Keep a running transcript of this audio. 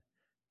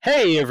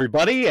Hey,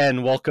 everybody,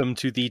 and welcome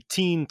to the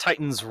Teen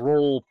Titans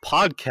Roll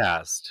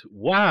podcast.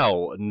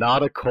 Wow,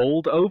 not a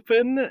cold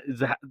open?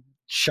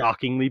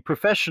 Shockingly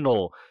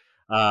professional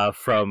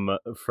from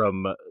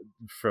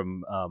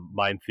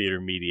Mind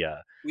Theater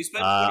Media. We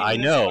spent 20 I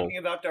minutes know. talking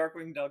about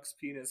Darkwing Duck's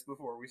penis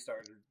before we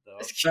started, though.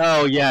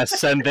 Oh,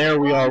 yes, and there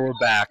we are, we're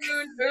back.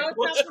 Don't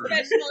talk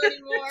professional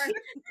anymore.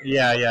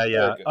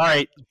 Yeah. All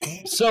right,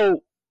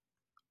 so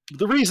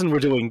the reason we're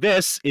doing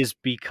this is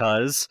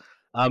because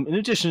in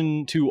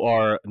addition to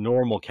our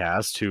normal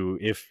cast, who,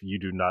 if you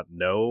do not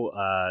know,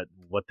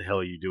 what the hell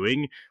are you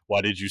doing?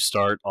 Why did you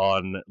start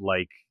on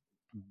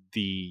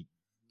the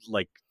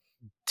like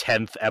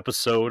 10th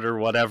episode or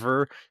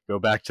whatever? Go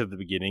back to the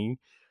beginning.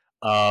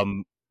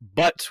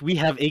 But we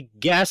have a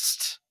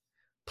guest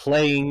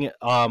playing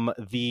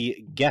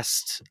the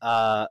guest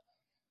the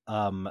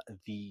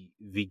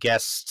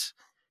guest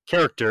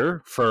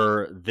character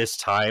for this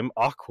time,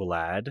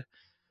 Aqualad.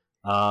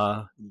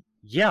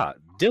 Yeah,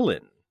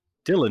 Dylan.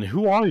 Dylan,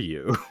 who are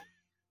you?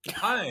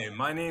 Hi,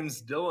 my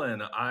name's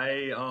Dylan.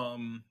 I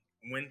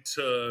went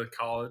to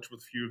college with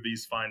a few of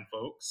these fine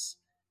folks.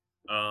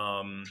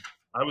 I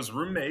was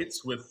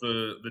roommates with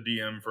the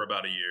DM for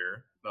about a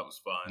year. That was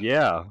fun.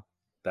 Yeah,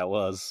 that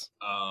was.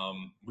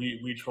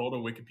 We trolled a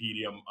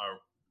Wikipedia.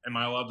 Am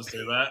I allowed to say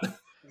that?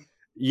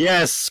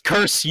 Yes,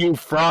 curse you,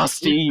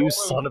 Frosty, you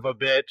son of a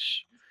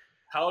bitch.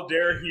 How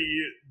dare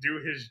he do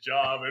his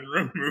job and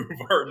remove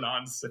our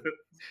nonsense?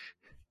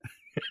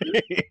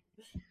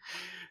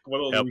 What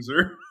a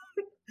loser.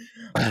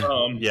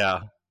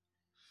 Yeah.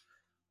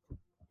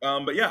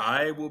 But yeah,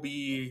 I will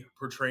be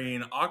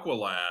portraying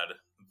Aqualad,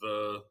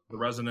 the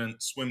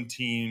resident swim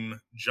team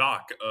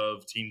jock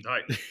of Teen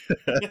Titans.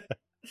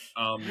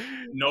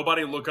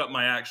 Nobody look up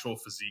my actual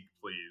physique,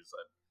 please.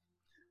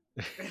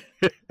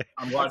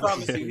 I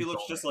promise you, he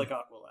looks just like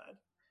Aqualad.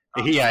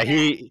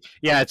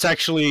 It's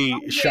actually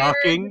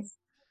shocking.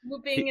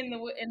 Whooping in the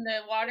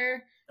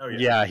water. Oh,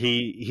 yeah,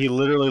 he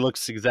literally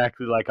looks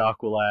exactly like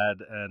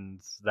Aqualad, and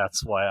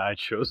that's why I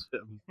chose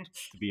him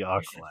to be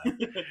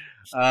Aqualad.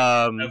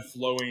 Have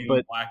flowing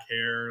black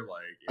hair,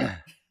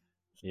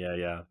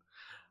 Yeah.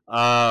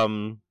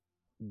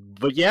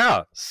 But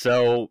yeah,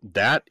 so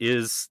that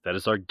is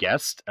our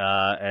guest,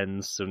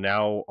 and so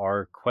now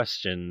our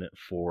question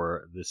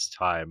for this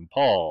time,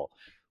 Paul.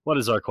 What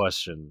is our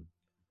question?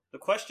 The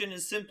question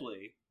is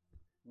simply,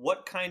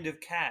 what kind of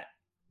cat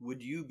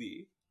would you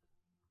be?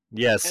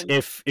 Yes, and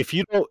if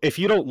you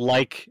don't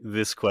like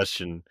this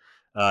question,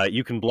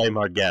 you can blame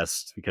our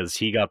guest because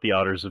he got the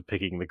honors of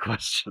picking the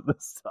question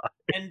this time.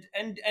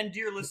 And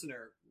dear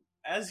listener,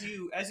 as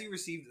you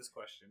receive this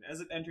question, as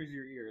it enters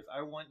your ears,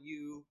 I want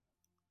you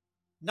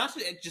not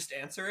to just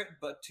answer it,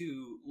 but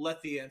to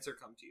let the answer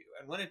come to you.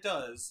 And when it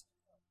does,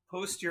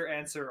 post your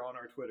answer on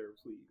our Twitter,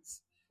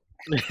 please.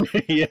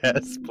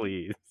 Yes,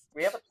 please.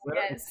 We have a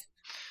Twitter. Yes.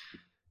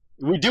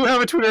 We do have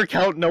a Twitter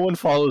account. No one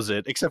follows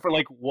it, except for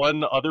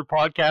one other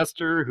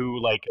podcaster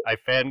who I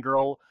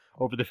fangirl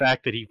over the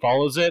fact that he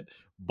follows it,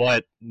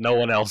 but no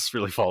one else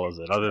really follows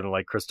it, other than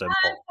Krista and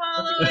Paul. I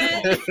follow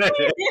it.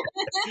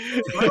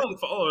 If I don't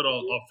follow it,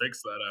 I'll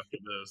fix that after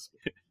this.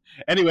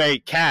 Anyway,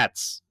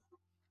 cats.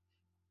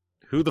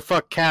 Who the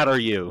fuck cat are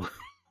you?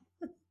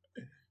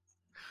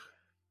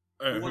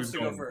 Who wants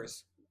to go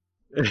first?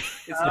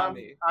 It's not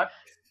me.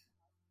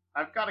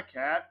 I've got a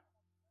cat.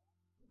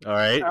 All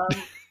right.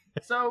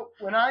 So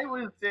when I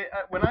was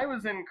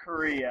in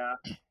Korea,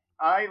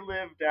 I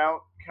lived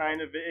out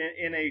kind of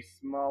in a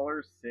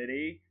smaller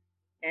city,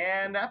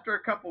 and after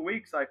a couple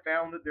weeks, I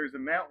found that there's a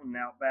mountain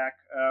out back,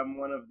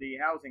 one of the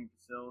housing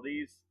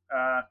facilities.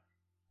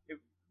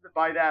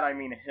 By that I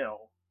mean a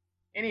hill.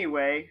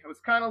 Anyway, I was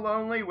kind of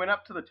lonely. Went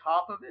up to the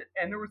top of it,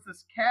 and there was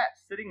this cat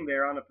sitting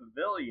there on a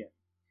pavilion.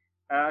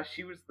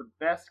 She was the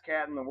best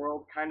cat in the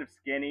world, kind of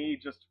skinny.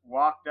 Just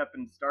walked up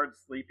and started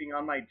sleeping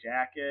on my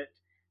jacket.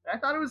 I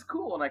thought it was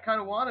cool, and I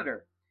kind of wanted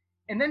her.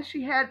 And then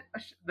she had,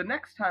 the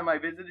next time I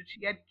visited,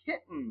 she had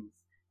kittens.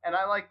 And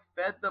I,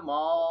 fed them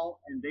all,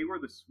 and they were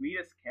the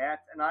sweetest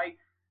cats.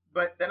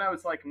 But then I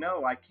was like,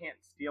 no, I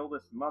can't steal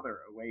this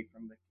mother away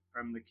from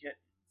the kittens.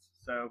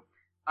 So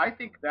I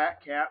think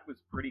that cat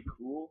was pretty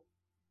cool.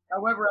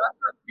 However,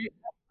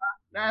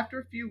 after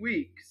a few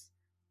weeks,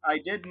 I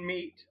did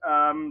meet,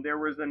 there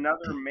was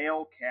another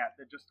male cat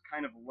that just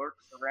kind of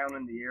lurks around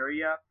in the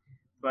area,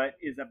 but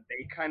is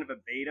kind of a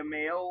beta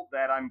male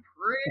that I'm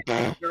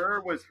pretty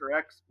sure was her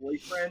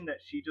ex-boyfriend,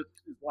 that she just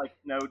is like,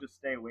 no, just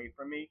stay away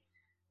from me.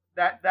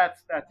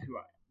 That's who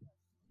I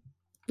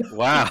am.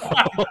 Wow.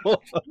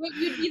 You'd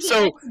be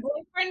the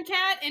ex-boyfriend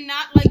cat and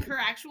not her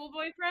actual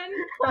boyfriend?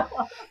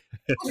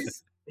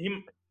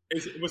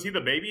 Was he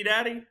the baby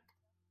daddy?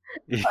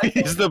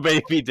 He's the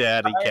baby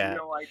daddy cat. I have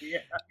no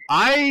idea.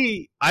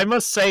 I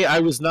must say I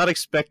was not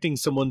expecting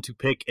someone to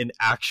pick an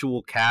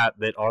actual cat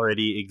that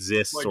already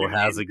exists or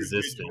has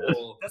existed.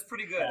 That's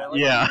pretty good. I like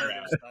Yeah. the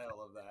narrative style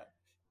of that.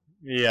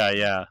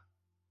 Yeah.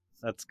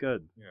 That's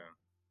good. Yeah.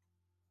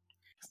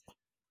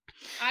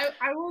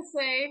 I will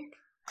say,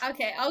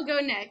 okay, I'll go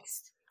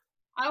next.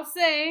 I'll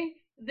say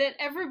that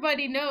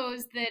everybody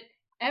knows that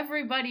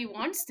everybody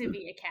wants to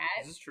be a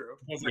cat. This is true.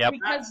 Yep.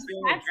 Because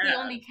that's the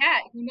only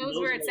cat who knows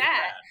where it's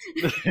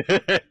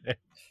at.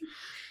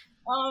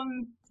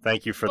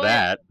 Thank you for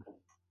that.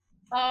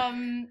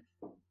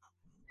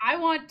 I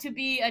want to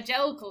be a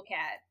Jellicle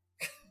cat.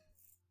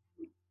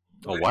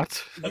 A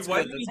what?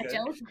 Why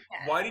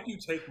did you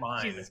take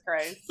mine? Jesus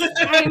Christ!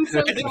 I'm so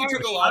I think you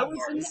took a sorry. lot of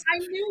I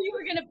knew you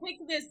were gonna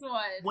pick this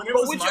one. When it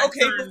was my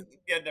turn,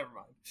 yeah, never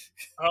mind.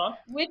 Huh?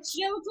 Which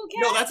Jellicle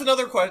cat? No, that's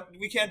another question.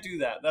 We can't do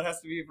that. That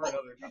has to be for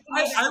another time.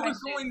 I was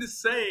going to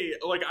say,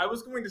 like, I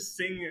was going to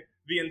sing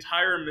the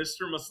entire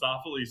Mr.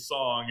 Mistopheles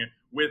song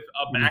with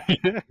a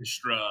backing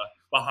orchestra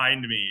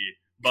behind me,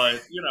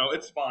 but you know,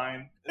 it's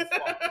fine. It's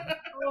fine.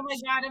 Oh my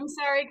god, I'm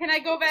sorry. Can I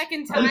go back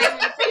in time and say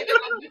that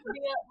I used to be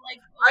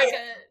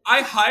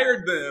I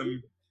hired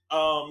them,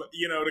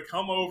 you know, to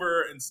come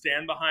over and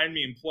stand behind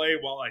me and play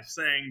while I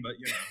sang, but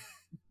you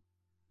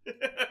know.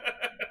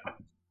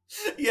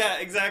 Yeah,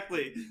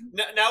 exactly.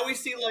 Now we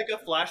see like a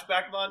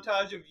flashback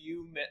montage of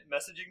you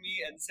messaging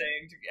me and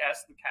saying to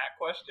ask the cat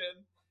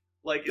question,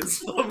 like in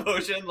slow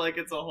motion, like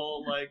it's a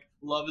whole like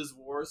Love is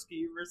War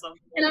scheme or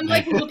something. And I'm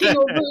like looking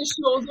over his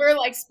shoulder,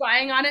 like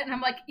spying on it, and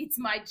I'm like, it's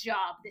my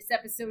job this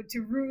episode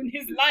to ruin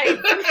his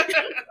life.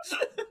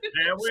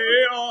 And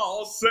we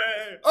all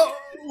say, oh,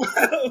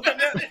 well,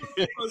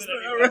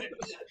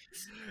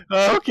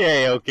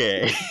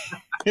 Okay.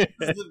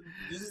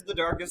 This is the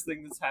darkest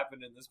thing that's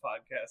happened in this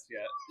podcast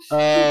yet.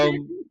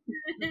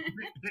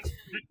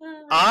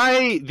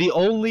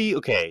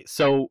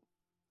 So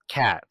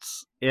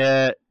cats.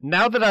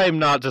 Now that I'm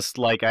not just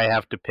like I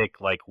have to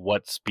pick like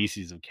what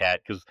species of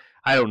cat, because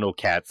I don't know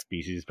cat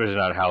species, especially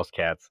not house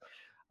cats.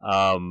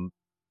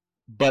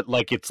 But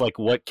like it's like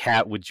what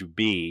cat would you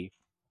be?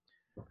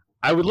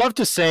 I would love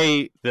to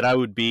say that I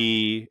would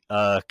be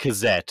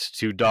Cosette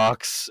to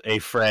Doc's a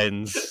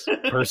friend's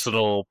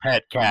personal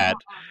pet cat,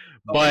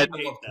 but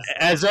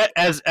as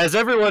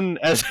everyone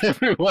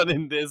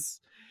in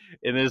this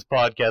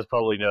podcast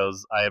probably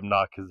knows, I am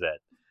not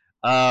Cosette.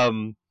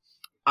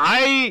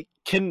 I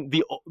can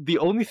the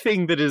only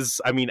thing that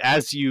is, I mean,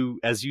 as you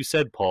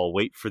said, Paul,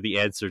 wait for the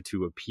answer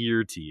to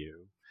appear to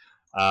you.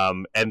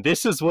 And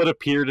this is what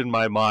appeared in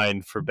my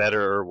mind, for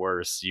better or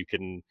worse. You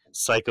can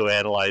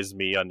psychoanalyze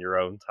me on your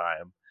own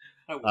time.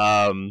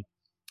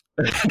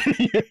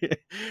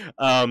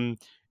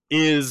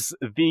 Is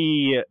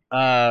the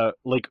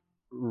like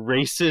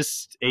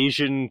racist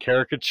Asian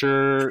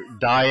caricature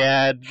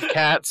dyad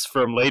cats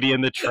from Lady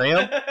and the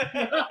Tramp?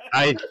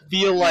 I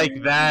feel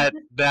like that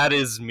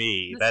is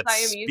me. That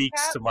Siamese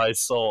speaks cats? to my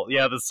soul.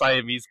 Yeah, the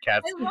Siamese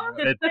cats. I love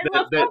how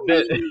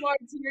mean you are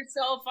to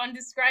yourself on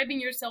describing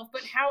yourself,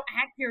 but how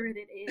accurate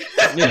it is.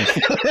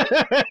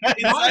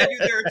 Inside you,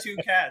 there are two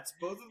cats.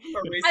 Both of them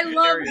are racist. I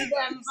love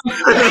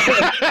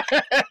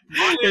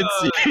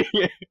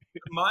them.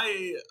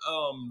 My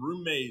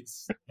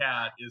roommate's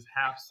cat is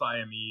half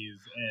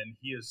Siamese, and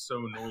he is so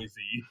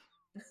noisy.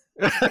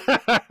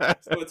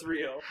 So it's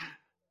real.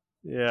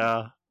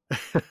 Yeah.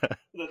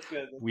 That's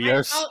good.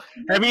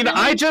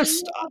 I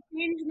just I'll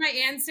change my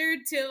answer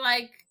to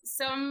like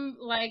some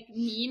like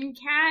mean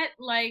cat,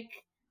 like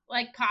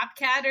Pop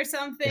Cat or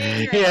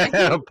something. Or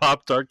yeah,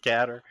 Pop Tart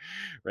Cat or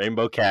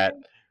Rainbow Cat.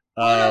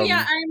 I'm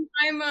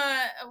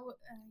a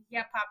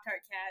Pop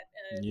Tart Cat.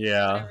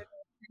 Yeah.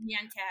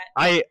 Neon cat.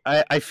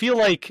 I feel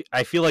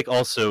like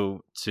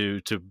also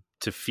to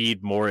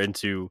feed more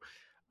into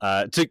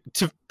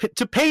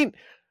to paint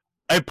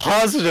a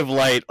positive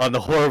light on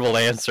the horrible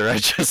answer I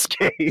just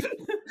gave.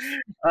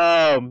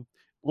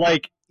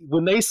 Like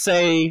when they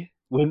say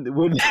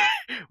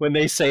when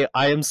they say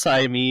I am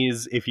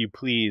Siamese if you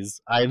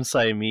please, I am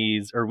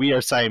Siamese, or we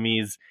are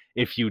Siamese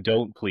if you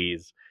don't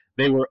please,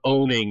 they were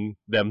owning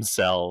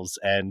themselves,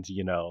 and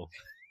you know,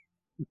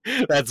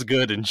 that's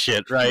good and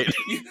shit, right?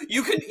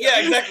 You can, yeah,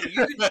 exactly.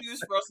 You can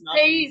choose for us not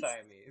to be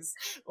Siamese.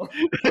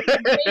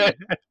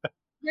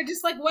 They're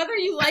just like, whether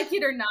you like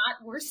it or not,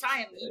 we're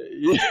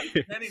Siamese.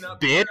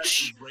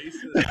 Bitch.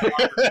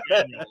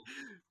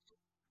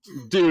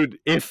 Dude,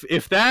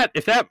 if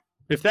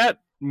that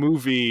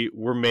movie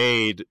were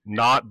made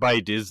not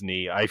by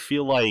Disney, I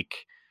feel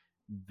like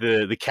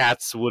the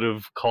cats would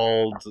have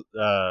called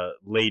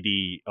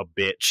Lady a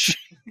bitch.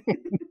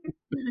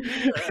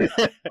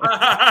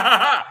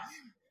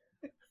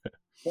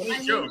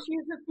 Funny joke.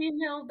 She's a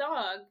female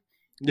dog.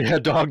 Yeah,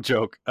 dog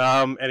joke.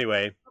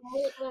 Anyway.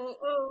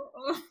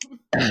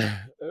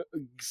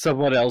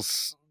 Someone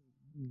else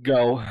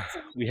go.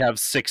 We have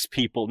 6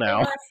 people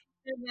now.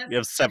 We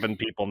have 7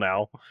 people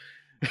now.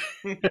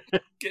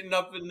 Getting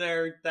up in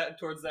there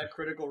towards that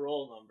critical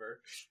role number.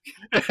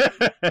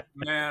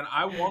 Man,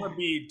 I want to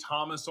be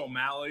Thomas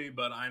O'Malley,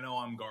 but I know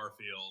I'm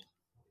Garfield.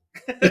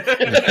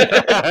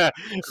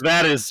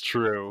 That is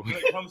true. When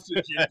it comes to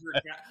ginger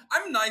cat,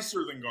 I'm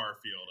nicer than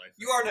Garfield. I think.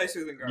 You are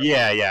nicer than Garfield.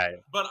 Yeah.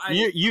 But I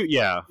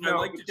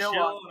like to chill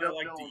and I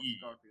like to eat.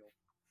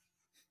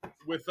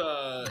 With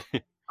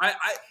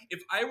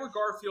if I were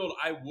Garfield,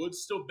 I would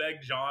still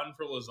beg John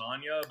for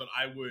lasagna, but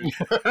I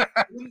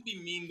wouldn't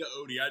be mean to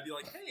Odie. I'd be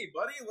like, "Hey,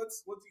 buddy,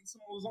 let's eat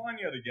some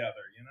lasagna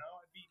together." You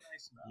know, be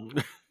nice about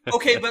it.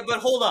 Okay, but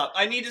hold up.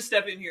 I need to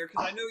step in here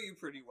because I know you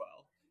pretty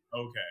well.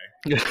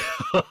 Okay.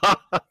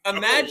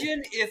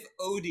 Imagine if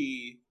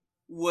Odie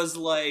was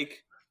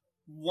like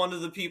one of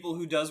the people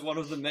who does one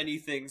of the many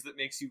things that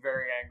makes you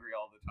very angry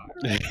all the time.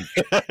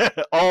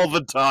 All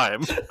the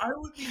time. I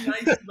would be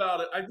nice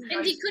about it. I'd be And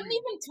nice he couldn't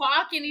even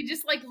talk, and he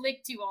just like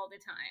licked you all the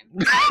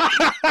time.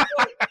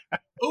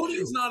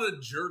 Odie's not a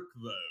jerk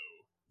though.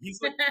 He's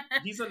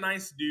a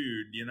nice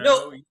dude, you know.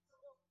 No.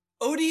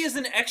 Odie is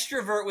an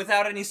extrovert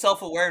without any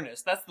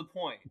self-awareness. That's the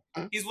point.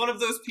 He's one of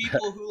those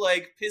people who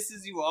like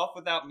pisses you off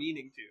without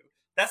meaning to.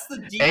 That's the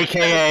deep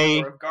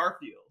metaphor of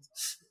Garfield.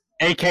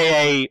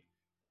 AKA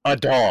a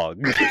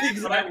dog.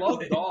 But I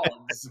love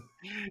dogs.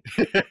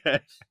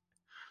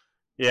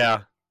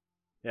 Yeah.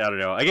 I don't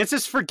know. I guess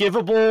it's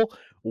forgivable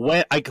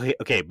when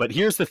okay, but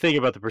here's the thing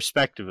about the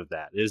perspective of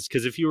that is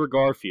because if you were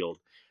Garfield,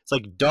 it's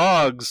like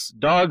dogs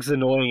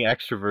annoying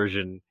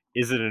extroversion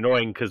isn't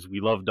annoying because we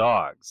love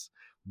dogs.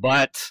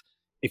 But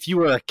if you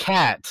were a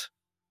cat,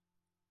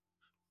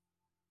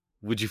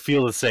 would you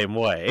feel the same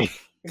way?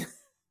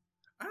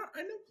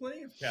 I know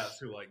plenty of cats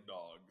who like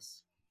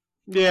dogs.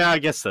 Yeah, I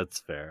guess that's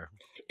fair.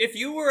 If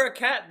you were a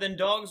cat, then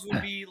dogs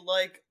would be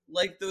like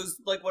those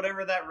like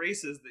whatever that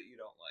race is that you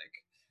don't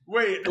like.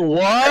 Wait,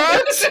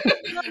 what?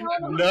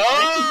 No.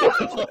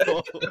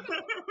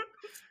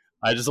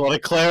 I just want to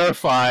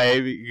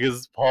clarify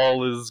because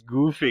Paul is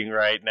goofing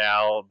right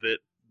now that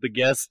the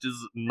guest is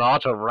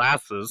not a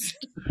racist.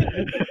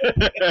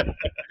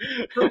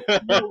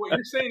 No, what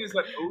you're saying is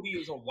that Odie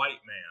is a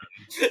white man.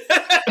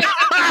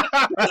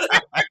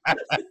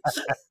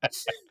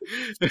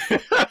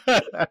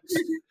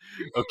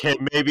 Okay,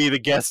 maybe the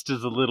guest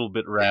is a little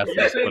bit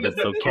racist, but it's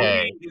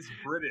okay. Odie is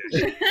British.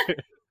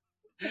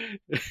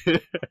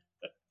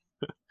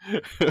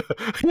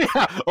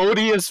 Yeah,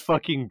 Odie is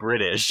fucking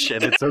British,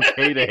 and it's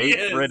okay to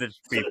hate British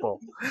people.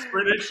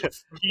 British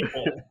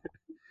people.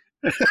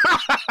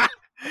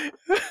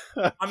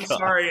 I'm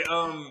sorry.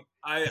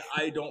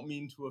 I don't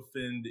mean to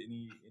offend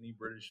any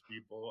British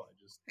people. I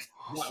just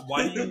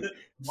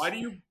why do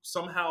you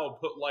somehow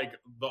put like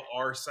the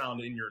R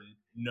sound in your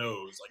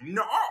nose? Like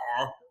no.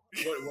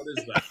 What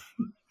is that?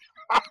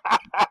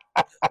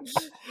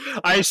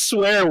 I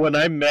swear, when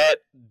I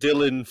met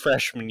Dylan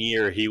freshman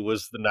year, he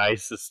was the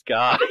nicest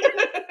guy.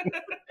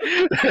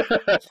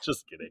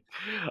 Just kidding.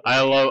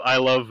 I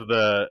love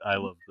the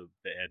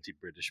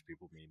anti-British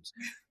people memes.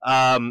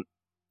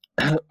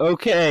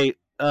 Okay.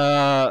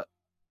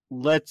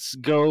 Let's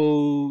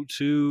go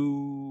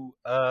to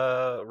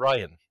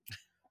Ryan.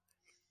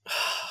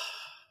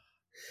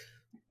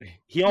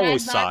 He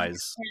always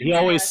sighs. He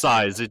always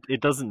sighs.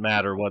 It doesn't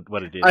matter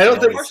what it is. I don't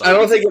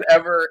think it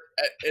ever.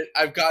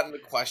 I've gotten a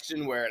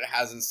question where it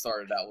hasn't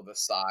started out with a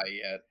sigh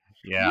yet.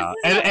 Yeah,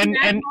 and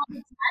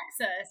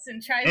access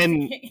and tries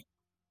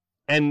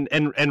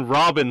and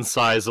Robin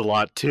sighs a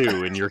lot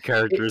too in your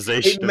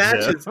characterization.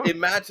 It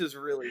matches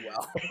really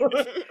well.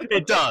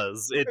 It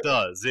does.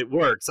 It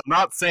works. I'm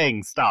not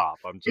saying stop.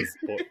 I'm just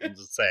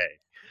saying.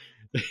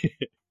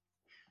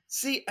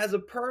 See, as a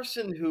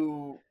person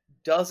who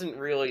doesn't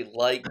really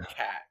like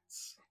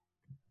cats,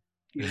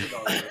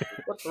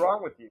 what's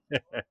wrong with you?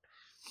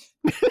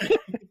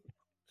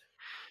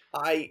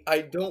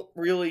 I don't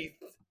really.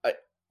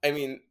 I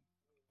mean,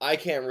 I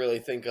can't really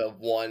think of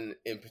one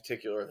in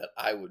particular that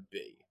I would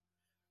be.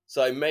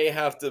 So I may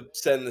have to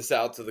send this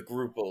out to the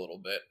group a little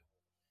bit.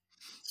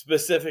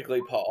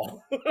 Specifically,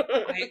 Paul.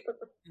 I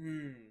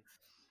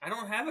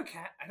don't have a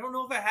cat. I don't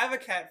know if I have a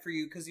cat for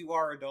you because you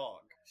are a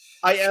dog.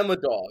 I am a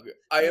dog.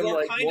 I am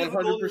like 100%.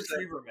 Man.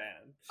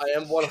 I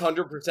am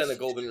 100% a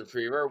golden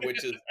retriever,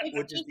 which is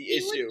the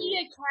issue.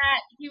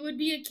 He would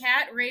be a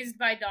cat raised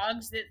by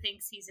dogs that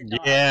thinks he's a dog.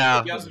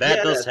 Yeah,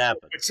 that does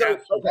happen. So, or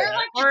like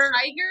a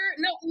tiger.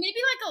 No, maybe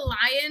like a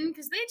lion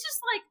because they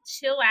just like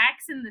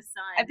chillax in the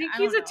sun. I think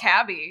he's a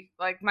tabby.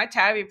 Like my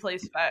tabby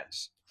plays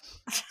fetch.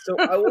 So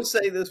I will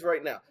say this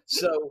right now.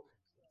 So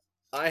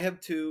I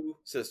have two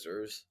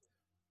sisters.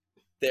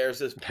 There's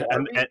this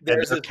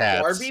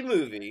Barbie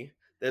movie.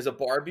 There's a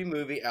Barbie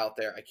movie out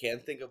there. I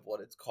can't think of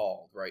what it's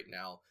called right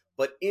now.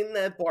 But in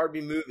that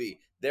Barbie movie,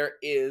 there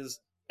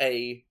is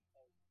a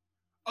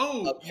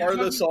part of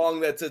the song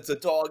that's it's a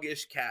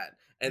doggish cat.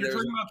 And there's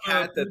a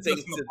cat that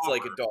thinks it's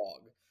like a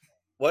dog.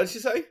 What did she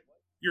say?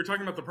 You're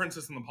talking about the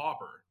Princess and the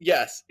Pauper.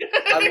 Yes.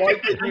 I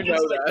like that you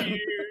know that.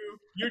 Like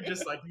you're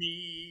just like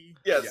me.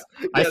 Yes.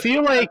 Yeah. I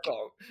feel like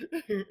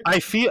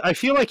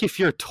if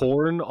you're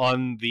torn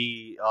on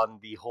the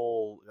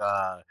whole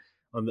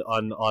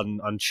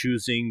on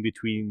choosing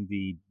between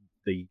the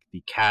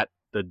cat,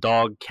 the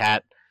dog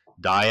cat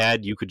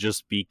dyad, you could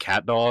just be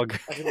cat dog.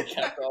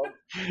 Cat dog.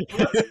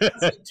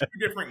 That's two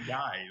different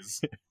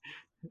guys.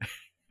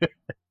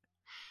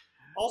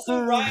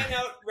 Also, Ryan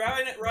out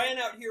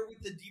here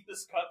with the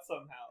deepest cut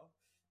somehow.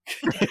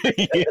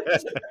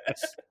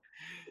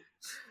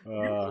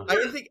 I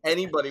don't think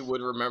anybody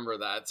would remember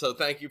that, so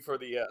thank you for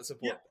the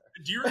support. Yeah.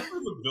 Do you remember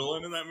the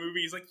villain in that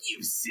movie? He's like,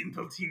 "You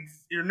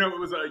simpletons!" Or no, it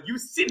was you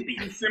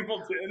simping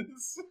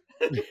simpletons.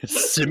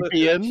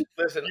 Simpian.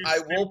 Listen, I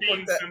will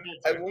put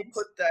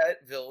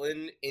that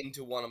villain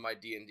into one of my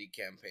D&D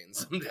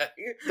campaigns someday.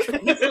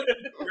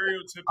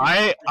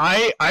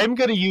 I'm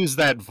gonna use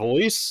that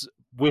voice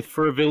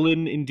for a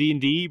villain in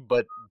D&D,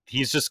 but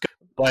he's just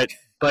but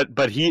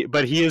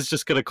he is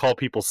just gonna call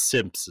people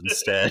simps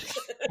instead.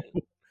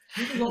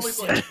 He was always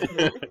like,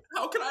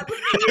 "How can I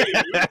betray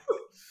you?"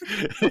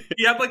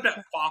 He had like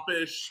that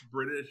foppish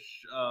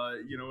British,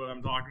 you know what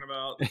I'm talking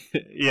about?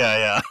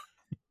 Yeah.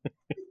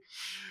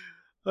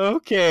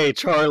 Okay,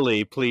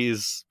 Charlie,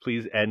 please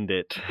end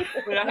it.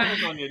 Wait, I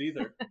haven't gone yet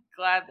either.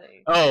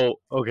 Gladly. Oh,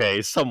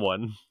 okay,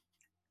 someone.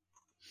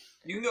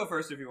 You can go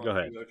first if you want. Go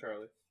ahead. You go,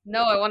 Charlie.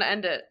 No, I want to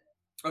end it.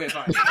 Okay,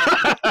 fine.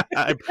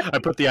 I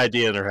put the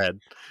idea in her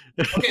head.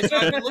 Okay, so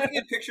I've been looking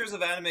at pictures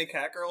of anime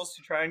cat girls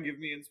to try and give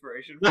me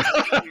inspiration.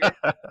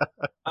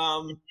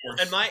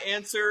 And my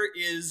answer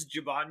is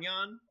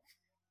Jibanyan.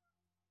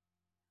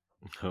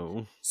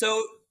 Oh.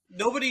 So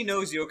nobody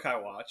knows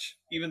Yokai Watch,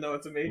 even though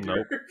it's a major,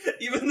 Nope.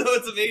 even though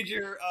it's a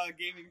major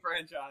gaming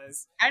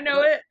franchise. I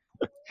know it.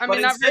 I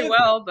mean, not very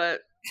well,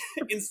 but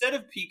instead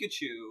of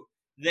Pikachu,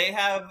 they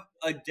have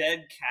a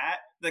dead cat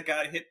that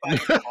got hit by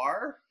a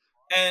car,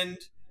 and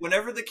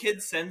whenever the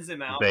kid sends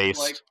him out,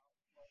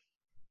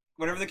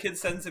 whenever the kid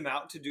sends him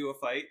out to do a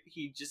fight,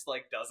 he just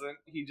doesn't.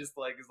 He just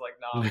is like,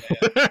 nah,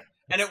 man.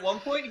 And at one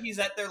point, he's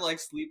at their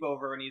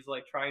sleepover, and he's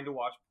trying to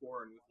watch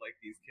porn with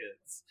these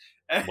kids.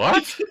 And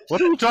what?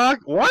 What are you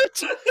talking?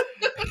 What?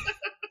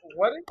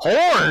 What?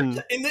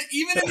 Porn? Even in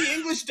the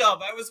English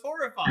dub, I was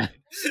horrified.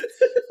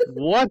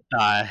 What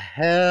the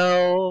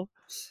hell?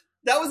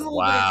 That was a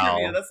little bit of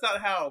trivia. That's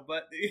not how,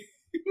 but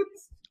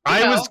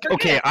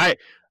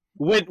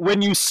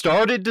when you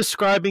started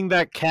describing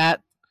that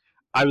cat,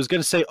 I was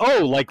gonna say,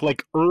 oh, like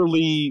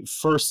early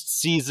first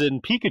season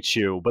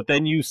Pikachu, but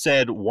then you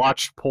said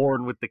watch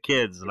porn with the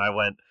kids, and I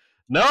went,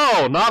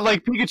 no, not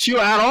like Pikachu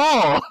at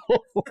all.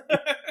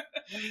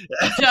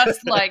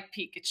 just like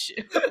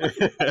Pikachu.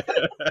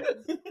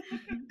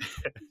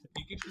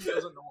 Pikachu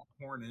doesn't know what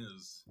porn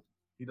is.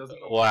 He doesn't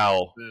know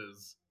what it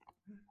is.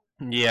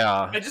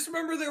 Yeah. I just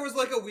remember there was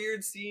a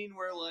weird scene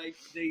where I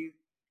don't even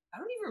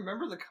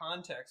remember the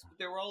context, but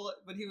they were all,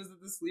 but he was at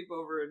the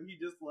sleepover and he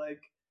just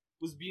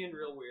was being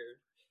real weird.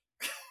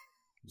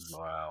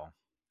 Wow.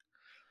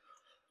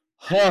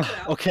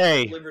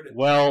 Okay.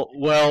 Well.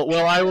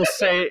 I will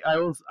say. I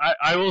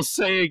will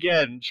say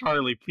again,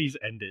 Charlie. Please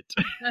end it.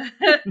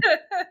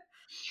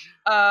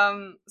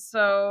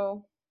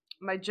 So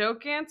my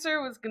joke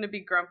answer was gonna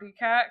be Grumpy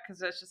Cat because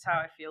that's just how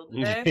I feel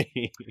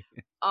today.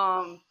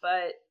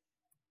 But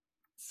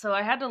so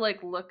I had to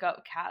look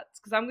up cats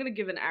because I'm gonna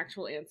give an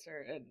actual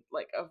answer and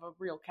of a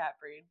real cat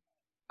breed.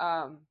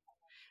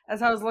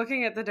 As I was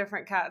looking at the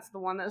different cats, the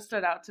one that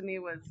stood out to me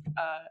was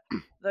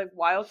the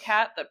wild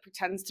cat that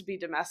pretends to be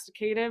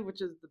domesticated,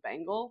 which is the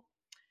Bengal.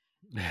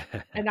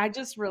 And I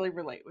just really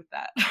relate with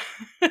that.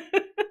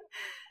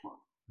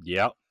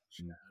 Yep.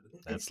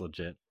 That's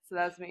legit. So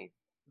that's me.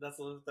 That's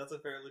a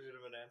very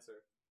legitimate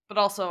answer. But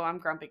also, I'm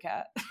Grumpy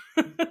Cat.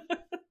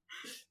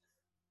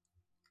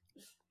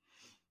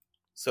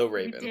 So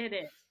Raven. You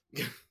did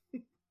it.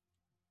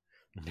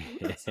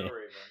 So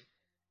Raven.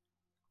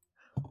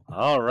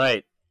 All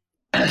right.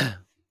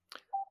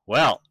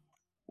 Well,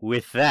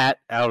 with that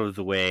out of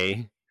the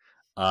way,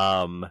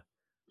 I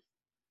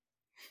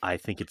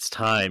think it's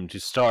time to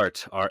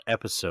start our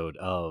episode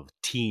of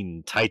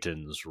Teen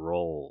Titans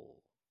Roll.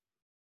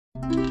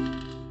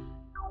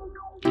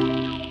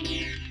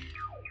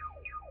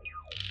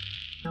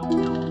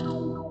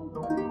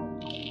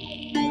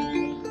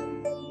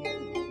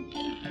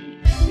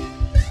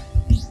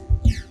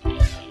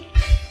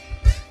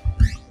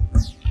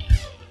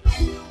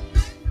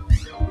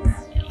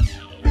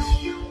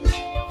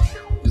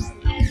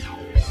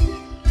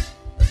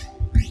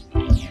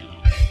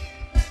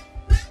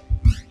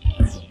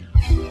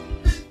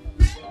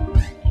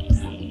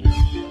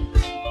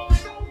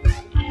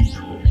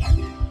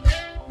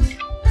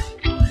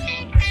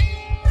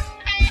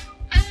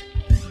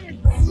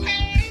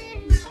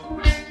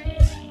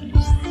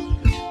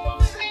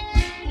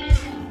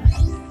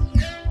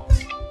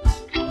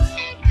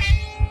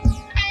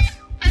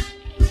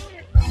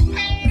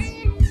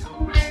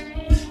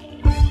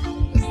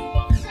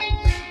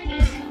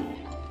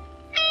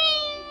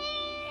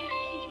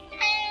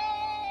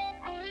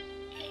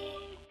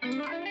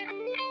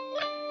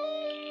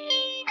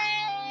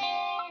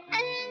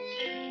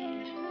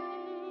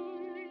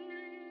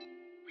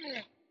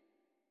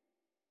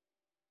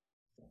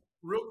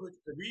 Real quick,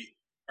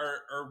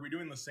 are we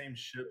doing the same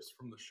ships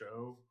from the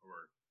show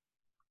or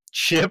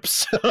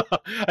Ships?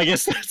 I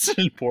guess that's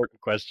an important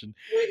question.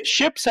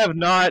 Ships have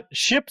not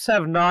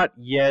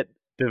yet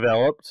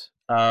developed.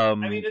 I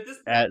mean, at this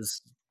point,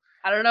 as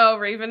I don't know,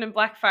 Raven and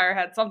Blackfire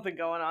had something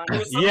going on.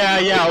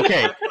 Yeah,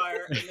 okay.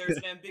 Blackfire, and there's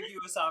an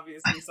ambiguous,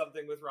 obviously,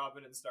 something with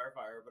Robin and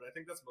Starfire, but I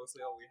think that's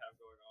mostly all we have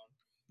going on.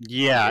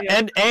 Yeah,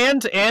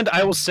 and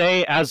I will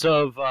say, as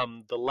of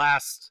the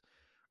last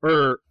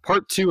part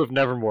 2 of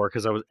Nevermore,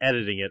 because I was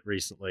editing it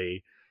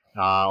recently,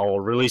 I'll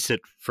release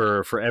it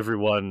for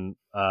everyone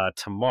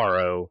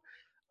tomorrow.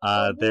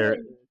 There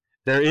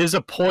is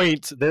a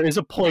point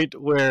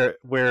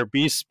where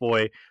Beast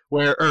Boy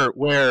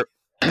where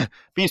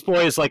Beast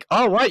Boy is like,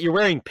 "Oh, right, you're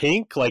wearing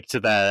pink," like to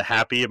the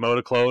happy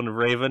emoticon of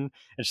Raven,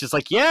 and she's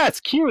like, "Yeah, it's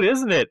cute,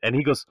 isn't it?" And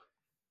he goes,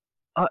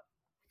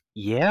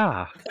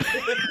 "Yeah."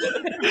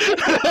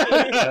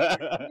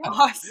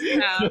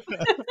 Awesome.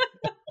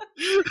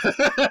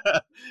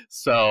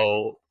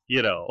 So,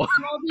 you know,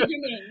 Small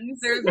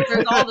beginnings. There's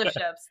all the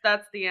ships.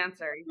 That's the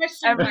answer.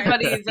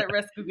 Everybody is at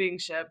risk of being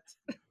shipped.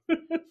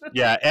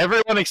 Yeah,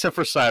 everyone except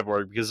for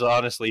Cyborg, because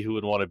honestly, who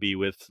would want to be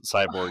with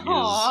Cyborg?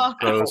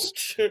 His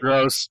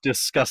gross,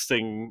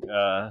 disgusting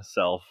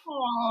self.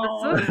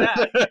 Aww. That's so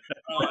sad. Sad.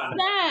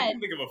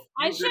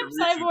 I ship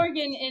Cyborg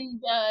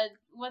and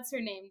what's her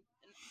name?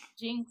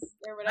 Jinx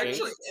or whatever.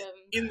 Actually,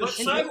 in the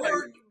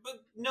Cyborg,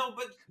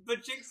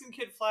 but Jinx and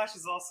Kid Flash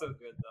is also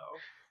good though.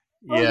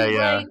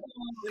 Yeah.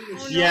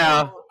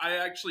 Yeah. I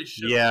actually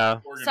ship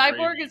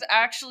Cyborg is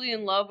actually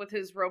in love with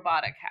his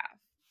robotic half.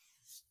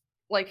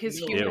 Like his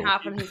human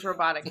half and his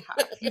robotic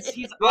half.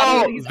 He's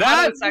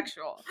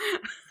autosexual.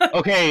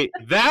 Okay,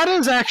 that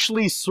is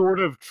actually sort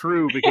of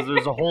true because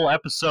there's a whole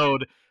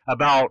episode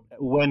about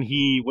when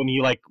he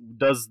like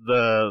does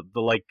the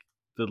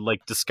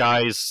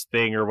disguise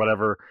thing or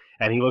whatever,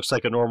 and he looks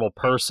like a normal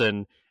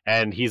person,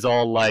 and he's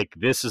all like,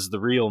 "This is the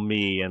real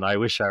me," and I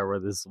wish I were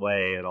this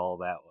way, and all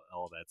that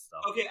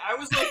stuff. Okay, I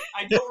was like,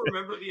 I don't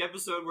remember the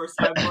episode where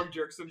Cyborg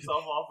jerks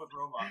himself off with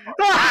robot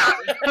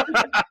parts.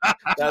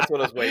 That's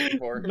what I was waiting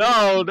for.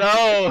 No,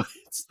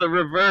 it's the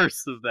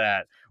reverse of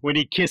that. When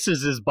he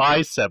kisses his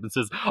bicep and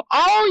says,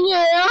 "Oh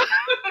yeah."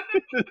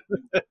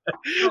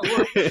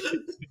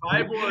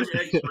 Cyborg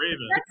X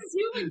Raven. That's his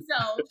human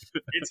self.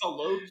 It's a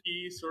low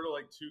key, sort of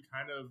like two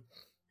kind of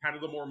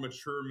the more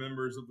mature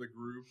members of the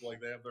group. Like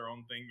they have their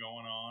own thing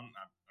going on.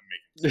 I'm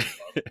making stuff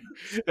up.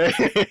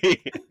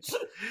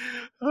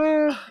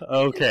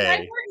 Okay.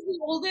 Cyborg's the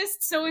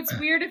oldest, so it's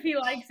weird if he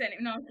likes it.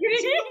 No, I'm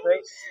kidding.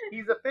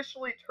 He's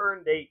officially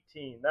turned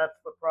 18. That's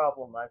the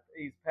problem.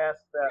 He's past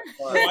that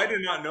part. Oh, I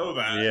did not know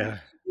that. Yeah.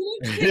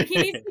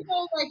 He needs to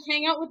go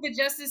hang out with the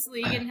Justice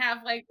League and have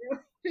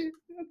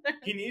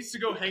He needs to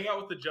go hang out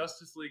with the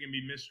Justice League and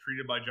be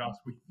mistreated by Joss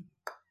Whedon.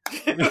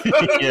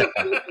 Yeah.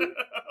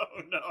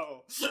 Oh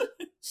no.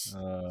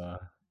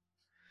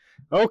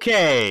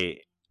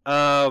 Okay.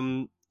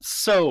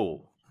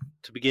 So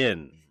to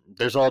begin,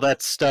 there's all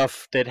that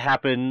stuff that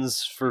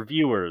happens for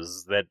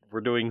viewers that we're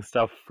doing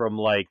stuff from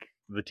like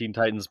the Teen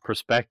Titans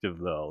perspective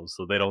though,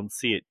 so they don't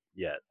see it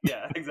yet.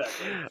 Yeah,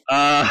 exactly.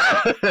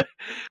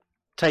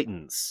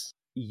 Titans,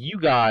 you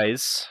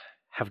guys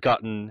have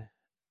gotten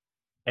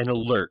an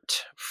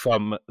alert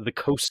from the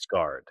Coast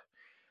Guard.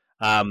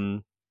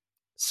 Some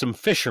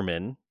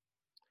fishermen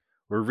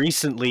were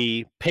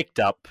recently picked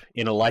up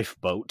in a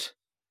lifeboat,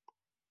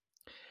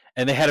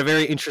 and they had a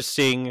very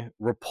interesting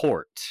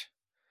report.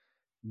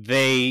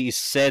 They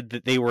said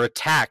that they were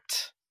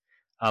attacked.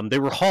 They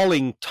were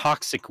hauling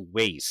toxic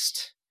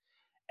waste,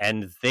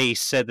 and they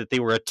said that they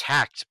were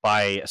attacked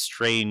by a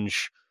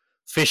strange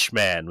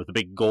fishman with a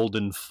big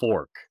golden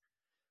fork.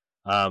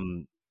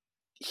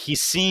 He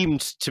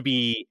seemed to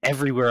be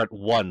everywhere at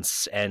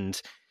once,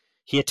 and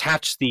he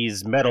attached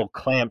these metal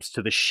clamps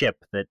to the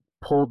ship that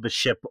pulled the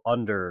ship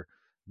under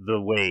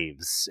the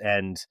waves,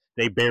 and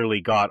they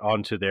barely got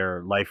onto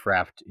their life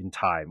raft in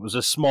time. It was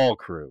a small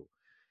crew.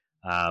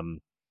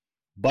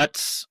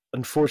 But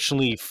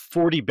unfortunately,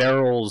 40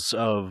 barrels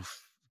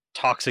of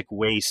toxic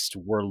waste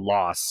were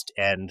lost,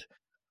 and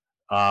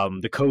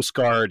the Coast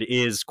Guard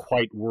is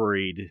quite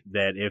worried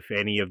that if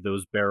any of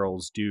those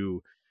barrels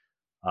do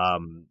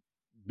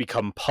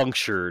become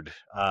punctured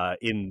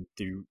in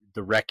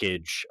the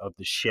wreckage of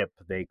the ship,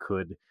 they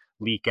could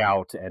leak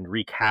out and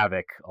wreak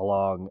havoc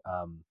along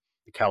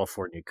the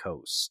California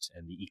coast,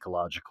 and the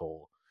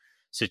ecological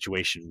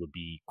situation would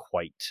be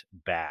quite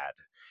bad.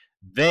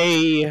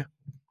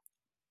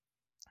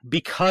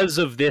 Because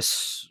of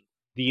this,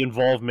 the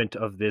involvement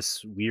of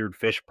this weird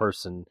fish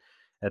person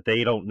that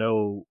they don't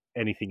know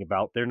anything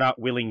about, they're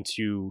not willing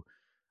to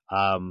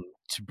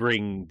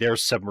bring their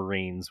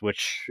submarines,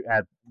 which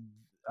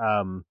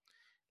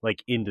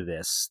into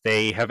this.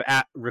 They have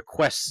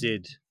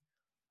requested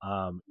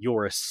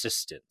your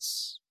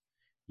assistance.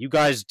 You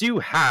guys do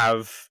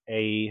have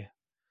the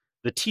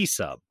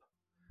T-sub,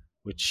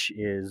 which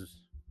is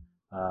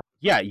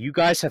you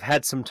guys have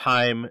had some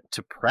time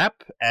to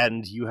prep,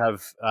 and you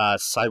have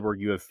Cyborg.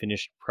 You have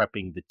finished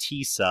prepping the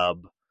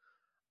T-sub,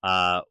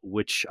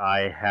 which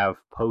I have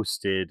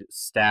posted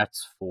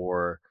stats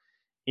for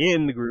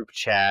in the group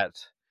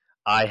chat.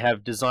 I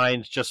have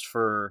designed just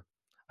for.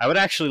 I would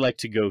actually like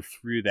to go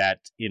through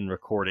that in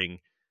recording,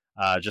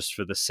 just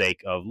for the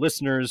sake of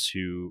listeners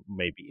who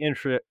may be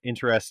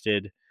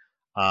interested.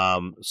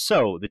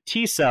 So the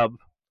T-sub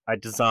I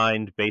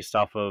designed based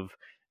off of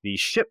the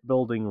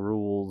shipbuilding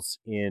rules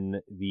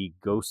in the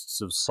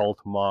Ghosts of Salt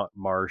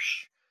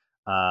Marsh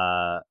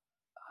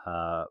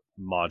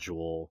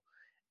module,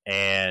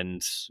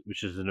 and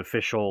which is an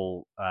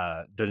official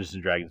Dungeons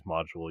and Dragons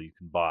module you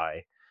can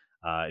buy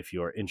if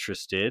you are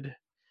interested.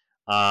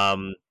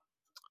 I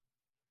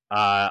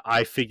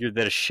figured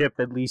that a ship,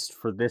 at least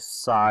for this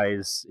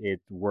size,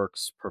 it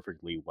works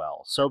perfectly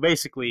well. So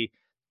basically,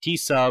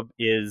 T-Sub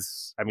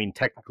is, I mean,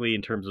 technically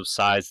in terms of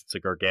size, it's a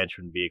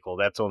gargantuan vehicle.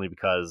 That's only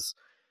because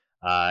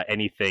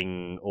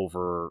anything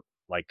over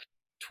like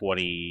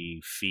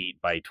 20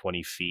 feet by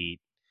 20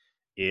 feet,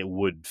 it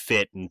would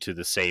fit into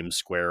the same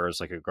square as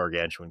like a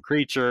gargantuan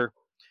creature.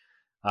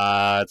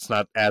 It's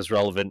not as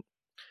relevant.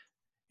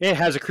 It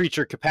has a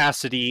creature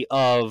capacity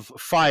of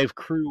 5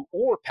 crew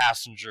or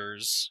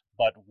passengers,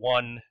 but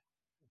 1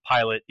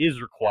 pilot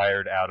is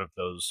required out of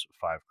those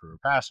 5 crew or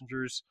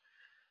passengers.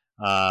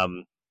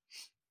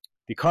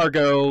 The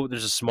cargo,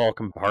 there's a small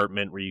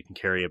compartment where you can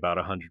carry about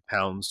 100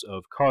 pounds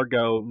of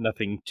cargo,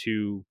 nothing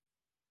too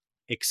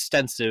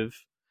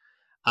extensive.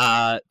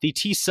 The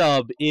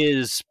T-Sub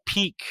is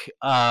peak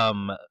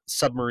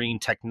submarine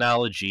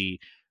technology,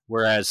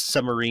 whereas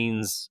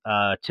submarines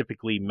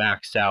typically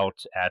max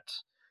out at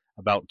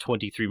about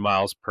 23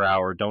 miles per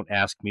hour. Don't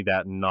ask me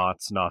that in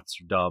knots. Knots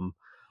are dumb.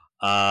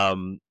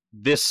 The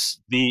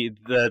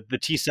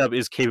T-Sub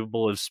is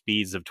capable of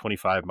speeds of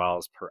 25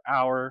 miles per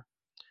hour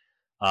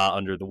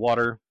under the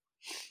water.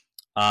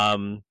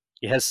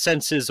 It has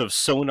senses of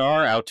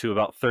sonar out to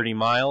about 30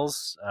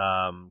 miles,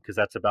 because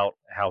that's about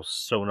how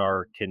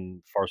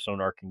far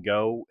sonar can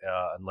go,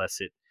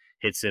 unless it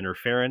hits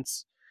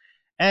interference.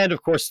 And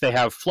of course, they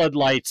have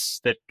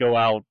floodlights that go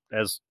out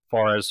as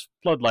far as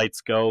floodlights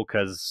go,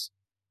 because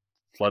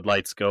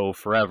floodlights go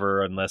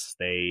forever unless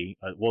they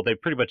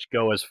pretty much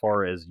go as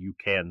far as you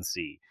can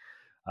see.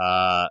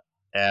 But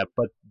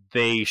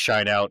they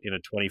shine out in a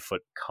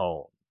 20-foot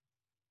cone.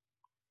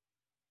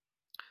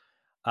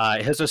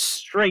 It has a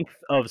strength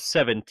of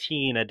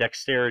 17, a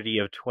dexterity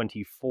of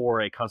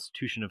 24, a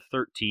constitution of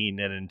 13,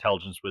 and an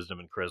intelligence, wisdom,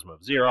 and charisma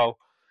of 0.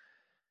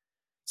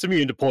 It's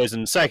immune to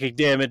poison and psychic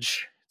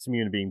damage. It's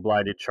immune to being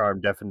blinded,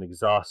 charmed, deafened,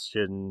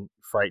 exhaustion,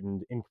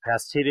 frightened,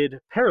 incapacitated,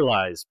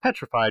 paralyzed,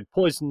 petrified,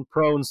 poisoned,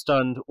 prone,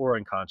 stunned, or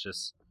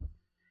unconscious.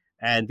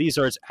 And these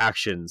are its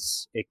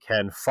actions. It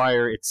can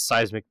fire its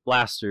seismic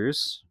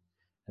blasters,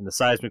 and the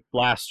seismic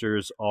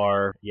blasters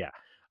are,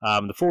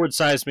 the forward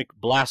seismic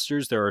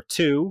blasters, there are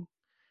 2.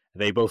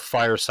 They both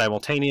fire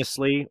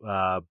simultaneously,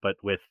 but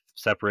with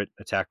separate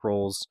attack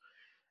rolls,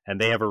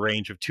 and they have a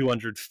range of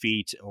 200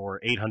 feet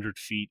or 800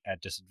 feet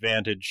at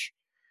disadvantage,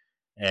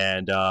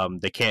 and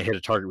they can't hit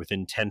a target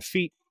within 10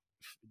 feet,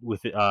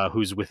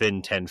 who's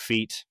within 10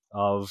 feet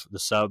of the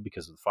sub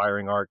because of the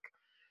firing arc,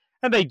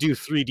 and they do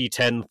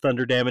 3d10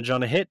 thunder damage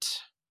on a hit.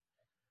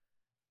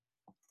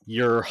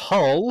 Your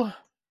hull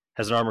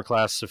has an armor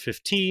class of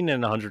 15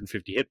 and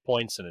 150 hit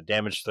points and a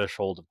damage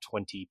threshold of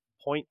 20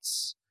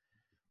 points.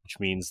 Which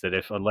means that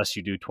unless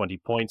you do 20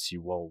 points,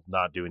 you will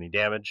not do any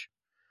damage.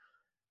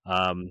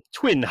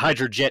 Twin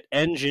hydrojet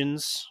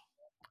engines.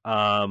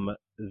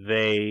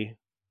 They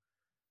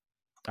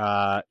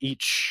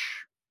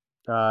each...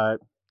 I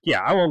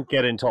won't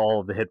get into all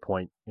of the hit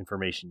point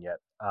information yet.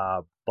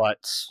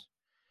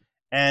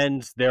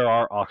 And there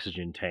are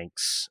oxygen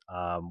tanks,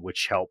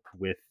 which help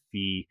with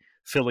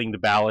filling the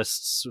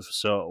ballasts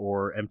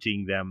or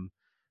emptying them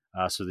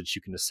so that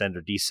you can ascend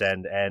or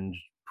descend, and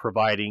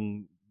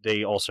providing...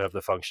 They also have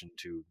the function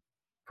to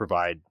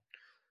provide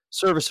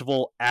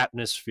serviceable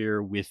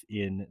atmosphere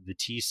within the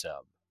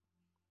T-Sub.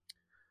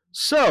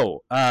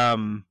 So,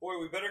 boy,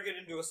 we better get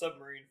into a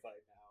submarine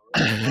fight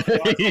now.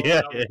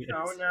 Yeah.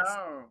 Oh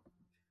no.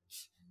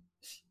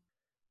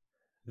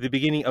 The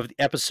beginning of the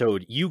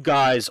episode, you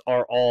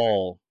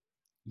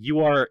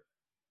are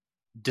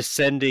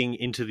descending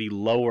into the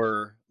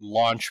lower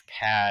launch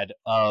pad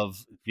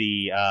of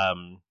the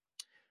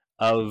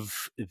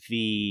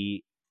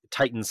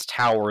Titan's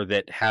tower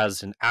that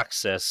has an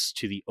access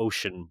to the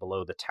ocean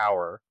below the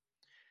tower,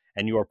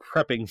 and you are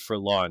prepping for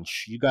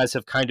launch. You guys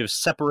have kind of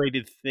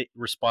separated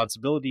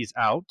responsibilities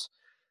out,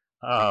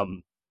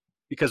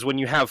 because when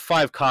you have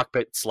 5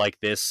 cockpits like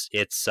this,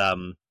 it's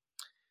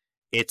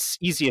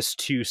easiest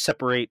to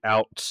separate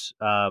out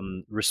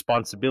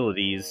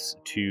responsibilities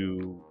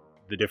to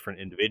the different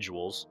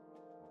individuals.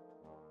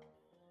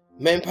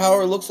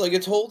 Manpower looks like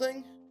it's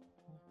holding.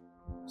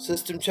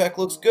 System check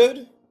looks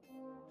good.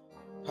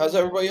 How's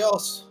everybody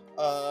else?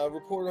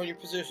 Report on your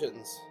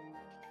positions.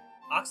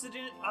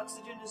 Oxygen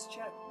is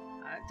checked.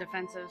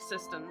 Defensive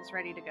systems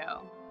ready to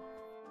go.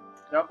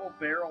 Double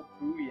barrel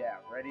booyah,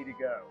 ready to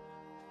go.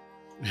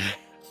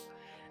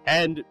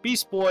 And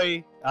Beast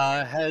Boy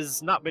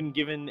has not been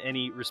given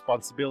any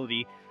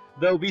responsibility,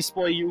 though Beast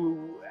Boy,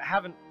 you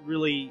haven't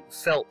really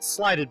felt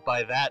slighted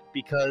by that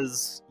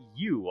because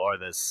you are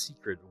the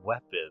secret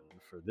weapon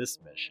for this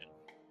mission.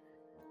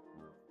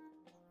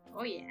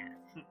 Oh yeah.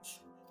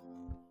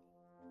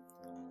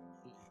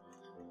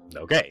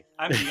 Okay.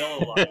 I'm the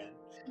yellow lion.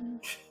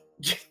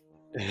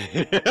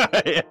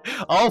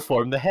 I'll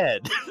form the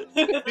head.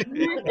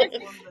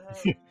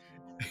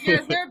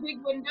 Is there a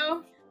big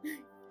window?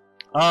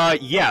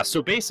 Yeah,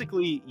 so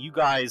basically you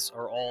guys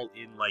are all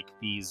in like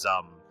these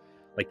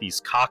like these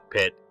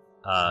cockpit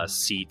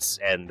seats,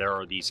 and there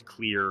are these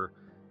clear,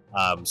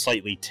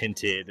 slightly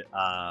tinted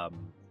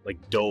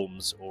like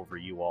domes over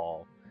you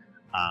all,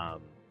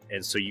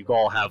 and so you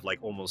all have like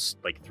almost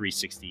like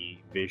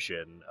 360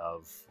 vision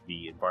of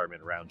the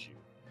environment around you.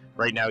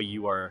 Right now,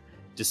 you are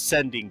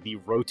descending the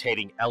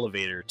rotating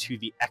elevator to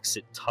the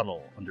exit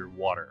tunnel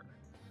underwater,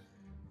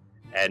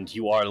 and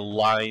you are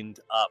lined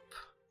up.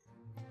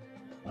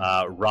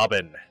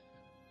 Robin,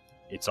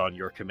 it's on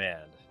your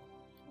command.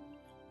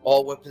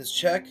 All weapons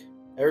check.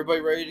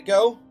 Everybody ready to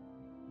go?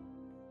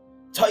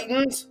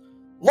 Titans,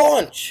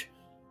 launch!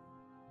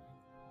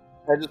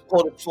 I just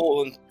pulled it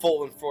full in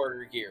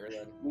forward gear.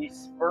 Then we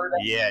spurt.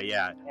 Out,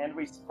 yeah, and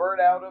we spurt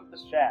out of the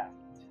shaft.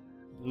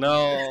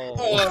 No.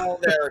 Oh,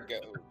 there it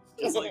goes.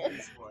 Just like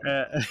this one.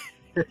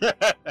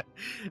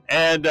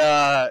 And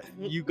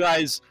you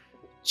guys,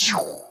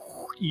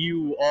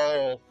 you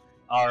all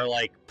are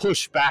like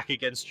pushed back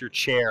against your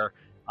chair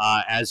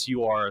as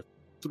you are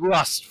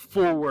thrust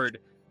forward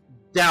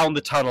down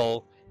the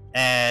tunnel,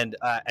 and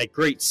at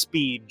great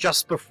speed.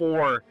 Just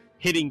before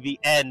hitting the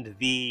end,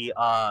 the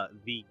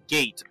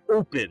gate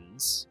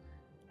opens,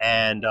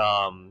 and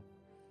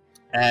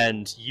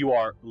you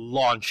are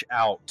launched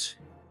out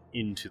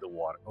into the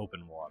water,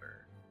 open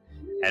water,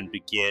 and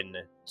begin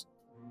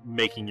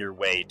making your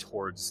way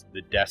towards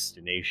the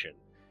destination.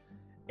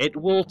 It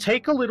will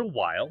take a little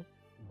while,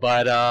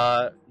 but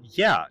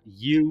yeah,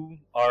 you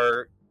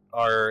are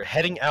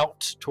heading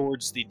out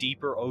towards the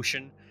deeper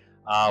ocean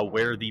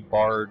where the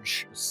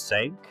barge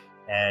sank,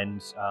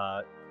 and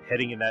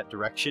heading in that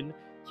direction,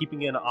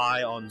 keeping an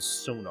eye on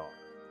sonar.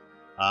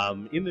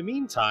 In the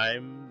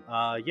meantime,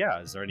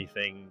 yeah, is there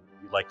anything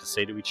you'd like to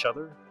say to each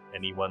other?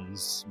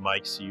 Anyone's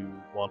mics you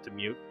want to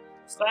mute?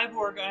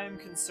 Cyborg, I am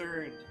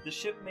concerned. The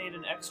ship made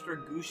an extra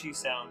gooshy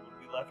sound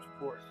when we left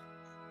port.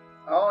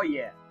 Oh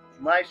yeah,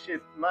 my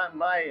ship, my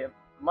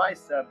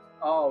sub's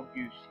all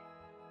gooshy.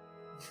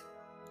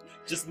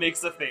 Just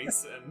makes a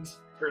face and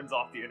turns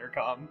off the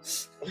intercom.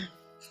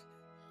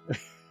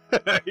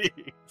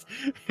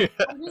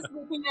 I'm just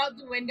looking out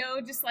the window,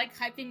 just like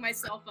hyping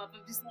myself up.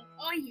 I'm just like,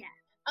 oh yeah,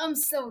 I'm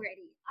so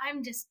ready.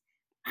 I'm just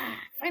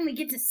finally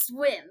get to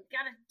swim.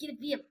 Gotta get to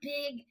be a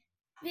big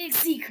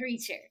sea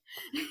creature.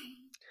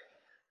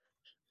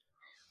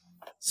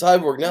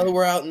 Cyborg, now that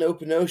we're out in the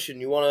open ocean,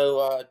 you want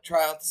to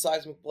try out the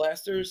seismic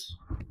blasters?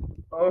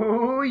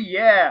 Oh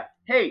yeah!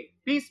 Hey,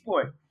 Beast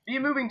Boy, be a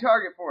moving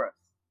target for us.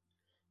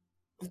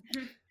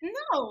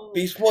 No.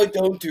 Beast Boy,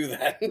 don't do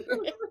that.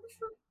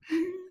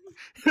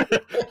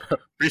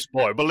 Beast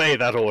Boy, belay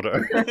that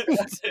order.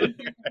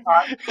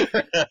 I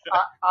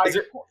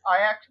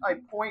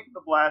point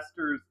the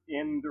blasters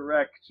in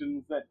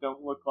directions that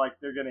don't look like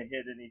they're gonna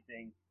hit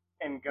anything,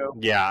 and go.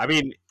 Yeah, I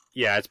mean,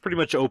 yeah, it's pretty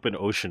much open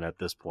ocean at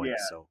this point.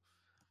 Yeah. So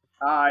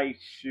I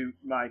shoot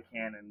my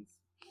cannons.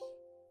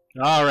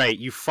 all right,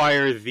 you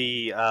fire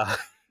the. That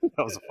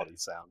was a funny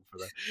sound for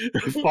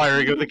the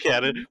firing of the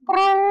cannon.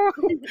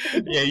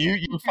 Yeah,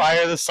 you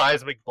fire the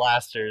seismic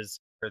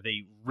blasters, or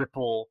they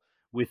ripple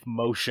with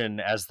motion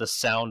as the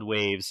sound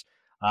waves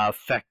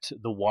affect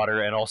the water,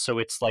 and also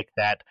it's like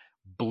that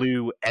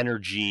blue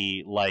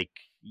energy, like,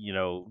 you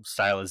know,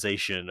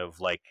 stylization of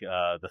like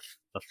the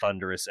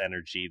thunderous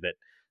energy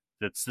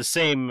that's the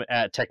same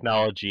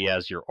technology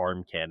as your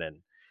arm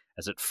cannon,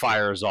 as it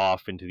fires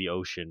off into the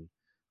ocean.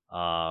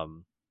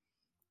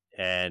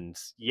 And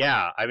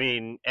yeah, I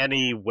mean,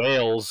 any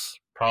whales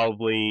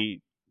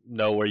probably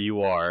know where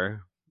you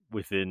are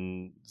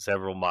within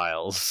several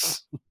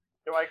miles.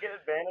 Do I get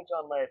advantage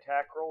on my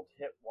attack roll to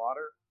hit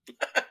water?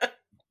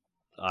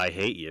 I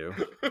hate you.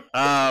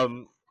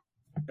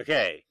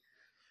 Okay.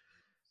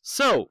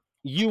 So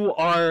you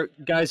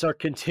guys are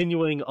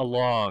continuing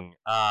along.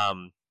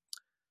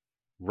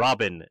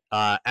 Robin,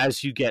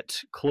 as you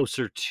get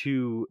closer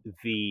to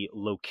the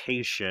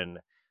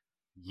location,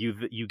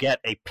 you get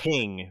a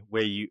ping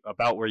where you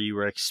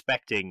were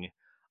expecting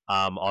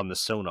on the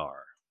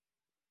sonar.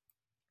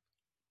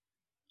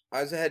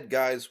 Eyes ahead,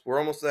 guys. We're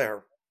almost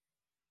there.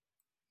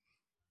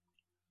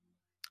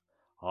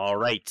 All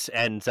right,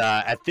 and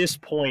at this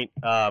point,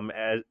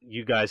 as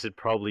you guys had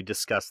probably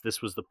discussed,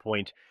 this was the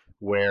point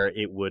where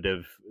it would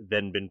have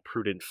then been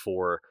prudent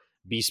for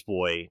Beast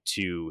Boy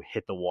to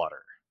hit the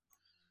water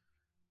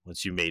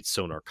once you made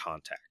sonar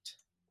contact.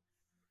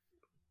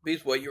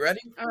 Beast Boy, you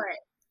ready? All right.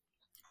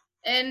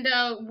 And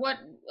what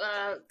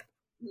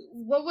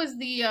was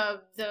the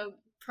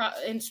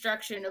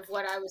instruction of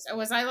what I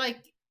was I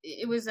like?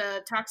 It was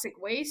a toxic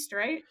waste,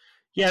 right?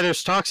 Yeah,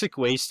 there's toxic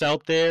waste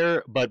out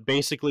there, but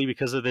basically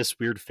because of this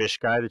weird fish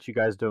guy that you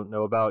guys don't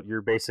know about,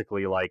 you're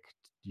basically like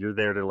you're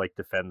there to like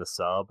defend the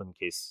sub in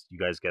case you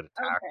guys get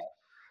attacked. Okay.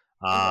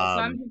 So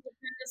I'm just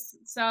defend this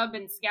sub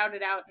and scout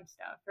it out and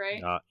stuff,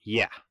 right?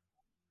 Yeah.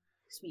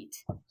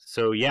 Sweet.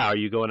 So yeah, are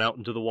you going out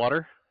into the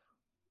water?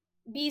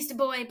 Beast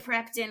Boy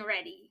prepped and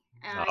ready.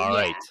 All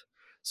right.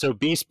 So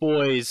Beast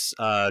Boy's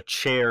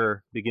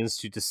chair begins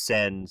to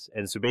descend,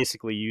 and so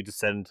basically you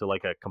descend to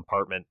like a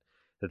compartment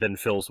that then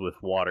fills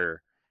with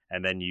water,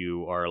 and then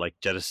you are like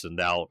jettisoned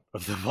out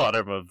of the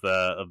bottom of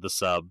the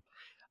sub.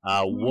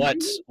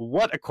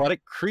 What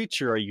aquatic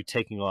creature are you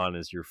taking on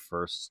as your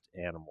first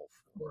animal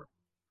for?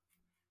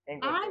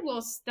 I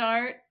will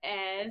start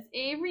as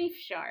a reef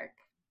shark.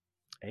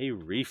 A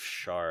reef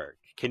shark.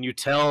 Can you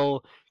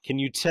tell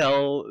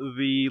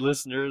the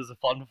listeners a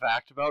fun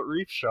fact about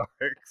reef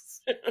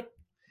sharks?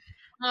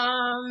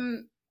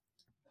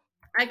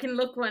 I can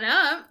look one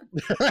up.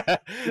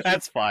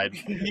 That's fine.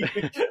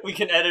 We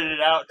can edit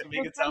it out to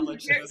make it sound like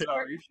she knows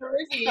about reef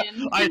sharks.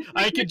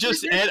 I could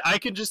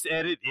just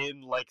edit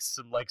in like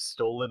some like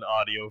stolen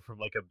audio from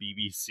like a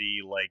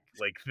BBC like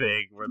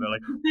thing where they're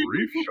like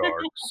reef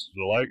sharks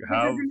like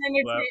have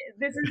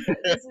this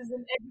is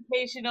an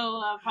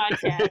educational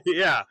podcast.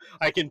 Yeah,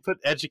 I can put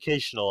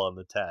educational on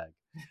the tag.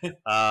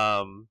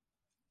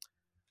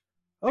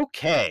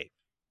 Okay,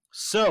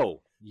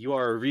 so you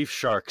are a reef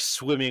shark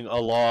swimming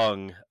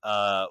along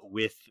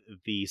with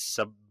the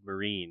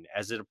submarine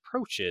as it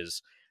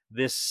approaches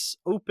this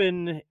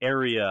open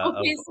area of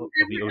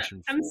the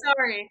ocean floor.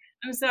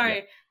 I'm sorry.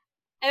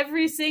 Yeah.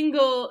 Every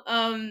single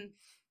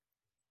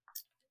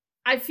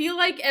I feel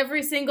like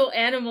every single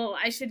animal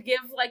I should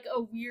give like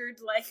a weird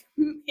like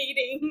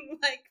mating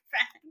like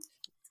fact.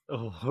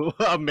 Oh,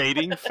 a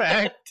mating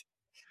fact?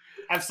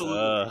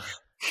 Absolutely.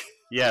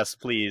 Yes,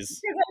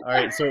 please. All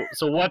right, so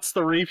what's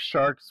the reef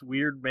shark's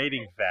weird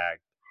mating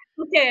fact?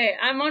 Okay,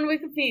 I'm on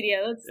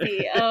Wikipedia. Let's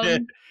see.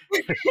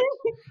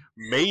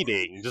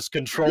 Mating. Just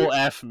Control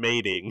F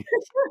mating.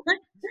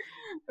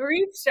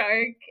 Reef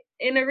shark.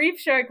 In a reef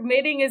shark,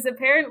 mating is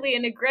apparently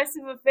an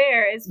aggressive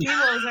affair, as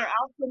females are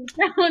often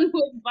found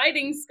with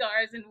biting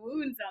scars and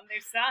wounds on their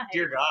side.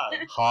 Dear God.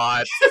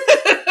 Hot.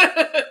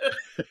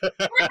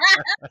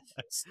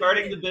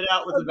 Starting the bit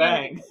out with a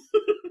bang.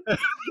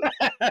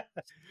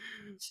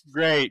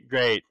 Great.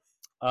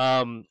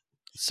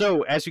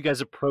 So as you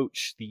guys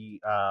approach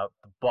the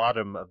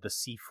bottom of the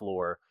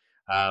seafloor,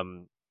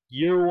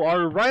 you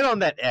are right on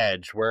that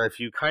edge where if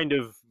you kind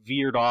of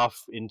veered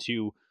off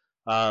into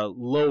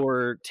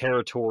lower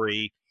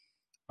territory,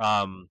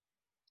 well,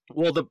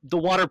 the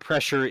water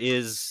pressure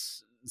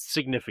is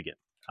significant.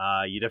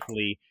 You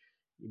definitely,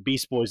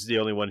 Beast Boy's the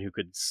only one who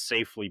could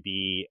safely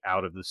be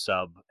out of the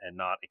sub and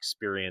not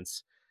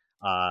experience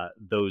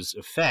those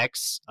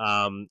effects.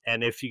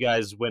 And if you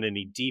guys went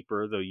any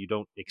deeper, though you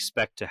don't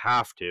expect to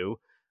have to,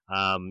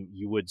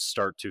 you would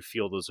start to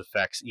feel those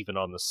effects even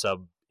on the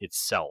sub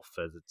itself,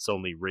 as it's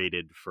only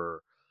rated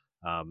for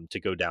to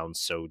go down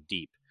so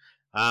deep.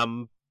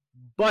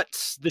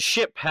 But the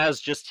ship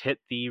has just hit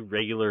the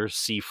regular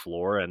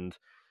seafloor, and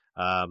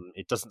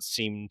it doesn't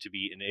seem to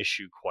be an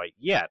issue quite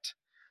yet.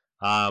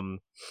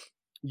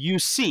 You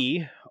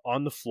see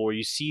on the floor,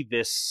 you see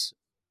this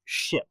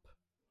ship.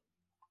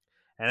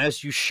 And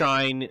as you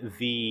shine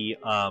the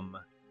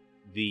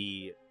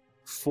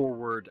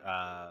forward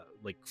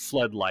like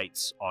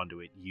floodlights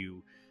onto it,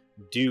 you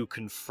do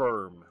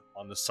confirm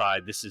on the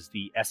side this is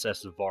the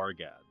SS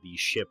Varga, the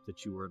ship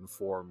that you were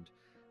informed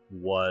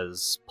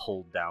was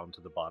pulled down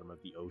to the bottom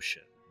of the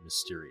ocean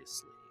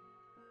mysteriously.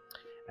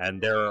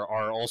 And there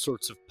are all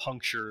sorts of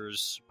puncture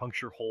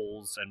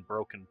holes, and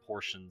broken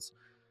portions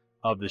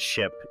of the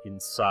ship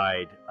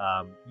inside.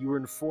 You were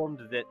informed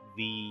that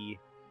the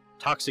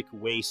toxic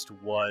waste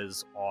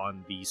was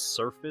on the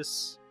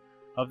surface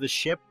of the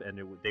ship, and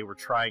they were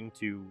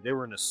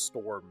in a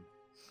storm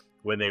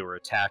when they were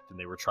attacked, and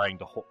they were trying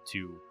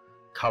to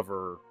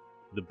cover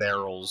the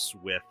barrels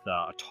with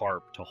a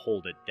tarp to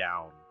hold it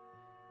down.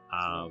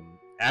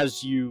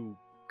 As you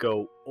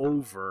go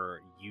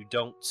over, you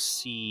don't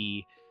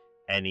see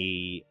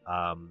any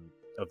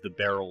of the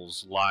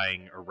barrels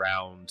lying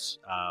around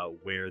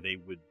where they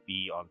would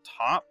be on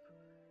top.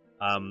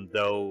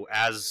 Though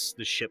as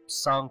the ship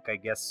sunk, I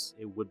guess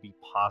it would be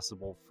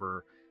possible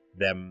for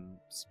them,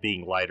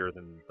 being lighter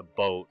than the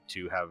boat,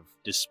 to have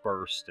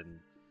dispersed and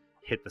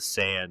hit the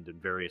sand in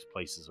various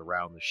places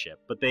around the ship.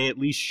 But they at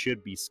least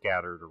should be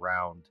scattered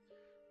around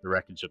the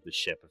wreckage of the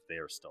ship if they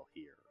are still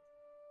here.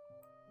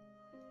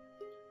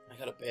 I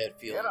got a bad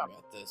feeling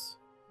about this.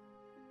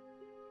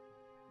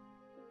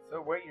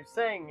 So what you're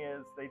saying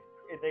is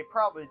they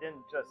probably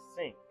didn't just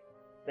sink.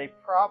 They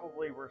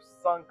probably were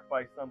sunk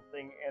by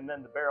something, and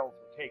then the barrels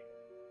were taken.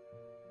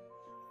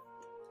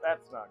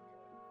 That's not good.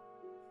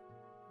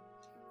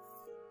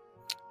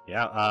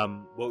 Yeah,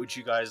 what would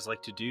you guys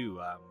like to do?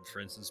 For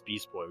instance,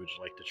 Beast Boy, would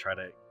you like to try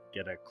to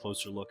get a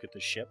closer look at the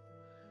ship?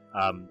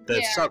 I would like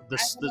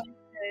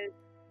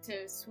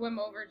to swim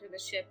over to the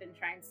ship and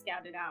try and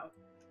scout it out.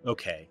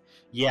 Okay.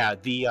 Yeah,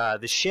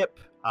 the ship,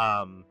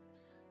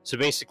 so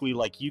basically,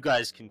 like, you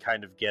guys can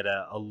kind of get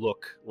a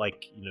look,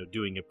 like,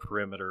 doing a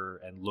perimeter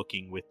and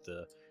looking with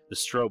the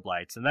strobe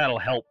lights, and that'll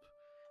help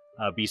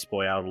Beast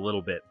Boy out a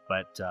little bit,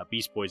 but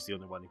Beast Boy's the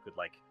only one who could,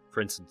 like,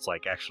 for instance,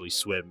 like, actually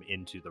swim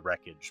into the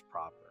wreckage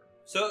proper.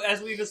 So,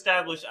 as we've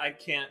established, I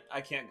can't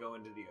go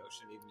into the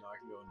ocean, even though I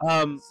can go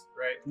into this,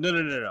 right?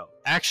 No.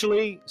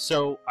 Actually,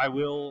 so I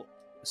will...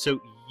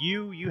 So,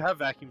 you have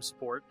vacuum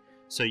support,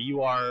 so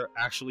you are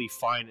actually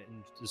fine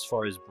as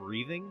far as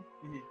breathing,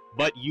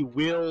 but you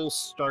will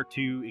start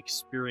to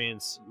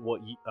experience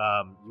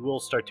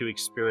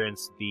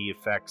the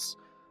effects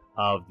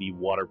of the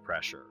water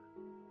pressure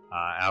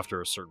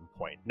after a certain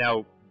point.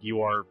 Now,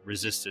 you are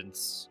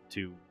resistant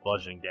to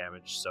bludgeoning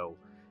damage, so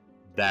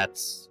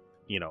that's,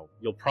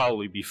 you'll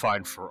probably be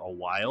fine for a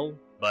while,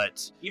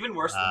 but... Even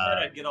worse than that,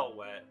 I'd get all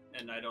wet,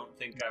 and I don't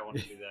think I want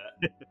to do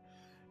that.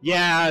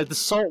 Yeah, the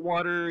salt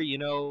water,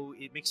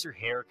 it makes your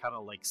hair kind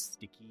of like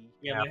sticky.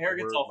 Yeah, my hair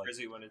gets all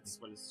frizzy when it's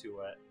too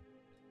wet.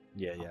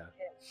 Yeah.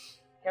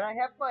 Can I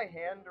have my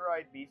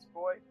hand-dried Beast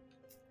Boy?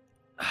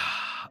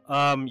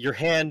 Your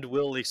hand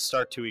will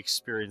start to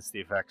experience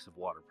the effects of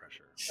water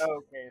pressure.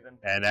 Okay, then.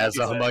 And as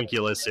a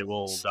homunculus, it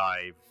will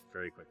die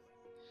very quickly.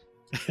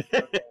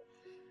 Okay.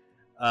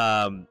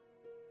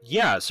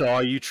 Yeah, so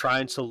are you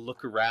trying to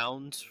look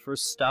around for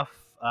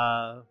stuff,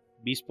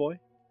 Beast Boy?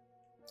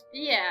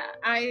 Yeah,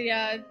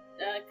 I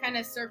kind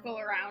of circle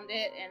around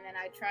it, and then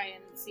I try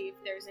and see if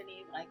there's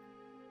any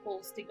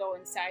holes to go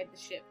inside the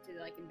ship to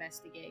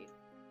investigate.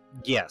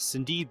 Yes,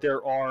 indeed,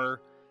 there are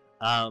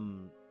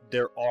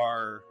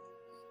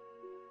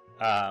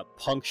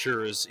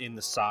punctures in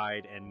the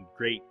side and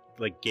great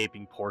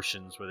gaping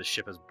portions where the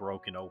ship has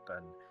broken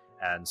open,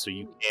 and so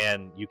you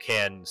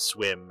can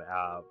swim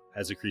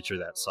as a creature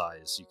that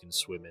size. You can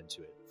swim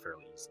into it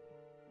fairly easily.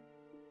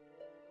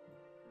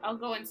 I'll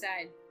go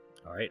inside.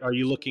 All right. Are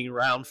you looking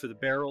around for the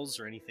barrels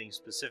or anything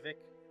specific?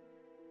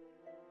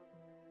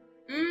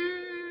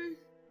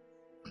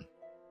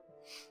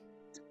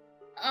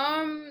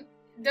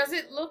 Does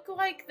it look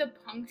like the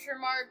puncture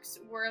marks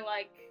were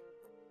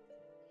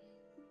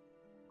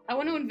I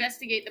want to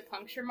investigate the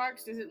puncture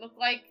marks. Does it look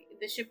like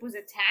the ship was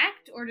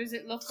attacked, or does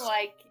it look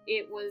like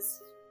it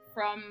was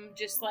from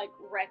just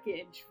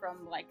wreckage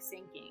from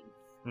sinking?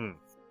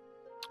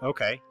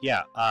 Okay.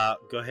 Yeah.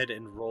 Go ahead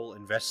and roll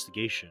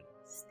investigation.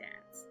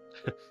 Stats.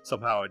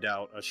 Somehow I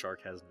doubt a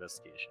shark has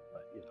investigation,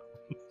 but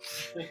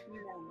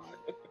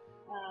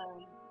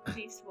No.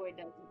 Beast Boy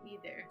doesn't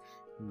either.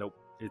 Nope.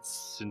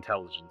 It's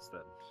intelligence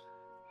then.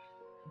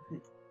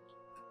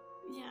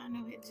 Yeah,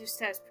 no, it just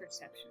has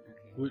perception.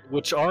 Okay.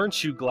 Which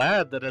aren't you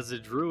glad that as a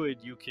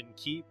druid you can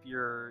keep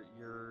your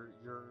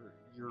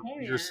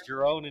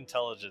own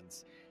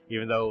intelligence,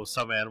 even though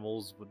some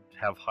animals would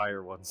have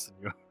higher ones than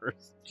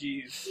yours.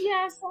 Jeez.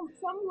 Yeah, some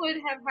would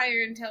have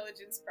higher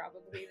intelligence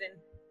probably than.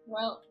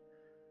 Well,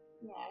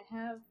 yeah, I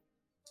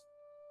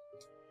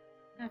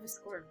have a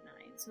score of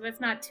 9, so that's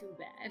not too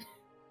bad.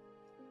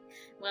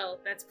 Well,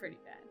 that's pretty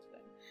bad,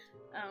 but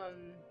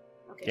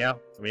okay. Yeah,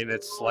 I mean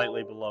it's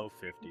slightly below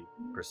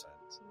 50%.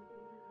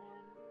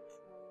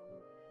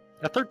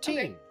 At 13,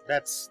 okay.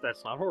 That's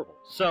not horrible.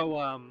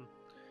 So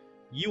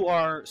you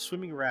are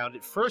swimming around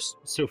at first.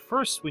 So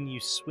first, when you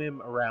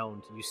swim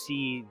around, you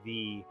see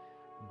the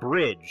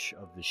bridge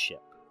of the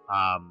ship.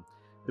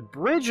 The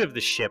bridge of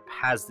the ship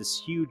has this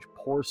huge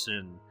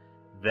portion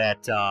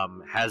that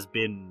has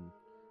been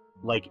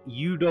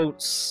you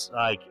don't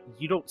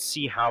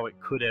see how it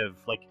could have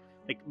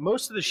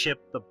most of the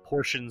ship, the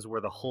portions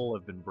where the hull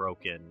have been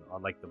broken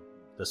on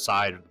the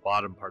side or the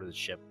bottom part of the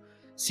ship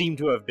seem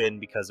to have been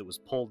because it was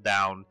pulled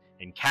down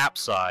and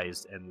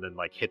capsized and then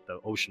hit the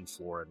ocean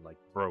floor and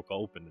broke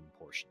open in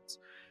portions.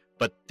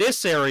 But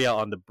this area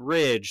on the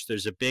bridge,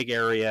 there's a big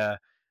area,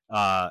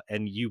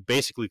 and you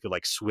basically could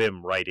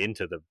swim right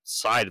into the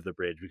side of the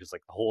bridge because the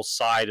whole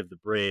side of the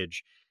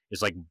bridge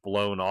is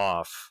blown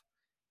off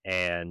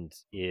and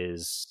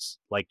is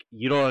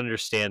you don't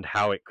understand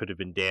how it could have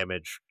been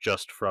damaged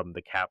just from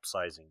the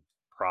capsizing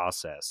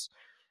process.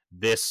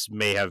 This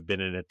may have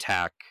been an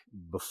attack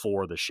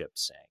before the ship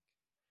sank.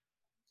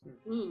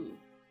 Ooh.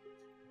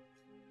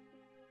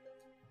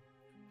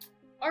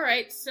 All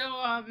right, so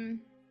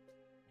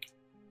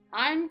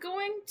I'm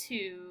going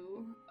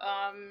to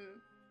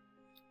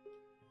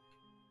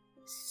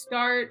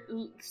start.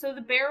 So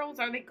the barrels,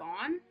 are they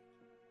gone?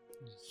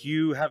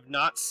 You have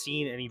not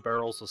seen any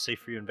barrels. So say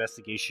for your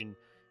investigation,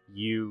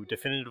 you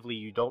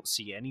don't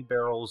see any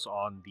barrels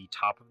on the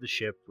top of the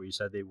ship where you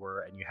said they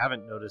were, and you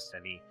haven't noticed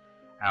any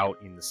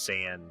out in the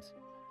sand.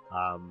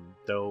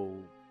 Though,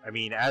 I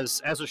mean,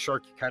 as a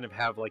shark, you kind of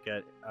have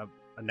a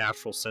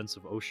natural sense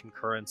of ocean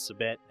currents a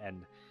bit,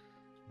 and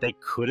they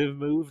could have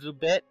moved a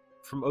bit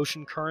from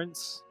ocean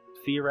currents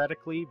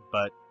theoretically,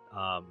 but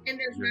and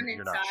there's none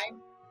inside.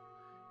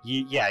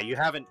 You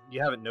haven't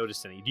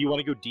noticed any. Do you want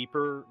to go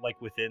deeper,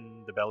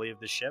 within the belly of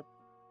the ship?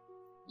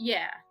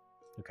 Yeah.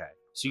 Okay.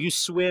 So you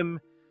swim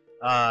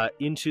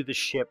into the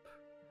ship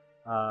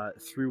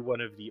through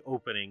one of the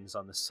openings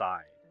on the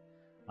side.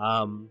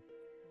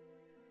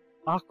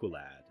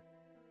 Aqualad,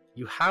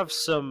 you have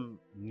some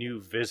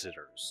new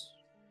visitors.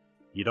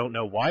 You don't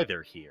know why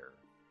they're here.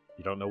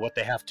 You don't know what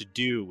they have to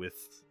do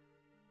with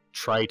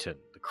Triton,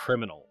 the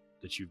criminal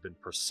that you've been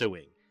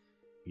pursuing.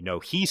 You know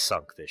he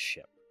sunk this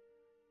ship.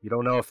 You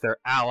don't know if they're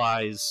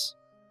allies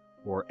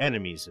or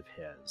enemies of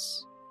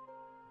his.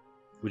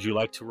 Would you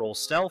like to roll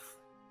stealth?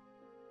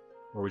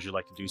 Or would you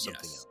like to do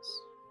something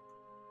else?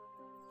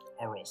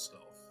 I'll roll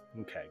stealth.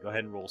 Okay, go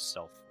ahead and roll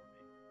stealth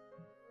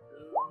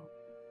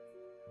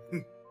for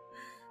me.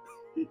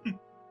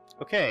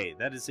 Okay,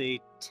 that is a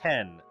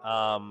 10.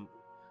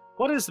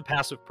 What is the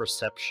passive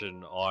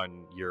perception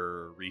on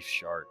your reef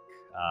shark,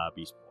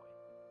 Beast Boy?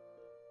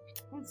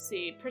 Let's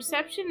see.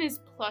 Perception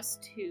is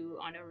 +2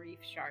 on a reef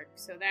shark,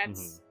 so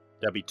that's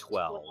that'd be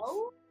 12.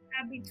 12?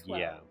 That'd be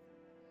 12. Yeah.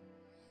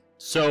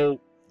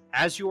 So,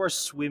 as you are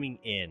swimming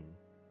in,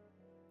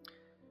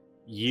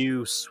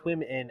 you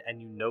swim in and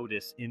you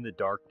notice in the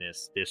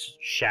darkness this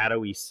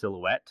shadowy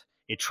silhouette.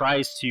 It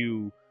tries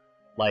to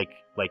like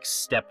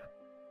step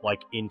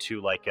like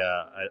into like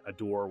a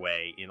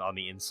doorway on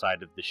the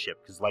inside of the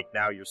ship, because like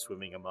now you're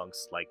swimming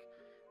amongst like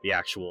the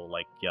actual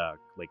like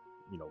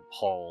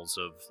halls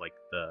of like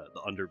the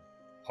under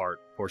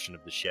portion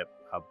of the ship,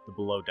 the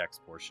below decks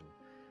portion.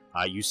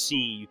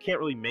 You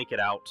can't really make it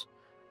out.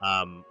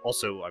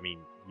 Also, I mean,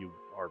 you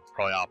are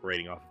probably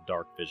operating off of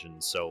dark vision,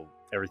 so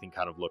everything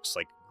kind of looks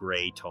like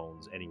gray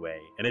tones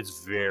anyway, and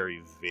it's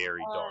very,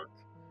 very dark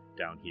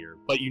down here.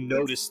 But you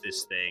notice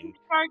this thing. The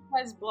shark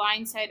has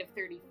blind sight of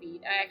 30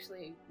 feet. I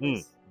actually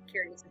was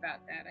curious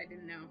about that. I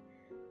didn't know.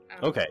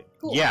 Okay.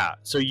 Cool. Yeah.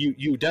 So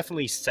you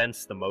definitely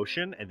sense the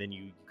motion, and then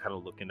you kind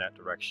of look in that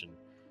direction,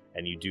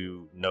 and you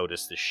do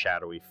notice this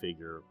shadowy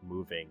figure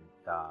moving.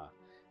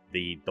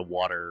 The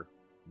water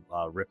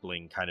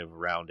rippling kind of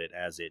around it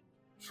as it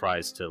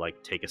tries to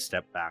like take a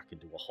step back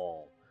into a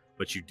hall.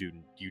 But you do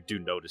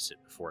notice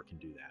it before it can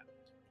do that.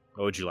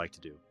 What would you like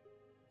to do?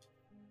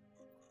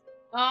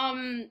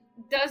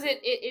 Does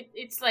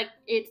it's like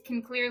it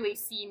can clearly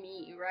see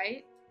me,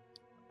 right?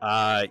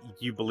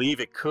 You believe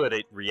it could.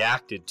 It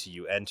reacted to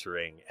you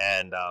entering,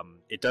 and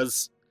it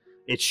does.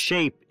 Its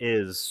shape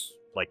is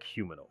like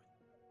humanoid.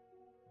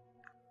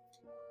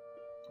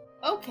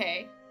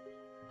 Okay.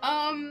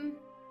 I'm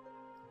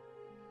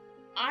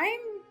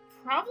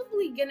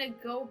probably gonna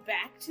go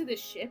back to the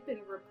ship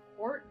and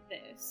report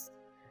this.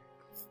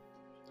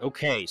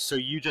 Okay, so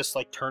you just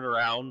like turn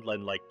around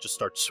and like just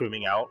start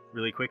swimming out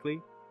really quickly?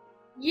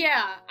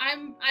 Yeah,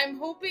 I'm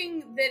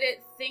hoping that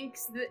it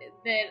thinks that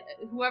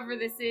whoever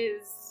this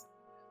is.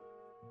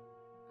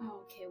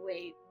 Oh, okay,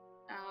 wait.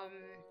 I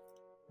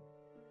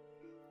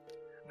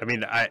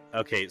mean,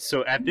 okay.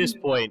 So at this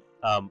point,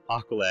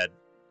 Aqualad,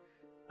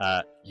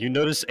 you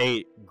notice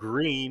a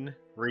green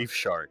reef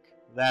shark.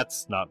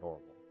 That's not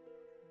normal.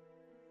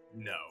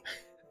 No.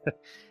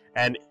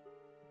 And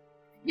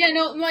yeah,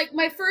 no, like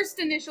my first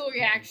initial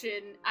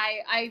reaction,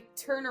 I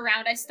turn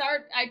around.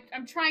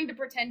 I'm trying to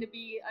pretend to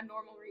be a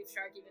normal reef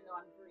shark, even though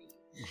I'm green.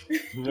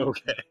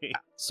 Okay.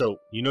 So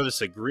you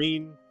notice a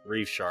green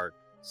reef shark.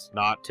 It's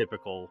not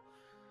typical.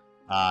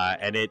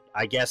 And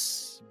I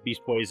guess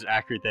Beast Boy is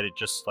accurate that it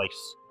just like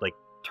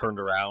turned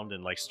around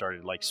and like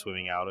started like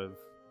swimming out of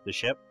the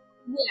ship.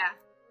 Yeah.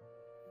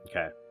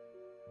 Okay.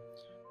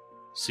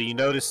 So you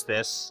notice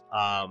this.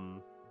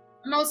 I'm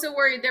also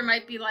worried there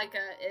might be like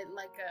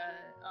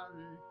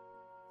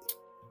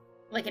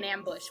an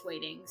ambush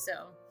waiting.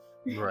 So.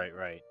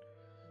 Right.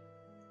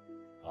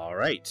 All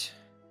right.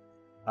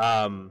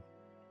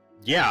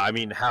 Yeah. I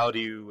mean, how do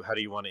you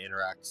want to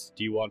interact?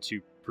 Do you want to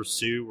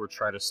pursue or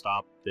try to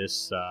stop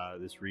this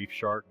reef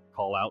shark?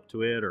 Call out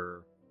to it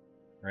or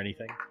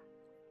anything?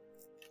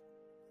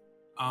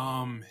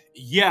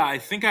 Yeah, I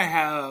think I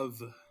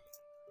have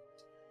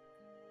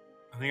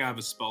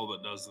a spell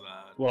that does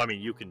that. Well, I mean,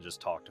 you can just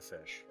talk to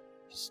fish,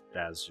 just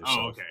as yourself.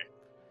 Oh, okay.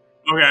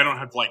 Okay, I don't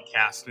have to like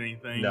cast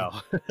anything. No.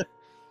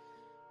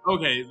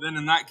 Okay, then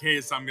in that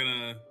case, I'm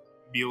gonna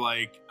be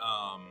like,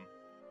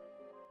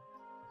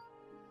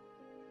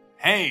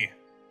 hey,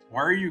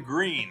 why are you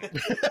green?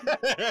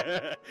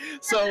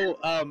 So,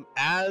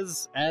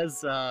 as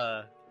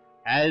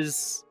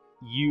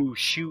you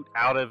shoot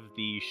out of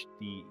the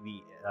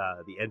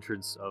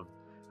entrance of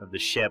the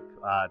ship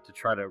to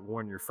try to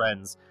warn your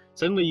friends,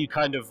 suddenly you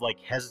kind of like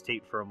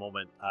hesitate for a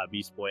moment,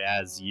 Beast Boy,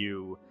 as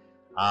you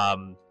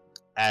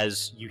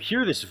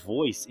hear this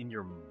voice in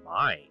your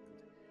mind,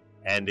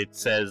 and it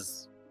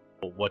says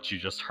what you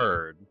just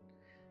heard,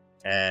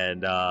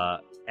 and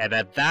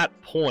at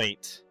that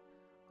point,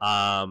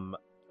 I'm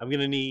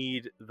gonna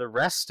need the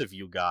rest of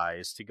you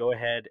guys to go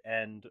ahead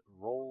and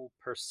roll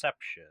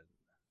perception.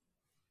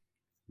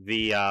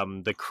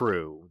 The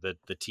crew,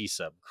 the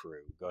T-Sub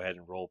crew, go ahead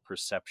and roll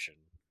perception.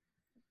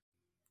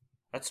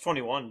 That's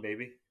 21,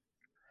 baby.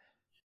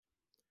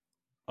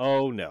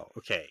 Oh no.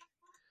 Okay.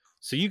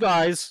 So you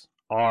guys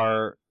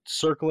are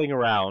circling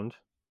around,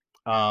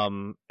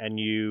 and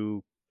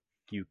you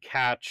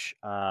catch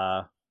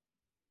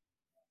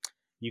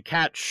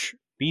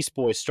Beast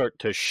Boy start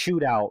to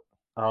shoot out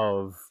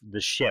of the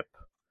ship,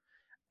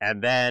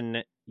 and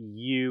then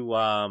you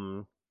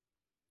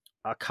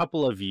a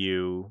couple of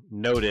you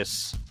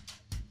notice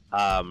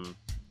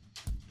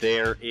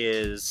there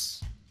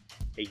is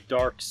a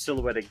dark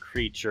silhouetted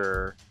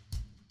creature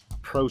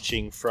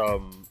approaching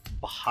from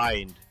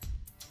behind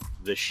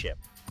the ship,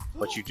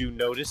 but you do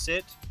notice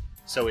it,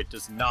 so it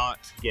does not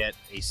get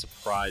a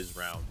surprise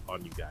round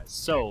on you guys.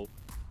 So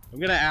I'm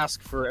going to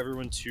ask for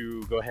everyone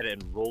to go ahead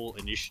and roll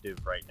initiative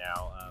right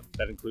now.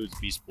 That includes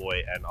Beast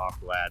Boy and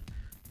Aqualad,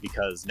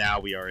 because now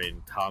we are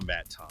in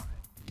combat time.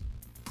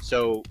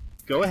 So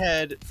go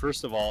ahead,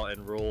 first of all,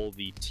 and roll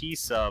the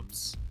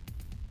T-Subs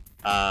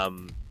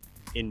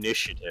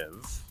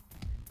initiative,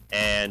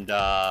 and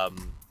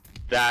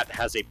that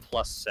has a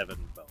 +7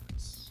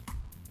 bonus.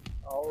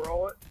 I'll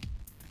roll it.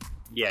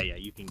 Yeah,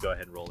 you can go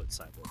ahead and roll it,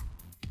 Cyborg.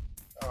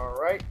 All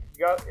right,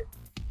 got it.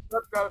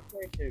 Got a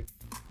 22.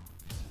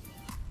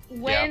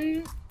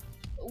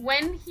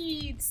 When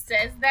he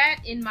says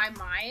that in my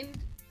mind,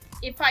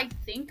 if I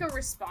think a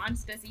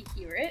response, does he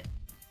hear it?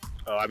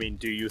 Oh, I mean,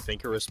 do you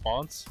think a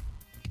response?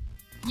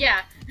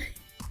 Yeah.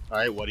 All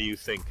right, what do you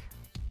think?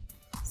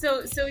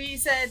 So he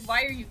said,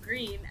 "Why are you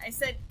green?" I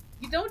said,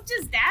 "You don't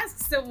just ask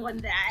someone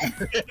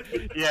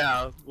that."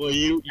 Yeah. Well,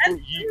 you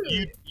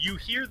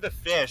hear the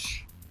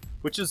fish,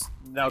 which is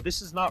now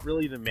this is not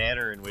really the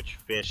manner in which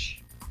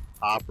fish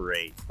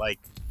operate. Like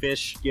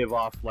fish give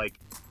off like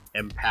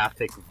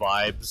empathic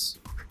vibes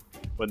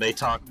when they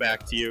talk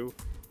back to you.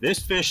 This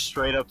fish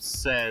straight up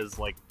says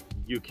like,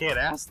 "You can't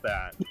ask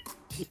that."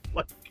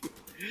 Like,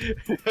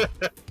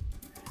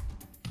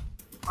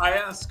 I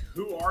ask,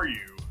 who are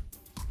you?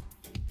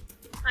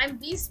 I'm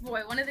Beast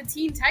Boy, one of the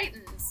Teen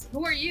Titans.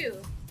 Who are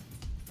you?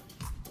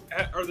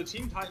 Are the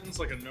Teen Titans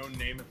like a known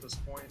name at this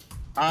point?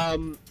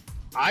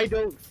 I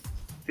don't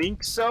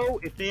think so.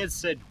 If they had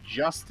said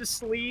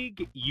Justice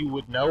League, you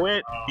would know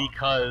it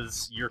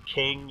because your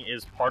king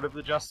is part of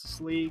the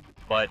Justice League,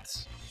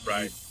 but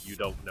you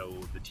don't know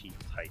the Teen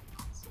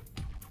Titans.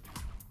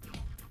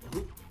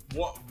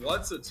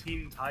 What's a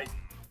Teen Titan?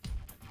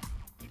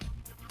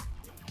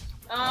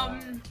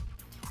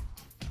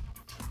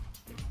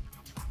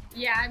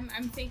 Yeah,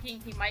 I'm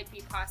thinking he might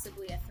be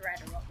possibly a threat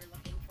or what we're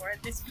looking for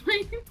at this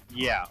point.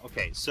 Yeah,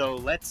 okay, so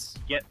let's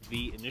get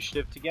the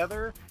initiative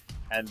together,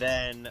 and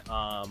then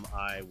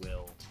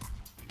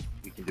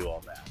we can do all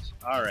that.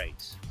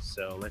 Alright,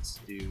 so let's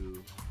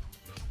do,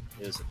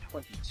 there's a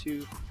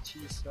 22 for the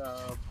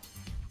T-sub.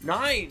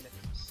 9!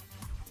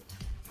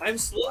 I'm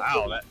slow.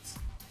 Wow,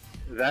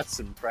 that's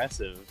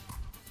impressive.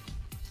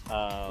 Wait,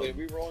 are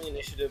we rolling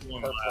initiative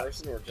per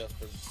person or just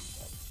for the T-sub?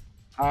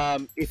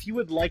 If you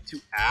would like to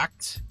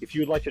act, if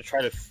you would like to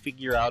try to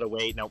figure out a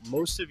way, now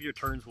most of your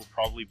turns will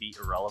probably be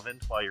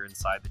irrelevant while you're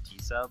inside the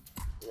T-sub,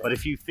 but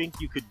if you think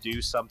you could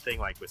do something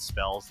like with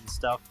spells and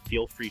stuff,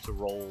 feel free to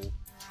roll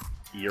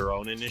your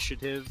own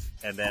initiative,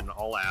 and then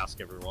I'll ask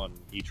everyone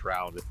each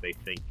round if they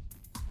think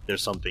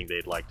there's something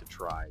they'd like to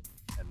try,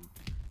 and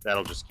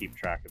that'll just keep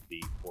track of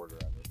the order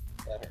of it.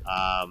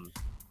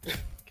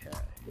 Okay.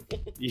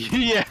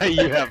 Yeah,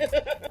 you have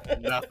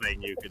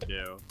nothing you could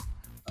do.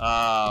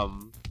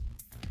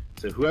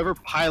 So whoever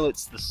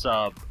pilots the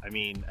sub, I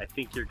mean, I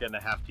think you're going to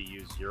have to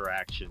use your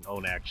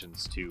own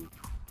actions to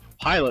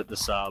pilot the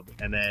sub,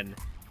 and then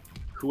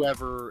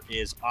whoever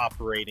is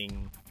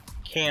operating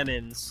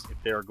cannons, if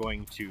they're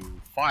going to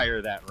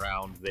fire that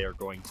round, they're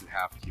going to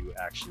have to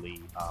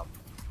actually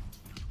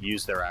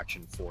use their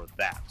action for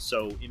that.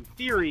 So in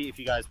theory, if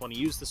you guys want to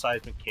use the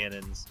seismic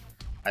cannons,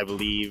 I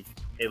believe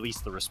at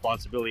least the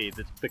responsibility,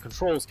 the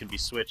controls can be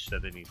switched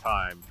at any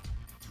time,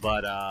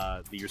 but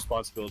the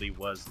responsibility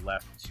was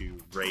left to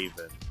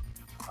Raven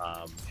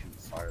to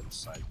fire the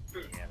seismic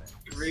cannon.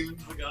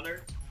 Raven's the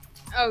gunner?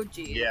 Oh,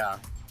 gee. Yeah.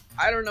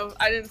 I don't know.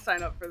 I didn't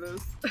sign up for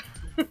those.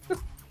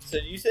 So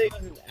you say it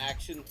was an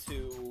action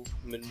to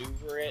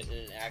maneuver it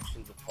and an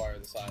action to fire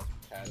the seismic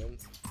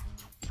cannons?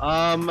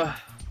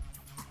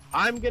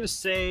 I'm gonna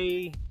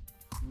say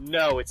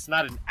no, it's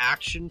not an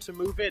action to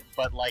move it,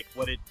 but like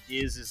what it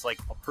is like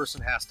a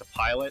person has to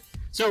pilot.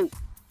 So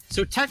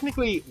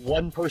technically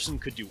one person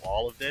could do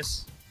all of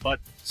this, but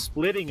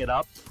splitting it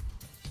up,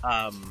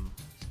 I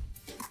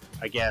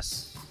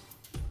guess,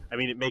 I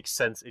mean, it makes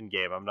sense in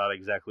game. I'm not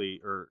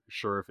exactly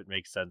sure if it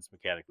makes sense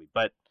mechanically,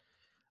 but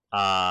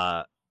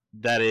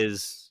that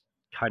is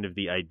kind of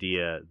the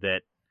idea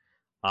that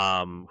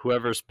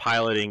whoever's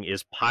piloting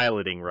is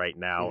piloting right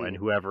now, and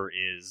whoever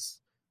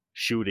is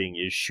shooting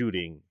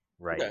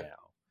right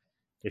now.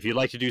 If you'd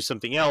like to do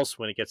something else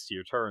when it gets to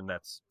your turn,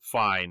 that's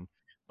fine.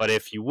 But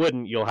if you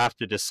wouldn't, you'll have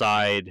to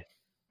decide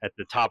at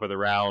the top of the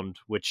round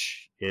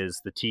which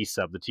is the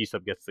T-sub. The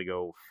T-sub gets to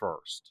go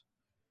first.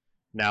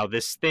 Now,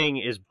 this thing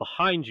is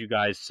behind you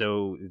guys,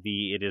 so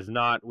it is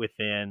not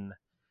within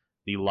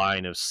the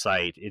line of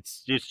sight.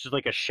 It's just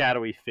like a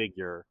shadowy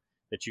figure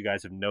that you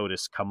guys have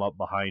noticed come up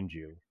behind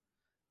you.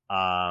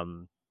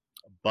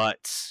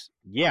 But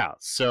yeah,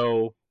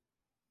 so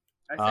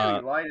I say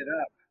we light it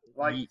up.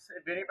 Like,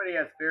 if anybody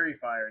has fairy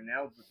fire,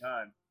 now's the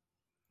time.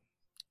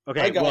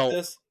 Okay, I got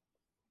this.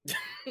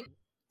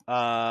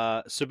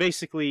 So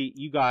basically,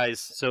 you guys,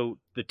 so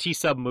the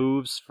T-sub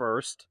moves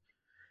first,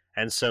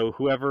 and so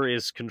whoever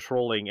is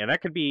controlling, and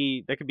that could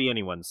be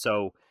anyone.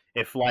 So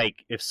if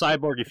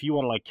Cyborg, if you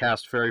want to like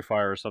cast fairy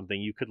fire or something,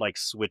 you could like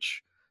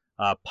switch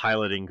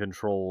piloting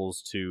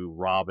controls to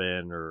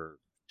Robin or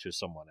to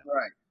someone else.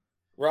 Right.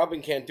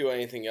 Robin can't do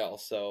anything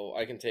else, so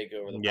I can take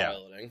over the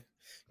piloting.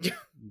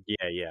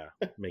 Yeah,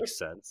 makes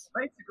sense.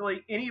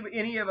 Basically,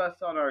 any of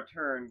us on our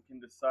turn can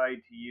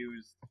decide to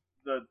use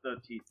the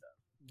T-sub.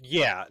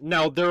 Yeah,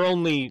 now there are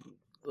only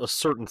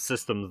certain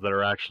systems that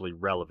are actually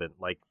relevant,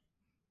 like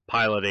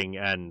piloting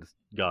and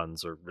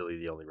guns are really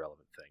the only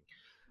relevant thing.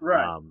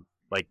 Right.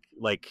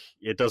 Like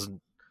it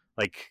doesn't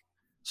like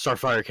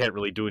Starfire can't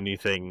really do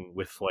anything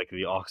with like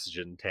the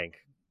oxygen tank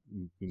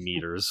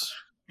meters.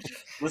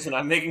 Listen,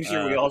 I'm making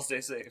sure we all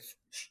stay safe.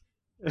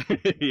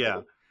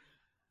 Yeah.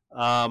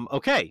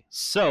 Okay.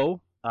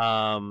 So,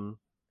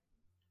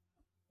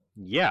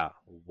 yeah.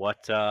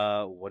 What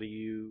do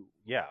you?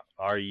 Yeah.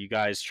 Are you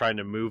guys trying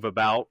to move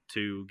about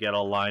to get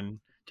a line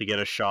to get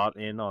a shot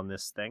in on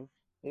this thing?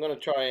 I'm gonna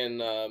try and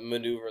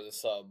maneuver the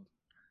sub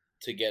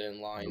to get in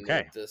line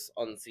with this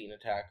unseen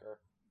attacker.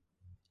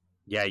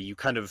 Yeah, you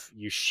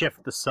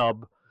shift the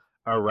sub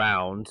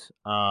around.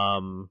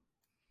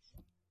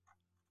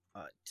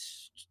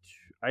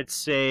 I'd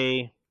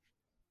say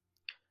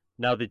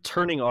now the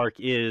turning arc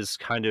is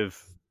kind of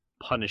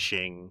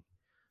punishing,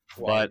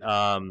 but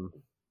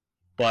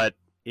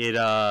it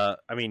I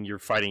mean you're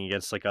fighting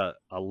against like a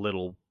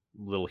little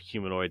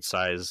humanoid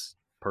size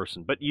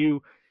person, but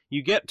you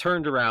get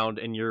turned around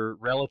and you're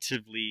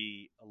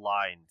relatively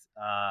aligned.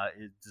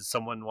 Does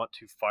someone want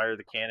to fire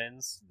the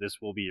cannons? This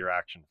will be your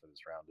action for this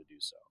round to do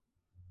so.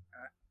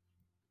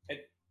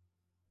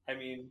 I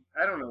mean,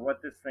 I don't know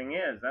what this thing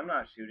is. I'm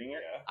not shooting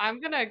it. Yeah.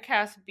 I'm gonna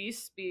cast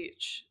Beast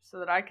Speech so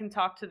that I can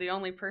talk to the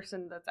only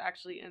person that's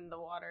actually in the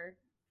water.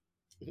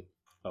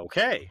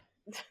 Okay.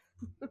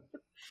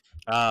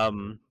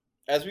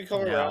 As we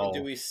come around,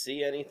 do we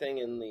see anything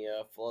in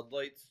the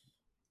floodlights?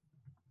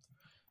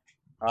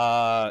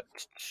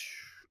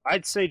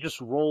 I'd say just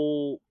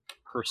roll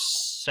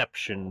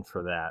perception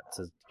for that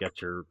to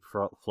get your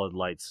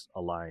floodlights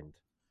aligned.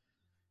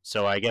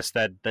 So I guess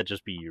that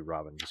just be you,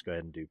 Robin. Just go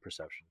ahead and do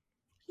perception.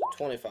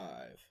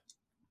 25.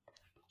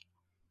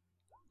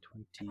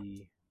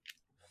 25.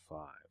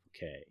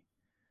 Okay.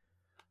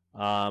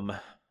 All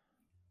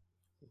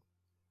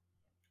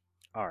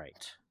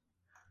right.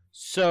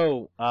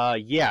 So,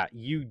 yeah,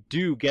 you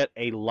do get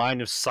a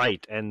line of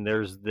sight, and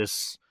there's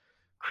this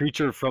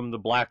creature from the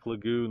Black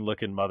Lagoon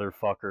looking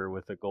motherfucker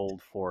with a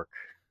gold fork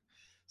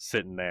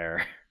sitting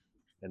there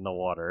in the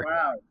water.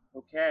 Wow.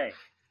 Okay.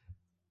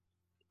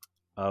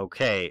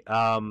 Okay.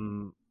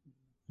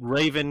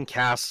 Raven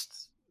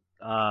cast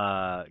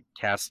the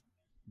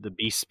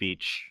beast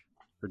speech,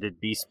 or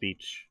did beast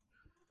speech.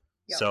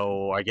 Yep.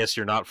 So I guess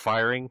you're not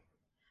firing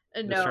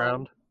this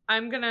round?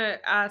 I'm gonna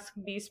ask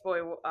Beast Boy.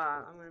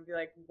 I'm gonna be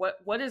like,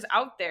 what is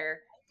out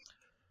there?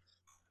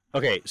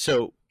 Okay,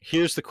 so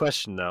here's the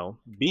question though.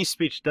 Beast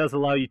speech does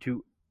allow you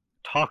to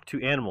talk to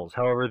animals.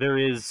 However, there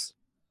is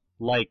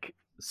like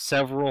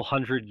several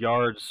hundred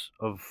yards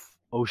of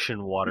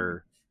ocean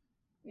water.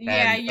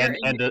 Yeah,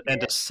 and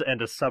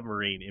a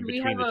submarine in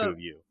between the two of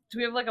you. Do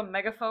we have like a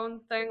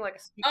megaphone thing, like a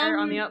speaker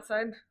on the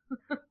outside?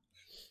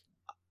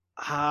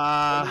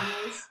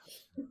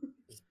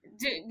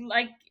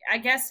 Like, I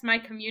guess my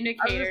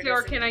communicator.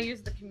 Or can I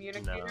use the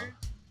communicator?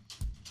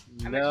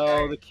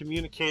 No, the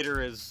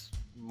communicator is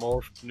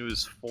morphed into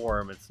his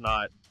form. It's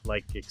not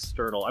like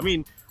external. I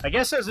mean, I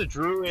guess as a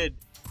druid,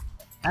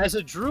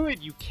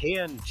 you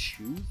can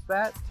choose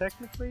that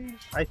technically.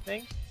 I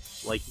think,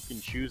 like, you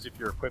can choose if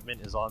your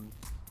equipment is on.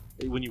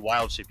 When you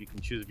wild shape, you can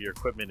choose if your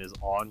equipment is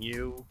on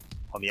you,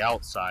 on the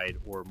outside,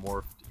 or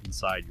morphed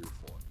inside your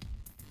form.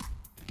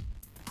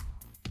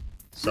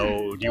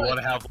 So, do you want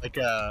to have like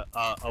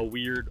a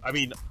weird? I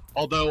mean,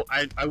 although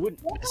I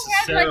wouldn't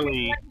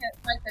necessarily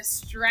like a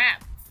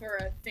strap for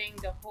a thing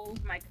to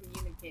hold my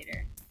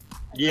communicator.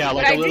 Yeah,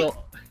 like a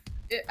little.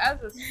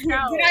 As a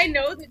scout, did I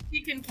know that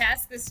she can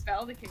cast this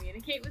spell to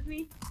communicate with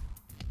me?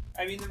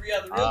 I mean, the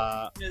real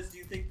question is, do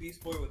you think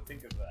Beast Boy would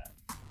think of that?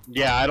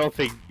 Yeah, I don't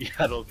think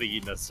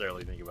he'd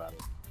necessarily think about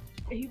it.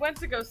 He went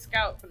to go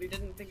scout, but he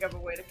didn't think of a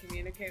way to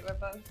communicate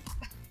with us.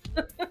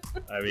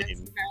 I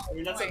mean,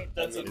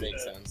 that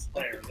makes sense.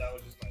 That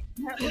was just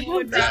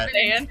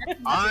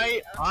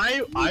my.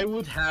 I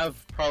would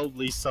have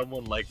probably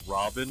someone like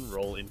Robin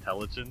roll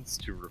intelligence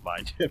to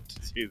remind him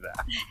to do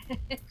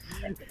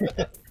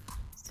that.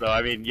 So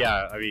I mean,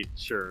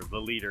 sure, the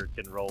leader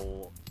can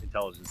roll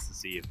intelligence to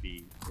see if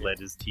he led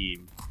his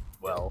team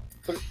well.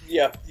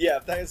 Yeah,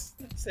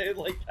 say it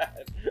like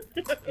that.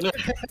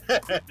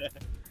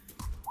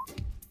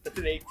 That's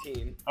an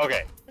 18.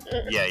 Okay.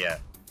 Yeah.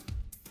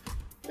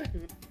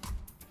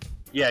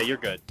 Yeah, you're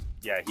good.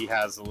 Yeah, he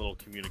has a little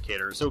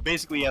communicator. So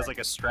basically, he has like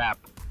a strap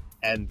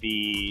and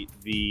the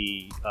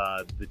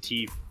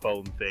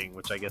T-foam thing,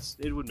 which I guess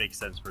it would make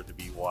sense for it to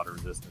be water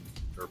resistant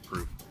or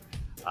proof.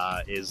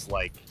 Is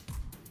like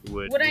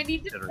would I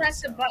need to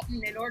press a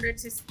button in order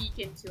to speak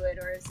into it,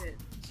 or is it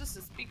just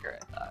a speaker?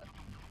 I thought.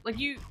 Like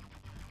I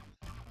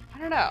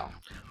don't know.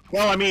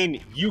 Well, I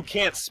mean, you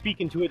can't speak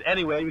into it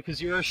anyway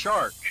because you're a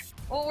shark.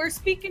 Well, we're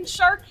speaking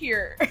shark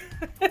here.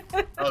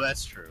 Oh,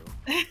 that's true.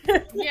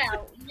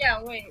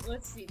 Yeah. Wait,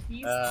 let's see.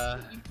 It's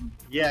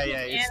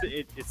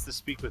the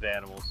speak with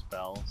animals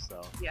spell.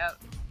 So.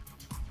 Yep.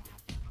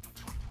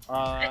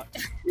 I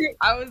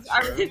was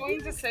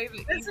going to say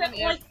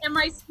that. Am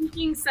I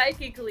speaking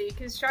psychically?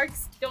 Because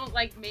sharks don't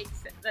make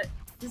sense.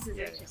 This is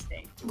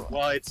interesting.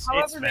 Well, it's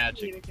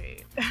magic.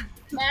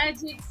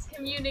 Magic's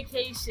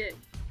communication.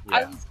 Yeah.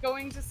 I was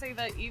going to say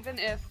that even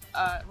if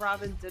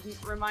Robin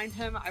didn't remind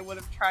him, I would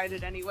have tried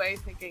it anyway,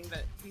 thinking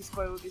that Beast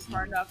Boy would be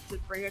smart enough to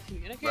bring a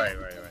communicator.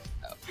 Right.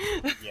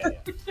 So. Yeah.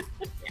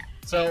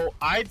 So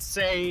I'd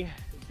say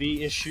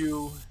the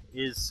issue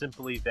is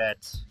simply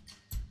that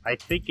I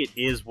think it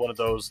is one of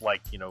those,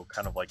 like,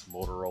 kind of like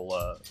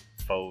Motorola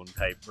phone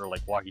type or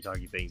like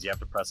walkie-talkie things. You have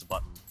to press a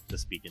button to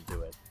speak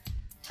into it.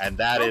 And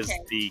that is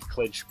the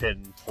clinch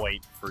pin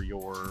point for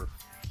your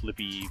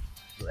flippy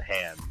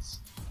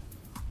hands.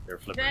 They're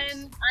flippers.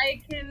 Then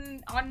I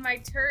can, on my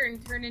turn,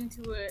 turn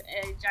into a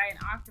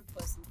giant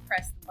octopus and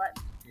press the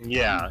button.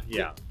 Yeah,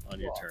 on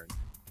your turn.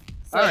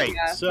 So, all right,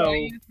 so I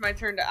used my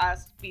turn to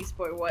ask Beast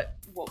Boy what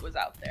was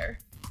out there.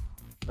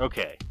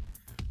 Okay.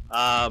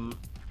 All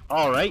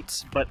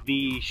right, but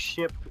the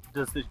ship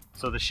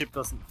the ship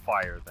doesn't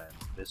fire then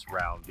this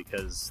round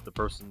because the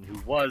person who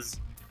was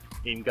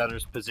in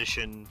gunner's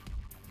position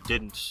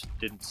didn't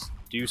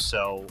do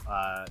so.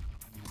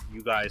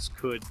 You guys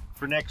could,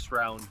 for next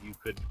round, you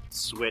could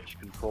switch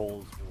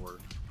controls or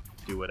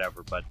do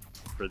whatever, but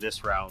for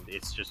this round,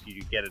 it's just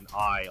you get an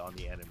eye on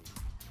the enemy.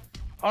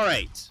 All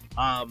right.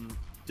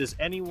 Does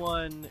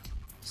anyone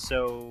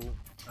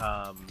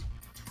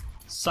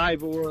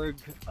Cyborg,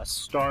 a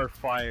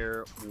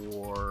Starfire,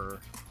 or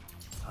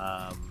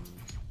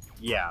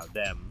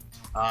them?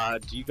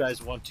 Do you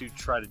guys want to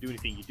try to do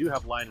anything? You do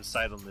have line of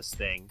sight on this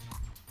thing.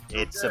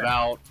 It's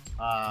about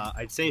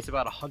I'd say it's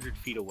about 100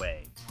 feet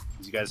away.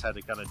 Because you guys had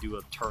to kind of do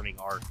a turning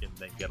arc and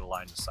then get a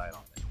line of sight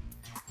on it.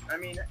 I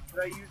mean,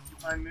 could I use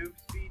my move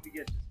speed to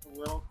get just a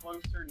little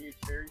closer and use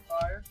Fairy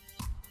Fire?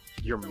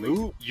 Your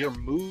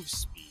move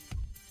speed?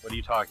 What are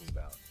you talking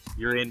about?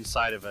 You're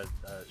inside of a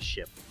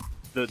ship.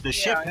 The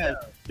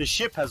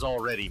ship has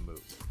already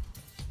moved.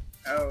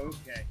 Oh,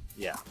 okay.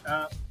 Yeah.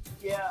 I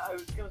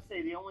was gonna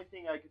say the only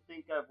thing I could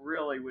think of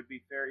really would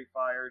be Fairy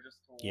Fire just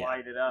to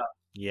light it up.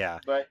 Yeah.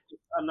 But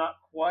I'm not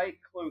quite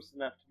close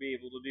enough to be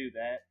able to do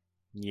that.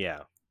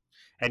 Yeah.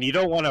 And you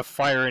don't want to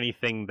fire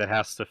anything that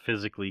has to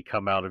physically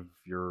come out of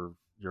your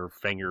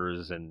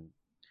fingers, and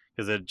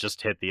because it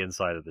just hit the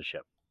inside of the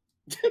ship.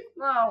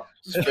 Well,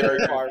 Fairy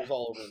Fire's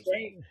all over himself.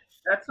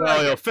 That's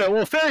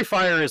what Fairy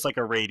Fire is like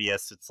a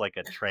radius. It's like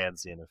a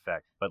transient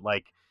effect. But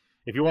like,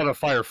 if you want to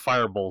fire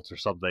Firebolt or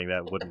something,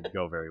 that wouldn't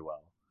go very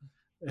well.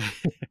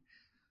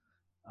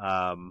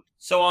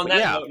 So on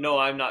that note, no,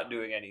 I'm not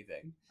doing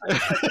anything.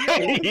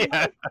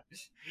 Yeah.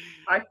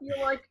 I feel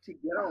like to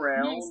get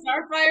around,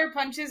 Starfire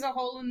punches a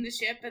hole in the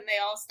ship and they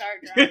all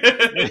start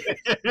drowning.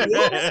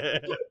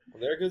 Well,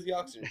 there goes the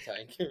oxygen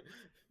tank.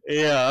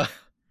 Yeah.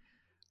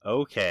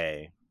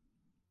 Okay.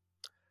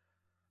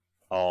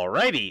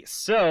 Alrighty.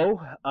 So,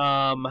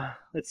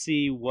 let's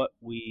see what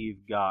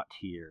we've got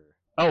here.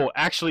 Oh,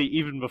 actually,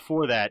 even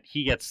before that,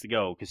 he gets to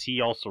go because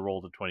he also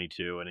rolled a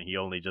 22, and he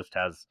only just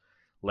has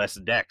less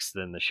dex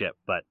than the ship.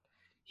 But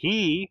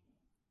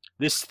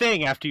this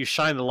thing, after you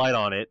shine the light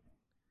on it,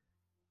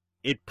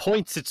 it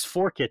points its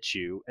fork at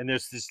you, and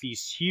there's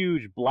these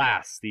huge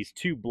blasts, these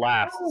two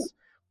blasts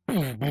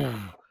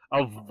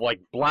of like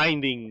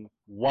blinding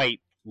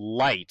white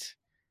light.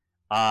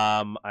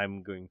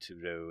 I'm going to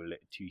roll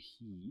to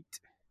heat.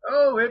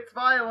 Oh, it's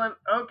violent.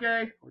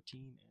 Okay.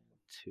 14 and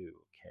 2.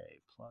 Okay,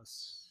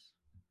 plus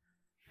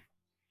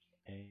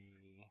a.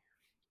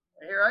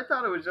 Here, I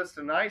thought it was just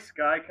a nice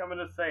guy coming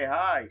to say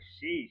hi.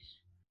 Sheesh.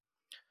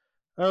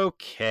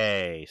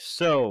 Okay,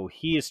 so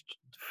he is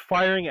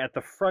firing at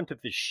the front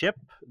of the ship.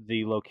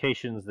 The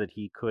locations that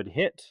he could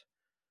hit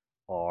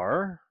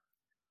are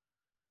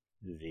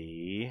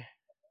the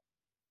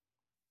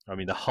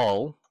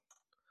hull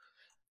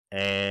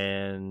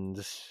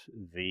and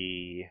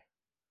the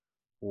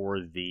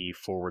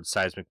forward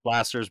seismic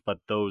blasters, but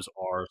those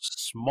are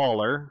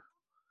smaller.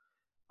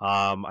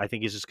 I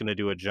think he's just going to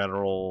do a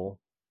general.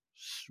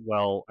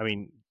 Well, I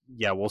mean,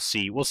 yeah, we'll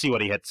see. We'll see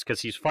what he hits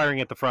because he's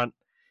firing at the front.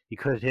 He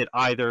could hit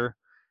either.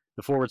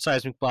 The forward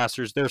seismic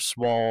blasters, they're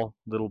small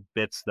little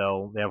bits,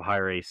 though. They have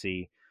higher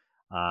AC.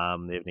 They have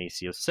an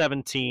AC of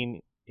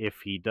 17.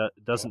 If he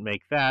doesn't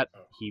make that,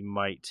 he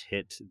might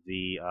hit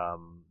the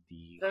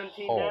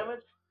 17 hull. damage?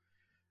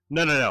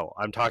 No.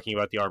 I'm talking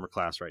about the armor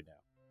class right now.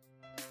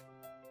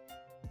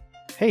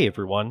 Hey,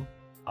 everyone.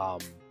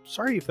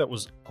 Sorry if that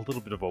was a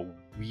little bit of a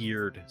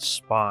weird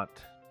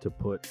spot to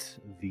put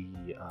the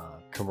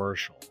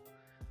commercial.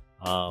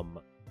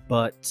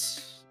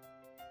 But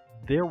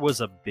there was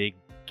a big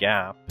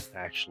gap,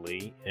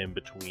 actually, in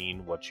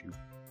between what you've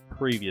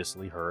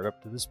previously heard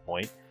up to this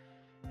point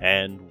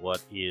and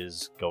what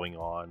is going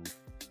on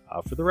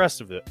for the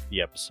rest of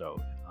the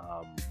episode.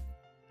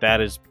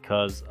 That is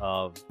because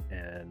of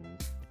an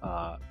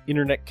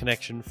internet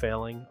connection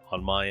failing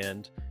on my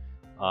end.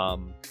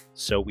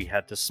 So we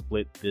had to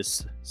split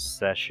this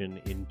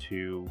session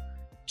into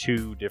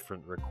 2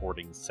 different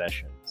recording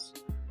sessions.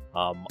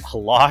 A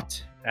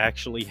lot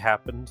actually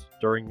happened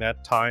during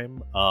that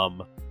time.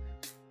 Paul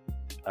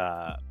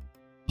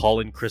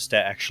and Krista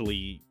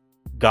actually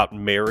got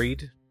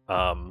married.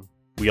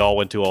 We all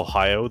went to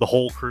Ohio. The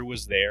whole crew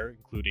was there,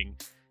 including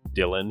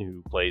Dylan,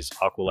 who plays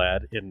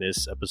Aqualad in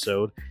this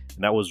episode.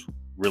 And that was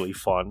really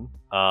fun.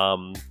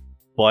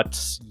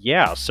 But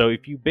yeah, so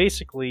if you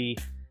basically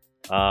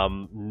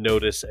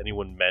notice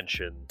anyone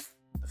mention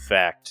the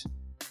fact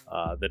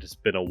that it's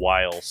been a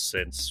while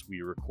since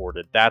we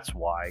recorded, that's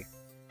why.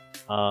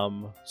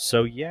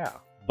 So yeah,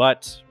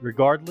 but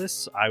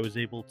regardless, I was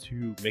able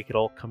to make it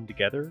all come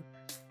together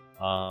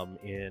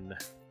in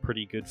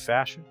pretty good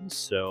fashion.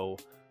 So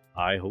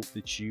I hope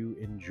that you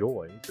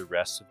enjoy the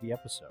rest of the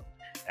episode.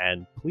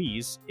 And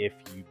please, if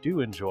you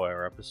do enjoy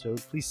our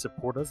episode, please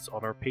support us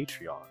on our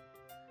Patreon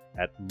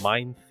at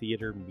Mind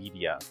Theater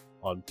Media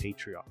on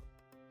Patreon.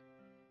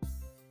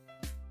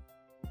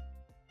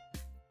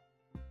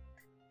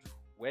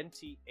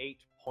 28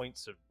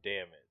 points of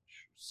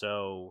damage.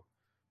 So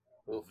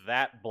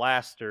that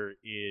blaster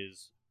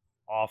is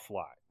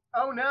offline.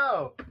 Oh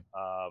no.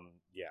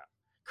 Yeah.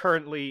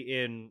 Currently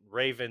in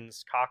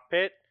Raven's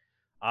cockpit,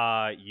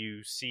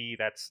 you see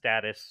that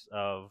status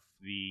of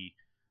the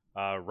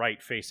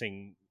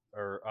right-facing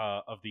or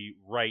of the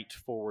right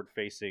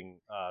forward-facing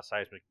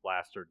seismic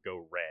blaster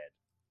go red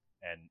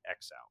and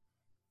X out.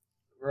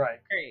 Right.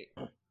 Great.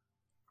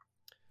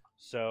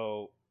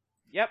 So,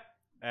 yep.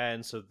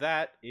 And so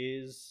that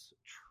is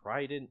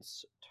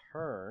Trident's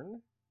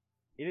turn.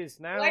 It is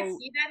now. Do I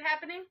see that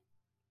happening?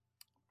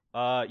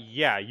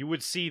 Yeah, you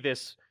would see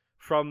this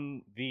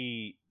from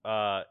the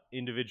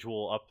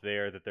individual up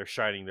there that they're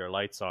shining their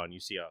lights on. You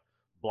see a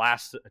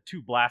blast,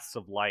 two blasts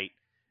of light,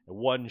 and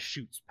one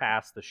shoots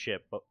past the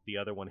ship, but the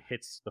other one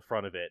hits the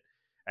front of it,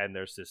 and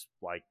there's this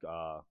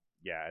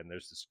and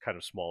there's this kind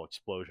of small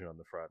explosion on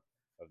the front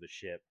of the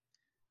ship,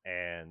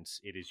 and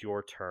it is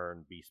your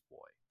turn, Beast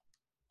Boy.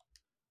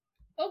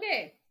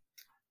 Okay,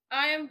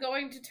 I am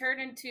going to turn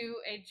into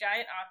a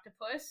giant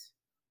octopus.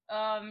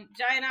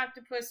 Giant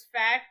octopus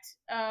fact.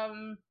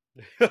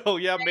 Oh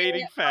yeah,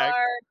 mating fact.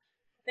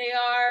 They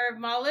are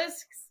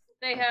mollusks.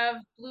 They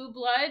have blue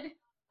blood.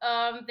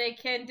 They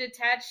can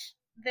detach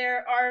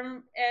their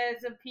arm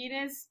as a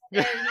penis.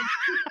 And...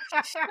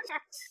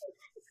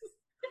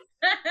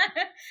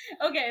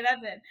 Okay,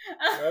 that's it.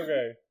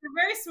 Okay. They're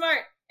very smart,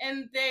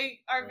 and they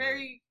are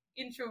very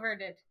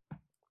introverted.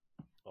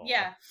 Aww.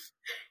 Yeah.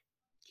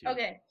 Cute.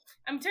 Okay.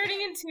 I'm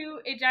turning into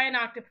a giant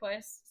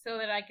octopus so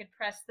that I could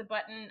press the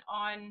button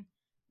on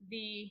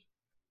the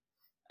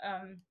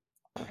I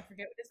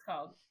forget what it's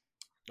called.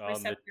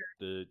 Receptor.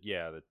 The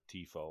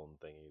T-phone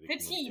thingy. The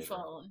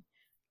T-phone.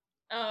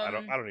 I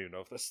don't even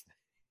know if this.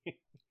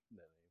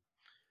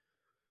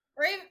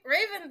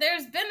 Raven,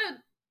 there's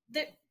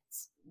been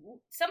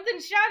something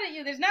shot at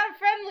you. There's not a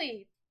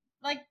friendly.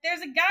 Like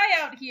there's a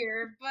guy out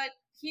here, but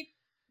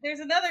there's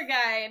another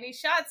guy and he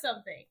shot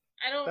something.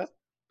 I don't.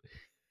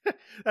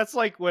 That's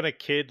like when a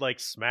kid like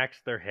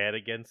smacks their head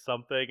against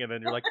something, and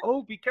then you're like,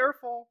 "Oh, be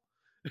careful!"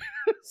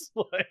 It's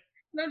like...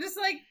 No, just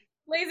like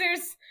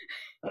lasers.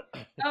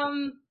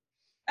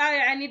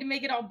 I need to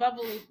make it all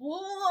bubbly.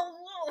 Whoa.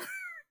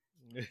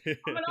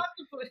 I'm an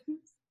octopus.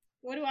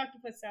 What do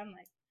octopus sound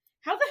like?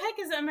 How the heck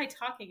am I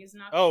talking as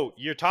an octopus? Oh,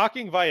 you're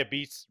talking via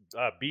beast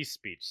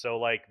speech. So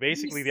like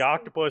basically, the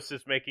octopus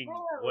is making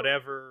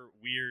whatever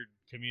weird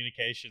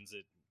communications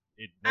it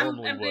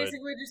normally I'm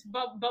basically just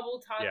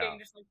bubble talking,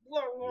 just like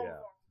whoa.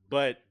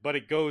 Yeah. But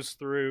it goes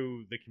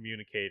through the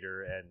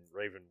communicator, and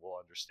Raven will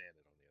understand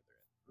it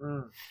on the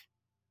other end.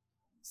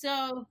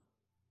 So,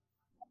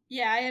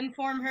 yeah, I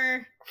inform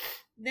her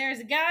there's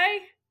a guy,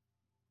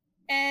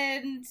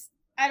 and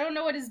I don't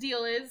know what his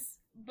deal is,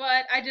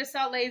 but I just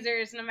saw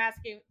lasers, and I'm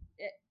asking,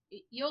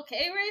 "You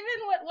okay,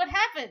 Raven? What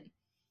happened?"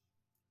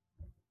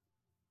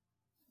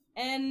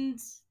 And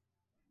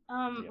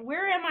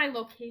where am I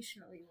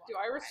locationally? Do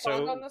I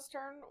respond on this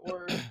turn,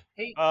 or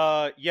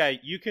yeah,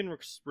 you can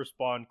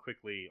respond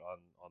quickly on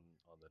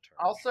the turn.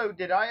 Also,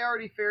 did I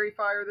already fairy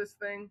fire this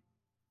thing?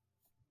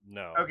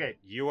 No. Okay.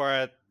 You are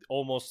at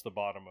almost the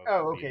bottom of.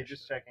 Oh, okay,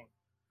 just checking.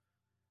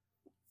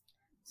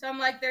 So I'm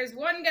like, there's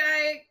one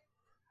guy.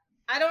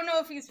 I don't know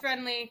if he's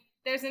friendly.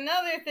 There's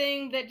another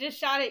thing that just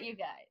shot at you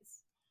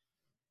guys.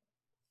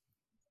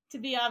 To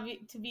be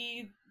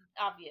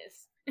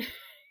obvious.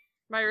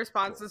 My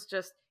response is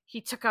just,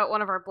 he took out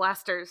one of our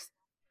blasters.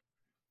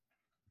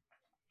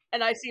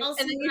 And I see, and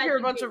then you hear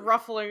a bunch of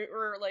ruffling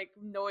or like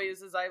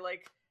noise as I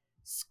like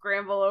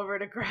scramble over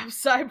to grab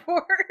Cyborg.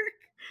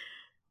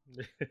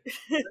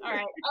 All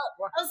right,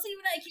 I'll see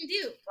what I can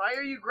do. Why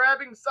are you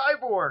grabbing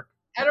Cyborg?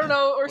 I don't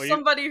know, or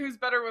somebody who's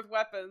better with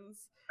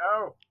weapons.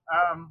 Oh,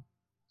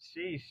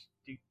 sheesh.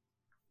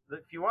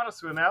 If you want to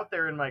swim out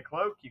there in my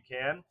cloak, you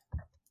can.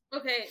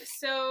 Okay,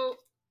 so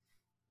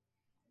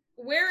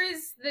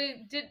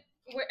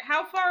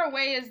how far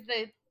away is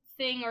the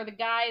thing or the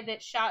guy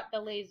that shot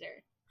the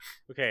laser?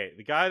 Okay,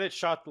 the guy that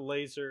shot the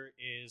laser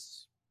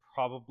is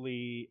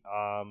probably,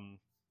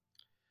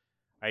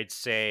 I'd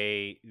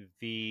say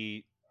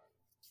the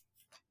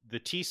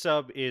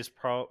T-sub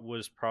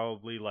was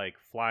probably like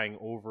flying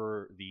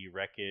over the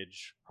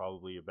wreckage,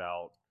 probably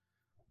about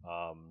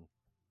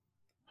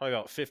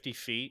 50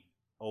 feet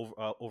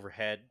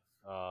overhead.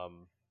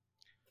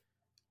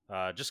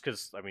 Just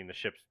because the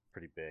ship's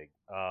pretty big.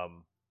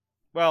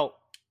 Well,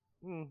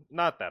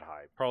 not that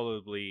high.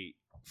 Probably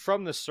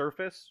from the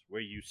surface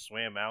where you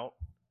swam out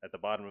at the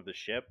bottom of the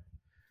ship,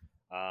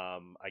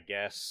 I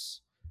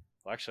guess.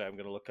 Well, actually, I'm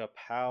going to look up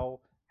how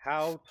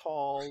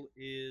tall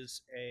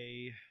is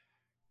a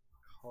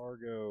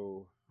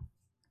cargo.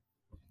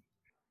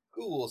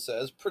 Google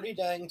says pretty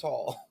dang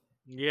tall.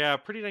 Yeah,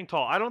 pretty dang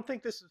tall. I don't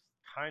think this is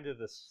kind of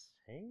the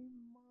same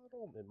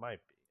model. It might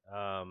be.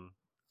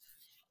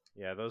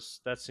 Yeah,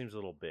 that seems a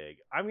little big.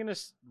 I'm gonna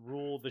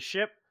rule the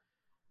ship.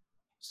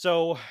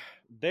 So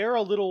they're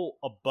a little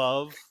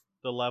above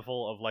the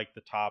level of like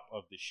the top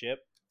of the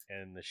ship,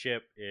 and the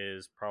ship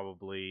is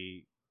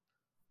probably,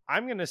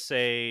 I'm gonna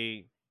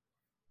say,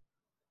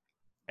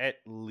 at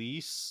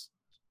least.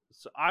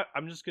 So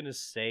I'm just gonna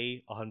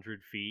say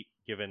 100 feet,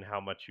 given how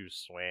much you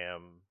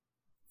swam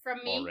From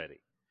me?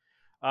 already.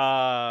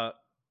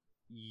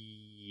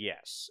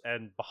 Yes,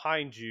 and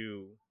behind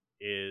you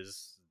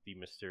is the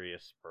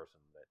mysterious person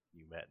that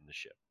you met in the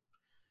ship.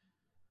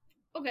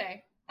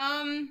 Okay.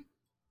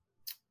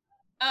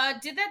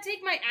 Did that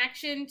take my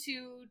action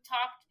to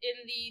talk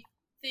in the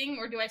thing,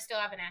 or do I still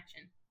have an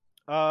action?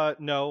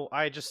 No,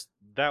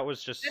 that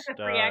was just That's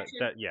a free action?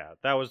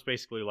 that was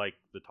basically like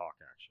the talk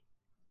action,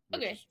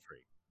 which Okay. is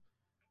free.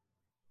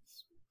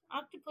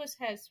 Octopus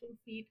has swim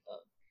feet of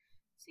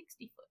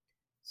 60 foot.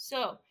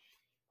 So,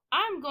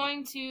 I'm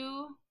going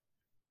to...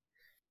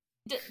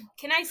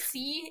 can I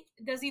see?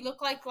 Does he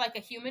look like a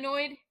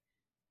humanoid?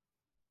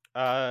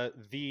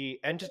 The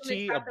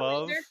entity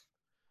above...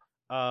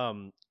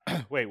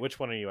 wait, which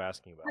one are you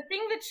asking about? The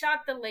thing that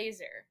shot the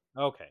laser.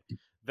 Okay.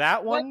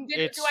 That one, do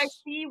I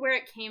see where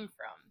it came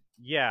from?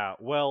 Yeah,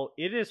 well,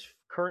 it is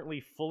currently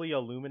fully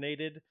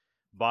illuminated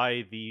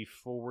by the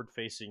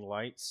forward-facing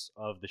lights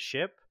of the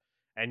ship,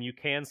 and you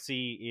can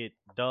see it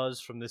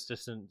does from this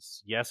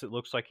distance. Yes, it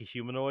looks like a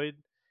humanoid.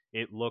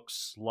 It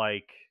looks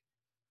like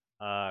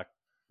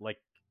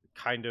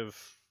kind of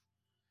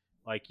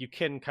like you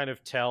can kind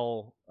of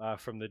tell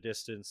from the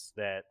distance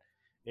that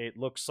it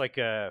looks like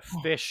a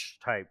fish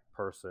type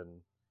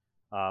person,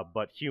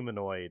 but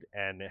humanoid,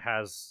 and it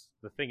has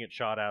the thing it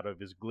shot out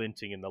of is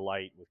glinting in the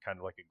light with kind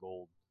of like a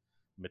gold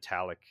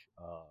metallic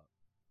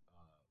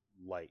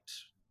light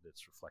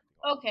that's reflecting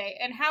off. Okay,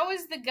 and how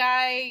is the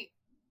guy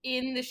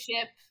in the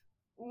ship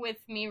with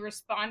me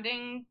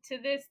responding to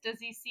this? Does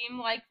he seem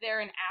like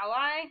they're an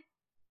ally?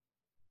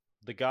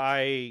 The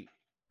guy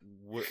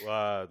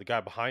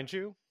behind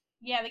you?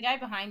 Yeah, the guy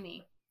behind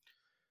me.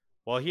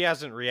 Well, he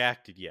hasn't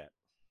reacted yet.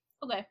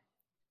 Okay.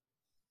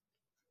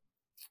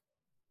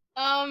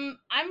 I'm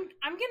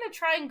gonna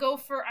try and go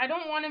for... I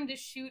don't want him to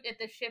shoot at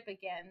the ship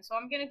again, so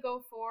I'm gonna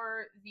go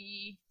for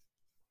the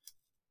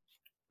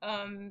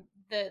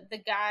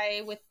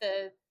guy with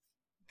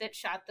that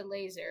shot the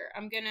laser.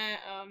 I'm gonna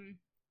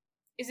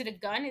is it a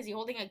gun? Is he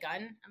holding a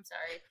gun? I'm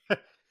sorry.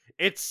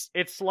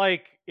 It's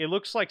like, it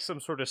looks like some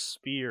sort of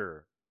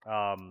spear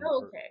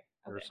okay.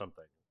 or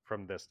something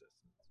from this distance.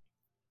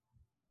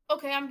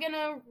 Okay, I'm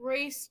gonna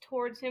race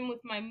towards him with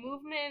my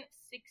movement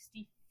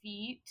 60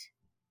 feet.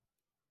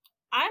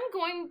 I'm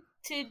going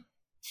to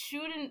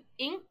shoot an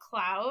ink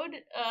cloud.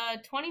 A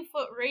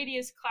 20-foot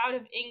radius cloud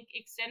of ink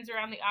extends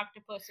around the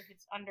octopus if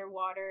it's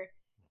underwater.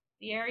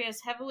 The area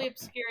is heavily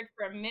obscured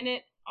for a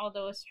minute,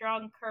 although a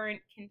strong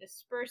current can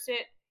disperse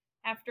it.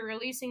 After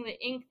releasing the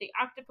ink, the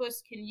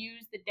octopus can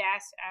use the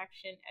dash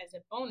action as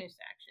a bonus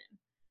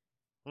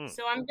action.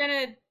 So I'm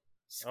going to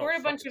squirt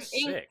a bunch of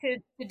ink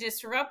to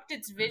disrupt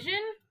its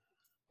vision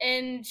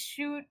and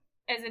shoot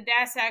as a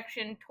dash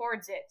action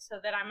towards it, so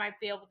that I might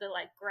be able to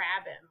like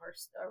grab him or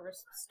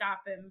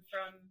stop him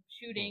from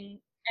shooting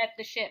at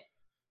the ship.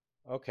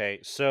 Okay,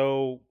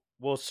 so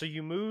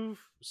you move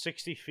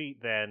 60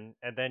 feet then,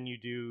 and then you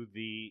do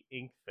the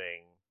ink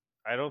thing.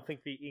 I don't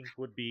think the ink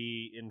would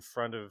be in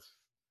front of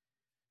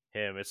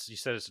him. You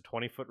said it's a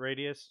 20-foot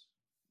radius?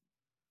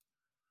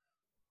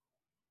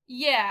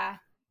 Yeah.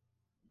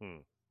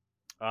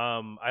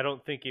 I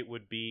don't think it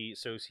would be.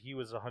 So he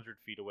was 100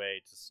 feet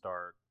away to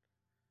start,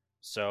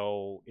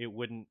 so it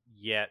wouldn't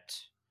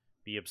yet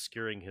be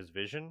obscuring his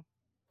vision.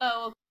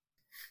 Oh.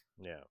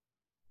 Yeah.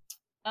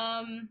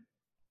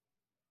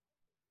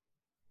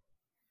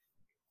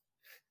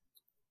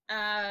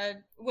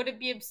 Would it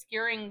be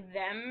obscuring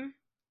them,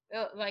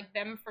 like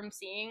them from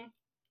seeing?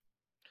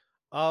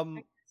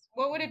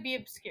 What would it be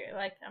obscure?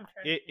 Like, I'm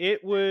trying.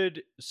 It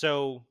would.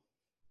 So,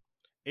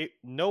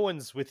 no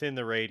one's within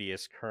the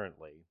radius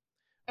currently,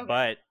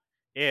 but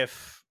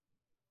if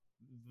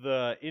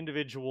the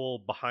individual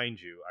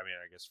behind you, I mean,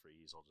 I guess for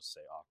ease, I'll just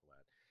say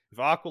Aqualad. If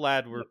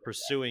Aqualad were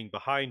pursuing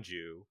behind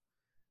you,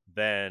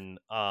 then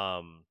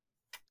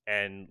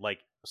and like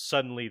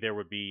suddenly there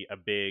would be a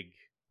big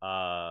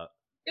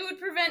it would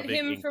prevent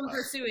him from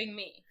pursuing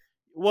me.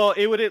 Well,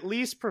 it would at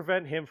least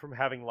prevent him from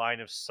having line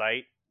of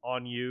sight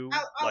on you,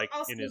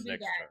 I'll in his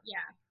next turn. Yeah.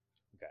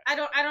 Okay.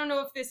 I don't know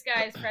if this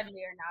guy is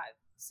friendly or not,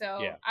 so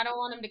yeah. I don't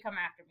want him to come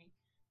after me.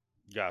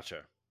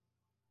 Gotcha.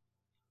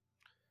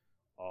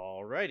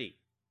 Alrighty.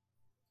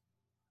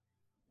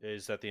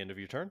 Is that the end of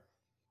your turn?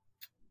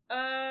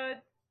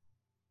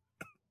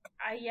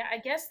 Yeah, I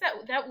guess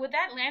that would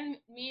that land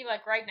me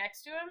like right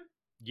next to him?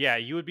 Yeah,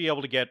 you would be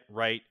able to get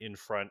right in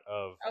front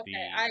of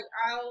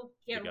I'll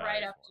get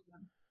right up to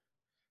them.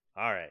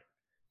 All right.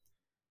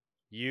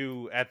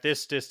 You, at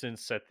this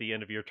distance, at the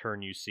end of your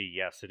turn, you see,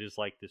 yes, it is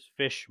like this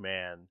fish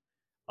man,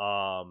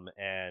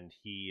 and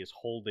he is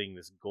holding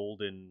this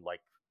golden,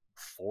 like,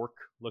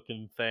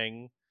 fork-looking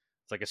thing.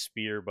 It's like a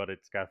spear, but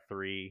it's got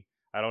 3.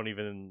 I don't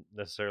even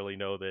necessarily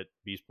know that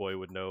Beast Boy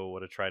would know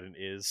what a trident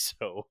is,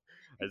 so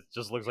it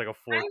just looks like a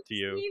fork to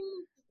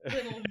you.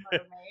 Little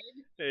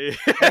Mermaid.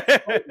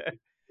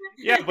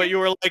 Yeah, but you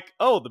were like,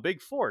 oh, the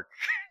big fork.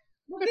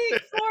 The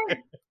big fork.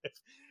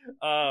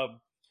 I'm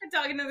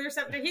talking to the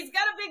receptor. He's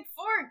got a big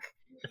fork.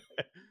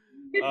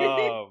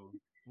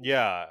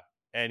 Yeah,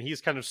 and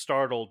he's kind of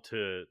startled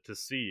to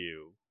see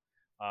you.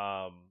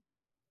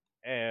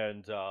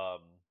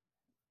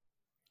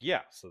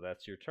 Yeah, so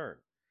that's your turn.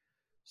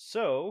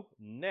 So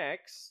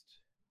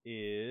next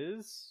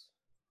is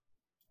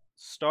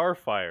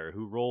Starfire,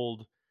 who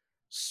rolled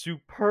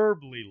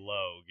superbly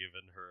low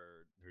given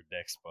her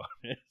dex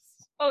bonus.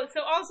 Oh,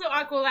 so also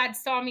Aqualad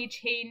saw me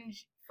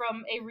change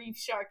from a reef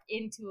shark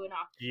into an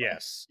octopus.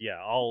 Yes, yeah,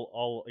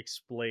 I'll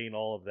explain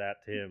all of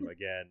that to him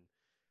again.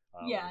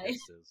 Yeah. When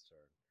it's his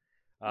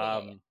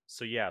turn.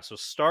 So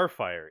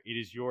Starfire, it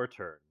is your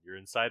turn. You're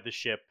inside the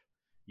ship.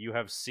 You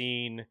have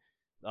seen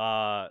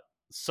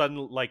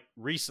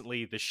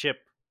recently the ship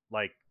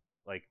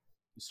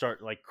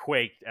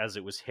quaked as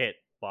it was hit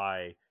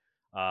by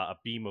a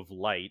beam of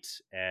light,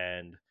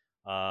 and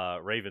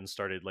Raven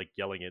started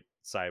yelling at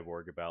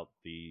Cyborg about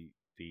the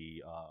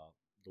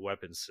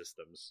weapon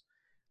systems.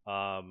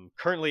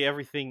 Currently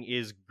everything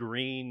is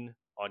green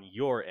on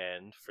your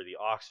end for the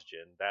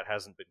oxygen. That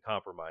hasn't been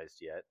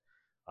compromised yet.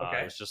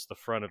 It was just the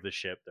front of the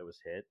ship that was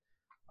hit.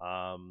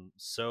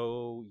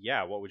 So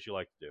yeah, what would you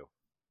like to do?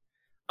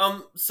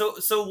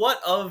 So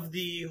what of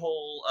the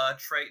whole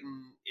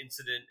Triton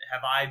incident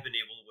have I been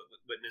able to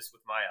witness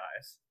with my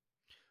eyes?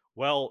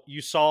 Well,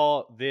 you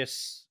saw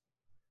this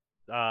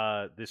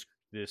this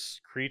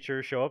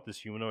creature show up, this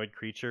humanoid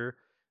creature.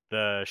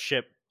 The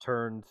ship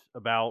turned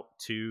about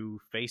to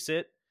face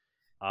it,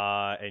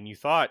 and you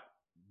thought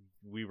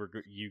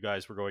you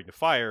guys were going to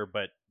fire,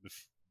 but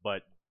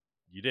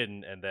you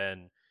didn't, and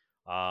then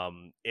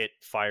it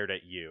fired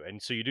at you, and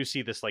so you do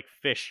see this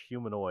fish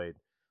humanoid,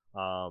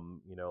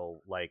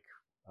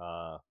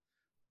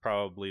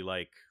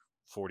 probably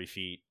 40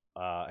 feet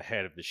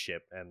ahead of the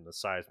ship, and the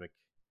seismic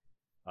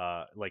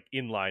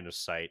in line of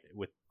sight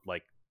with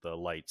the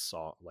lights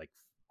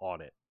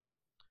on it.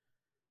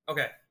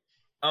 Okay.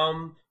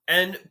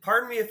 And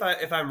pardon me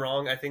if I'm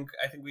wrong. I think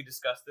we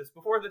discussed this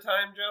before the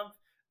time jump.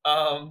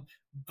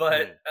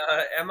 But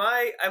am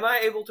I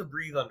able to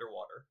breathe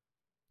underwater?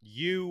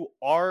 You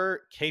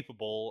are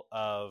capable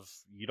of.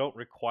 You don't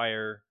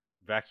require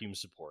vacuum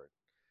support.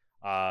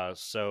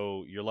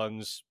 So your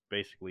lungs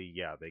basically,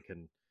 yeah, they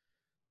can.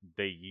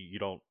 You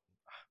don't.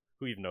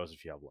 Who even knows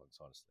if you have lungs,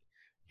 honestly?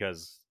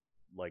 Because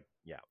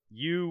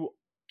you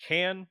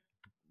can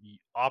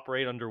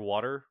operate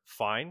underwater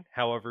fine.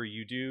 However,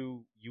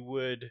 you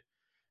would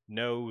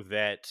know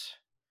that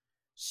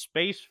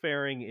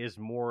spacefaring is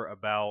more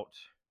about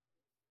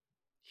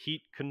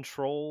heat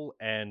control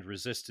and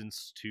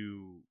resistance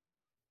to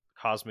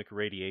cosmic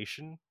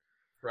radiation.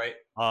 Right.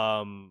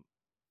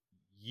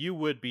 You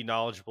would be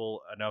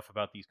knowledgeable enough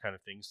about these kind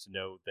of things to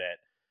know that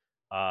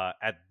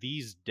at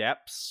these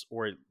depths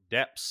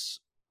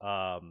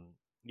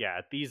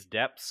at these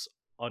depths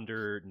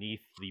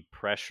underneath the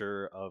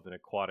pressure of an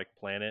aquatic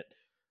planet,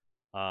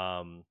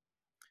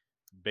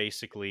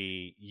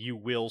 basically you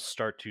will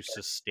start to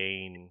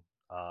sustain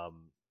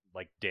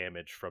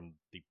damage from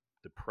the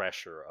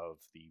pressure of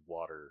the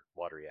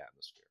watery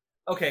atmosphere.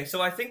 Okay,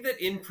 so I think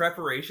that in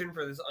preparation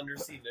for this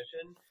undersea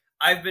mission,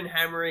 I've been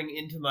hammering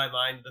into my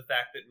mind the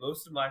fact that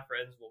most of my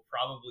friends will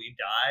probably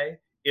die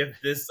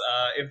if this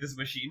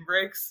machine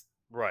breaks.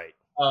 Right.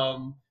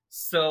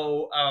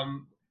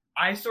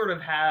 I sort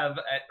of have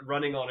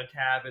running on a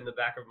tab in the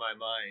back of my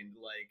mind,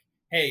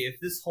 hey, if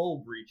this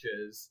hull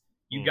breaches,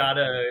 you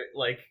gotta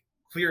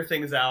clear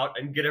things out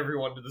and get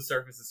everyone to the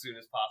surface as soon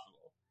as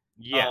possible.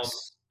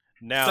 Yes.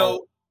 Now,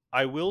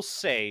 I will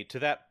say to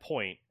that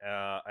point,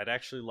 I'd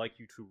actually like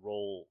you to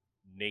roll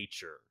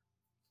nature.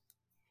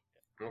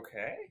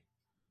 Okay.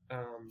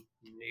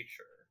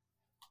 Nature.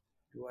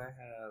 Do I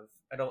have?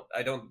 I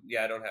don't.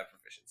 Yeah, I don't have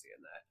proficiency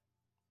in that.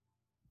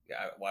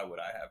 Yeah, why would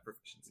I have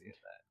proficiency in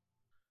that?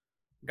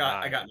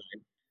 I got 9.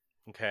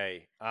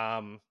 Okay.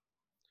 I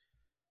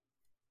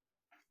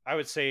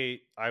would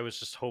say I was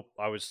just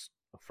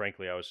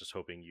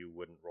hoping you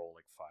wouldn't roll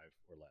 5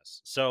 or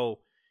less. So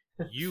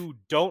you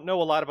don't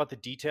know a lot about the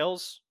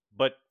details,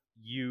 but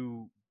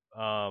you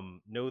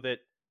know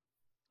that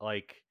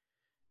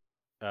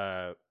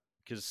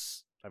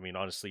because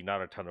honestly,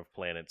 not a ton of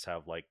planets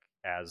have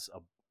as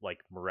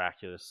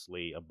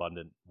miraculously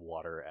abundant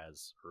water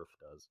as Earth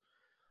does,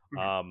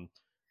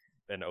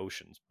 and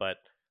oceans. But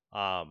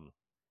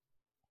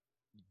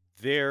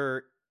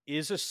there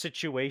is a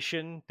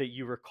situation that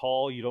you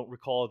recall. You don't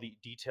recall the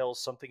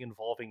details. Something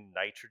involving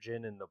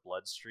nitrogen in the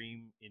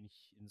bloodstream in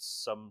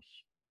some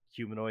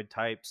humanoid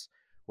types,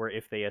 where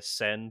if they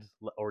ascend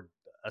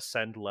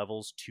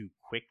levels too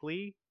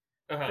quickly,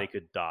 they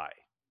could die.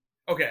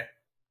 Okay,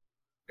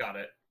 got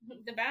it.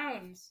 The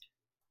bounds.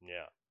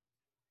 Yeah.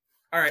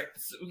 All right.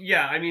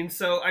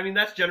 So,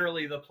 that's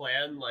generally the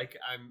plan. Like,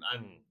 I'm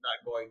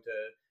not going to,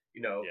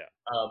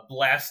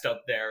 blast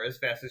up there as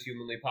fast as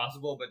humanly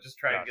possible, but just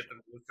try and get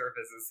them to the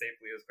surface as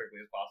safely as quickly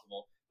as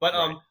possible. But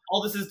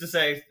all this is to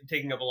say,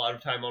 taking up a lot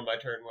of time on my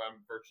turn where I'm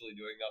virtually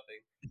doing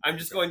nothing. I'm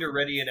just going to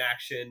ready an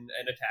action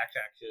and attack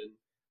action.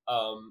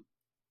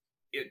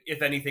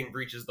 If anything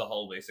breaches the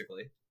hull,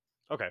 basically.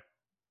 Okay.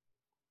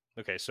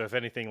 Okay. So if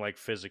anything like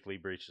physically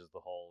breaches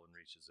the hull and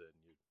reaches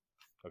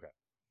it, okay.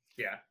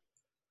 Yeah.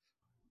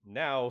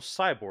 Now,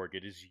 Cyborg,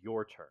 it is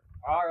your turn.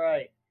 All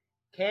right.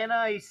 Can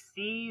I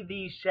see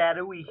the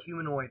shadowy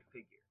humanoid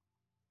figure?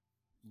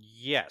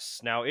 Yes.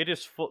 Now, it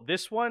is full.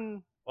 This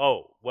one,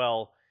 oh,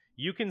 well,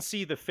 you can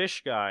see the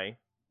fish guy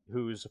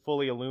who's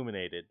fully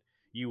illuminated.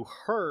 You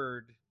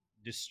heard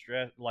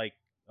distress,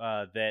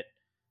 that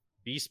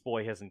Beast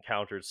Boy has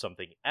encountered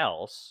something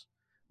else,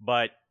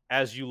 but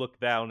as you look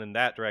down in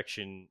that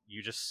direction,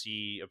 you just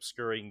see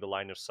obscuring the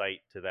line of sight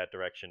to that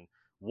direction.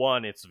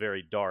 One, it's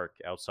very dark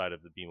outside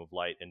of the beam of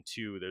light, and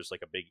two, there's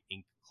like a big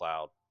ink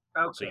cloud.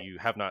 Okay. So you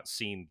have not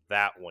seen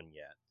that one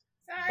yet.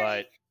 Sorry.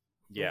 But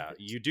yeah,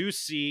 you do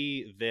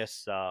see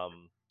this. I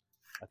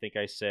think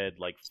I said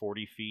like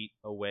 40 feet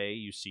away.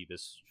 You see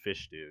this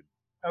fish dude.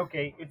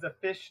 Okay, it's a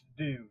fish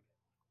dude.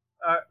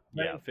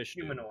 Yeah, fish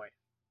humanoid.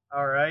 Dude.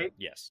 All right.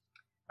 Yes.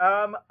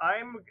 I'm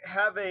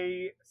have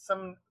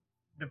some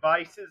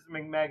devices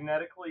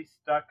magnetically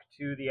stuck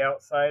to the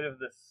outside of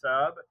the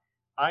sub.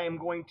 I am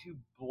going to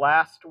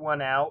blast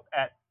one out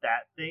at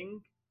that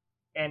thing,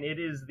 and it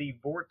is the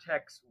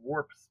Vortex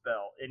Warp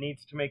spell. It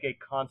needs to make a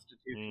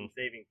Constitution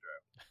saving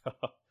throw.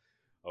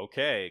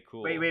 Okay,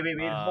 cool. Wait.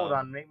 Hold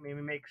on. Let me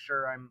make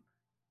sure I'm.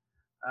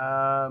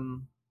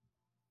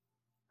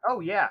 Oh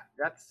yeah,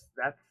 that's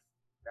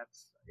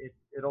it.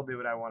 It'll do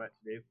what I want it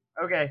to do.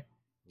 Okay.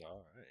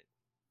 All right.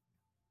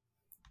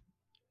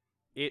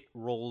 It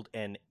rolled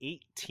an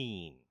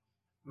 18.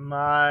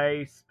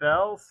 My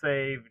spell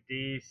save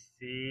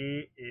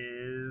DC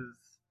is.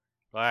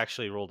 Well, I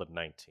actually rolled a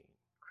 19.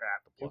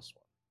 Crap. The +1.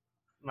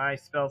 My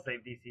spell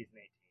save DC is an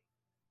 18.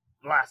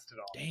 Blast it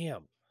all.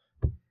 Damn.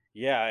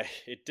 Yeah,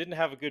 it didn't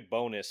have a good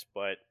bonus,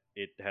 but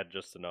it had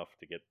just enough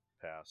to get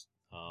past.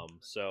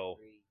 So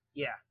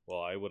yeah.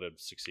 Well, I would have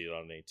succeeded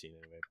on an 18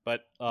 anyway.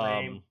 But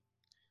Lame.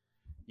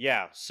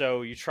 yeah,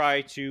 so you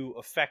try to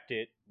affect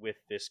it with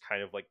this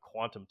kind of like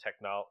quantum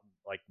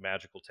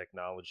magical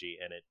technology,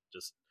 and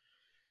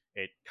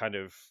it kind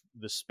of,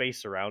 the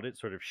space around it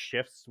sort of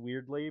shifts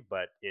weirdly,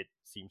 but it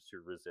seems to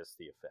resist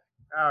the effect.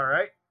 All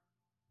right.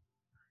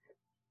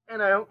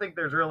 And I don't think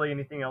there's really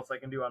anything else I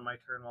can do on my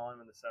turn while I'm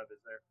in the sub,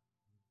 is there?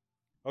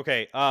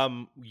 Okay,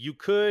 you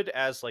could,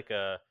 as like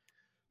a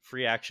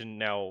free action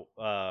now,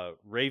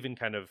 Raven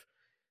kind of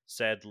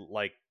said,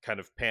 like, kind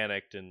of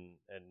panicked and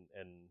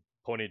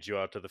pointed you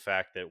out to the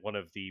fact that one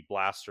of the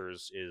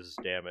blasters is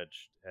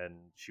damaged, and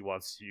she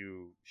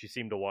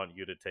seemed to want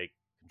you to take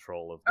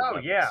control of the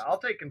weapons. Yeah, I'll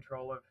take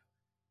control of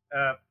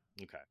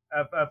okay.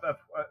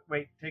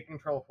 Wait, take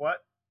control of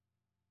what?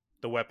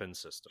 The weapon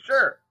system.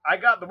 Sure, I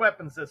got the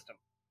weapon system.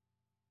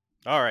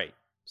 All right,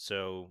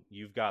 so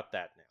you've got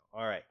that now.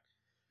 All right.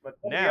 But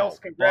somebody else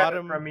can grab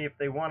it from me if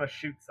they want to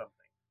shoot something.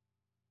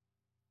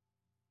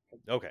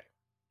 Okay.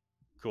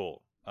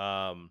 Cool.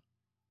 All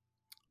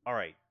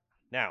right.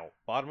 Now,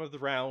 bottom of the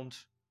round,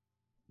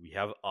 we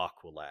have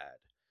Aqualad.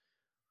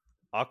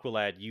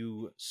 Aqualad,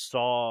 you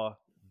saw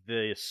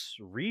this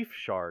reef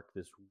shark,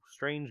 this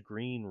strange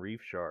green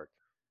reef shark,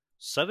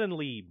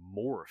 suddenly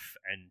morph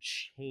and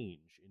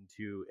change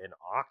into an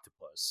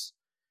octopus,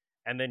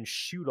 and then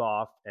shoot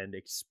off and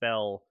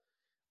expel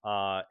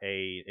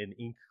an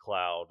ink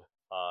cloud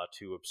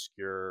to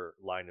obscure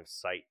line of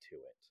sight to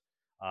it.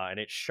 And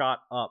it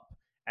shot up.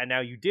 And now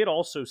you did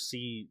also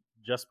see,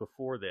 just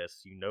before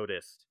this, you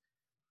noticed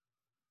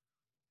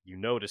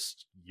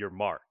your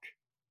mark.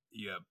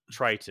 Yep.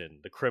 Triton,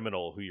 the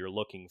criminal who you're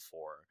looking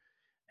for.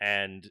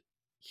 And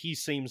he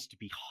seems to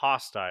be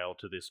hostile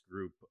to this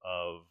group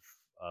of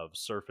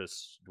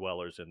surface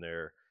dwellers in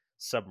their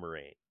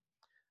submarine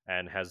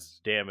and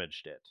has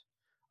damaged it.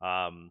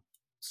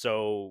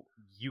 So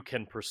you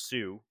can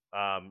pursue.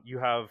 You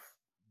have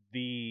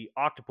the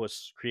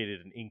octopus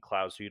created an ink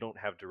cloud, so you don't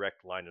have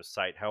direct line of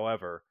sight.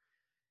 However,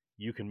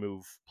 you can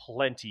move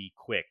plenty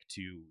quick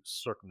to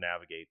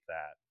circumnavigate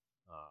that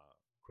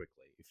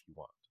quickly if you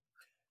want.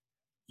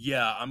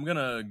 Yeah, I'm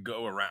gonna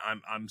go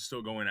around. I'm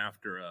still going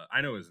after.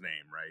 I know his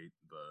name, right?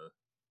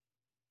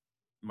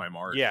 My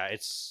mark. Yeah,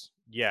 it's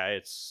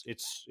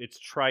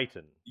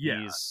Triton.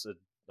 Yeah. He's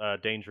a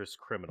dangerous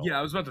criminal. Yeah,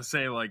 I was about to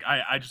say, like,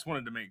 I just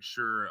wanted to make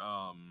sure.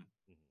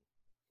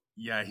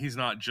 Yeah, he's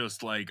not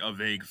just like a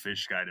vague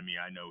fish guy to me.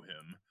 I know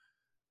him.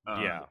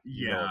 Yeah.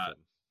 You know of him.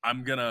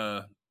 I'm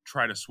gonna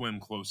try to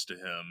swim close to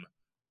him.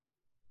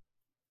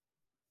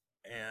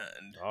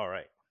 And all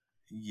right.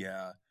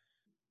 Yeah.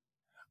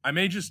 I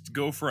may just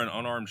go for an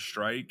unarmed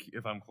strike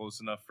if I'm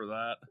close enough for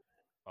that.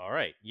 All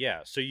right,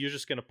 yeah. So you're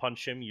just gonna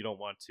punch him. You don't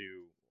want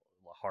to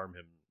harm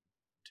him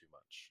too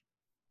much.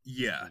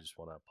 Yeah. You just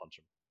want to punch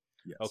him.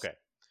 Yes. Okay.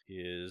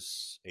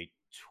 Is a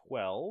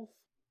 12.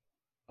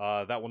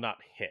 That will not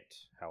hit,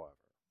 however.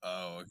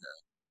 Oh,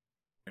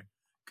 okay.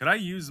 Could I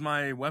use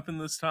my weapon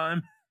this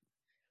time?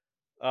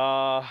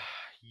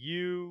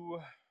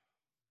 You.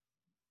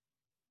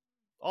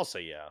 I'll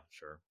say yeah,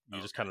 sure.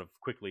 You just kind of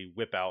quickly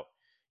whip out.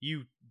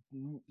 You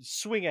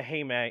swing a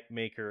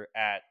haymaker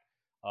at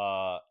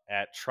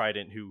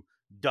Trident, who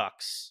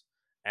ducks,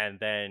 and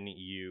then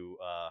you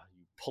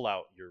pull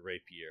out your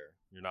rapier.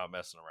 You're not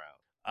messing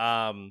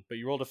around. But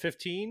you rolled a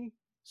 15,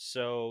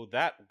 so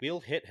that will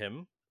hit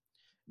him,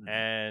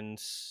 and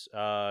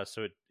so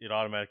it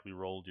automatically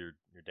rolled your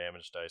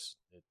damage dice.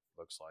 It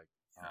looks like.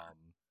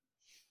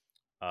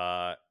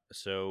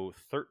 So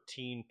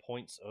 13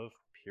 points of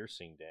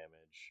piercing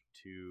damage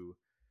to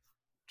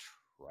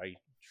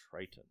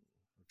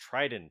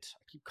Trident.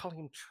 I keep calling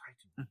him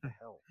Trident. What the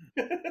hell?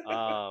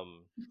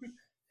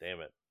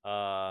 Damn it.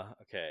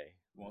 Okay.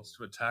 He wants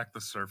to attack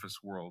the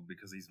surface world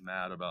because he's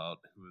mad about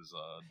who his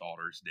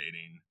daughter's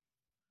dating.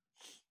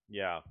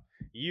 Yeah.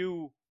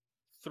 You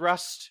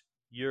thrust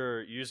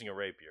you're using a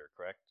rapier,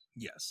 correct?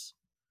 Yes.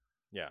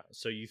 Yeah.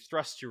 So you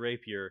thrust your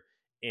rapier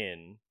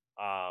in,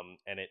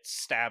 and it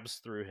stabs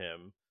through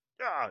him.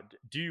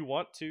 Do you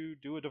want to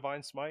do a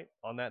divine smite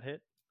on that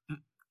hit?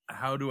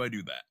 How do I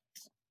do that?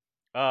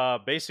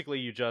 Basically,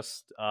 you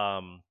just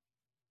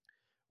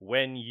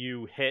when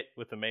you hit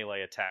with a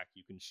melee attack,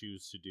 you can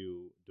choose to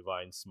do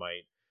divine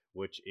smite,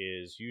 which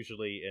is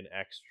usually an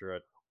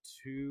extra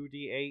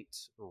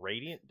 2d8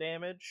 radiant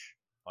damage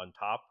on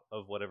top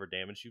of whatever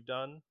damage you've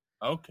done.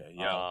 Okay,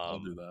 yeah, I'll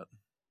do that.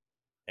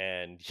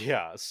 And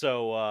yeah,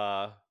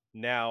 so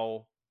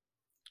now,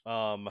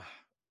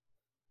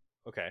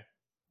 okay,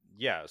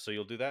 yeah, so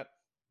you'll do that.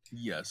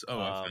 Yes. Oh,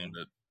 I found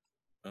it.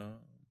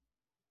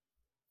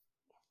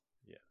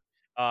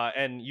 Yeah.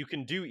 And you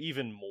can do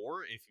even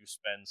more if you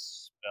spend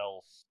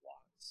spell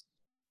slots.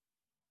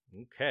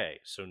 Okay,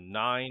 so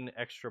 9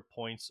 extra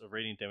points of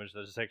radiant damage.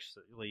 That is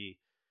actually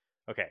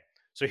okay.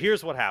 So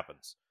here's what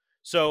happens.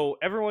 So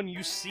everyone,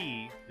 you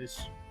see this.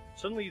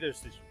 Suddenly,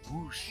 there's this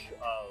whoosh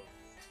of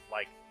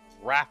like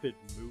rapid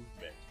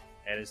movement,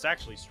 and it's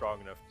actually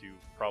strong enough to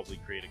probably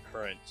create a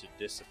current to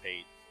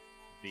dissipate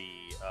the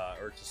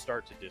or to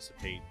start to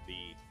dissipate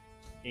the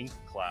ink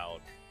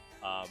cloud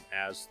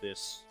as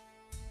this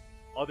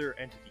other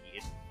entity,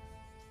 it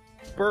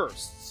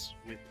bursts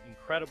with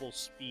incredible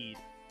speed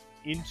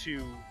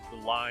into the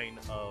line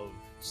of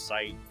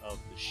sight of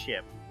the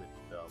ship with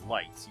the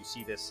lights. You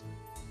see this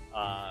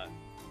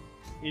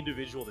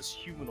individual, this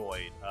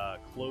humanoid,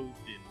 clothed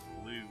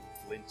in blue,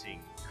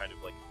 glinting, kind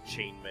of like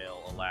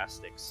chainmail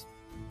elastics,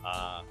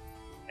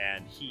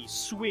 and he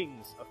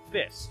swings a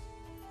fist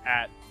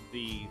at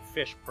the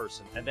fish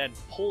person and then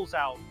pulls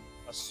out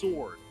a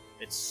sword.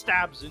 It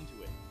stabs into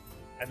it,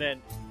 and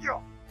then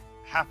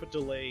half a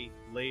delay,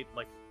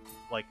 like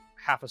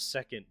half a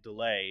second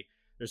delay,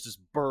 there's this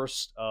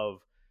burst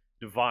of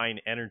divine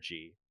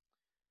energy,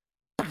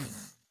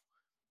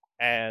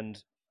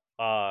 and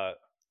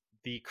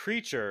the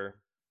creature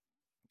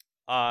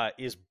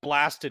is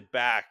blasted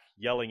back,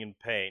 yelling in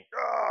pain,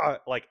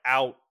 like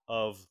out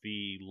of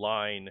the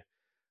line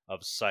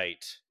of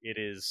sight. It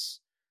is,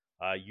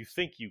 you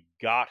think you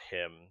got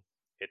him.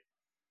 It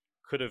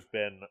could have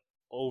been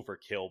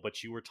overkill,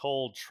 but you were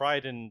told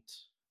Trident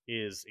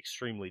is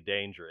extremely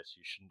dangerous.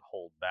 You shouldn't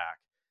hold back.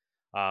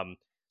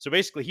 So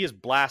basically, he is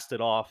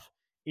blasted off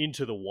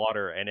into the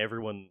water, and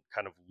everyone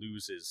kind of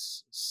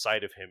loses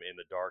sight of him in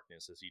the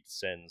darkness as he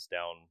descends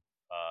down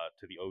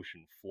to the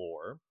ocean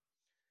floor.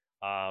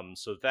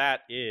 So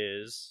that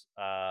is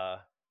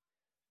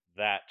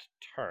that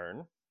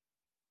turn.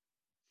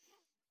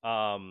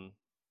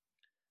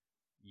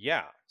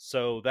 Yeah,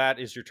 so that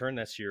is your turn.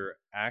 That's your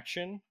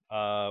action.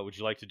 Would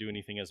you like to do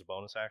anything as a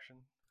bonus action?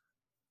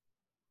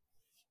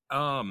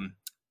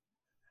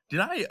 Did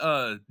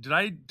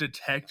I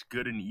detect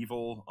good and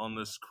evil on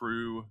this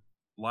crew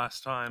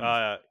last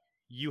time?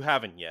 You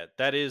haven't yet.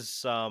 That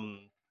is let's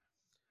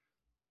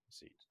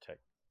see,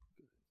 detect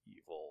good and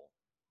evil.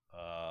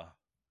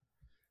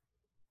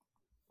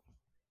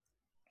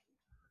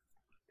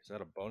 Is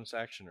that a bonus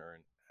action or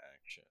an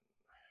action?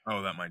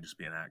 Oh, that might just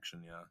be an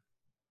action, yeah.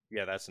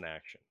 Yeah, that's an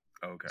action.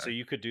 Okay. So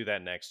you could do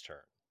that next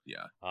turn.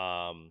 Yeah.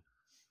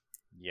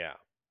 Yeah.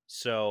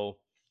 So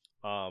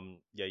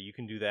yeah, you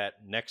can do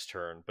that next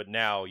turn, but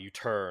now you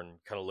turn,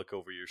 kind of look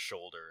over your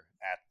shoulder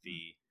at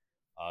the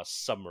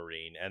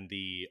submarine and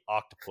the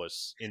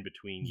octopus in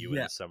between you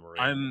and the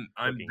submarine.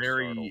 I'm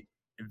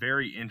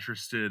very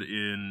interested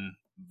in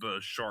the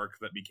shark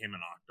that became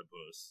an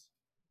octopus.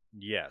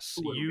 Yes,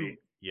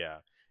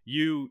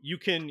 you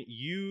can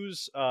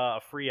use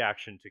a free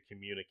action to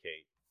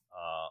communicate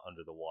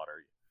under the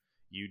water.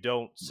 You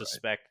don't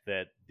suspect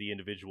that the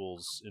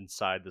individuals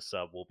inside the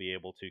sub will be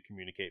able to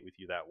communicate with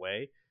you that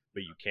way,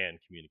 but you can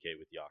communicate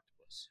with the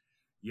octopus.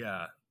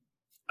 Yeah.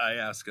 I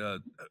ask,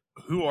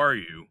 who are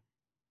you?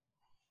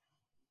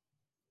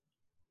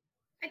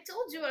 I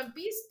told you I'm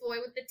Beast Boy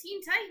with the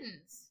Teen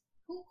Titans.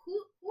 Who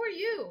are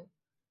you?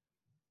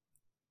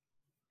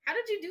 How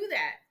did you do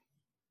that?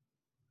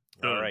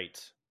 All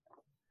right.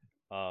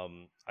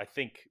 I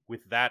think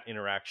with that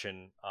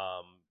interaction,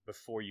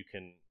 before you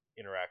can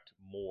interact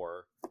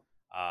more,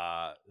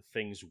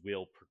 things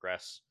will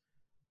progress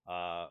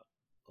a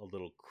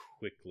little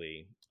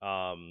quickly.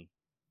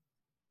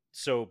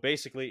 So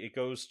basically, it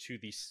goes to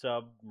the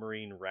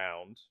submarine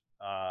round.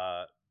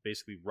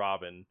 Basically,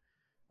 Robin,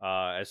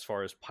 as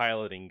far as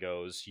piloting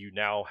goes, you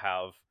now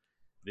have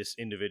this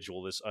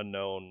individual, this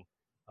unknown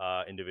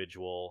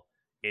individual.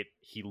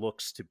 He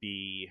looks to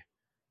be,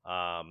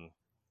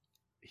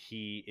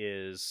 he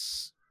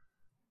is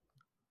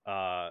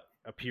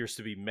appears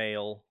to be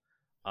male,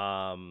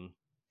 um,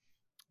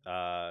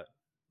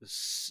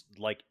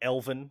 like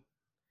elven,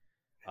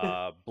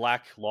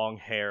 black long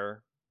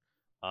hair,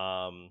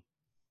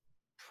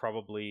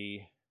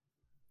 probably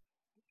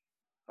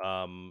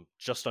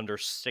just under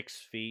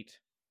 6 feet,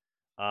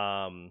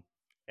 and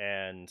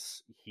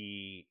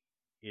he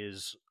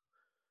is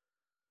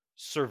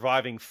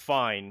surviving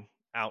fine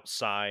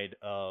outside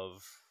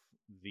of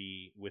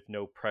with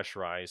no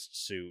pressurized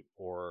suit,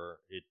 or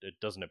it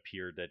doesn't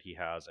appear that he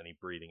has any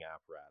breathing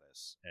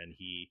apparatus, and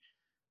he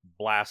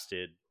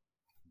blasted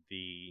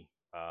the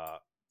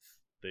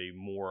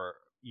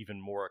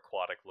even more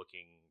aquatic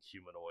looking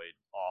humanoid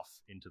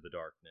off into the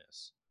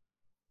darkness.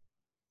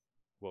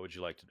 What would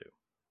you like to do?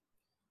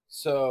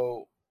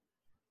 So,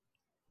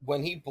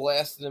 when he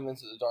blasted him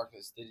into the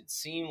darkness, did it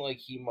seem like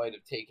he might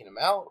have taken him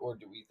out, or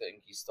do we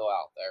think he's still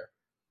out there?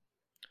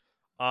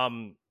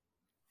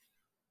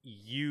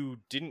 You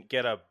didn't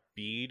get a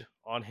bead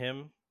on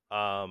him,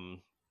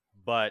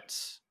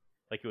 but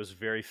like it was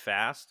very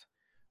fast.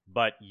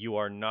 But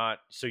you're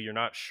not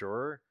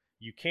sure.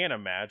 You can't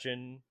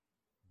imagine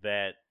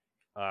that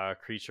a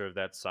creature of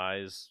that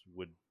size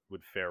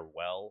would fare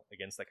well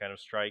against that kind of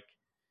strike.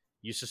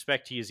 You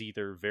suspect he is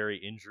either very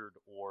injured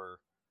or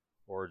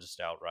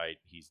just outright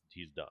he's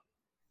done.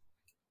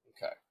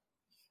 Okay.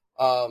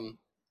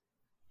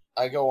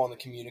 I go on the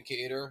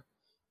communicator.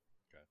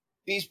 Okay.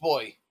 Beast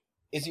Boy,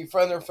 is he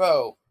friend or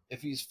foe?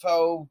 If he's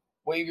foe,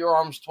 wave your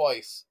arms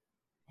twice.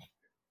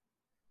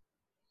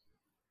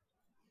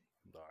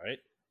 All right.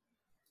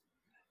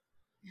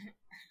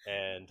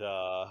 And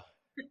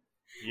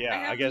yeah, I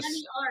have I guess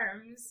many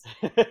arms.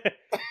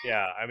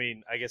 yeah, I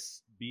mean, I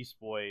guess Beast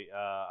Boy.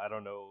 I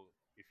don't know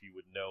if you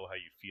would know how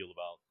you feel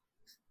about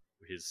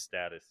his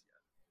status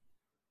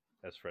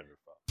yet as friend or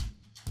foe.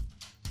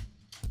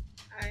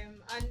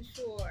 I'm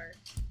unsure.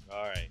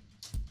 All right.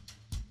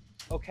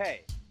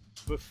 Okay.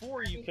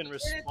 Before you can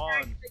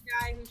respond, the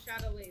guy who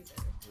shot a laser.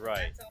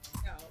 Right. That's all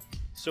I know.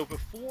 So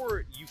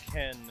before you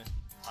can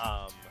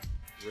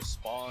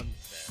respond,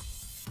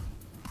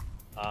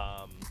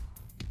 then,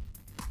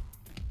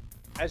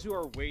 as you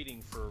are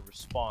waiting for a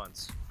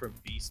response from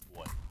Beast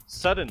Boy,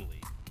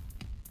 suddenly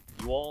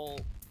you all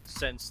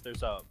sense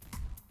there's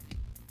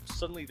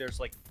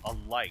like a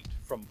light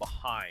from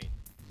behind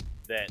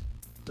that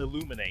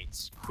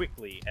illuminates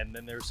quickly, and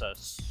then there's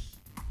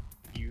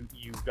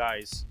you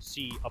guys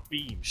see a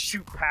beam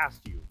shoot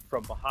past you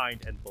from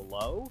behind and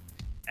below,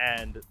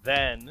 and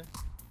then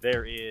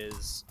there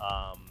is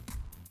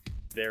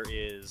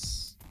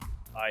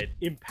an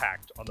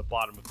impact on the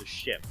bottom of the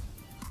ship.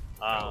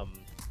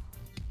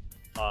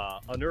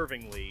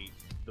 Unnervingly,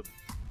 the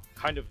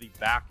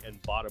back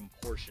and bottom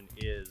portion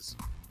is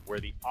where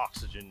the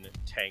oxygen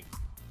tank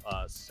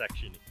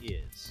section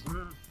is.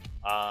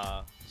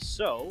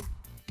 So,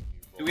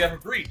 do we have a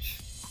breach?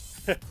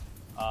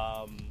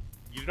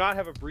 You do not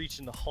have a breach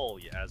in the hull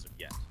as of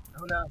yet.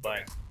 Oh no!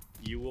 But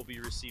you will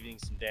be receiving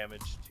some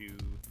damage to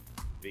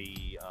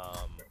the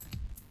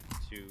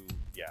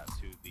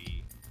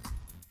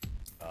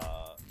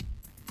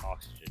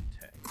oxygen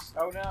tanks.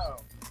 Oh no!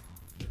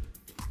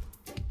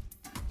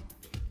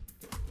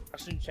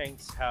 Oxygen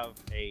tanks have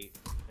an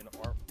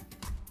arm.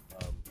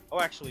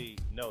 Actually,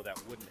 no, that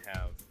wouldn't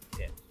have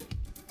hit.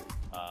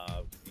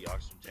 The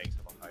oxygen tanks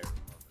have a higher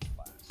armor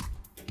class.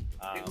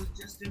 It was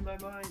just in my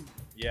mind.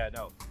 Yeah,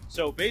 no.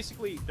 So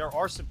basically, there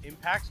are some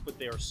impacts, but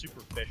they are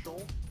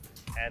superficial,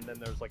 and then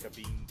there's like a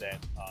beam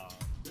that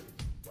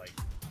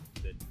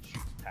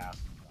shoots past.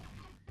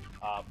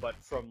 But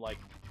from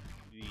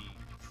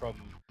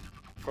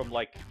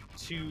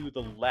to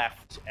the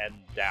left and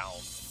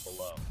down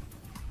below,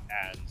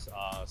 and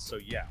so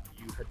yeah,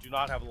 you do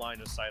not have a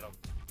line of sight on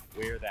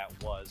where that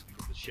was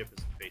because the ship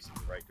isn't facing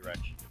the right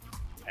direction.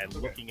 And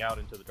looking out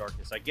into the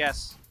darkness, I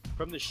guess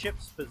from the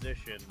ship's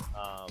position,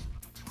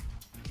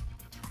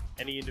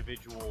 any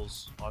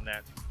individuals on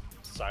that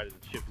side of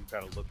the ship who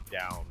kind of look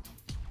down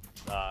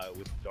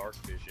with dark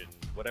vision,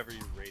 whatever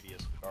your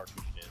radius for dark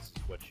vision is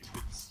what you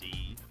could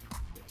see.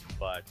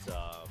 But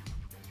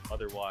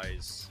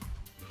otherwise,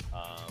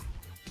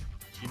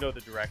 you know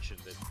the direction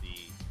that the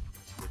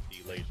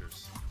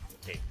lasers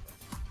came from,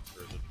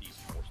 or that these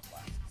force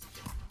blasts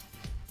came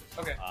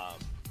from. Okay.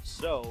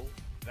 So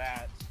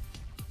that,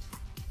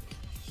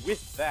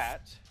 with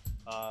that,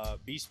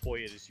 Beast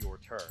Boy, it is your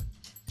turn.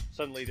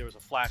 suddenly there was a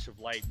flash of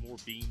light. More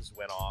beams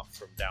went off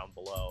from down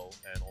below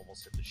and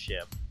almost hit the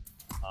ship.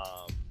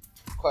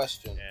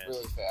 Question,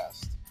 really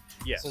fast.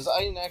 Yes. Since I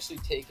didn't actually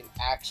take an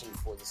action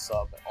for the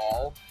sub at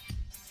all,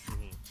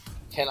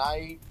 can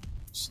I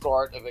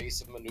start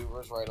evasive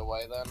maneuvers right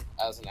away then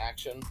as an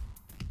action?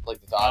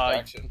 Like the dodge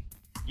action?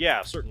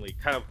 Yeah, certainly.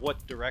 Kind of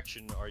what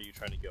direction are you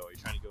trying to go? Are you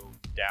trying to go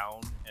down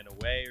and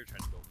away, or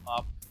trying to go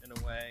up and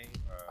away?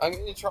 I'm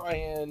going to try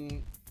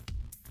and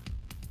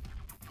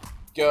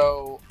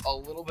go a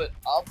little bit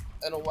up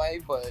and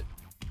away, but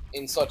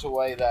in such a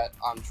way that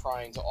I'm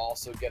trying to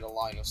also get a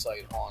line of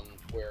sight on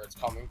where it's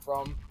coming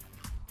from.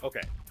 Okay.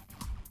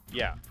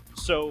 Yeah.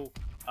 So,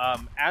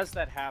 as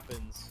that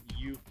happens,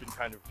 you've been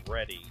kind of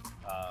ready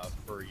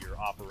for your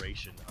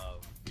operation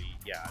of the...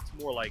 Yeah, it's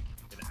more like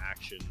an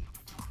action,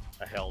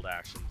 a held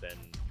action, than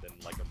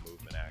like a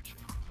movement action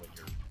when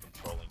you're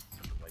controlling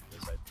something like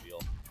this, I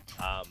feel.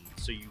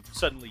 So you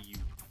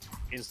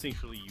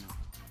instinctually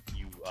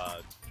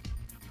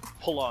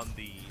pull on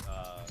the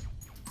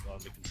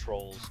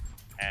controls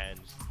and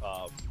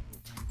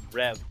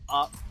rev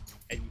up,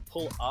 and you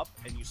pull up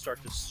and you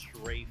start to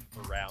strafe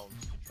around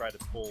to try to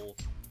pull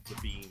the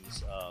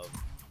beams of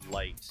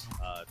light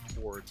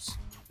towards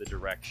the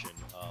direction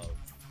of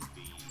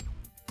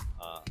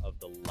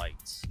the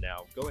lights.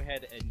 Now go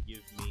ahead and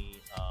give me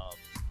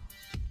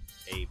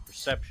a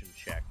perception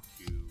check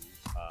to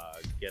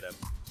get a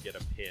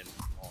pin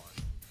on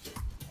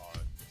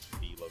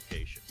the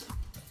location.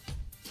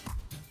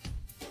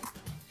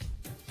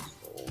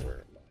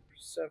 Where my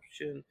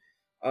perception?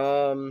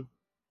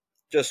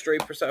 Just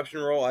straight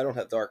perception roll. I don't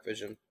have dark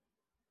vision.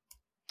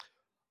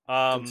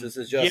 Since this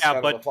is just kind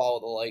of a follow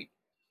the light.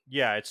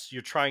 Yeah,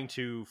 you're trying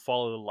to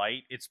follow the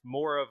light. It's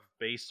more of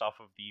based off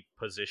of the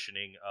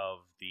positioning of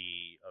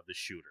the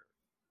shooter.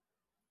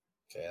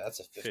 Okay, that's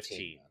a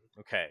 15.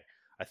 Okay.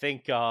 I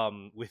think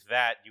with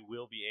that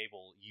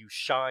you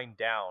shine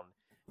down,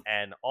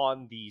 and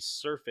on the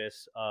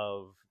surface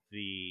of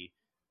the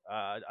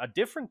a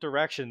different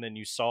direction than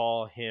you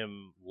saw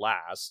him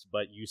last,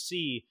 but you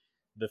see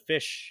the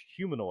fish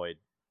humanoid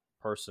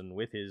person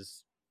with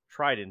his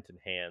trident in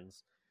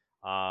hands,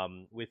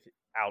 with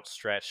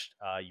outstretched.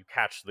 You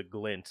catch the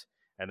glint,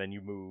 and then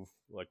you move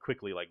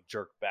quickly,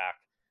 jerk back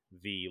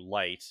the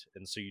light,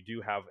 and so you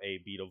do have a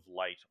bead of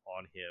light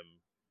on him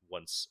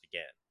once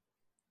again.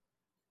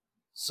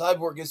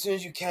 Cyborg, as soon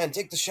as you can,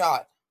 take the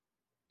shot.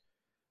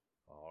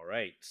 All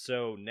right,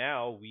 so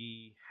now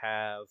we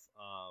have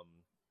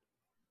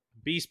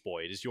Beast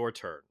Boy. It is your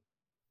turn.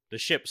 The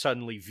ship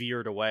suddenly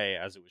veered away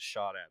as it was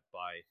shot at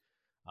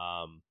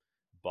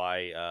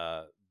by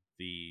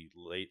the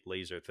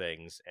laser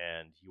things,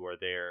 and you are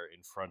there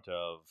in front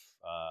of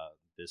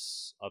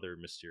this other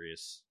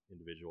mysterious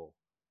individual.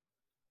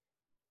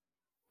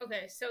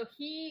 Okay, so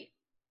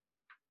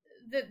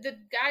the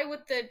guy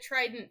with the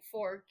trident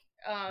fork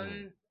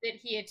that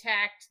he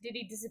attacked, did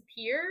he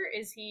disappear?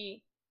 Is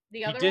he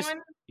the other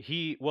one?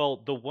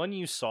 The one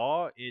you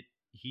saw,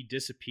 he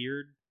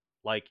disappeared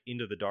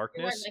into the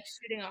darkness. He went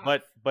shooting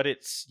off. But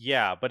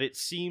it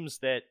seems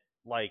that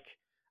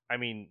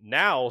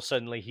now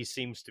suddenly he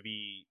seems to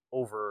be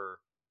over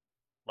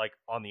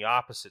on the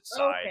opposite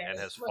side and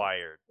has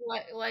fired.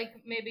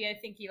 Maybe I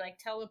think he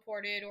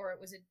teleported, or it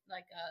was a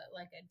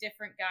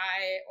different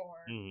guy,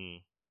 or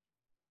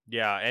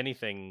yeah,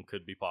 anything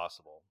could be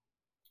possible.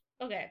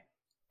 Okay.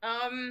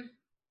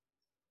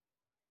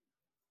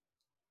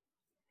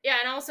 Yeah,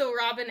 and also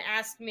Robin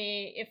asked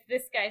me if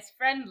this guy's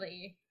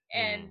friendly,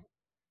 and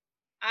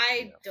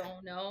I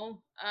don't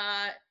know.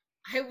 I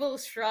will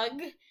shrug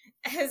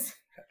as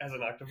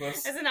an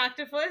octopus. As an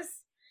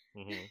octopus.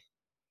 Mm-hmm.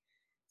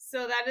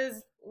 So that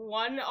is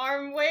one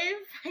arm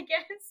wave, I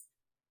guess.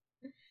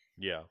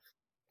 Yeah.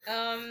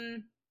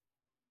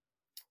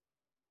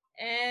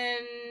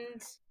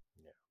 And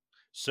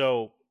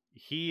so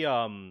he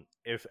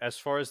if as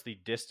far as the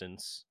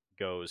distance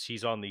goes,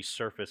 he's on the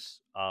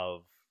surface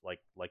of like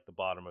the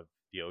bottom of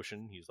the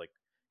ocean. He's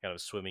kind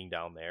of swimming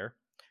down there.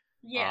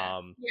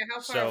 Yeah.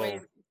 How far away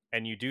is he?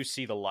 And you do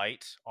see the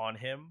light on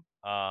him.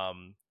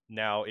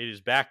 Now it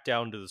is back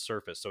down to the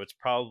surface, so it's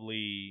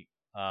probably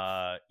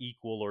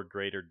equal or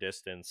greater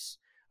distance.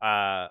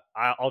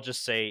 I'll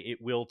just say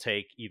it will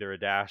take either a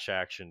dash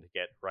action to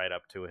get right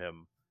up to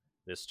him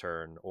this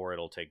turn, or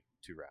it'll take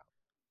 2 rounds.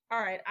 All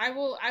right, I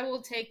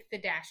will take the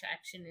dash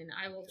action, and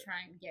I will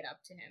try and get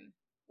up to him.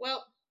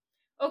 Well,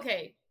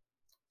 okay.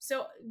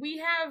 So we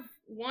have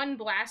one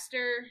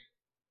blaster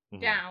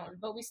down,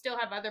 but we still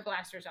have other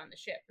blasters on the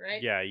ship,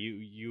 right? Yeah,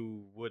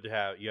 you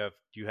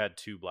had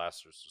 2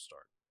 blasters to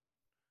start.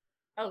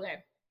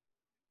 Okay.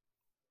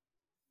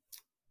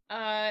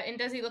 And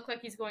does he look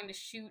like he's going to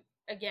shoot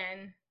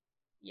again?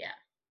 Yeah,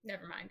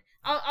 never mind.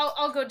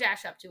 I'll go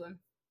dash up to him.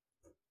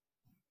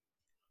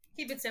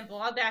 Keep it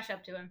simple. I'll dash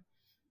up to him.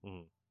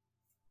 Mm-hmm.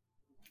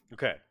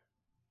 Okay.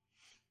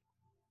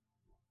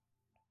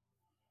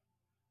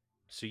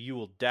 So you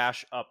will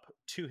dash up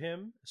to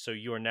him. So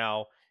you are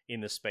now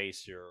in the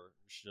space. You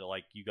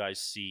guys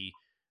see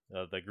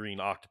the green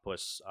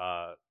octopus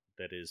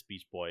that is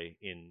Beast Boy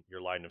in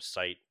your line of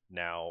sight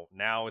now.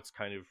 Now it's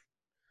kind of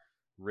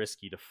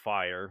risky to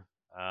fire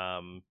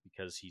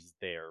because he's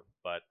there,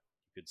 but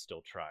you could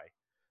still try.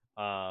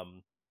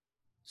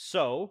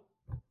 So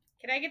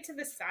can I get to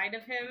the side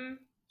of him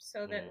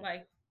so that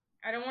like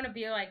I don't want to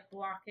be like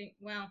blocking?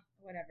 Well,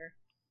 whatever.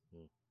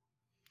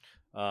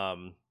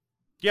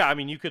 Yeah, I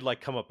mean, you could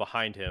like come up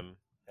behind him,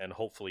 and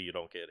hopefully you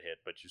don't get hit,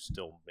 but you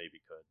still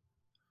maybe could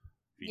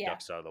if he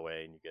ducks out of the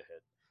way and you get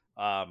hit.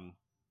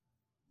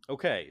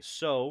 Okay,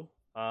 so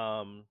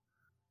yeah,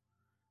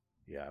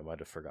 I might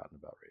have forgotten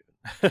about Raven.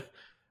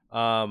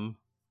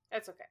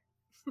 That's okay.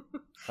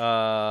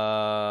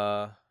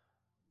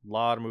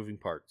 Lot of moving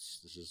parts.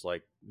 This is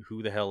like,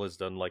 who the hell has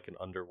done like an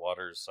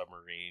underwater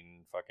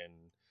submarine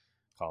fucking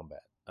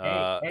combat?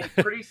 Hey,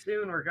 pretty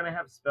soon we're gonna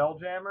have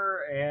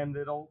Spelljammer, and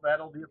that'll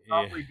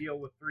probably deal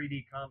with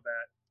 3D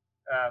combat.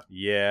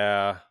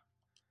 Yeah,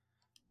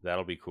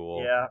 that'll be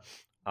cool. Yeah.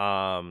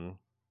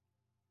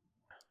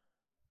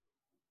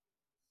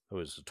 It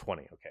was a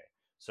 20. Okay,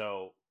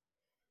 so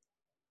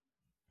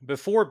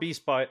before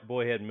Beast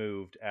Boy had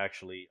moved,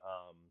 actually,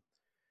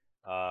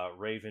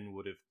 Raven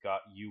would have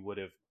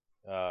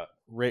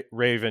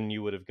Raven,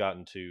 you would have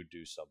gotten to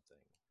do something.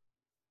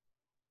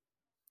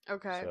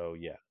 Okay. So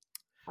yeah.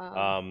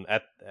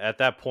 At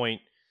that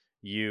point,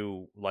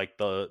 you like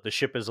the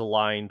ship is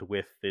aligned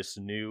with this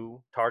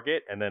new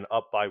target, and then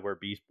up by where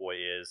Beast Boy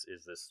is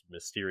this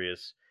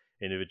mysterious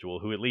individual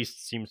who at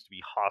least seems to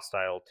be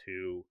hostile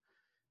to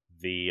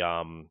the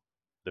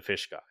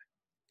fish guy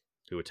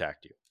who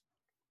attacked you.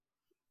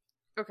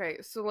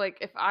 Okay, so like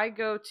if I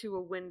go to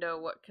a window,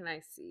 what can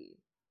I see?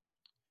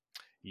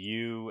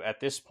 You at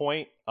this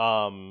point,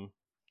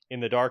 in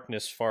the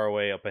darkness far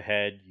away up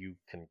ahead, you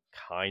can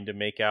kind of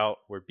make out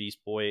where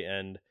Beast Boy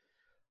and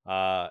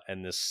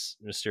this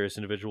mysterious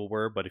individual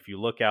were. But if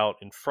you look out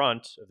in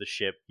front of the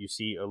ship, you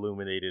see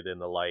illuminated in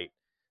the light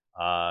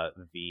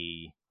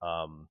the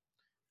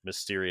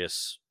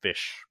mysterious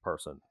fish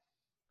person.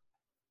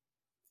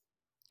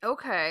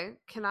 Okay,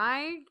 can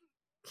I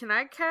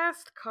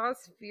cast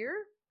Cause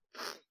Fear?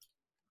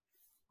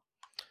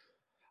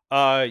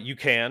 You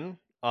can.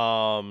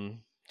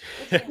 An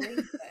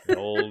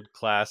old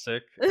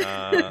classic.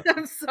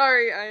 I'm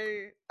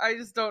sorry, I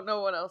just don't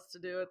know what else to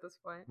do at this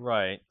point.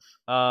 Right.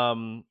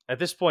 At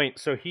this point,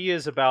 so he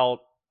is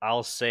about,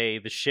 I'll say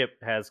the ship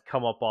has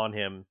come up on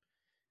him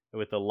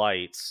with the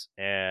lights,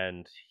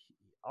 and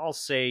I'll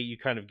say you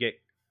kind of get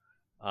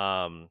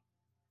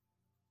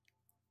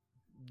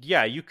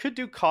yeah, you could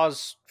do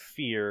Cause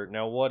Fear.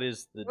 Now what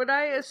is the Would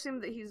I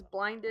assume that he's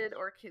blinded,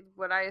 or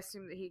would I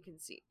assume that he can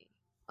see me?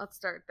 Let's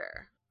start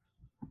there.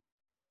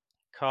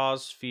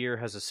 Cause Fear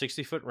has a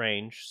 60-foot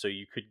range, so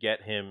you could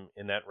get him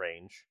in that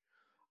range.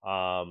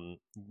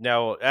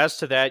 Now, as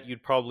to that,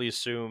 you'd probably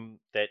assume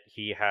that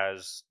he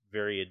has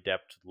very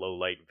adept low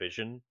light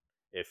vision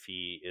if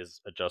he is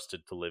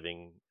adjusted to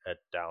living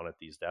down at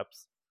these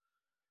depths.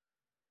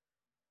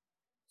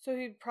 So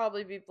he'd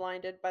probably be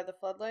blinded by the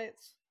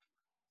floodlights?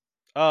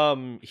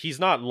 He's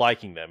not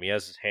liking them. He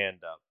has his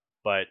hand up,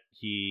 but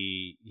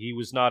he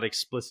was not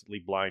explicitly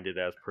blinded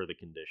as per the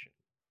condition.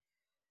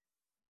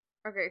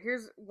 Okay,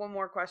 here's one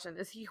more question.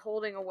 Is he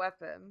holding a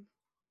weapon?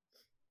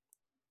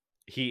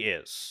 He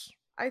is.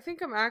 I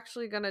think I'm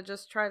actually gonna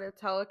just try to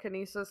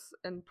telekinesis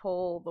and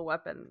pull the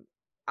weapon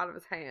out of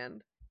his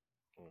hand.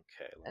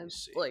 Okay, let me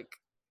see. Like,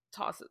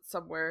 toss it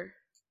somewhere.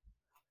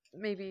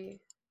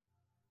 Maybe.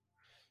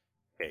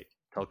 Okay,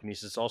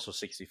 telekinesis is also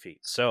 60 feet.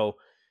 So,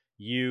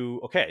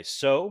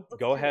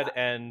 go ahead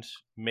and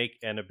make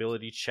an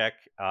ability check.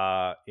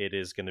 It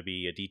is going to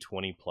be a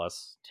d20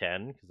 plus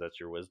 10, because that's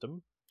your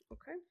wisdom.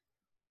 Okay.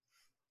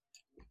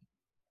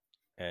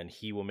 And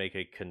he will make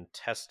a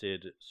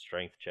contested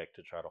strength check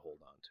to try to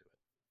hold on to it.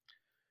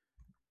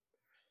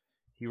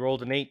 He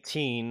rolled an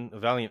 18, a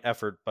valiant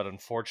effort, but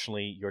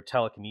unfortunately your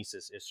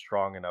telekinesis is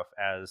strong enough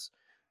as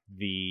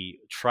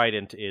the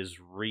trident is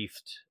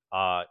wreathed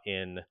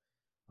in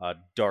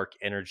dark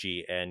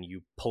energy, and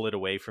you pull it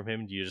away from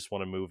him. Do you just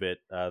want to move it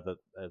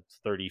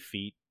 30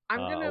 feet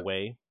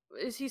away?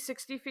 Is he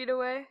 60 feet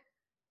away?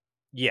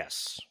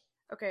 Yes.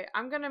 Okay,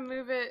 I'm going to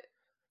move it,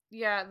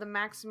 the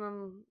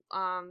maximum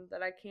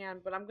that I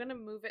can, but I'm going to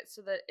move it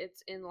so that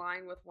it's in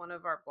line with one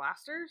of our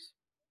blasters.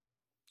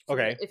 So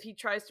okay. If he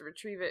tries to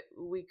retrieve it,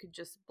 we could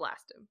just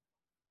blast him.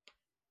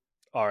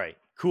 All right,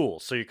 cool.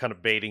 So you're kind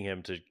of baiting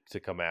him to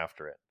come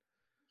after it.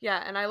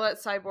 Yeah, and I let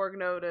Cyborg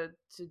know to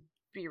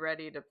be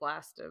ready to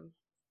blast him.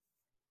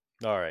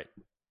 All right.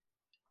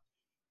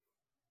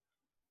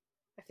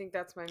 I think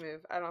that's my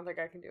move. I don't think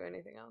I can do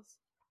anything else.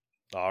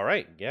 All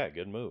right. Yeah,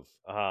 good move.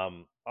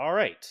 All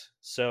right.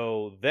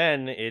 So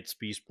then it's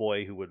Beast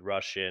Boy who would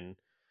rush in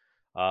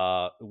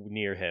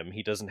near him.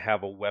 He doesn't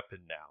have a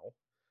weapon now.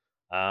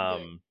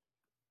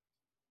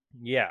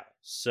 Yeah.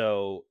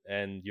 So,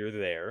 and you're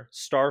there.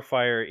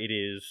 Starfire, it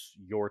is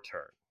your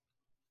turn.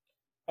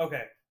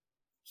 Okay.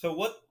 So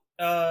what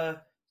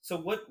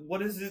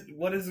is it?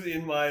 What is it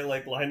in my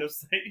line of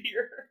sight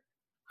here?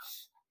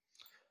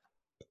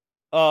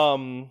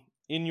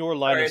 In your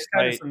line of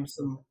sight,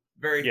 some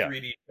very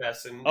 3D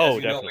chess, and oh, as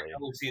you definitely. know, I can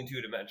only see in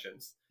 2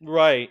 dimensions.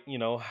 Right,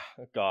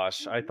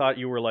 gosh, I thought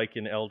you were like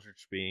an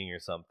eldritch being or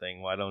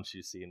something. Why don't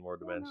you see in more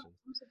dimensions? No,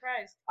 I'm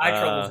surprised. Eye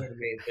troubles are the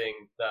main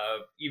thing,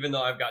 even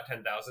though I've got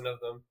 10,000 of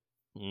them.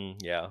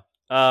 Yeah.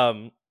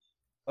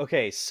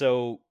 Okay,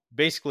 so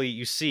basically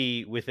you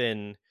see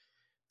within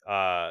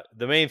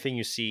the main thing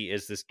you see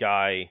is this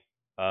guy,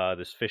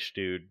 this fish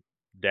dude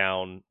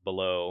down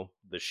below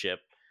the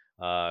ship.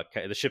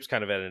 The ship's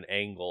kind of at an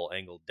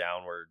angled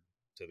downward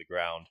to the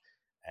ground,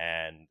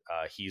 and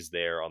he's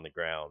there on the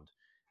ground.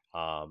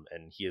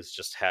 And he has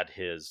just had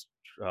his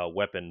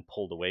weapon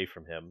pulled away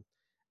from him,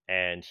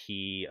 and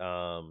he's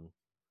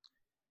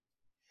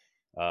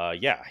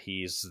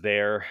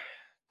there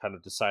kind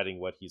of deciding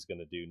what he's going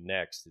to do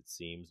next, it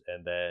seems.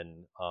 And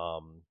then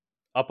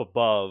up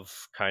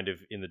above, kind of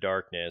in the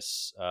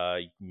darkness,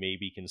 you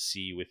maybe can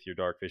see with your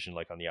dark vision,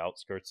 like on the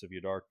outskirts of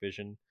your dark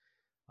vision,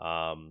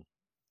 um,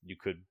 you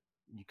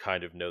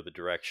kind of know the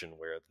direction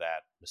where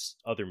that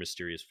other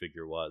mysterious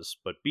figure was.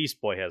 But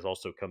Beast Boy has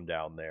also come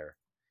down there,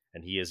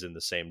 and he is in the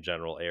same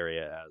general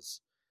area as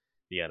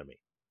the enemy.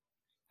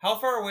 How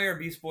far away are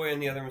Beast Boy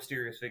and the other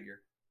mysterious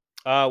figure?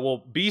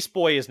 Well, Beast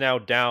Boy is now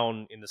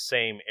down in the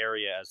same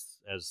area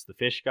as the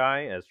fish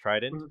guy, as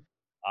Trident.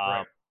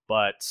 Right.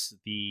 But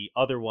the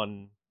other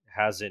one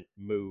hasn't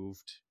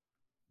moved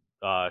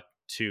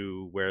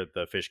to where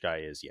the fish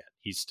guy is yet.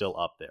 He's still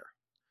up there.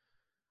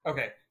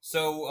 Okay,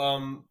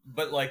 so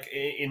but like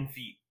in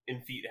feet,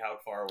 how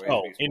far away?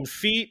 Oh, in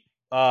feet,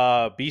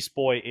 Beast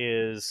Boy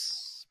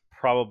is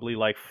probably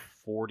like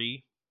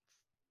 40.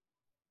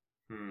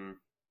 Okay.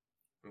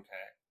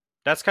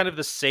 That's kind of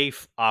the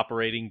safe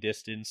operating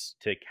distance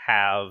to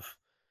have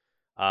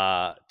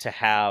the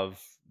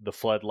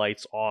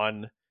floodlights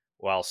on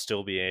while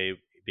still being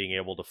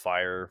able to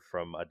fire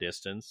from a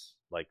distance.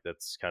 Like,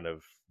 that's kind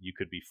of, you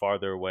could be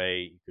farther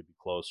away, you could be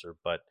closer,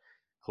 but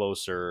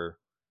closer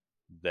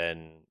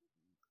than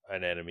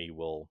an enemy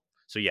will.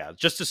 So yeah,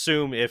 just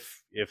assume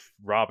if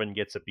Robin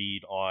gets a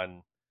bead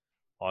on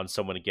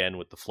someone again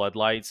with the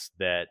floodlights,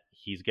 that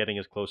he's getting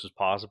as close as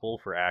possible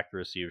for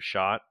accuracy of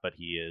shot, but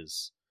he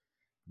is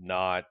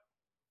not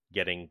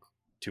getting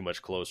too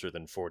much closer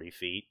than 40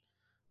 feet.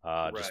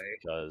 Right. Just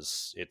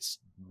because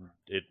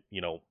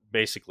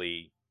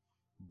basically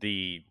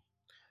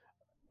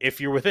if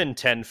you're within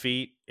 10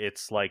 feet,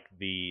 it's like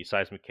the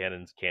seismic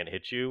cannons can't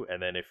hit you, and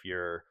then if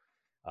you're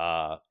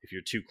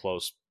too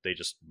close, they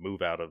just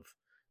move out of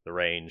the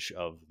range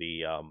of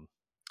the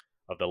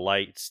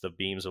lights, the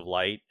beams of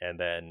light, and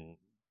then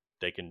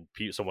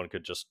someone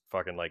could just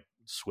fucking like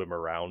swim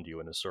around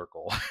you in a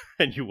circle,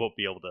 and you won't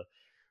be able to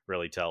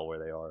really tell where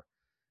they are.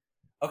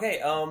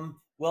 Okay,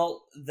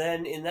 well,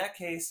 then in that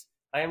case,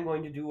 I am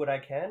going to do what I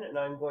can, and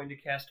I'm going to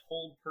cast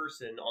Hold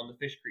Person on the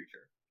fish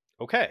creature.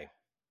 Okay.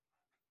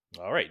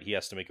 All right, he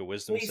has to make a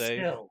wisdom save.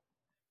 Still.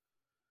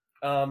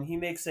 He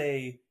makes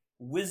a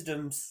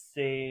wisdom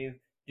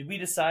save. Did we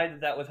decide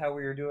that was how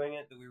we were doing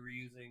it? That we were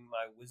using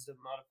my wisdom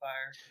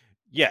modifier?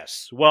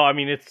 Yes. Well, I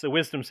mean, it's a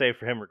wisdom save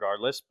for him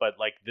regardless, but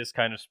like this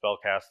kind of spell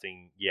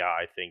casting,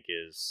 I think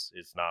is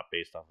not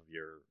based off of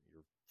your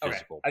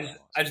physical. Okay.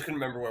 I just couldn't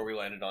remember where we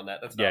landed on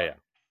that. That's yeah.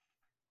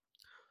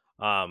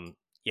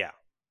 Yeah.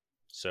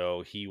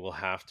 So he will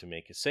have to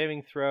make a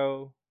saving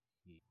throw.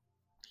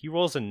 He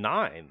rolls a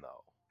 9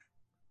 though.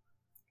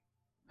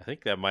 I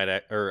think that might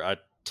or a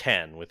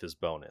 10 with his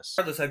bonus.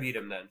 Regardless, I beat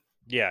him then.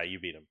 Yeah, you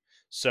beat him.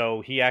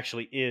 So he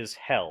actually is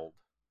held.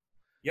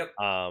 Yep.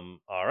 All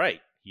right.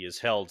 He is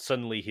held.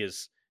 Suddenly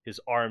his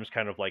arms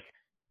kind of like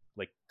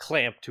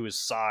clamp to his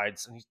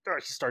sides, and he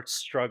starts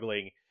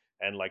struggling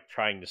and like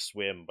trying to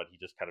swim, but he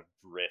just kind of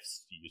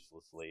drifts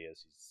uselessly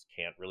as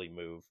he can't really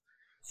move.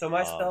 So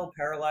my spell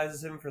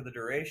paralyzes him for the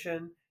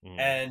duration,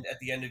 and at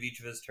the end of each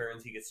of his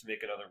turns, he gets to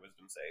make another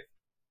wisdom save.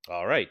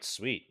 All right,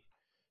 sweet.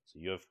 So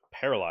you have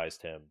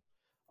paralyzed him.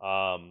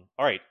 All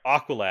right,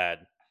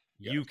 Aqualad,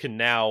 you can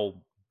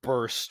now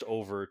burst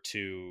over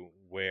to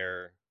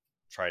where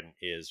Trident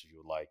is, if you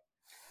would like.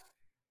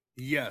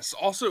 Yes.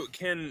 Also,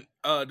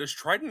 does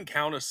Trident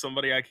count as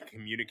somebody I can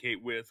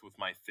communicate with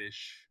my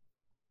fish?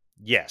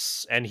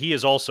 Yes, and he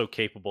is also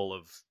capable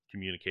of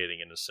communicating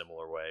in a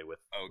similar way with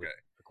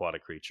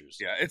aquatic creatures.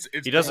 Yeah, it's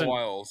been a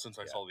while since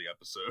I saw the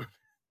episode.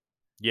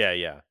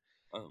 Yeah.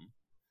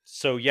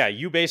 So yeah,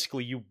 you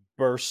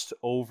burst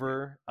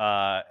over,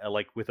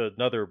 like with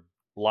another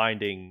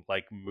blinding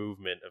like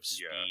movement of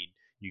speed. Yeah.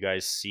 You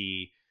guys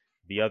see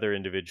the other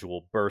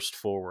individual burst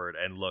forward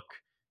and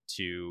look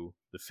to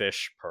the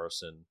fish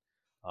person.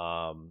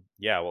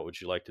 What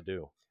would you like to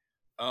do?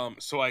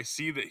 So I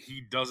see that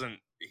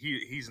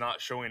he's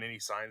not showing any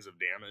signs of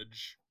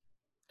damage.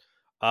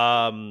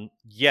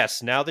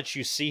 Yes, now that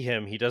you see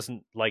him, he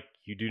doesn't, like,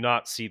 you do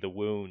not see the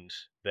wound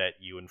that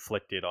you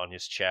inflicted on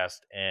his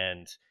chest,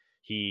 and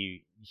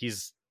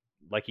he's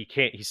like,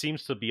 he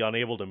seems to be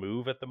unable to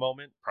move at the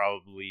moment.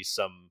 Probably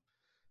some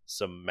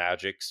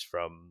magics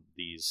from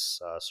these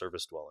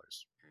surface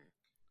dwellers.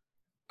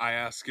 I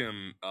ask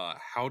him,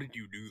 how did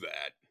you do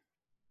that?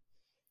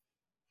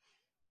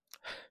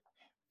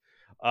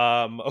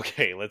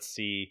 Okay, let's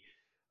see.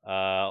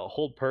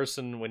 hold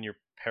person when you're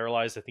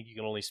paralyzed. I think you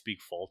can only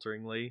speak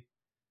falteringly.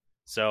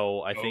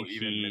 So I think he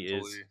mentally?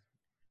 is.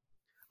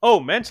 Oh,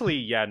 mentally,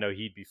 yeah, no,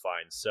 he'd be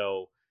fine.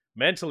 So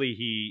mentally,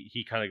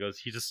 he kind of goes.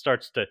 He just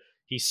starts to.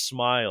 He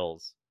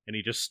smiles and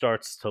he just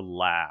starts to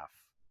laugh.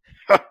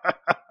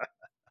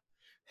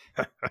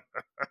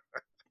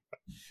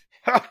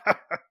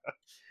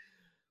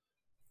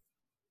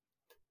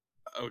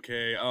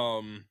 Okay.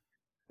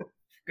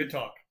 Good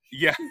talk.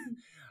 Yeah.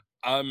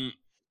 I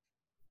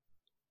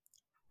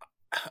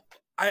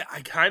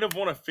kind of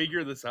want to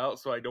figure this out,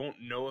 so I don't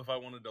know if I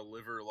want to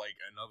deliver like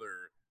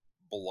another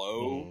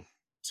blow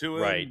to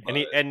him. Right, but...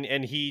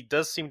 and he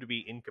does seem to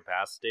be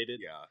incapacitated.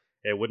 Yeah,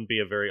 it wouldn't be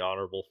a very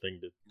honorable thing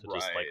to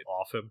just like Right.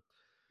 off him.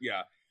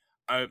 Yeah,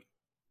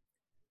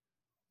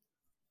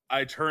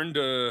 I turn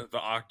to the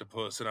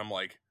octopus and I'm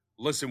like,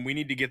 "Listen, we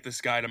need to get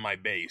this guy to my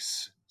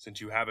base since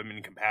you have him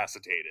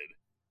incapacitated."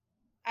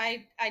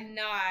 I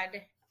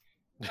nod,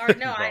 or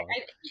no, No.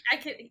 I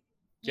could.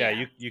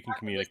 Yeah, you can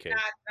communicate.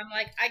 I'm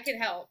like, I could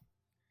help.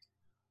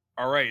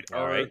 All right,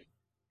 All right.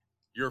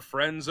 Your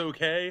friends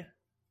okay?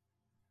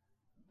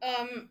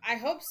 I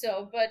hope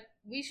so, but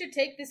we should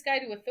take this guy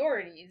to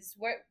authorities.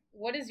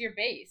 What is your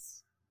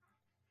base?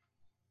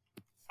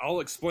 I'll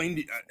explain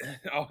to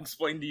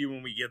you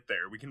when we get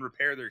there. We can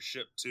repair their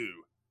ship too.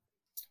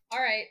 All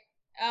right.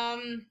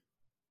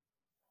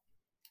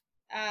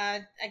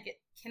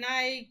 Can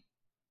I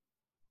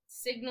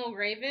signal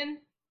Raven?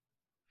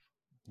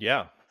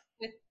 Yeah.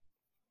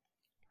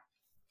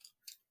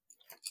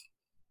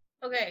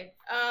 Okay.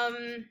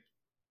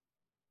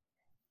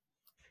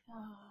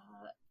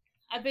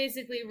 I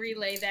basically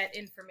relay that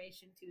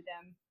information to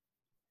them.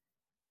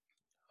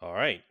 All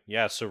right.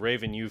 Yeah. So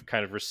Raven, you've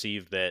kind of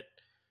received that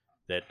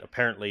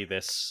apparently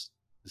this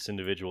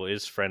individual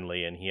is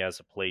friendly and he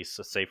has a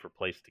safer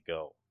place to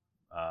go.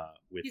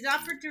 He's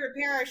offered to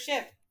repair our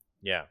ship.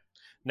 Yeah.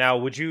 Now,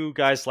 would you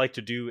guys like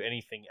to do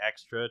anything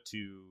extra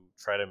to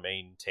try to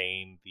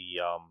maintain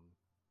the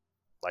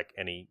like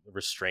any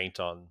restraint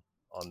on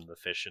the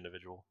fish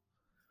individual?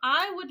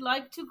 I would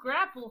like to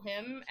grapple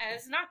him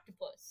as an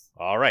octopus.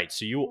 All right,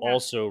 so you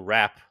also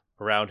wrap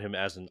around him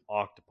as an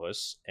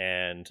octopus,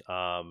 and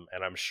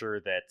I'm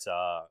sure that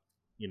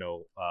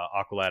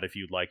Aqualad, if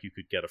you'd like, you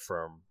could get a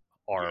firm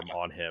arm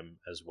on him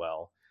as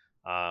well.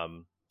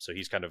 So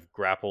he's kind of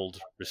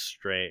grappled,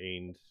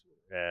 restrained,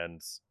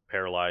 and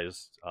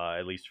paralyzed,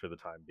 at least for the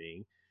time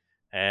being.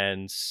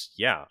 And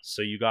yeah,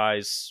 so you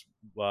guys,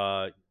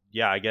 I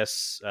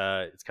guess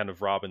it's kind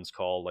of Robin's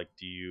call. Like,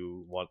 do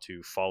you want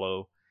to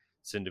follow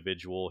this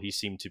individual? He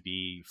seemed to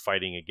be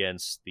fighting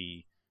against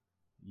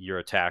your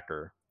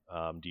attacker.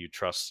 Do you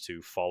trust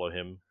to follow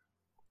him?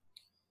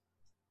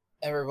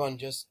 Everyone,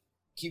 just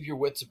keep your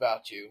wits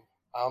about you.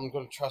 I'm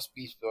going to trust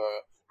Beast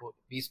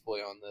Boy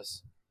on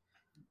this,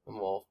 and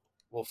we'll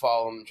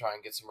follow him and try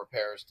and get some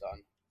repairs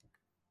done.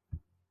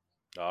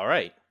 All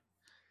right.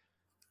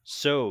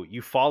 So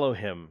you follow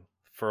him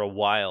for a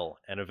while,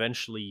 and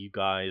eventually you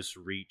guys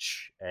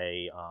reach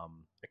a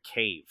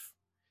cave.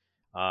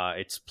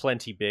 It's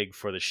plenty big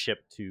for the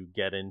ship to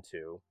get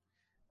into,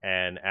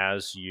 and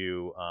as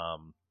you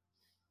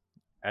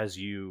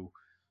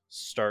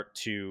start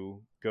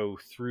to go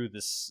through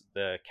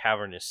the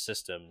cavernous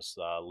systems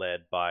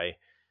led by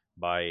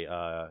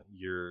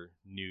your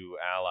new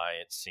ally,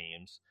 it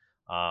seems,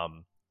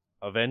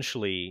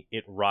 eventually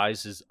it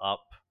rises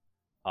up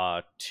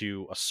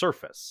to a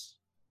surface,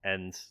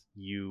 and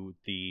the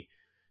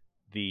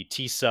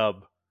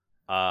T-sub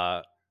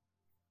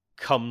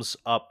comes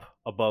up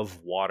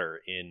above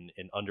water in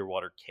an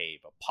underwater cave,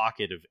 a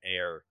pocket of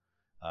air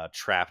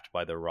trapped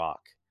by the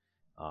rock.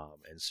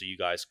 And so you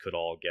guys could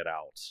all get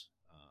out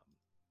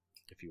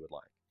if you would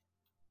like.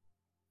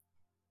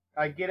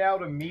 I get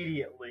out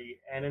immediately,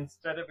 and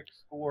instead of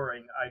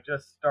exploring, I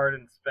just start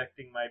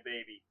inspecting my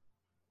baby.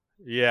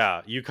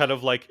 Yeah, you kind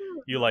of like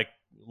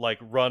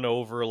run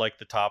over like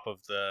the top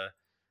of the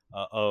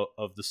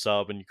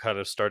sub, and you kind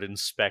of start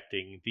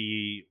inspecting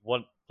the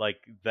one like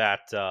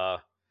that.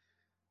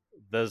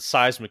 The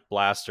seismic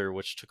blaster,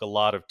 which took a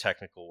lot of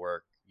technical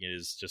work,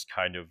 is just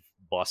kind of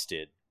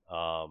busted.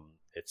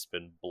 It's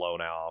been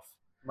blown off.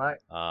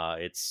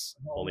 It's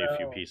only a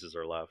few pieces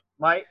are left.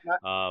 My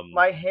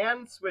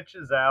hand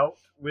switches out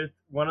with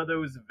one of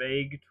those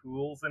vague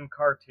tools in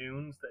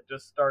cartoons that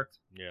just starts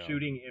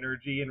shooting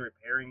energy and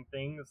repairing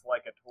things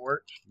like a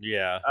torch.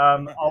 Yeah.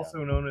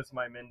 Also known as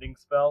my mending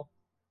spell.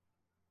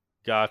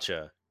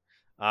 Gotcha.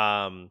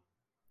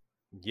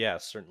 Yeah,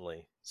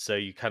 certainly. So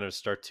you kind of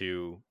start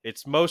to.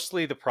 It's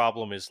mostly the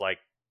problem is like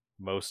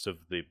most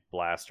of the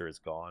blaster is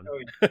gone. Oh,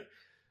 yeah.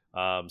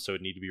 So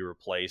it need to be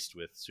replaced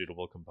with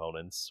suitable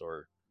components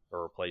or a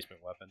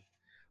replacement weapon.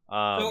 So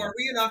are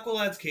we in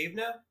Aqualad's cave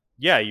now?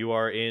 Yeah, you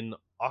are in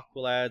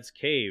Aqualad's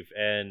cave,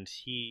 and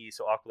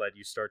Aqualad,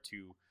 you start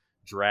to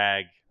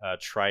drag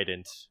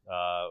Trident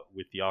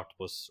with the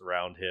octopus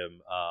around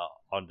him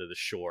onto the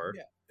shore.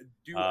 Yeah.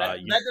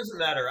 That doesn't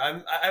matter.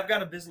 I've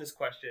got a business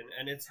question,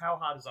 and it's how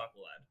hot is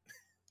Aqualad?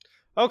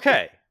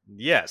 Okay.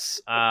 Yes.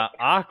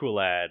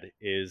 Aqualad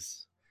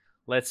is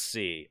let's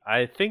see.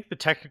 I think the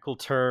technical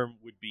term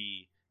would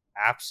be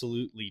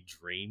absolutely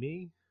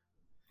dreamy.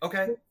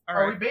 Okay. All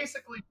Are right. we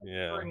basically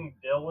picturing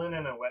Dylan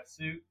in a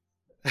wetsuit?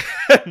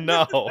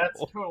 No. That's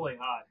totally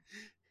hot.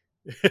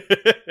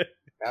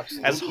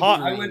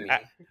 Absolutely.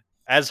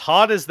 As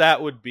hot as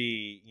that would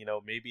be,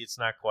 maybe it's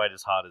not quite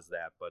as hot as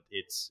that, but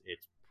it's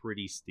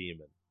pretty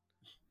steaming.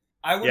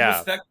 I would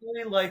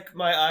respectfully like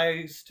my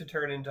eyes to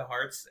turn into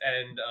hearts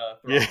and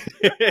throb.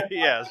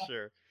 Yeah,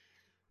 sure.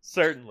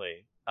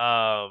 Certainly.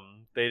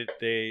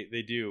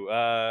 They do.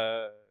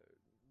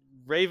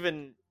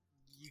 Raven,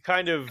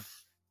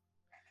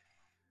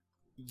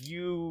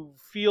 you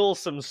feel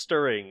some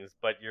stirrings,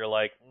 but you're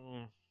like,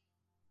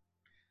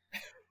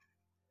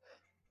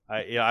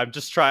 I'm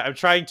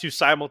trying to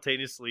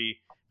simultaneously,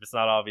 if it's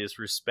not obvious,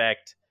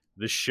 respect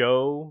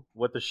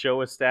what the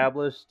show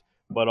established,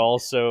 but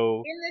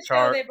also in the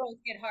show they both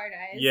get hard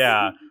eyes.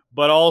 Yeah,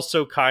 but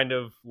also kind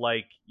of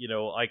like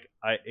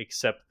I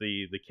accept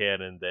the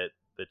canon that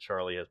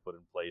Charlie has put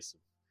in place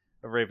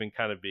of Raven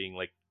kind of being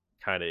like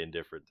kind of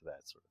indifferent to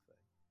that sort of thing.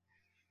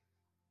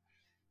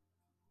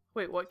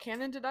 Wait, what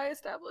canon did I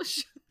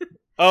establish?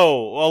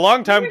 Oh, a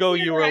long time ago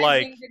you were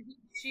like that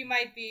she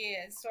might be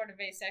sort of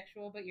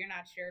asexual, but you're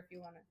not sure if you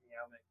want to.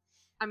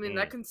 I mean,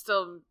 that can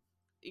still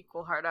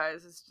equal hard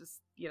eyes. It's just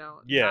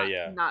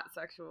not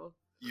sexual.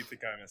 You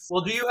think I'm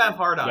Well, do you have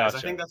hard eyes? Gotcha.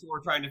 I think that's what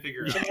we're trying to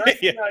figure out. You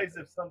recognize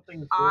if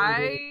something's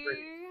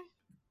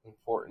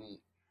important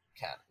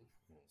canon.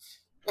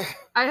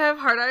 I have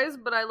hard eyes,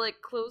 but I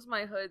like close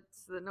my hood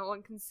so that no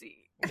one can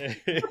see.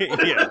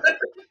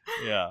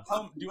 Yeah.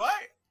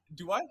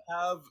 Do I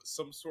have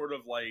some sort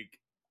of like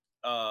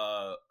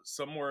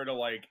somewhere to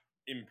like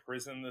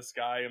imprison this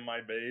guy in my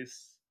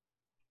base?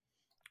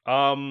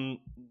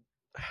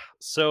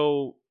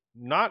 So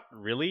not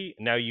really.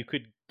 Now you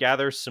could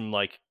gather some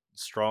like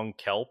strong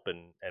kelp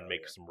and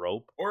make some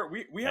rope. Or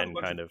we have a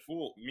bunch of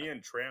tools. Me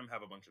and Tram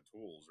have a bunch of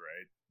tools,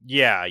 right?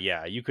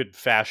 Yeah, you could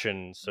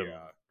fashion some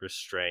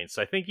restraints.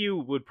 I think you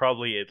would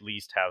probably at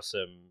least have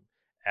some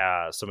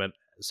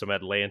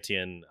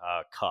Atlantean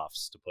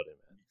cuffs to put him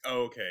in.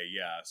 Okay,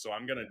 yeah. So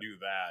I'm gonna do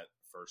that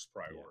first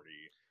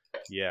priority.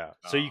 Yeah.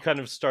 So you kind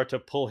of start to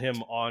pull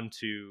him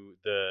onto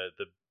the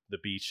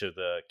beach of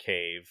the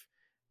cave.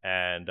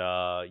 And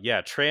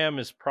Tram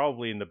is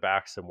probably in the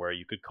back somewhere.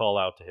 You could call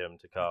out to him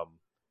to come.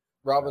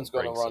 Robin's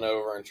going to run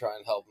over and try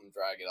and help him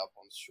drag it up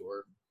on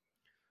shore.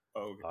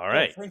 Okay. All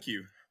right. Thank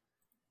you.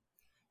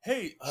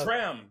 Hey,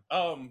 Tram,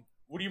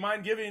 would you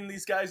mind giving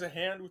these guys a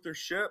hand with their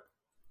ship?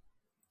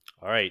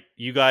 All right.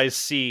 You guys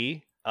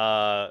see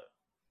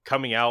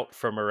coming out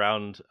from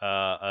around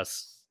a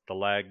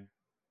stalagmite,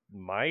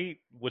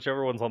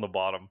 whichever one's on the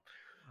bottom.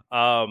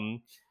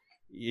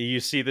 You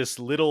see this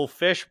little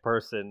fish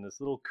person,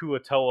 this little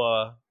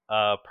Kuatoa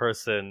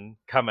person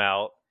come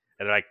out,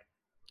 and they're like,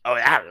 "Oh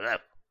yeah,"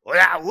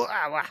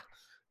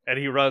 and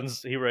he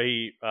runs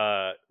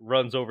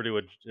over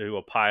to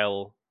a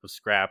pile of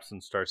scraps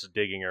and starts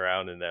digging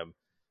around in them.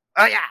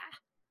 Oh yeah,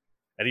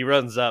 and he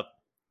runs up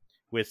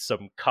with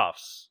some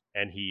cuffs,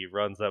 and he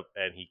runs up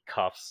and he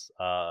cuffs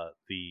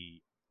the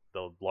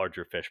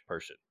larger fish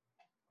person.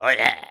 Oh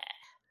yeah.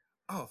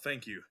 Oh,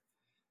 thank you.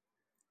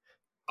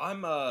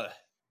 I'm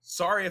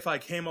sorry if I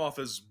came off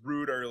as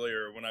rude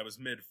earlier when I was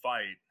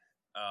mid-fight.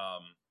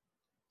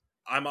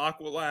 I'm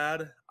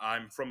Aqualad.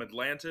 I'm from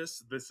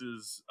Atlantis. This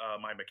is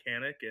my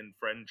mechanic and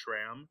friend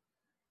Tram.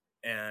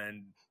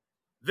 And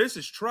this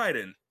is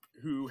Trident,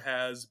 who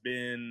has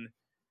been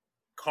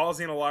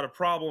causing a lot of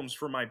problems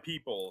for my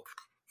people.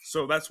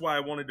 So that's why I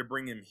wanted to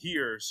bring him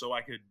here, so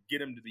I could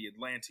get him to the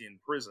Atlantean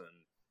prison.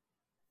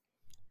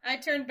 I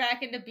turned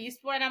back into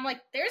Beast Boy, and I'm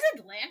like, there's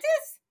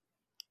Atlantis?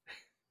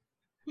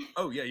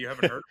 Oh, yeah, you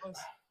haven't heard of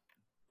us?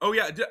 Oh,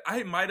 yeah,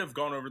 I might have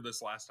gone over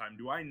this last time.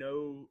 Do I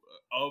know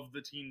of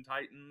the Teen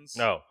Titans?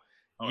 No.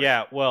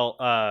 Yeah,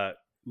 well,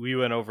 we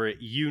went over it.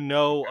 You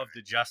know of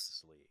the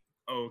Justice League.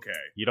 Okay.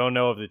 You don't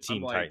know of the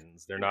Teen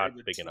Titans. They're not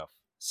big enough.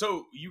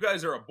 So, you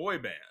guys are a boy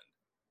band.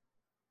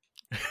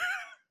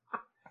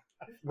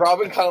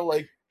 Robin kind of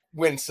like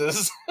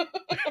winces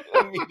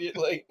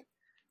immediately.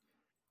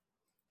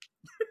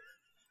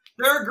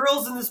 There are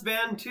girls in this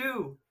band,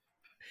 too.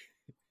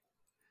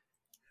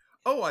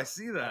 Oh, I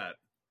see that.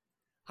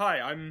 Hi,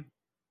 I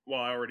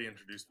already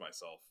introduced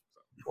myself.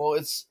 So. Well,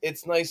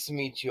 it's nice to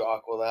meet you,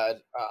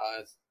 Aqualad.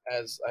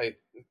 As I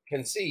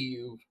can see,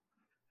 you've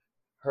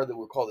heard that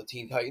we're called the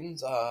Teen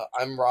Titans.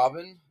 I'm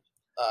Robin.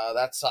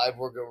 That's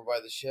Cyborg over by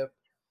the ship.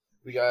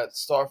 We got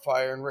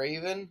Starfire and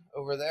Raven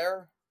over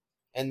there.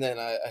 And then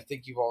I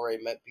think you've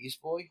already met Beast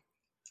Boy.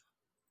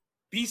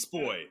 Beast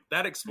Boy.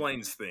 That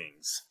explains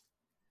things.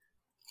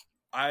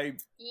 I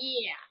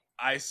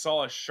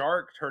saw a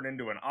shark turn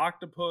into an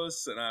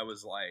octopus, and I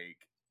was like,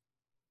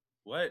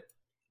 what?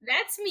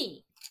 That's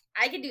me.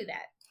 I can do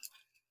that.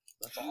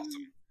 That's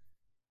awesome.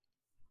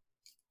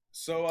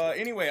 So,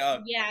 anyway...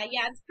 Yeah,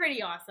 it's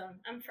pretty awesome.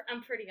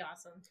 I'm pretty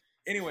awesome.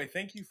 Anyway,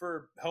 thank you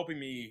for helping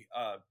me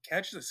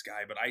catch this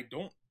guy, but I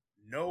don't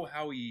know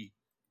how he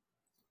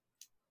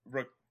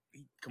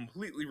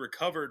completely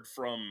recovered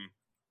from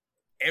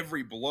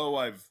every blow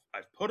I've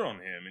put on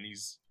him, and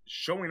he's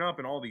showing up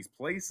in all these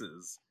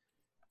places.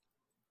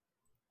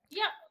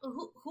 Yeah,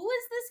 who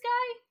is this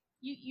guy?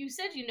 You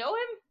said you know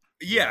him?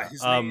 Yeah,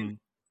 his name.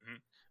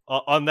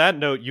 On that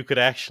note, you could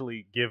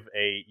actually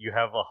you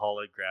have a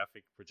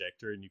holographic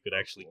projector, and you could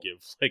actually give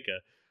like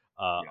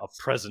a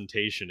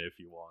presentation if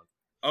you want.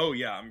 Oh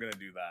yeah, I'm gonna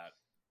do that.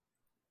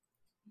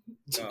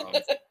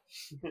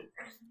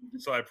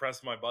 So I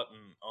press my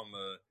button on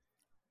the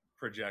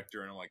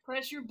projector, and I'm like,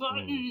 press your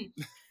button.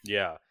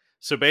 Yeah.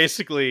 So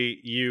basically,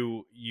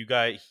 you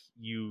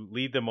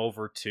lead them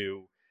over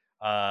to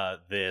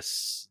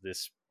this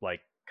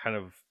like kind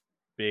of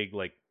big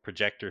like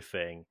projector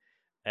thing,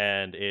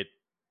 and it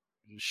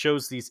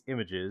shows these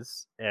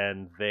images,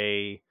 and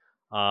they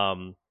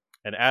and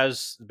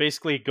as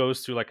basically it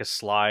goes through like a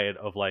slide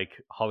of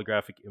like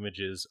holographic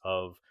images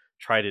of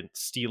Trident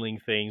stealing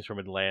things from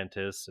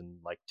Atlantis and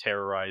like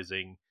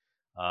terrorizing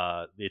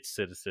its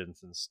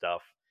citizens and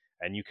stuff,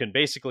 and you can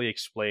basically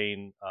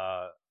explain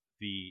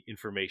the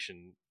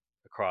information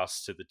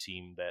across to the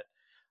team that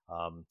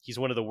he's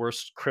one of the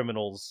worst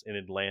criminals in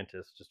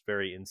Atlantis, just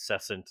very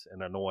incessant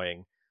and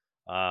annoying.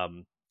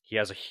 He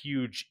has a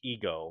huge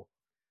ego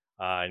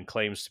and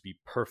claims to be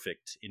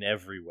perfect in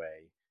every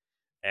way.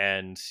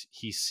 And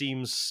he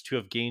seems to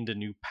have gained a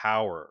new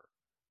power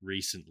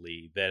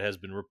recently that has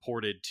been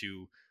reported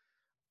to.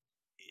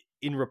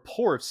 In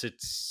reports,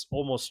 it's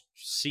almost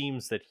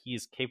seems that he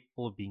is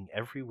capable of being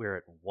everywhere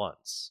at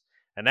once.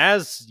 And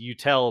as you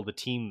tell the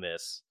team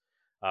this,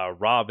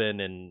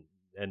 Robin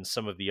and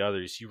some of the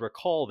others, you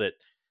recall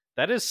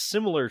that is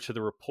similar to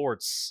the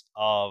reports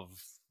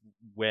of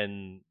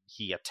when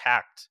he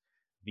attacked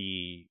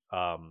the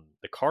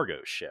cargo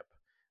ship.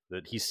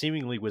 That he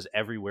seemingly was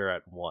everywhere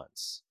at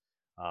once,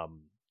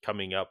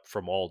 coming up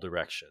from all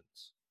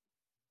directions.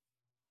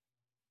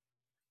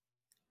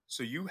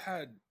 So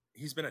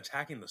he's been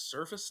attacking the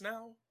surface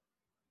now?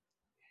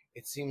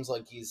 It seems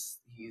like he's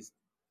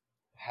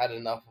had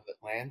enough of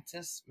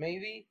Atlantis,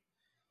 maybe.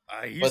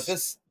 But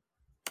this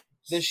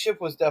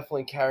ship was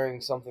definitely carrying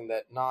something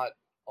that not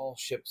all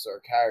ships are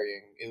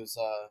carrying. It was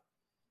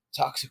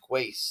toxic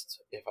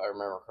waste, if I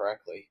remember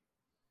correctly.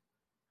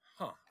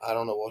 Huh. I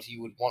don't know what he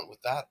would want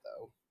with that,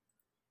 though.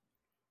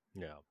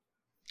 Yeah.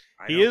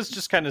 He is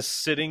just kind of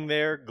sitting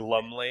there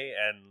glumly,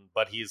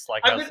 but he's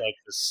like has like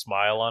this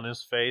smile on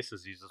his face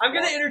as he's just. I'm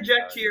gonna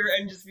interject here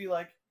and just be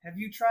like, "Have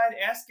you tried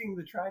asking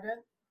the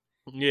Trident?"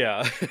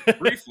 Yeah.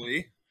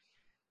 Briefly,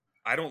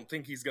 I don't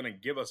think he's gonna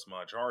give us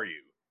much, are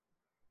you?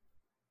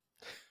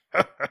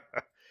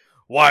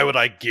 Why would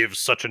I give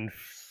such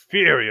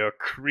inferior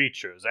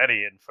creatures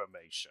any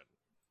information?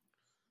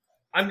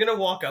 I'm gonna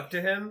walk up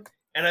to him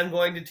and I'm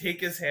going to take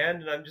his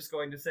hand and I'm just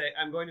going to say,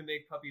 I'm going to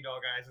make puppy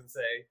dog eyes and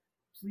say,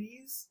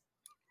 "Please."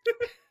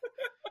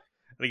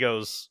 And he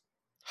goes,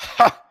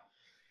 "Ha!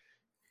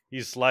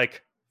 He's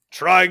like,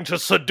 trying to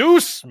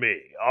seduce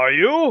me, are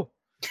you?"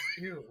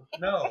 Ew,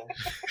 no.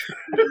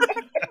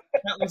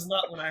 That was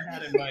not what I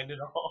had in mind at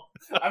all.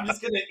 I'm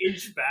just gonna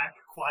inch back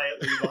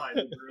quietly behind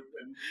the group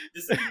and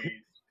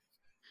disengage.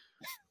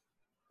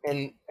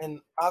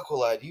 And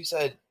Aqualad, you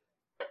said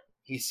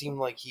he seemed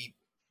like he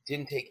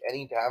didn't take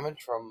any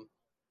damage from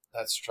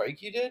that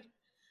strike you did?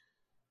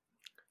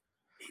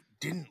 It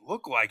didn't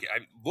look like it.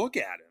 Look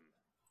at him.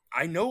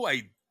 I know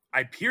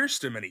I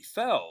pierced him and he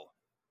fell.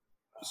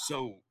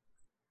 So,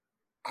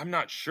 I'm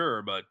not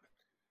sure, but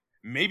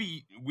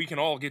maybe we can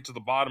all get to the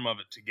bottom of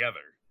it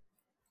together.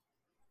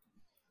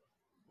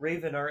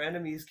 Raven, our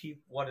enemies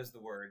keep, what is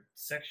the word?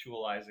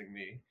 Sexualizing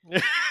me.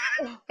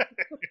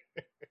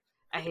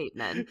 I hate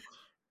men.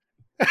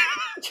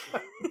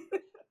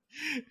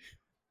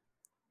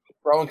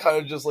 Rowan kind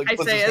of just like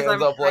puts his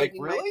hands up like,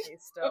 really?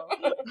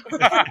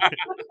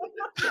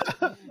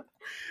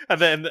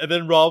 and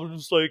then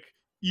Robin's like,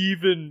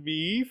 even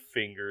me,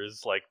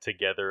 fingers like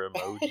together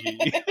emoji.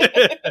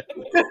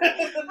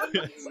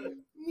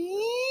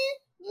 Me?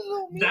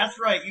 That's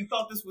right. You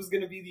thought this was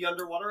going to be the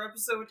underwater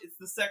episode? It's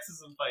the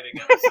sexism fighting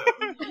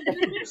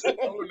episode.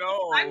 Oh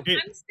no! I'm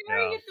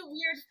staring at the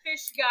weird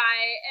fish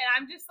guy, and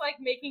I'm just like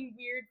making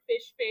weird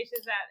fish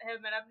faces at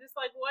him, and I'm just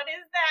like, "What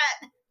is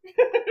that?"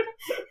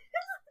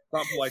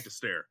 Not polite to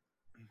stare.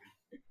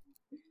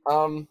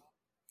 Okay.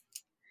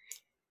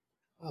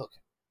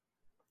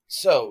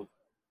 So,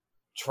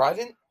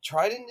 Trident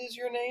is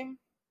your name?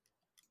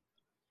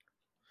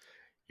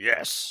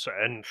 Yes,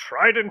 and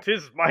Trident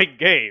is my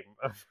game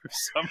for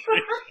some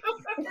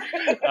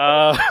reason.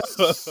 That's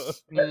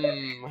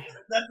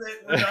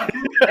it. We're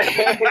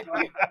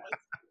done.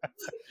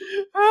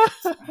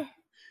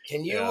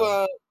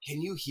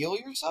 Can you heal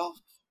yourself?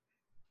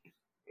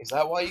 Is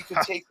that why you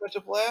could take such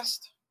a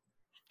blast?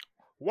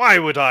 Why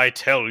would I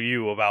tell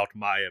you about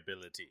my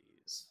abilities?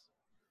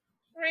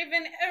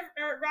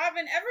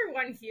 Robin,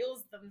 everyone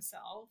heals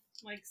themselves,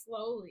 like,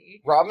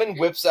 slowly. Robin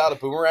whips out a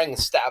boomerang and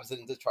stabs it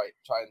into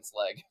Trident's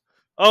leg.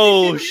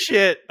 Oh,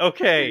 shit.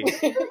 Okay.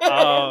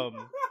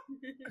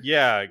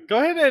 Yeah, go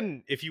ahead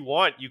and, if you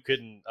want, you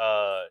can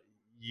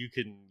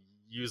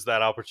use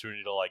that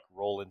opportunity to, like,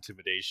 roll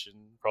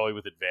intimidation, probably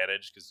with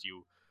advantage, because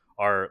you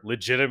are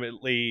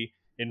legitimately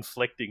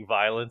inflicting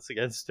violence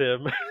against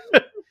him.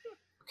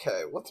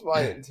 Okay, what's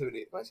my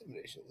intimidation? My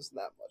intimidation isn't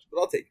that much, but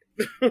I'll take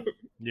it.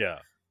 Yeah.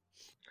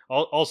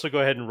 I'll also go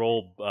ahead and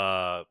roll,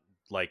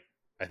 like,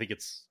 I think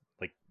it's,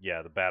 like,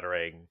 yeah, the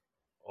batarang,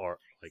 or,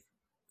 like,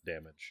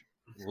 damage.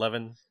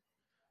 11.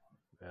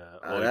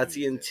 That's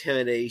the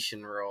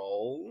intimidation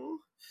roll.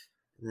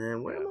 And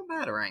then where did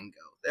my batarang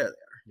go? There they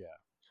are. Yeah.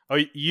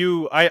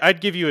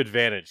 I'd give you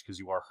advantage because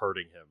you are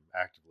hurting him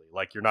actively.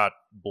 Like, you're not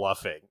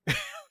bluffing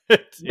in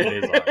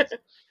his eyes.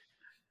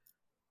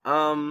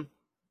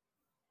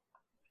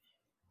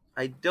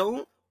 I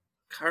don't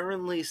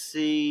currently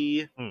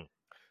see.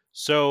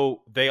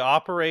 So they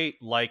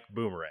operate like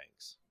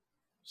boomerangs.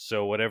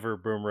 So whatever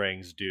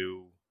boomerangs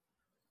do,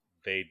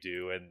 they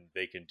do, and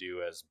they can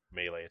do as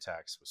melee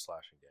attacks with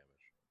slashing damage.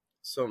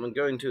 So I'm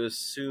going to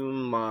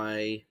assume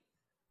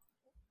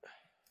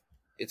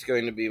it's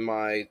going to be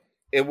my.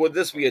 Would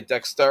this be a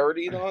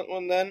dexterity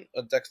one then?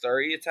 A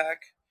dexterity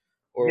attack?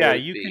 Or yeah,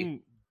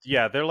 can.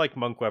 Yeah, they're like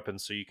monk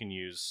weapons, so you can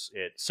use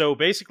it. So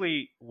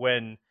basically,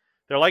 when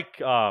they're like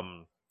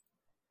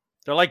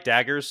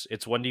daggers,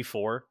 it's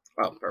 1d4.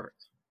 Oh, perfect.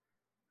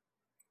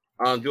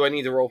 Do I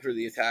need to roll through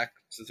the attack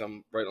since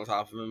I'm right on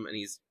top of him and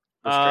he's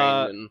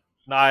restrained?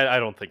 No, I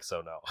don't think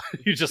so. No,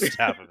 you just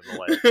stab him in the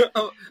leg.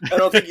 I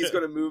don't think he's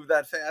going to move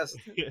that fast.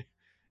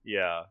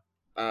 Yeah.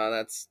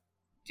 That's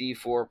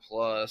D4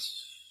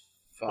 plus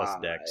 5.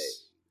 Plus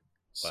dex.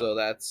 So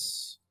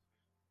that's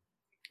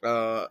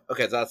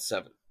okay. So that's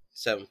 7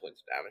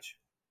 points of damage.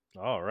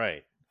 All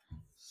right,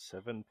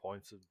 7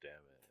 points of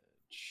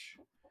damage.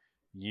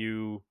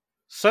 You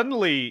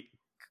suddenly,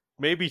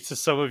 maybe to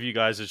some of you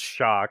guys'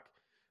 shock,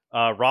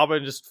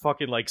 Robin just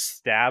fucking like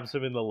stabs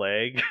him in the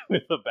leg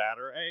with a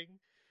batarang,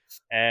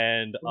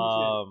 and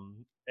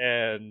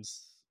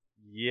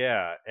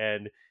yeah,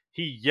 and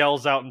he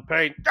yells out in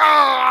pain,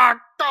 "Ah,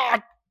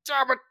 God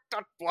damn it!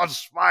 That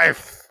was my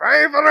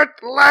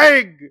favorite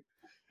leg."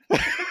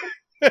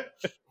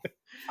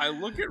 I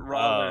look at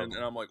Robin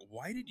and I'm like,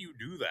 "Why did you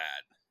do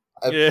that?"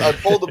 I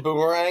pull the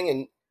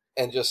boomerang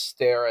and just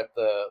stare at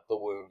the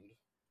wound.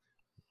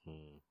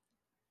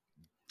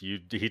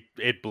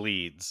 It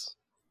bleeds.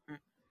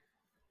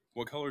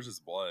 What color is his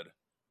blood?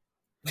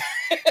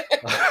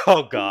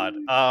 Oh God.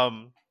 I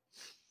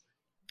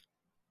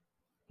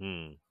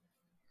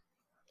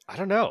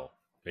don't know.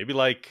 Maybe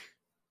like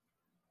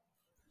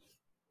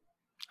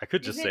I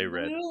could just say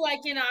red. Blue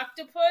like an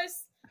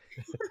octopus?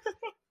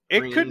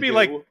 It could be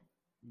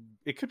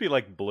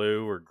like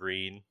blue or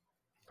green,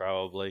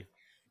 probably.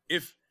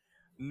 If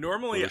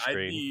normally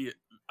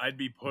I'd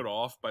be put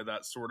off by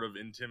that sort of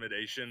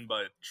intimidation,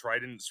 but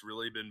Trident's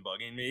really been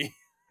bugging me.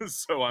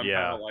 So I'm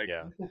kind of like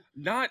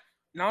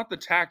not the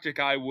tactic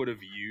I would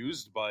have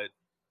used, but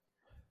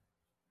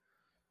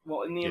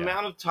well, in the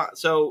amount of time,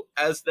 so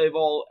as they're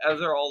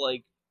all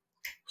like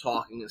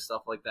talking and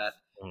stuff like that,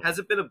 has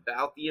it been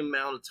about the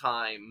amount of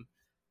time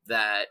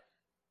that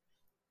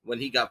when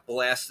he got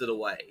blasted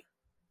away?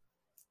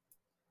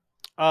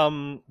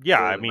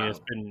 Yeah, I mean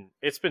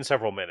it's been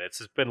several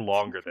minutes. It's been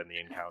longer than the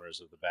encounters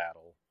of the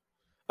battle.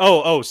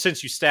 Oh,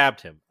 since you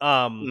stabbed him.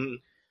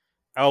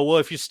 Oh, well,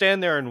 if you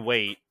stand there and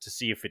wait to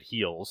see if it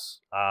heals,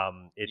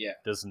 it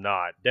does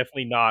not.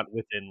 Definitely not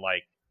within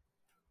like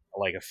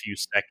a few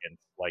seconds,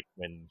 like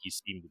when he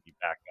seemed to be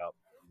back up.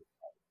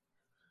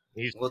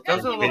 Well, it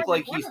doesn't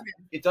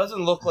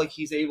look like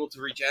he's able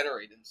to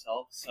regenerate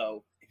himself.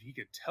 So if he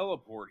could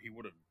teleport, he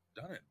would have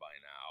done it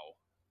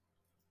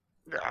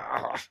by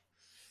now.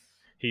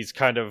 He's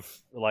kind of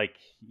like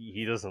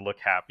he doesn't look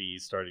happy.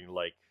 He's starting to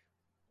like.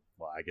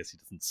 Well, I guess he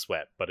doesn't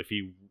sweat, but if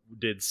he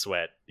did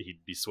sweat,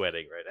 he'd be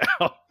sweating right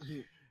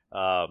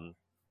now.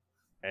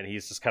 And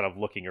he's just kind of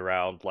looking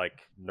around,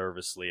 like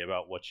nervously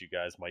about what you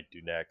guys might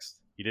do next.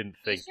 He didn't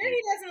think. You sure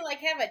he doesn't like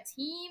have a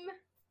team?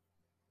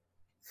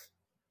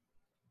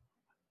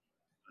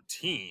 A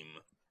team?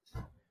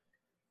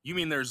 You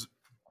mean there's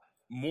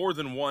more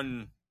than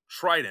one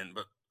Trident,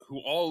 but who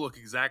all look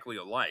exactly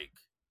alike?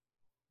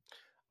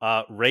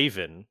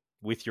 Raven,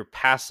 with your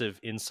passive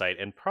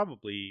insight, and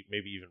probably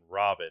maybe even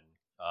Robin.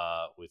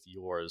 With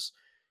yours,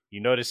 you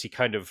notice he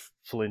kind of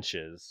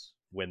flinches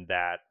when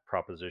that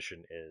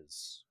proposition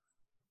is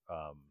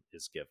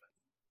given.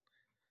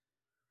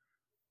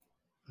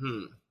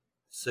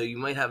 So you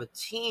might have a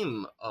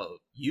team of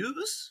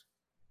yous?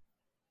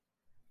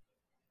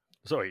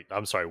 Sorry,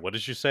 I'm sorry. What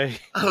did you say?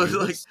 I was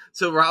like,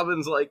 so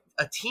Robin's like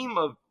a team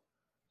of,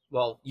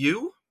 well,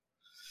 you,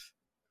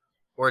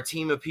 or a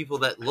team of people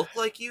that look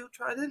like you,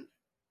 Trident.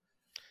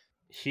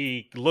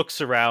 He looks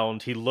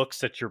around, he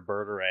looks at your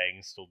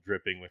Bertarang still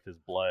dripping with his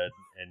blood,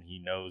 and he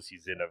knows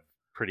he's in a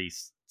pretty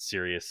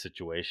serious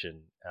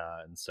situation.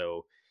 And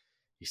so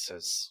he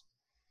says,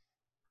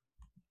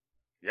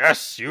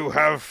 "Yes, you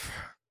have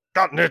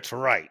gotten it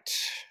right,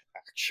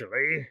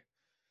 actually.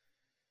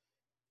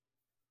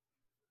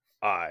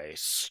 I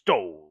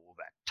stole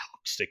that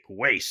toxic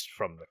waste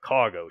from the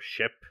cargo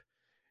ship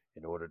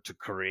in order to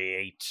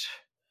create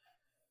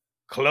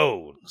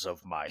clones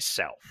of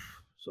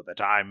myself, so that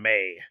I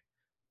may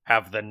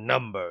have the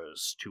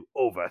numbers to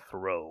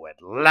overthrow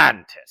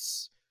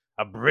Atlantis.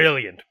 A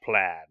brilliant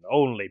plan,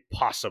 only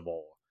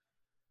possible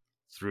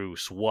through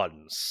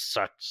one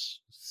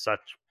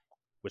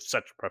with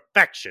such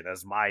perfection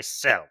as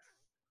myself.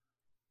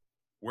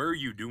 Where are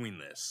you doing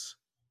this?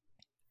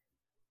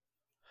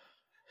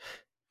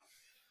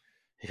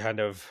 He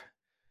kind of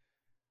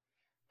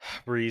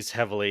breathes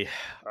heavily.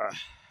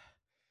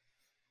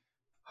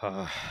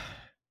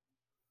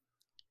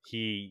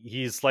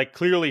 He's like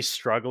clearly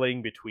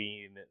struggling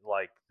between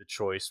like the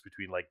choice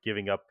between like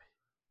giving up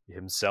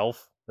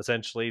himself,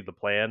 essentially the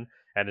plan,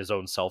 and his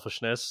own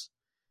selfishness,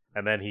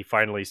 and then he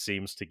finally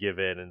seems to give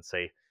in and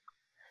say,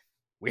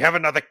 "We have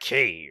another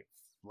cave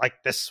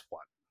like this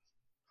one.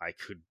 I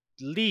could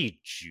lead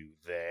you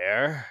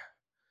there,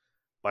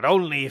 but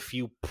only if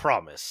you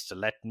promise to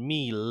let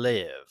me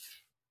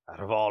live out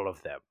of all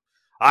of them.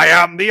 I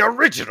am the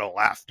original,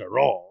 after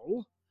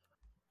all."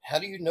 How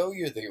do you know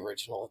you're the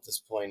original at this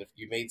point if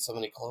you made so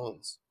many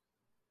clones?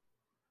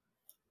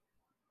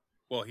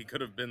 Well, he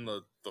could have been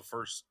the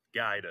first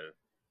guy to.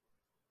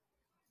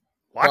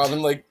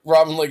 What?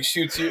 Robin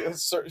shoots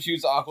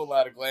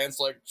Aqualad a glance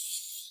like,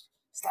 shh,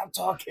 stop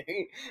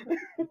talking.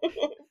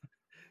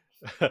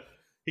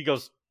 He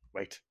goes,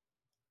 "Wait.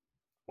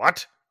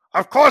 What?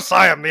 Of course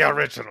I am the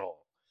original.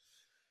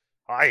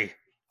 I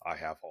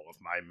have all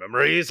of my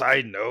memories.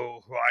 I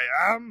know who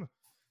I am."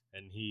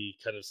 And he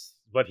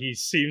but he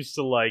seems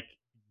to like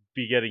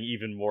be getting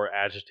even more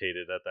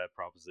agitated at that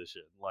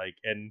proposition. Like,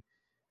 and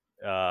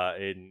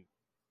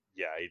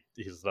yeah,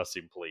 he does not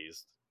seem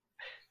pleased.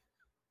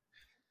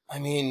 I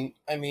mean,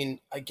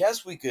 I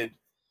guess we could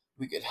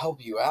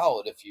help you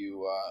out if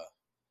you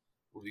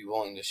would be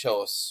willing to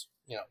show us,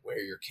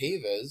 where your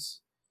cave is.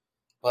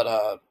 But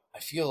I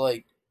feel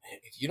like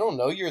if you don't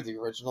know you're the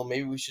original,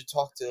 maybe we should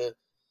talk to,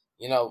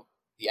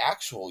 the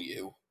actual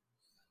you.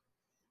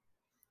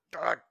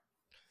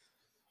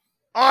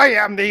 I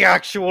am the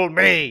actual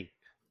me.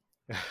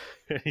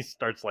 He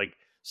starts like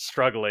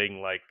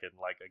struggling and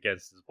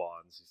against his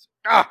bonds. He's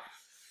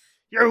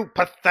you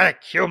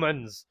pathetic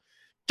humans!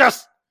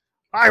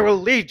 I will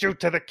lead you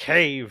to the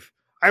cave.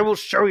 I will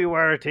show you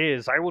where it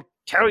is. I will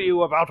tell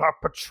you about our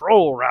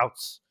patrol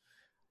routes.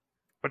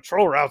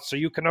 So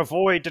you can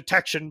avoid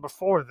detection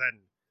before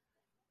then.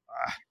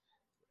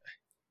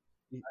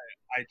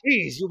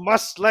 Please, you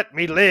must let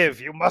me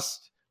live. You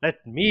must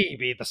let me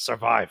be the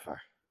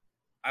survivor.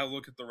 I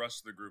look at the rest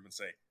of the group and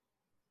say,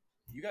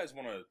 "You guys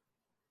want to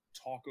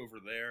talk over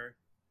there?"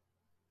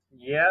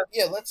 Yeah.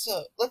 Yeah, let's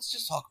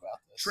just talk about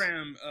this.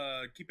 Tram,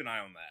 keep an eye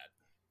on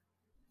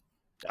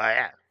that.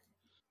 Yeah.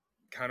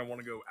 Kind of want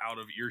to go out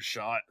of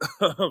earshot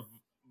of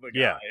the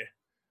guy.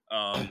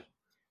 Yeah.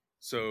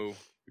 So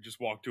we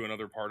just walk to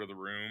another part of the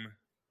room.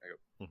 I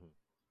go,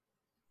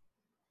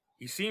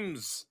 He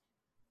seems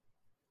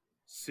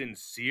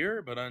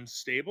sincere but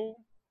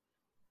unstable.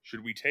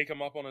 Should we take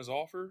him up on his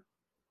offer?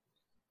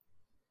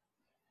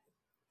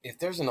 If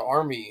there's an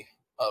army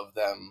of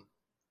them,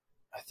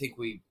 I think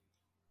we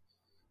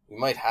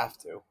might have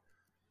to.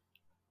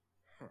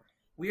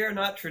 We are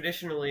not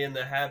traditionally in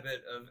the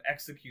habit of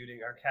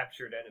executing our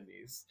captured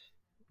enemies.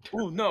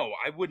 Oh, no,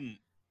 I wouldn't.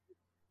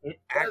 It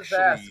does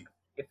ask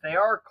if they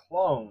are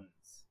clones.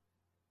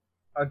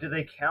 Do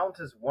they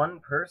count as one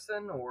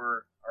person,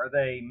 or are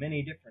they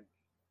many different?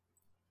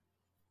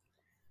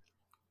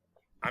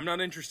 I'm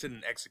not interested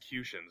in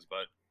executions,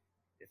 but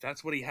if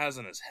that's what he has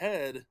in his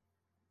head,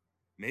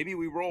 maybe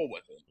we roll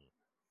with it.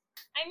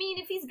 I mean,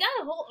 if he's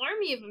got a whole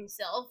army of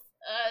himself,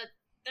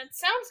 that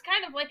sounds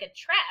kind of like a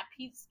trap.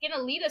 He's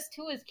gonna lead us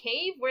to his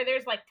cave where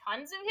there's like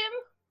tons of him?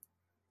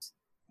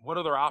 What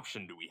other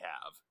option do we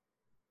have?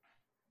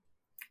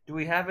 Do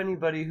we have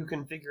anybody who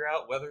can figure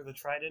out whether the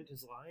trident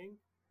is lying?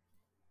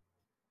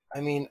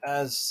 I mean,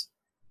 as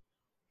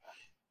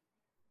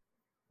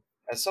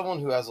someone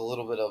who has a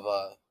little bit of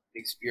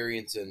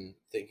experience in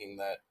thinking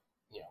that,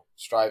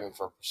 striving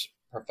for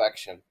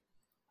perfection,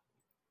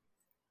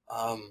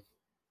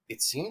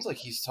 it seems like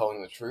he's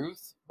telling the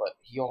truth, but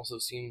he also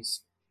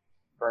seems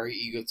very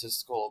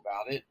egotistical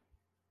about it.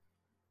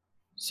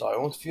 So I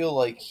don't feel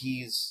like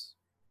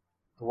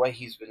the way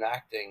he's been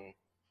acting,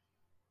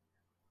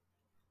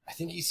 I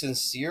think he's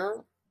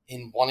sincere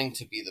in wanting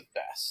to be the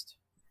best.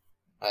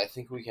 I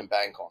think we can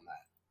bank on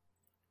that.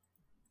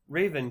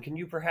 Raven, can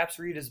you perhaps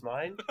read his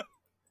mind?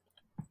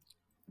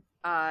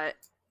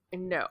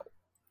 No.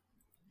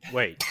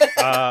 Wait.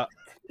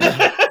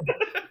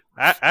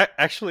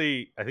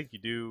 Actually, I think you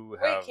do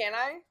have... Wait, can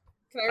I?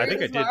 Can I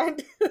read his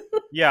mind?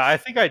 Yeah, I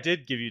think I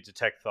did give you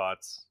detect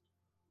thoughts.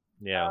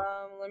 Yeah.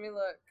 Let me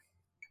look.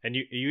 And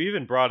you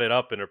even brought it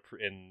up in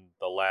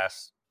the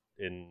last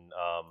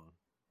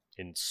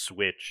in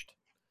Switched,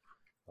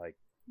 like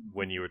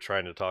when you were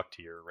trying to talk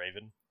to your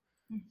Raven.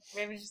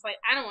 Raven's just like,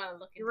 I don't want to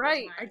look at. You're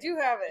right. I do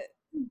have it.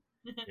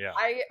 Yeah.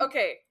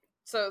 Okay.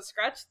 So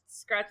scratch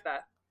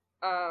that.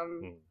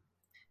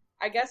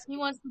 I guess he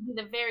wants to be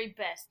the very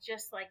best,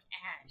 just like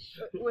Ash.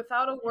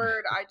 Without a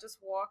word, I just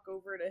walk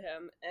over to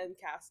him and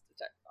cast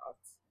Detect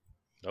Thoughts.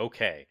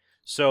 Okay.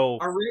 So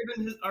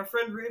our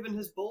friend Raven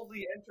has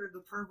boldly entered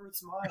the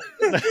pervert's mind.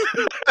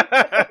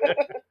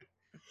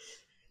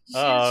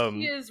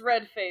 She is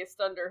red-faced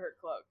under her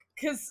cloak.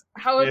 Because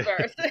how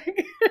embarrassing.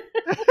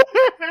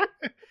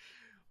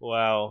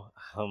 Wow,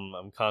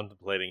 I'm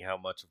contemplating how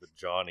much of a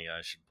Johnny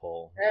I should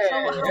pull.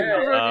 How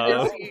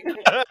perverted is he?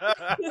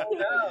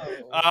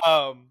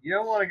 Oh, no. You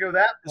don't want to go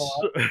that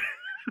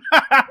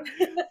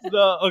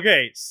far.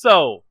 Okay,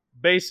 so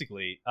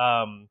basically,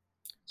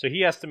 so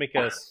he has to make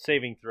a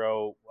saving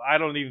throw. I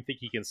don't even think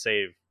he can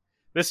save.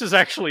 This is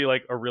actually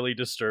like a really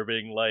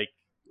disturbing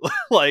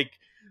like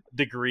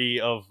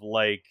degree of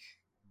like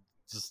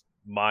just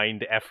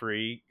mind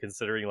effery,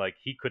 considering like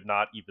he could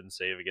not even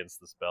save against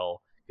the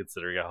spell,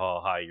 considering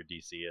how high your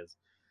DC is.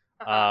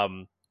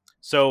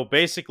 So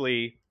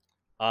basically,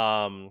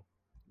 let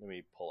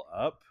me pull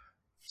up.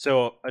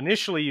 So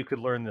initially, you could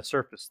learn the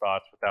surface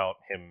thoughts without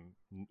him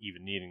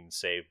even needing to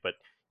save, but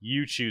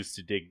you choose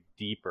to dig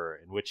deeper.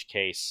 In which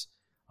case,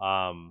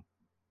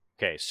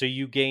 okay, so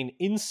you gain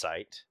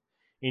insight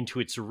into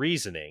its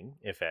reasoning,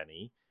 if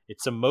any,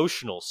 its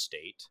emotional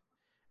state,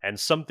 and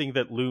something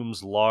that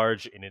looms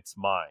large in its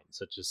mind,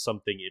 such as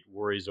something it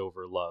worries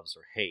over, loves,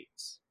 or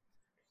hates.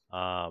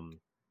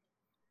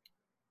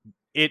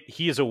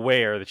 He is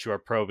aware that you are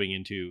probing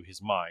into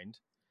his mind,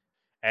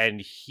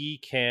 and he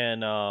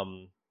can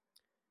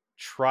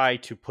try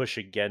to push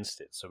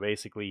against it. So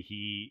basically,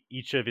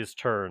 each of his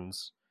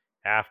turns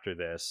after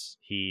this,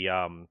 he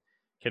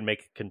can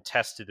make a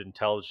contested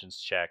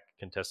intelligence check,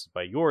 contested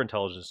by your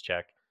intelligence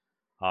check,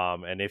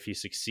 and if he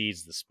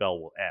succeeds, the spell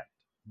will end.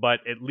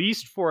 But at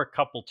least for a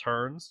couple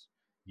turns,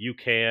 you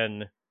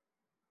can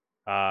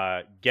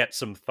get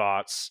some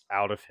thoughts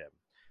out of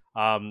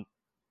him.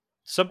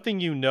 Something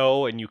you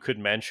know and you could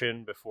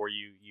mention before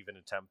you even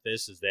attempt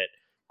this is that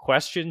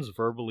questions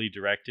verbally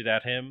directed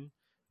at him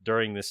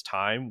during this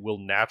time will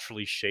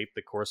naturally shape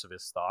the course of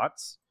his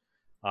thoughts.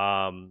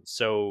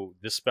 So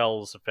this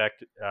spell is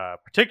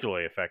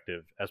particularly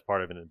effective as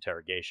part of an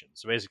interrogation.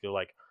 So basically,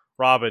 like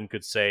Robin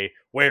could say,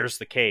 "Where's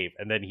the cave?"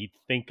 and then he'd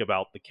think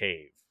about the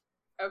cave.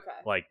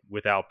 Okay. Like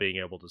without being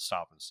able to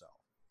stop himself.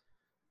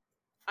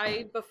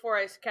 Before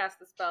I cast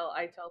the spell,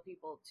 I tell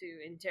people to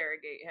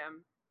interrogate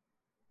him.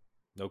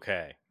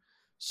 Okay.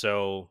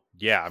 So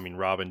yeah, I mean,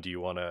 Robin, do you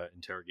want to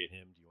interrogate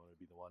him? Do you want to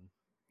be the one?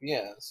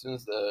 Yeah, as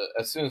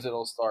soon as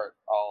it'll start,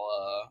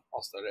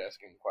 I'll start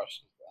asking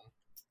questions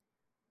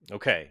then.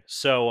 Okay.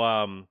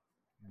 So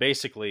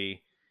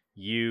basically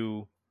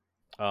you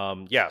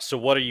yeah, so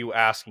what are you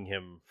asking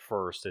him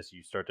first as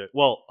you start to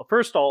Well,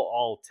 first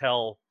I'll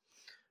tell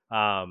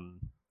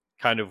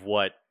kind of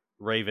what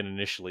Raven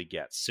initially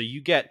gets. So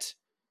you get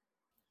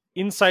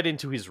insight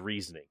into his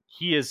reasoning.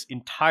 He is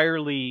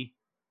entirely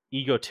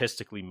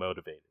egotistically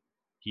motivated.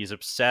 He is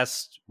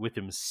obsessed with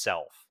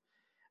himself.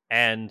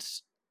 And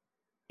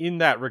in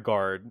that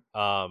regard,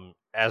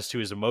 as to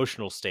his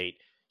emotional state,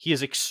 he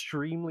is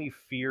extremely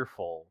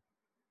fearful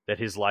that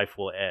his life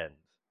will end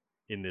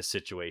in this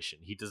situation.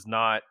 He does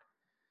not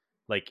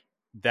like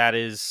that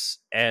is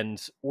and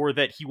or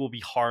that he will be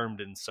harmed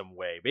in some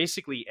way.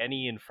 Basically,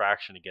 any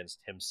infraction against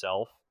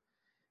himself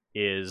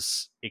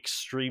is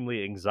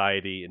extremely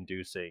anxiety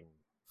inducing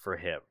for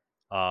him.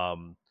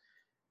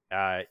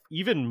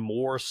 Even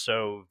more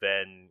so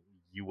than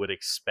you would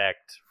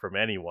expect from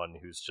anyone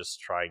who's just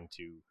trying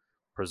to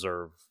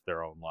preserve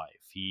their own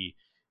life. He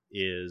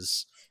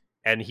is,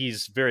 and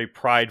he's very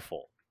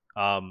prideful.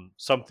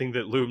 Something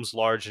that looms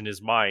large in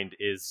his mind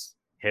is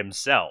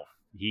himself.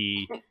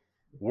 He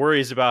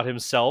worries about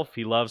himself.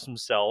 He loves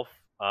himself.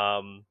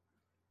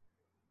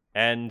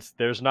 And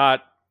there's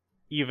not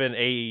even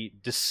a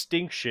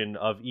distinction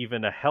of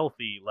even a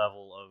healthy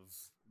level of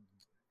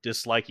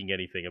disliking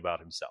anything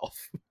about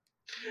himself.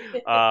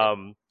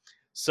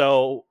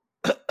 So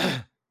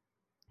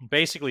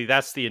basically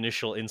that's the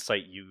initial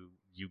insight you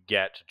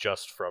get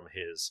just from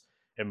his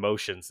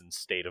emotions and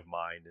state of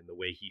mind and the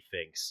way he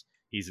thinks.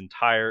 He's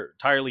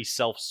entirely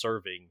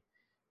self-serving,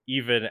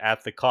 even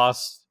at the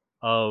cost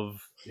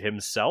of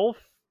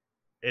himself,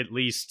 at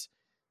least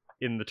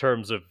in the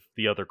terms of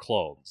the other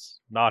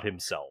clones. Not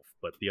himself,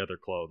 but the other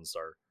clones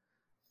are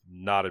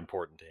not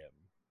important to him.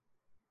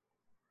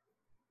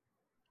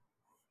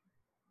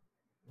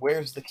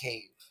 Where's the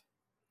cave?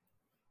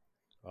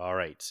 All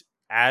right.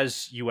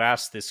 As you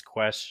ask this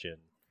question,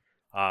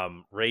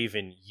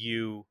 Raven,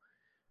 you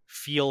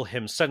feel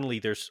him suddenly.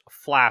 There's a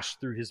flash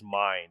through his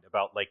mind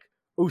about like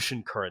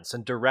ocean currents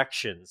and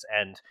directions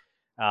and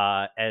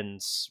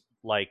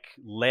like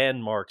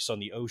landmarks on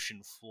the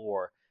ocean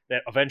floor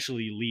that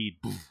eventually lead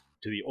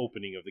to the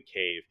opening of the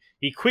cave.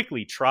 He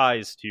quickly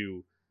tries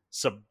to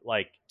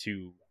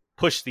to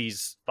push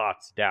these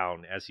thoughts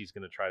down as he's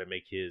going to try to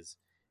make his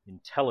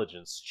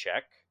intelligence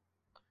check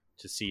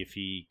to see if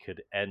he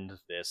could end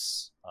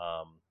this.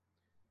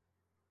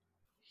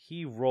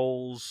 He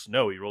rolls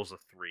a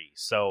 3.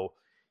 So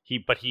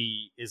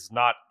he is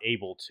not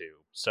able to.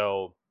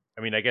 So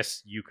I mean, I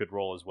guess you could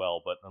roll as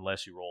well, but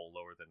unless you roll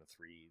lower than a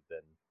 3,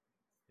 then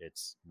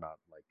it's not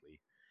likely.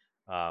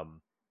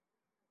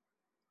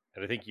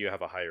 And I think you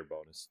have a higher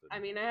bonus than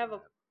I mean, I have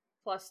that.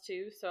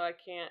 +2, so I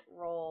can't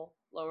roll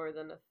lower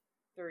than a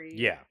 3.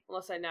 Yeah.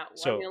 Unless I nat.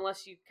 So, I mean,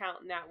 unless you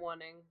count nat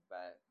oneing,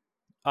 but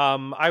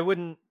I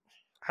wouldn't.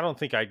 I don't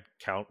think I'd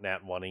count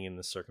nat oneing in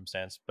this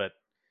circumstance, but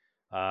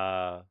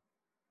yeah,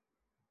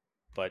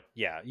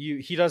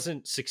 he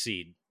doesn't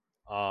succeed.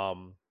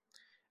 And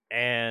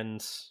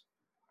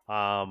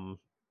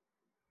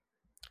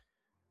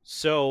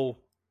so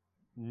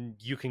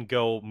you can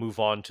go move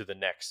on to the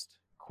next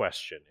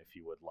question if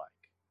you would like.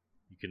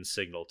 You can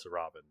signal to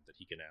Robin that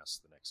he can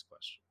ask the next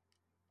question.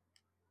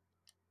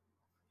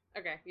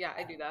 okay, yeah,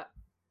 I do that.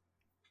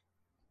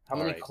 How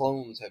many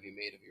clones have you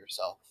made of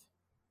yourself?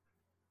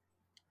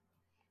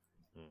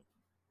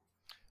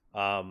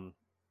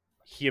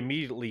 He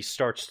immediately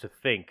starts to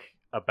think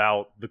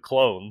about the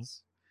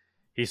clones.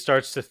 He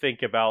starts to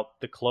think about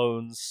the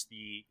clones,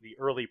 the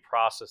early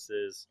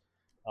processes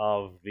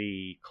of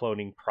the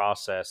cloning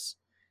process,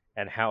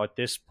 and how at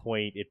this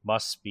point it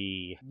must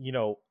be,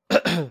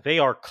 they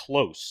are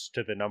close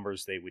to the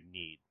numbers they would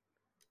need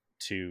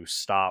to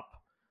stop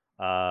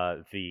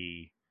to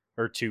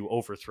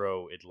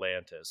overthrow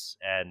Atlantis.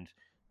 And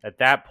at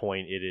that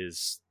point, it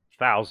is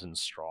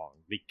thousands strong.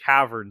 The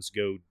caverns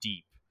go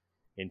deep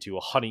into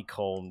a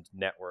honeycombed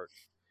network,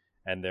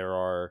 and there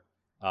are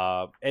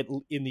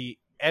in the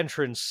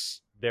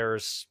entrance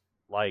there's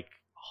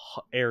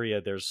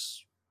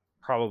there's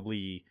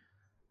probably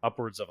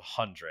upwards of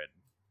 100,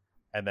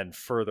 and then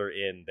further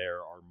in there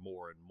are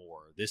more and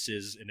more. This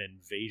is an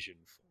invasion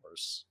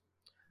force.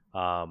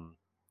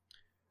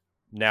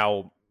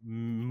 Now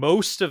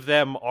most of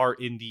them are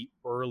in the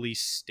early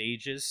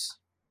stages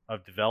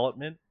of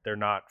development. They're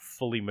not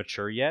fully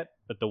mature yet,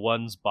 but the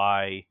ones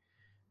by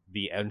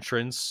the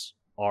entrance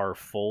are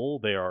full.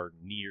 They are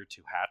near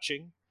to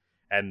hatching,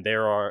 and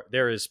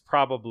there is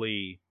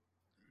probably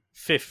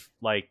there's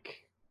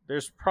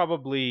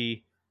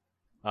probably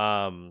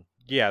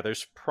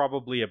there's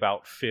probably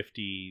about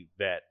 50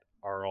 that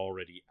are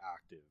already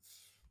active,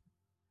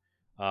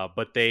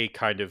 but they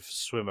kind of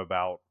swim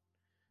about.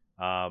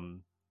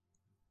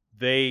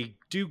 They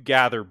do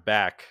gather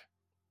back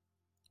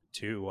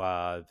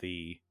to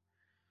the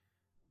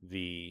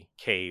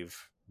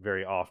cave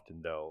very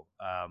often, though,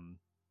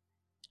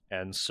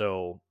 and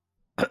so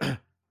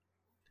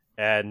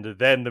and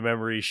then the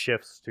memory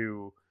shifts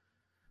to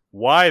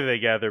why they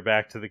gather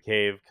back to the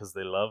cave, because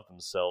they love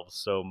themselves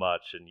so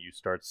much, and you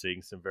start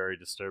seeing some very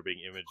disturbing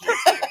images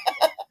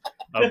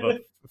of a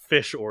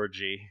fish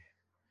orgy.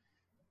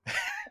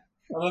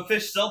 Of a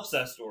fish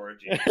self-cessed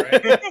orgy,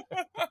 right?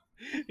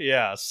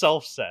 Yeah,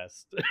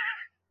 self-cessed.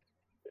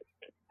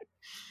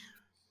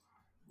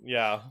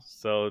 Yeah,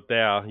 so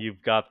yeah,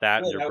 you've got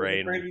that in your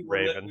brain,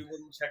 Raven. We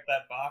wouldn't check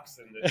that box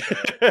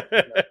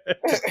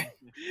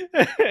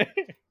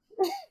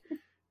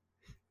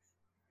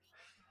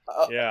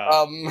yeah.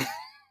 I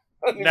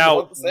don't know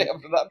what to say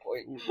after that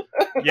point.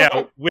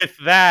 Yeah, with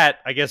that,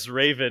 I guess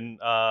Raven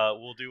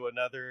will do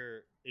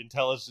another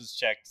intelligence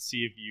check to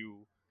see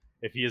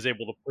if he is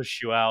able to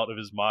push you out of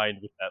his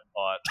mind with that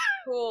thought.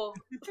 Cool.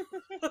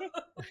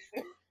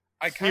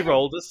 He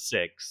rolled a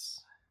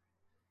 6.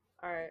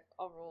 Alright,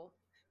 I'll roll.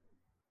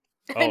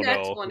 Oh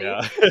no! 20.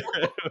 Yeah.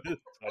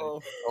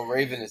 Oh,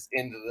 Raven is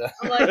into the.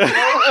 I'm like,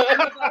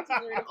 I'm about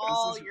to learn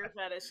all your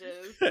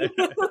fetishes. This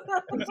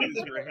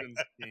is Raven's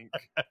kink.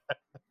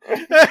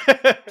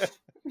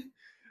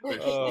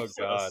 Oh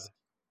god.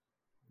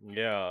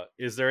 Yeah.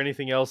 Is there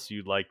anything else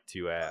you'd like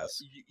to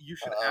ask? You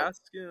should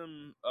ask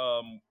him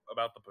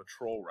about the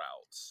patrol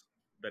routes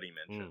that he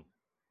mentioned.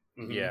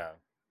 Mm-hmm. Yeah.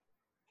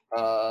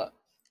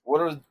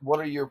 What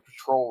are your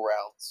patrol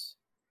routes,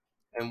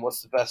 and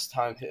what's the best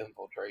time to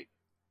infiltrate?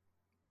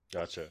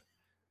 Gotcha.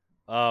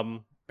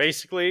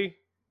 Basically,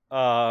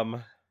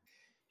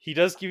 he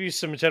does give you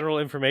some general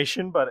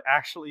information, but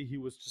actually he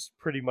was just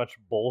pretty much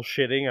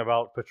bullshitting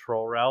about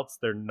patrol routes.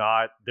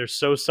 They're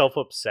so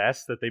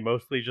self-obsessed that they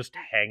mostly just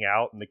hang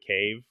out in the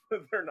cave.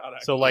 They're not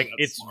actually so like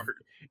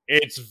smart.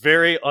 It's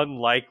very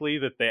unlikely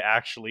that they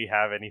actually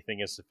have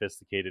anything as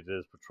sophisticated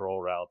as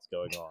patrol routes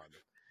going on.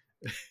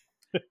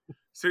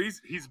 So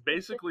he's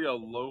basically a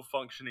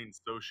low-functioning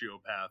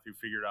sociopath who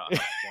figured out how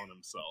to clone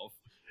himself.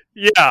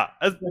 Yeah,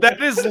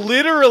 that is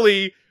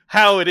literally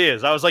how it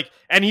is. I was like,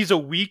 and he's a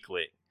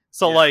weakling.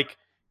 So, like,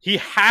 he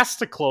has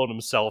to clone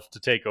himself to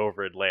take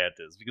over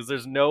Atlantis, because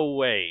there's no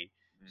way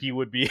he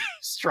would be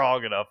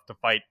strong enough to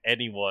fight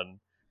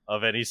anyone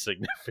of any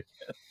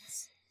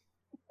significance.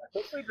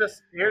 I think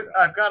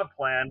I've got a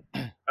plan.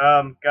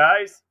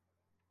 Guys.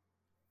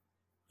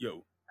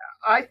 Yo.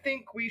 I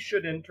think we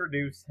should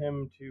introduce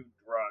him to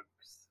drugs.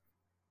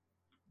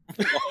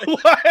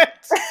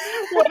 What?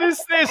 What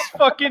is this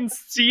fucking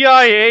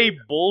CIA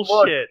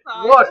bullshit?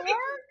 Look,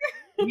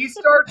 he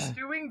starts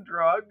doing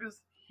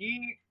drugs.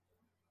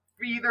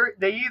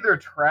 They either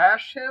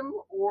trash him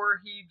or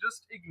he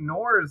just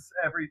ignores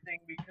everything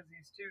because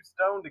he's too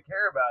stoned to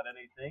care about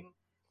anything.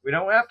 We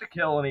don't have to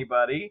kill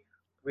anybody.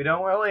 We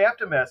don't really have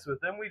to mess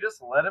with him. We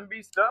just let him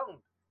be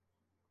stoned.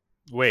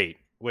 Wait.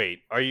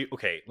 Are you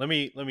okay? Let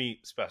me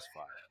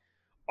specify.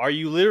 Are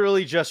you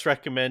literally just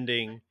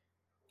recommending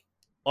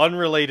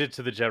unrelated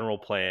to the general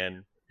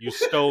plan, you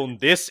stone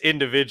this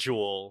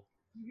individual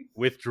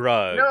with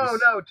drugs. No.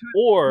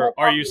 Or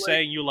are you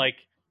saying you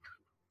like?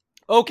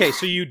 Okay,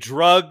 so you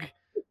drug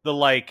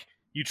the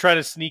you try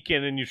to sneak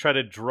in and you try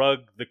to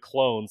drug the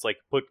clones, like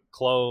put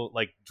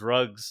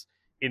drugs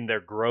in their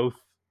growth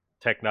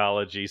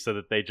technology so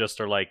that they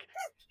just are like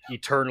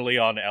eternally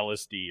on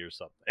LSD or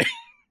something.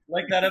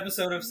 Like that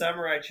episode of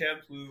Samurai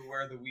Champloo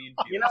where the weed.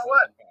 You know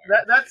what?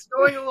 That's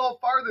going a little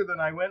farther than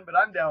I went, but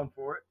I'm down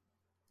for it.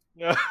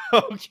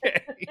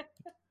 Okay.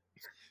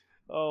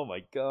 Oh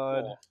my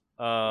god.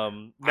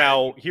 Cool.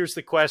 Now here's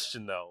the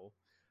question though.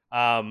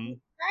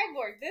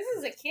 Cyborg, this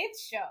is a kids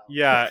show.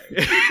 Yeah. No,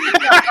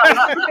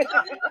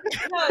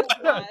 it's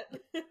not.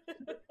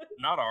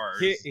 Not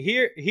ours.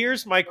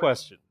 Here's my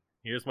question.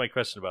 Here's my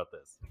question about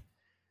this.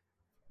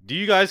 Do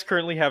you guys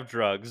currently have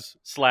drugs?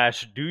 /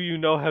 do you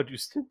know how to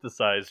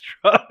synthesize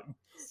drugs?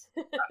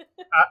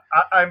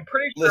 I'm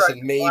pretty sure Listen, I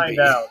can maybe. find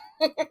out.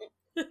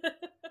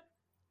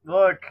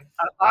 Look,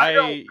 I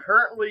don't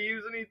currently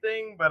use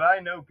anything, but I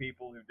know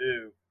people who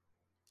do.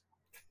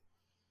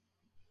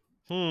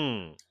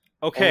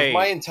 Okay. And with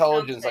my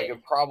intelligence, I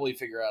could probably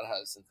figure out how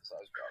to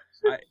synthesize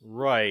drugs.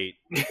 Right.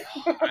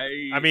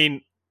 I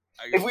mean,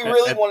 if we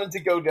really wanted to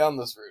go down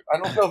this route, I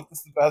don't know if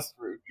it's the best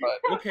route, but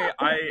okay,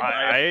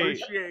 I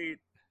appreciate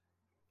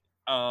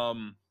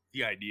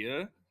the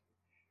idea.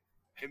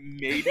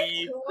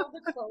 Maybe all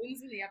the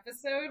clones in the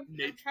episode.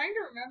 I'm trying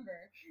to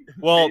remember.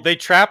 Well, they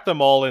trap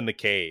them all in the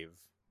cave.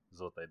 Is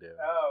what they do.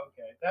 Oh,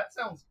 okay, that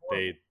sounds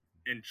horrible.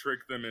 And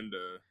trick them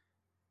into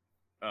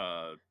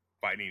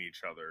fighting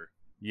each other.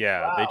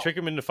 Yeah, wow. They trick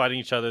them into fighting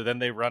each other. Then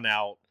they run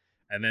out,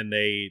 and then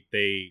they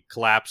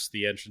collapse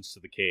the entrance to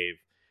the cave.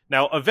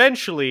 Now,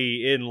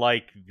 eventually, in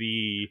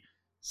the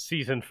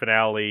season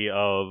finale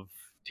of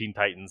Teen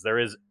Titans, there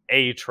is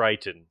a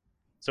Triton,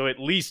 so at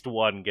least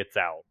one gets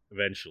out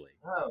eventually.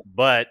 Oh.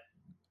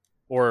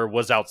 Or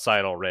was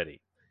outside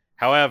already.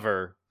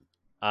 However,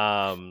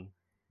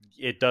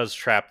 it does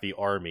trap the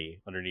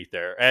army underneath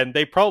there, and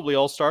they probably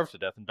all starve to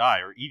death and die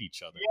or eat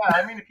each other. Yeah,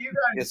 I mean, if you guys...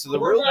 Yeah, so the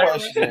real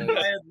question is...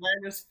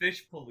 Atlantis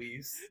Fish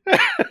Police.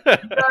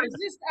 There's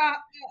just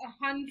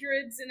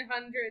hundreds and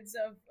hundreds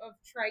of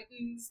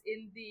Tritons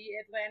in the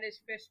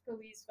Atlantis Fish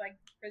Police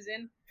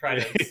prison.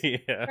 Tritons.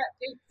 Yeah.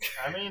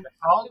 I mean,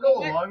 I'll go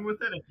along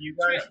with it if you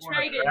guys want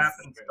to trap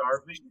and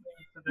starve these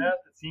things to death.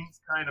 It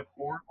seems kind of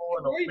horrible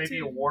and maybe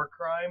a war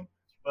crime,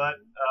 but...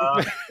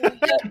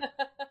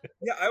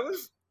 Yeah,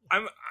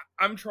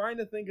 I'm trying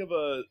to think of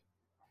a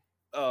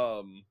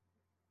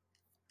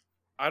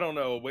I don't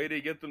know, a way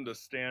to get them to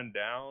stand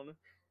down.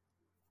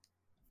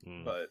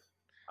 But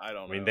I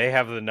don't know. I mean, they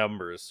have the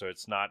numbers, so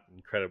it's not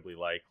incredibly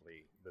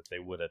likely that they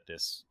would at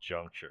this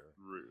juncture.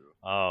 True.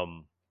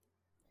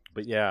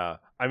 But yeah,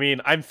 I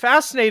mean, I'm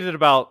fascinated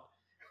about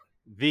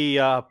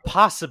the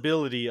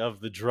possibility of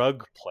the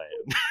drug plan.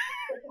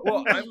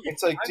 Well,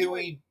 it's like,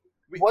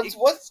 what is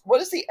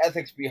the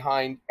ethics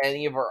behind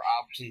any of our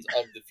options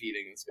of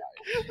defeating this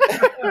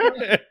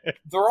guy?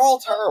 They're all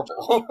terrible.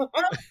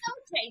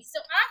 Okay, so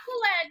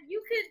Aqualad,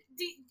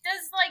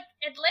 does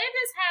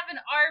Atlantis have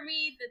an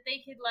army that they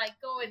could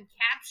go and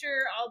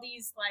capture all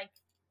these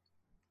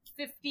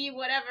 50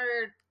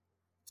 whatever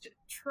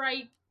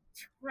tridents?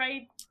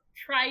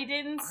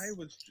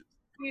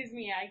 Excuse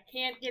me, I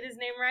can't get his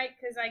name right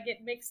because I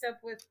get mixed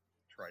up with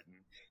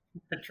Triton.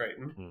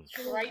 Triton.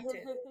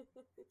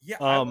 Yeah,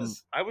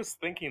 I was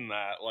thinking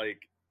that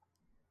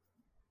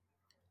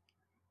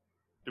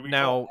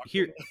now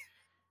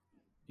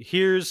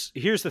here's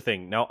the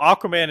thing. Now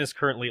Aquaman is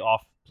currently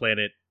off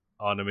planet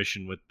on a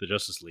mission with the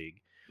Justice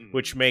League,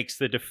 which makes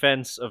the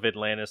defense of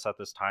Atlantis at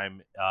this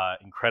time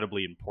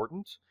incredibly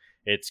important.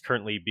 It's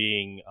currently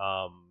being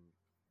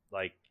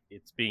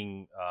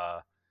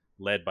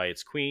led by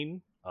its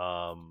queen.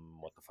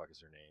 What the fuck is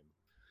her name?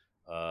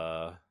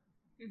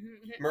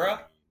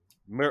 Mura?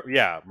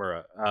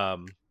 Mura. Her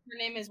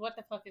name is what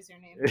the fuck is her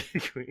name?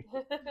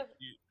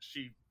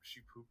 She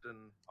pooped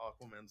in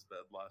Aquaman's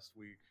bed last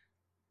week.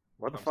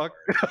 What the fuck?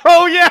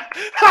 Oh yeah,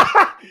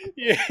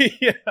 yeah.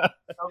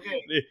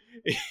 Okay,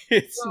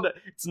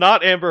 it's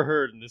not Amber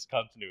Heard in this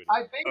continuity.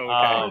 I think.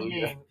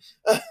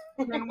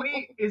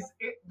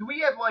 Do we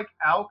have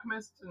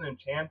alchemists and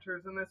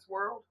enchanters in this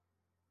world?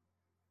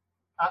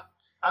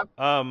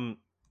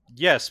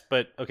 Yes,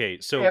 but okay.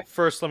 So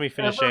first, let me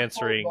finish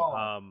answering.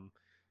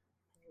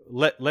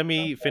 Let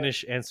me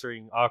finish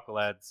answering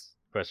Aqualad's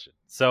question.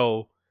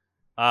 So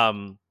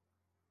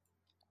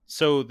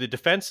the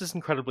defense is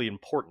incredibly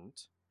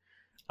important.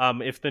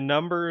 If the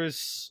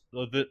numbers,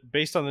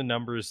 based on the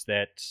numbers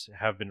that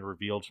have been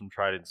revealed from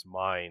Trident's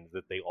mind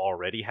that they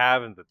already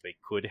have and that they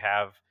could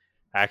have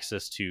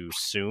access to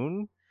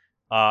soon,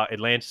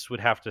 Atlantis would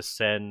have to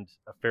send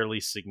a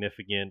fairly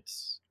significant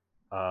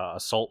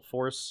assault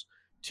force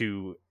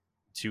to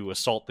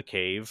assault the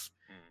cave,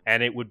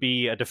 and it would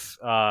be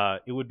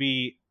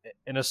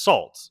an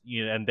assault,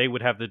 and they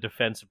would have the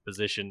defensive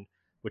position,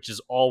 which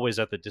is always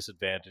at the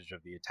disadvantage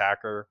of the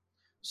attacker.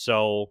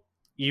 So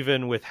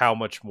even with how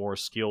much more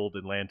skilled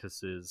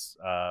Atlantis's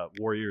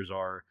warriors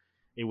are,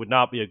 it would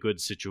not be a good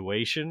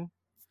situation.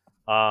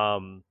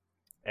 And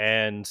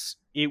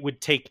it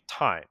would take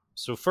time.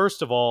 So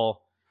first of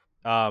all,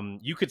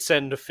 you could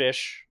send a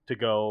fish to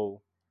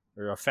go,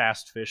 or a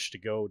fast fish to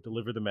go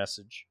deliver the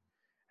message,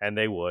 and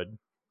they would.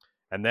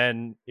 And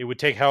then it would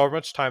take however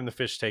much time the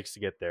fish takes to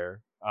get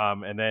there.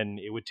 And then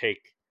it would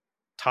take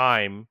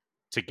time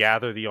to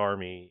gather the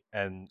army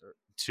and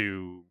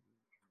to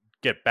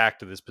get back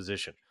to this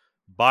position.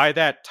 By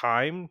that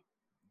time,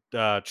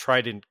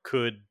 Trident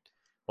could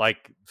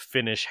like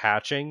finish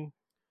hatching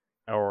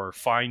or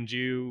find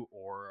you,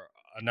 or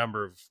a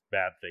number of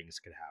bad things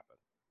could happen.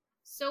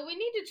 So we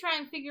need to try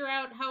and figure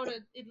out how to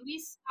at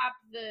least stop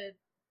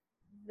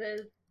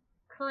the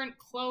current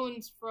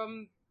clones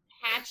from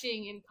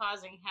hatching and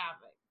causing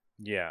havoc.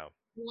 Yeah.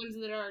 The ones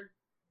that are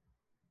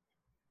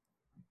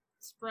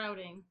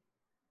sprouting.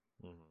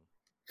 Mm-hmm.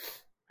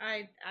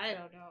 I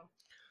don't know.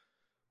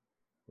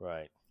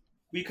 Right.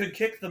 We could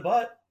kick the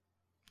butt.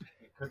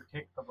 We could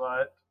kick the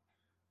butt.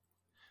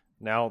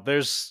 Now,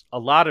 there's a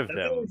lot of them.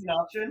 That's an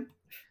option.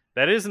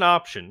 That is an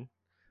option.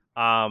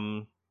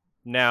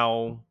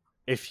 Now,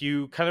 if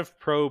you kind of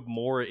probe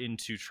more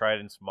into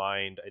Trident's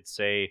mind, I'd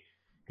say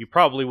you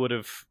probably would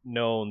have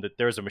known that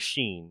there's a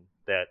machine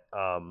that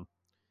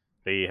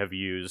they have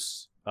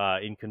used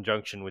in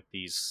conjunction with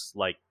these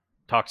like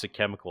toxic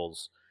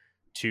chemicals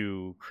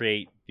to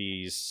create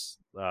these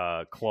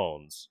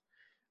clones.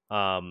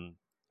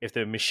 If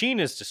the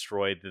machine is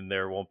destroyed, then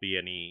there won't be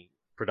any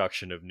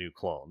production of new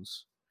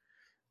clones.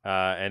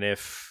 And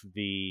if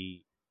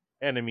the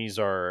enemies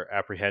are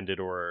apprehended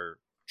or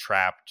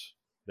trapped,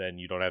 then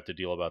you don't have to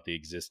deal about the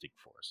existing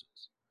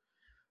forces.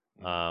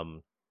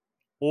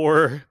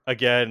 Or,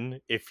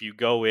 again, if you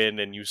go in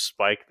and you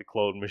spike the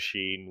clone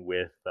machine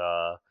with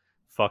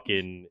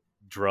fucking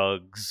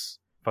drugs,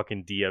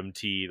 fucking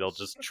DMT, they'll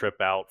just trip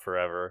out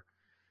forever.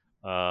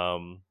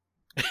 And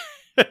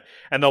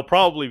they'll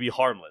probably be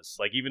harmless.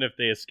 Like, even if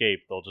they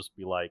escape, they'll just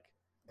be like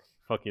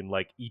fucking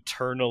like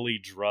eternally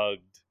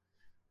drugged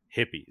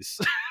hippies.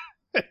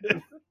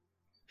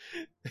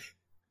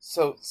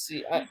 So,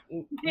 see,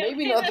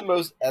 maybe not the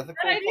most ethical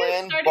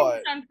plan, starting but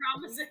to sound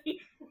promising.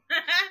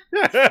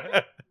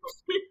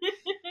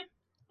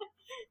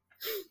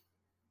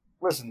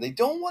 listen, they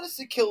don't want us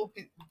to kill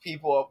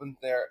people up in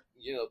there.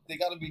 You know, they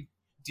got to be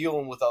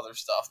dealing with other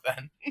stuff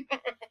then.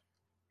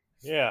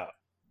 Yeah.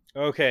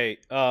 Okay.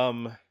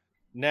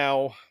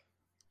 Now,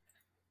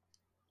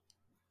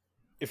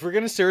 if we're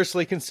gonna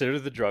seriously consider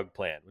the drug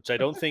plan, which I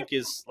don't think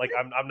is like,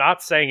 I'm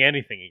not saying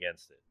anything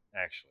against it,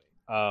 actually.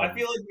 I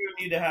feel like we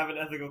would need to have an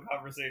ethical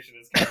conversation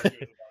as characters about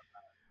that.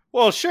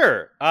 Well,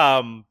 sure.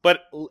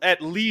 But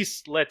at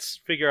least let's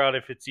figure out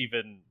if it's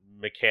even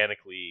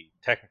technically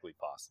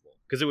possible,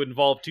 because it would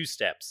involve two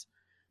steps: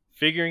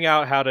 figuring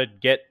out how to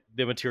get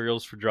the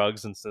materials for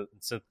drugs and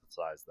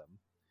synthesize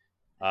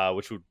them,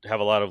 which would have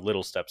a lot of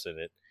little steps in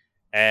it,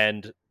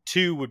 and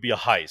two would be a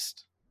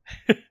heist,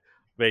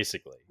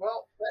 basically.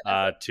 Well,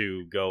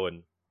 to go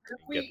and could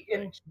we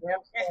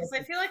Because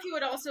I feel like it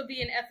would also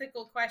be an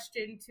ethical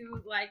question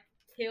to like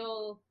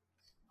kill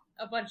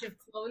a bunch of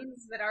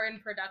clones that are in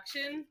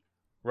production.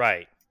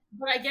 Right.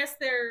 But I guess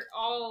they're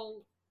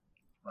all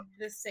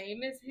the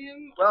same as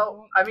him.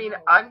 Well, I mean,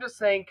 I'm just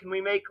saying, can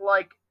we make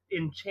like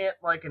enchant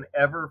like an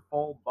ever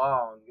full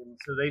bong, and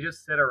so they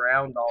just sit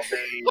around all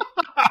day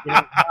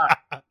getting high?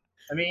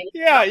 I mean,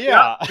 you're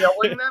not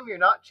killing them, you're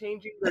not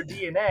changing their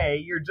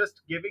DNA, you're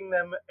just giving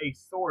them a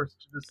source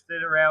to just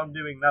sit around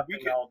doing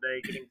nothing all day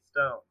getting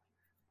stoned.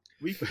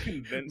 We could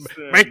convince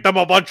them. Make them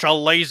a bunch of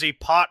lazy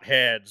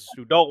potheads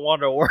who don't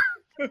want to work.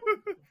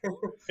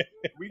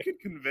 We could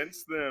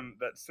convince them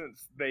that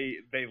since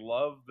they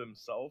love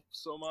themselves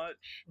so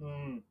much,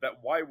 that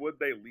why would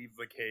they leave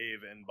the cave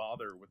and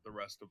bother with the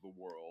rest of the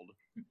world?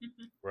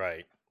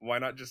 Right. Why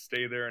not just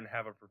stay there and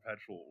have a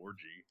perpetual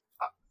orgy?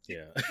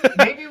 Yeah.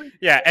 Maybe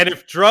yeah, and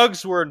if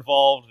drugs were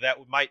involved, that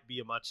might be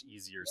a much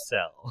easier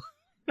sell.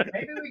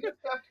 Maybe we just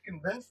have to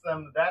convince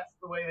them that that's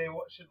the way they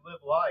should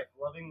live life,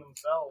 loving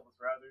themselves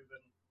rather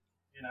than,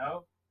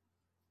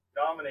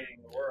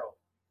 dominating the world.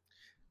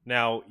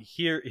 Now,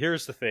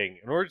 here's the thing.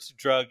 In order to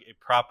drug a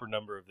proper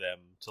number of them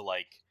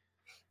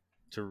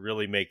to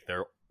really make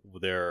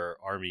their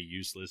army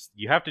useless,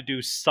 you have to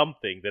do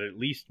something that at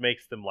least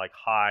makes them like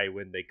high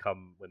when they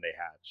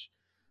hatch.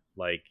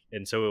 Like,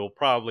 and so it will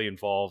probably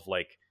involve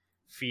like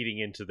feeding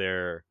into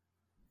their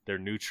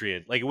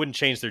nutrient. Like, it wouldn't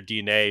change their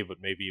DNA,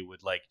 but maybe it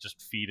would like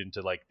just feed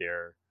into like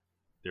their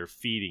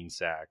feeding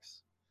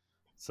sacs,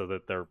 so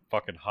that they're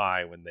fucking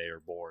high when they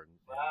are born.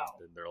 Wow.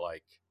 And they're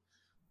like,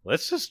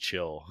 let's just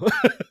chill.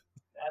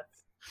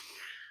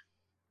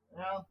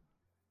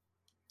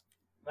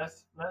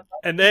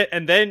 And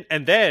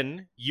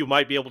then you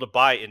might be able to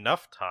buy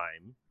enough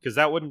time, because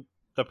that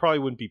probably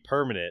wouldn't be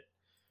permanent,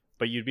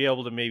 but you'd be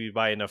able to maybe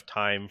buy enough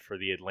time for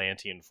the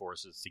Atlantean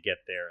forces to get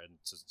there and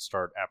to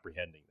start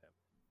apprehending them.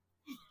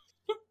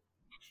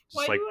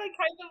 Why do I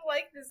kind of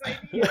like this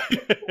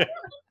idea?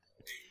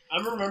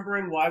 I'm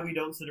remembering why we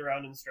don't sit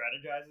around and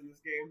strategize in this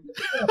game.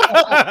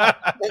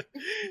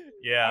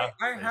 Yeah.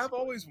 I have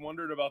always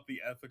wondered about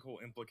the ethical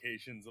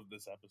implications of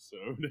this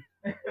episode.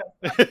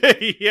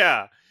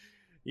 Yeah.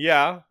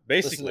 Yeah,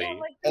 basically.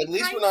 Listen, at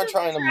least we're not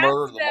trying to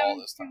murder them all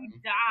this time.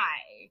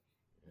 Die.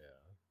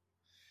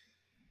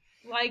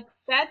 Yeah. Like,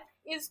 that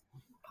is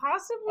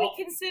possibly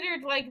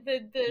considered, like,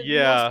 the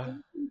Yeah.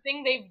 most recent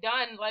thing they've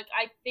done. Like,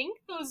 I think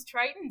those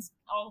Tritons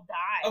all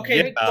die.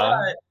 Okay,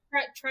 but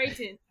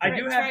Triton. I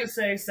do have to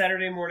say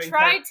Saturday morning...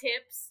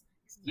 Tri-tips.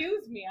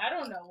 Excuse me, I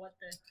don't know what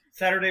the...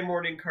 Saturday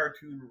morning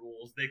cartoon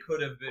rules. They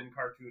could have been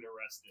cartoon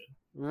arrested.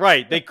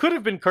 Right, they could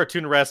have been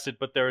cartoon arrested,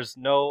 but there is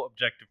no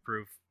objective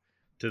proof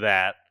to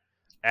that.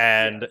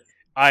 And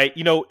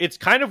it's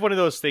kind of one of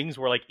those things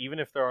where, like, even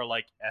if there are,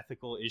 like,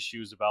 ethical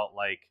issues about,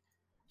 like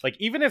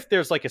even if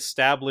there's, like,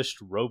 established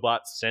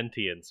robot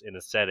sentience in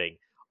a setting,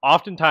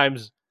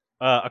 oftentimes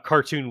a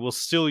cartoon will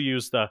still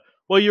use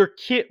you're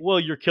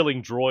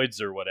killing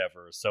droids or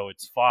whatever, so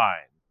it's fine.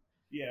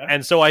 Yeah.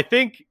 And so I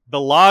think the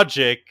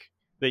logic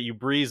that you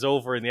breeze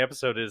over in the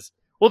episode is,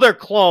 well, they're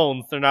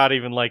clones, they're not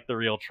even like the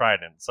real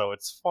Trident, so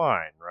it's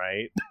fine,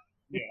 right?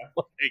 Yeah.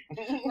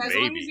 As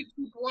long as you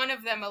keep one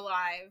of them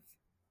alive.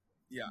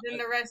 Yeah. Then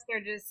the rest are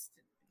just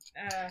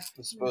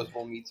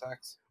disposable meat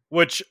sacks.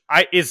 Which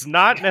is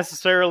not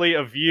necessarily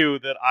a view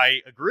that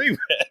I agree with.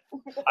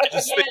 I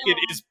just think it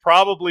is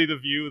probably the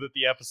view that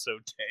the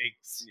episode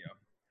takes. Yeah.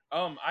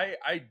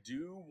 I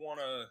do want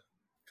to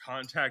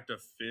contact a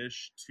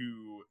fish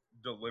to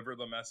deliver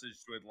the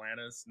message to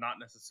Atlantis, not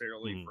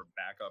necessarily for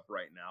backup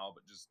right now,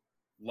 but just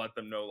let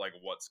them know, like,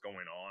 what's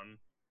going on.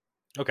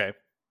 Okay.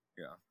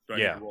 Yeah. Do I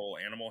need to roll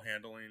animal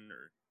handling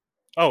or?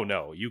 Oh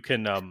no, you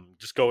can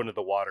just go into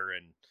the water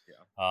and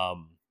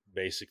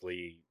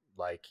basically,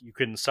 like, you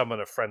can summon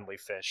a friendly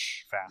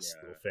fish,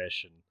 little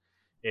fish, and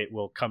it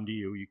will come to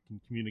you. You can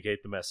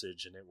communicate the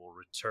message, and it will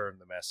return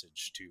the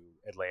message to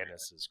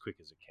Atlantis as quick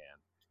as it can.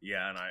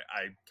 Yeah, and I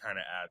kind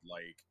of add,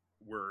 like,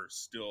 we're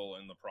still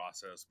in the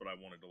process, but I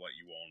wanted to let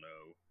you all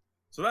know.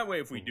 So that way,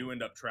 if we do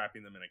end up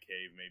trapping them in a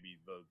cave, maybe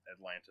the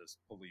Atlantis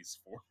police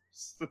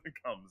force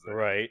comes in.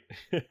 Right.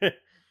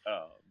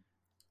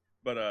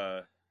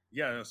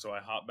 So I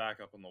hop back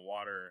up in the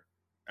water.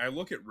 I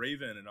look at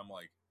Raven, and I'm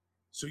like,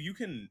 so you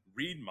can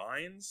read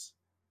minds?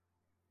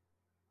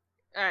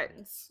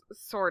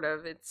 Sort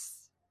of.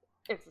 It's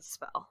a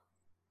spell.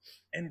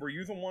 And were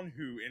you the one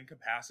who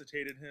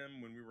incapacitated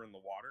him when we were in the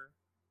water?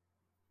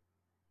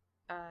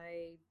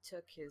 I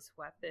took his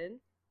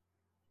weapon.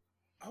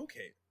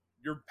 Okay.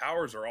 Your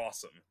powers are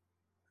awesome.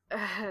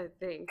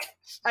 Thanks.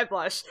 I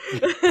blush.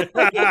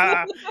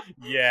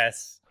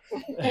 Yes.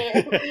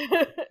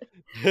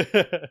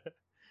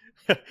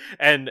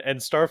 and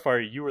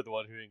Starfire, you were the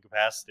one who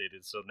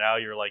incapacitated, so now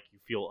you're like, you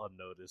feel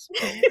unnoticed,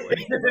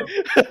 probably.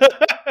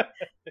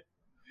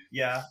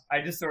 Yeah,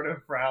 I just sort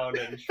of frown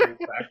and shrink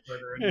back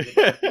further.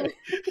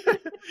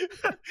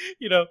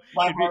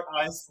 My heart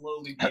eyes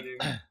slowly beating.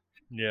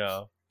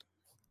 Yeah.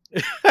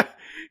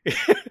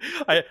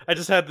 I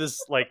just had this,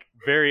 like,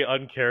 very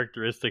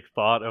uncharacteristic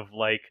thought of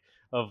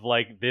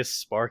this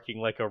sparking,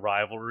 like, a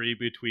rivalry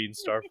between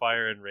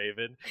Starfire and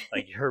Raven,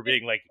 like her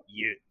being like,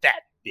 you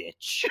that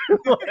bitch.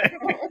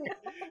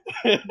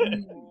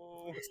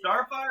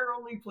 Starfire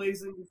only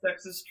plays into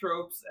sexist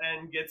tropes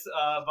and gets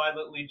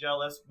violently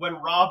jealous when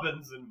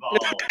Robin's involved.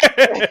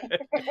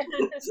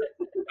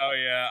 Oh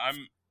yeah,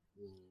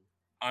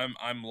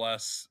 I'm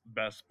less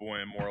best boy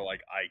and more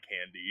like eye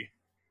candy.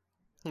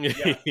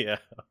 Yeah.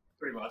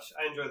 Pretty much.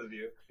 I enjoy the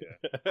view.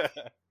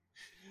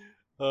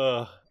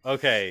 Yeah.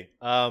 Okay.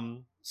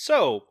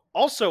 So,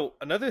 also,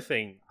 another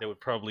thing that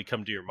would probably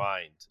come to your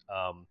mind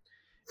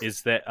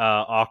is that,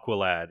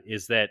 Aqualad,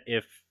 is that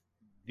if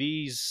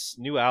these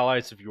new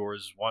allies of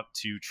yours want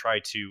to try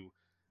to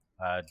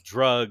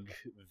drug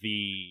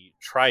the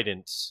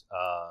Trident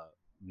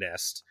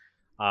nest,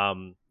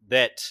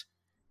 that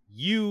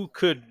you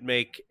could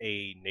make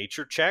a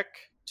nature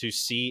check to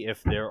see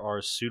if there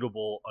are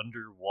suitable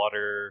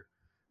underwater,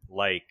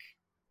 like,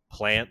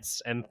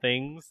 plants and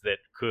things that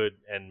could,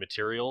 and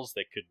materials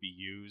that could be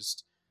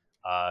used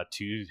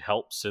to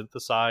help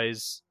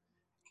synthesize,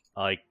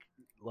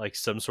 like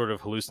some sort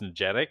of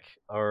hallucinogenic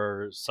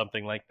or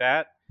something like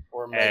that,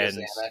 or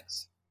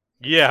Xanax.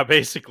 Yeah,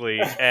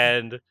 basically.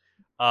 and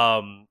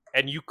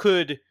you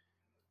could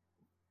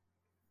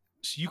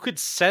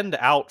send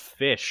out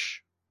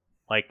fish,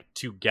 like,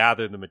 to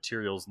gather the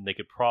materials, and they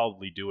could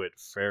probably do it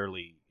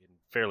in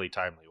fairly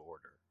timely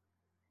order.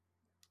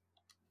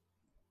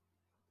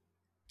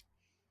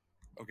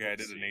 Okay, I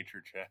did a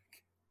nature check.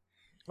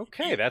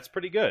 Okay, that's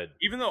pretty good.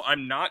 Even though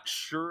I'm not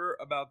sure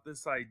about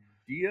this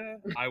idea,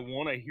 I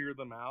want to hear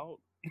them out.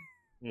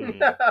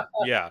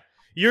 Yeah.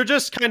 You're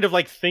just kind of,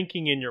 like,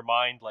 thinking in your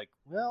mind, like,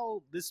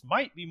 well, this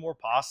might be more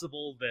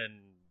possible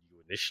than you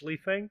initially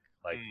think.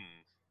 Like,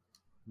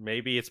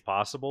 maybe it's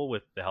possible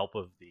with the help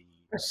of the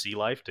sea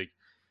life to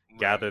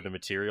gather the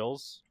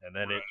materials, and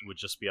then it would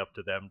just be up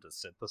to them to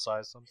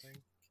synthesize something.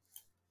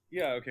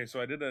 Yeah, okay, so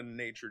I did a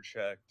nature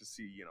check to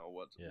see,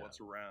 what's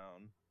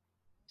around.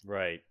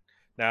 Right.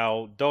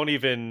 Now, don't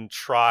even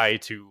try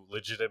to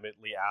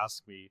legitimately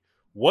ask me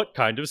what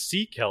kind of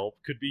sea kelp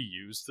could be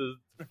used to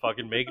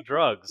fucking make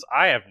drugs.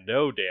 I have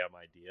no damn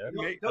idea,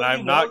 and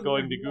I'm not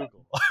going to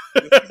Google.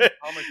 This is a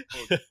comic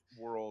book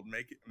world.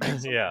 Make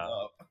something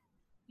up.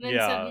 Then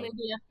suddenly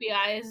the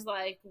FBI is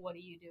like, "What are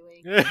you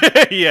doing?"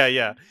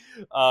 yeah.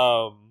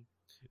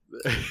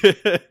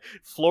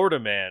 Florida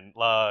man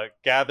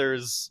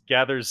gathers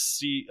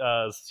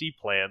sea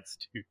plants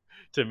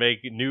to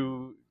make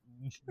new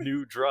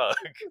drug.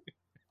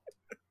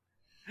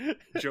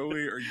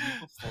 Joey, are you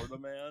the Florida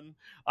man?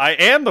 I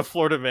am the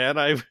Florida man.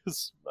 I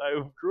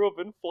grew up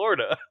in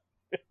Florida.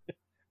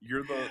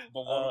 You're the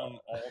one on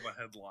all the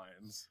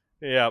headlines.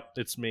 Yeah,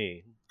 it's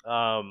me.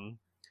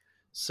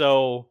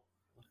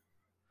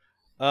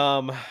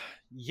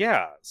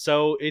 Yeah,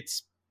 so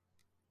it's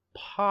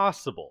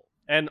possible.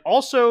 And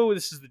also,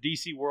 this is the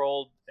DC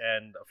world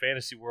and a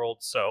fantasy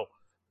world, so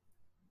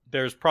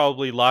there's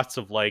probably lots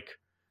of like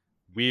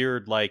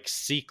weird, like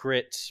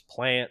secret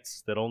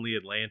plants that only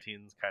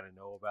Atlanteans kind of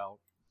know about.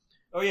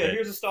 Oh yeah,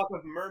 here's a stalk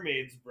of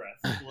mermaid's breath.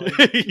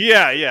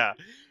 Yeah.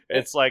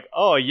 It's like,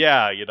 oh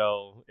yeah,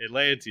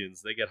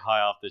 Atlanteans, they get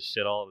high off this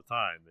shit all the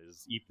time. They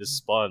just eat this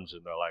sponge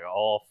and they're like,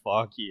 oh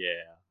fuck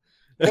yeah.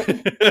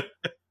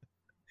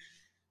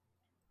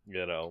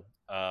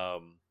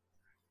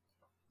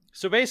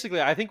 So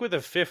basically, I think with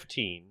a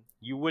 15,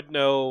 you would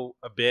know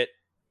a bit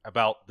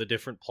about the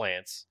different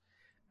plants,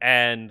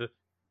 and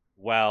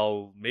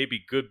while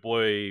maybe good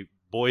Boy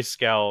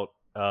Scout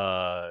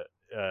Aqualad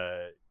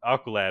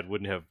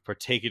wouldn't have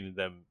partaken in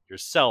them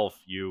yourself,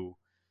 you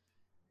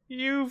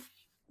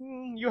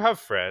have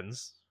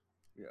friends.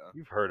 Yeah.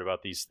 You've heard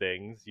about these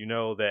things. You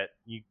know that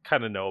you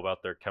kind of know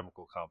about their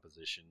chemical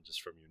composition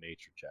just from your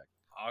nature check.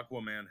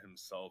 Aquaman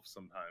himself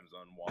sometimes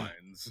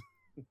unwinds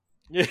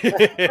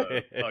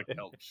a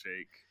kelp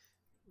shake.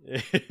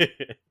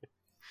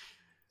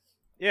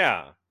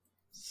 Yeah.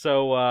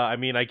 So, I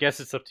mean, I guess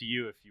it's up to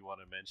you if you want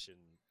to mention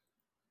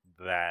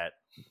that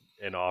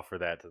and offer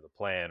that to the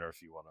plan, or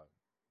if you want to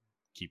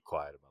keep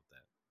quiet about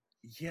that.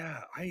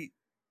 Yeah,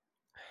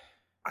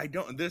 I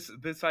don't.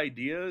 This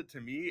idea to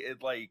me,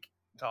 it like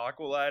to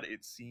Aqualad,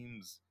 it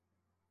seems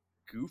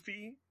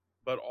goofy,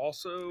 but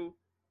also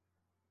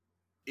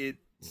it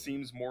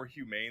seems more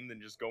humane than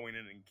just going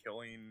in and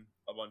killing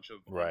a bunch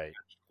of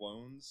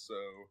clones. So,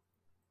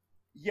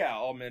 yeah,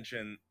 I'll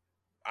mention.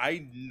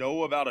 I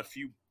know about a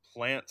few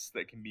plants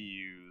that can be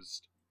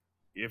used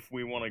if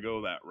we want to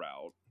go that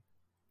route.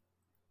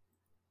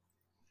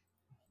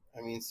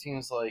 I mean, it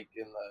seems like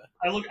in the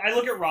I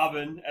look at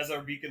Robin as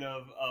our beacon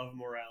of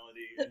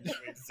morality. And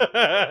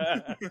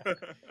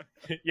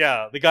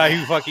yeah, the guy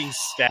who fucking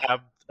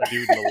stabbed a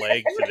dude in the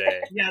leg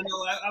today. Yeah,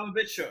 no, I'm a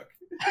bit shook.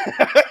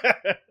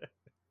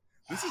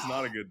 This is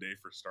not a good day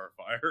for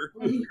Starfire.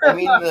 I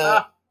mean,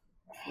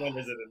 when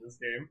is it in this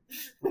game?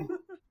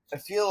 I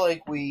feel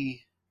like the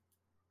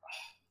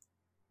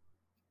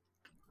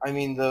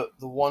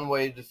one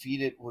way to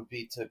defeat it would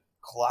be to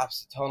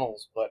collapse the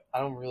tunnels, but I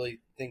don't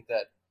really think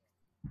that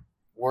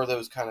we're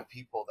those kind of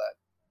people that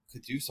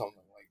could do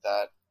something like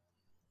that.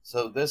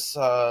 So this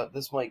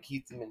might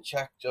keep them in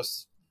check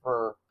just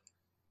for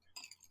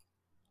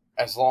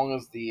as long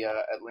as the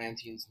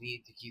Atlanteans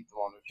need to keep them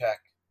under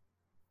check.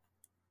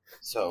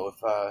 So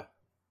if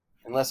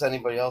unless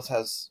anybody else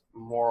has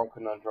moral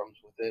conundrums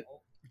with it,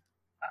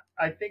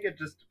 I think it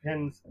just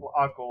depends,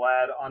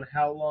 Aqualad, on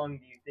how long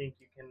do you think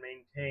you can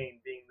maintain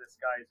being this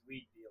guy's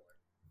weed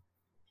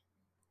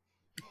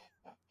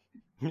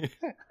dealer.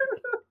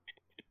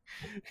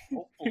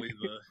 Hopefully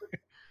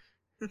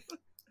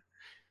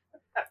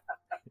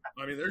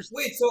I mean, there's...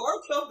 Wait, so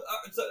our tub...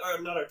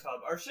 not our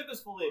tub. Our ship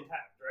is fully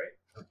intact,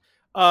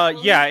 right?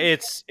 Yeah,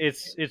 it's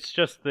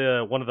just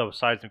one of the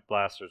seismic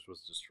blasters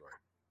was destroyed.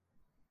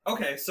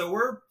 Okay, so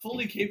we're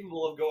fully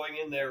capable of going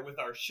in there with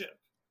our ship.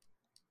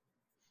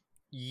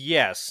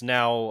 Yes.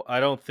 Now, I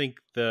don't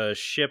think the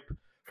ship,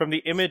 from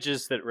the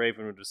images that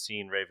Raven would have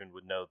seen, Raven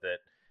would know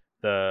that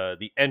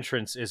the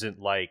entrance isn't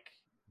like,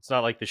 it's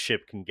not like the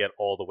ship can get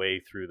all the way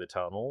through the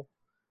tunnel.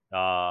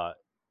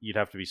 You'd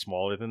have to be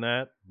smaller than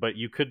that, but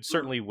you could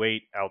certainly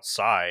wait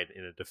outside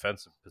in a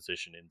defensive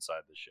position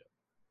inside the ship.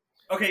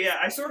 Okay, yeah,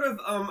 I sort of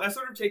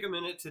take a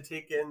minute to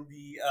take in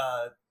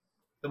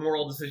the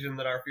moral decision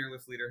that our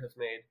fearless leader has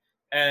made,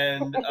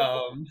 and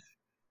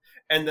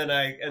and then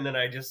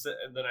I just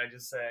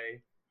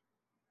say,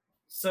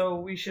 so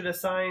we should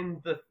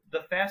assign the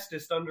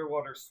fastest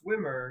underwater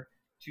swimmer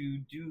to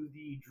do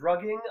the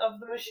drugging of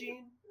the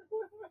machine.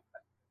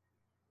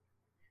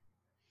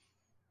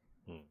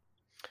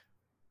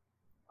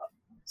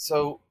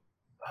 So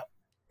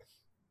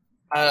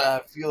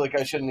I feel like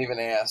I shouldn't even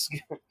ask.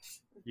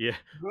 Yeah.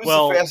 Who's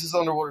the fastest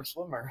underwater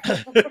swimmer? Yeah.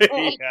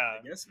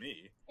 I guess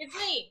me. It's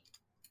me.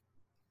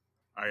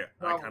 I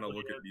kind of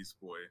look at Beast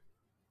Boy.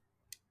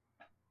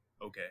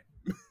 Okay.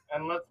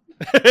 And let's...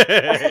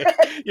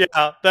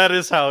 Yeah, that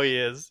is how he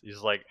is.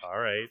 He's like, all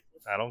right,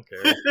 I don't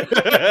care.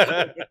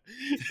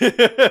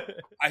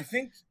 I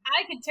think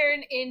I could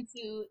turn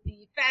into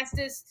the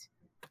fastest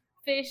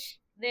fish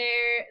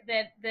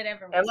that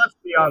ever was. And let's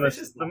be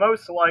honest, the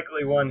most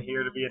likely one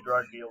here to be a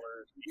drug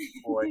dealer is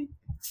Beast Boy.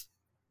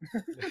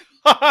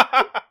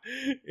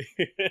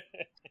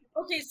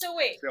 Okay, so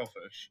wait.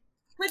 Sailfish.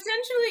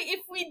 Potentially,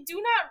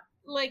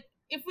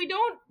 if we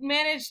don't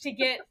manage to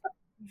get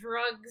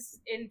drugs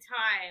in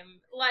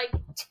time, like,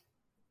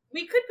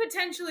 we could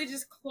potentially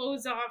just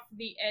close off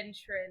the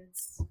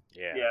entrance.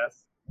 Yeah.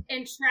 Yes.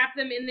 And trap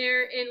them in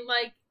there and,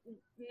 like,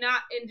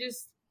 not, and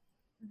just,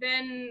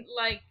 then,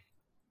 like,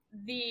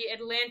 the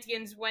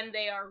Atlanteans, when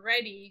they are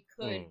ready,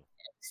 could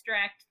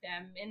extract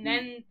them, and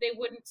then they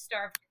wouldn't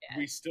starve to death.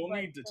 We still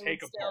need to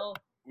take apart.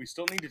 We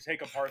still need to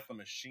take apart the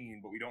machine,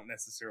 but we don't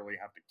necessarily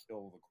have to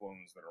kill the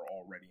clones that are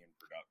already in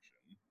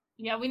production.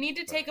 Yeah, we need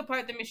to take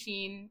apart the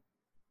machine.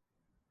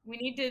 We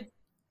need to.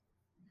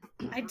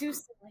 I do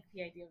still like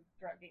the idea of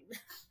drugging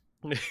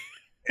them.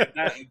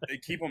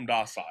 Keep them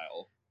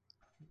docile.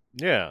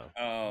 Yeah.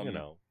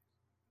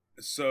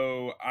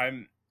 So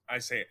I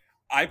say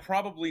I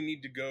probably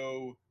need to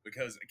go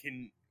because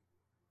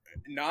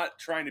not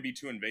trying to be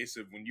too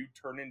invasive. When you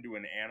turn into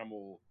an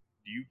animal,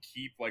 do you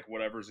keep like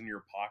whatever's in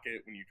your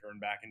pocket when you turn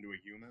back into a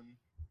human?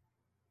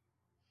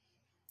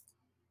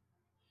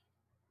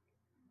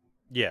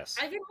 Yes.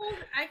 I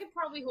could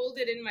probably hold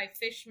it in my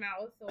fish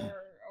mouth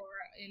or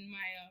in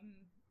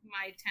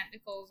my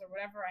tentacles or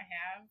whatever I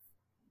have.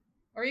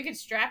 Or you could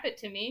strap it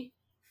to me.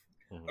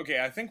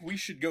 Okay, I think we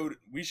should go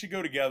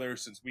together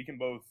since we can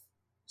both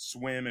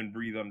swim and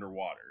breathe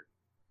underwater.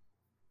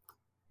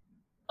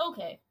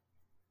 Okay.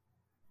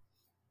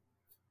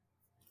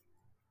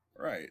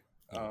 Right.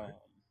 I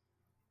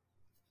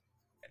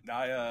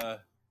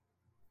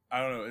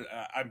don't know.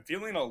 I'm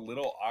feeling a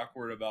little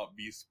awkward about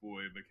Beast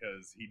Boy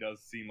because he does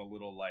seem a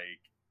little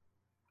like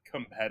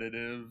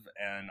competitive,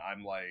 and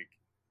I'm like,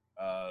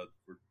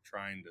 we're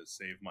trying to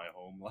save my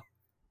home life.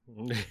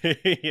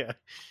 Yeah.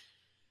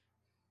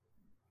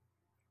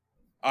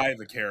 I,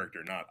 the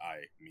character, not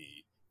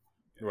me.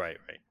 Right.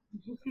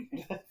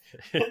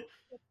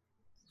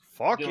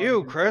 Fuck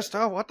you,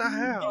 Krista. What the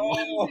hell?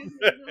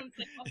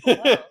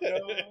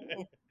 No.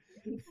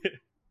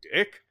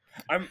 Dick.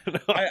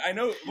 I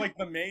know, like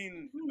the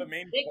main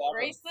Dick plot.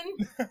 Grayson.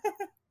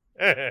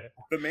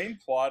 The main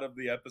plot of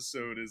the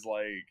episode is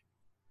like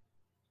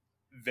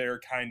their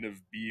kind of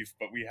beef,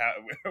 but we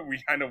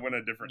kind of went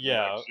a different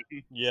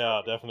direction.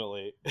 Yeah,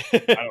 definitely. I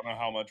don't know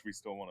how much we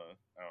still want to.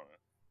 I don't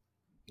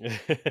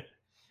know.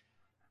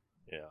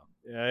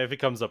 Yeah. If it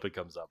comes up, it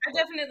comes up. I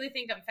definitely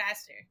think I'm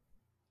faster.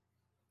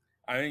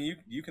 I mean,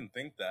 you can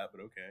think that,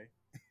 but okay.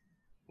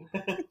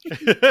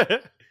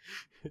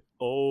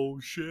 Oh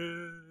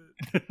shit.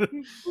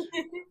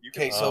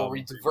 Okay, so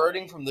we're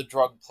diverting from the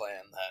drug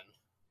plan then.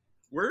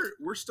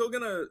 We're still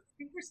gonna. I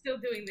think we're still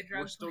doing the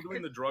drug. We're still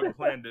doing the drug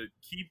plan to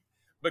keep,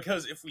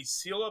 because if we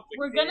seal up the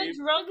we're cave, gonna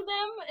drug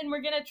them and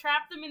we're gonna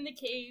trap them in the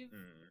cave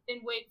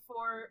and wait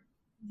for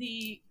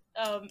the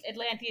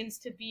Atlanteans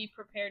to be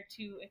prepared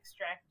to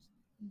extract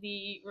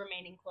the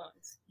remaining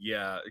clones.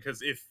 Yeah,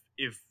 because if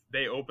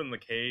they open the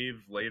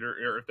cave later,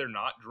 or if they're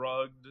not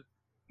drugged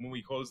when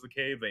we close the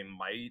cave, they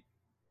might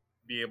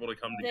be able to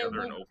come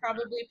together and open.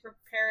 Probably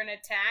prepare an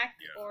attack,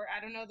 or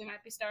I don't know. They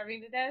might be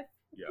starving to death.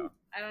 Yeah,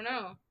 I don't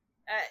know.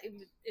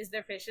 Is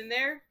there fish in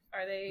there?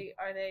 Are they?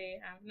 I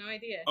have no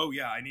idea. Oh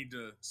yeah, I need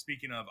to.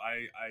 Speaking of,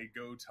 I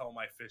go tell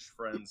my fish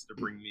friends to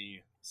bring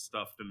me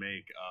stuff to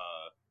make.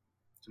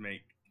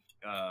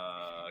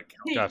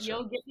 Gotcha.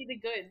 You'll get me the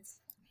goods.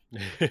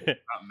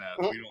 Not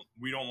meth.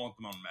 We don't want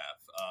them on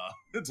meth.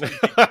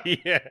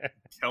 Yeah.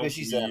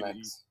 Fishy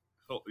Xanax.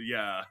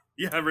 Yeah,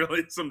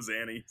 really. Some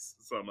Xannies.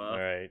 Some All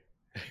right.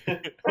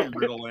 some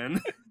Ritalin.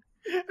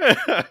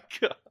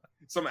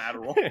 Some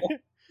Adderall.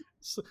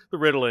 So the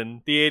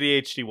Ritalin. The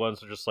ADHD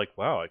ones are just like,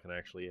 wow, I can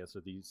actually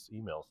answer these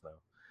emails now.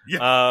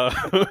 Yeah.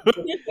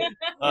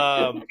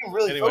 You can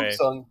really focus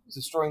on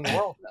destroying the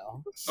world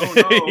now. Oh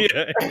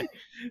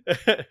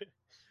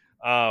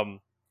no.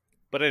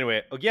 But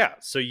anyway,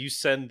 so you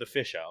send the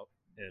fish out,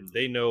 and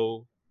they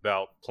know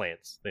about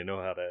plants. They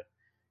know how to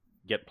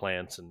get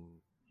plants, and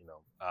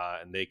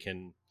and they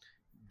can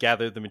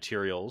gather the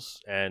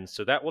materials, and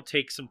so that will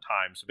take some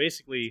time. So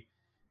basically,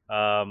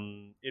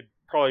 it'd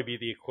probably be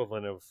the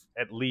equivalent of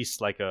at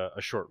least like a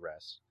short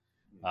rest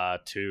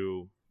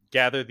to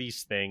gather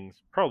these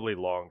things, probably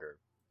longer.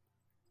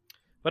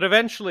 But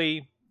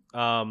eventually,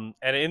 and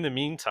in the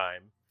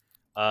meantime,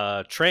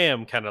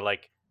 Tram kind of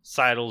like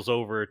sidles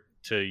over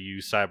to you,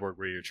 Cyborg,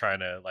 where you're trying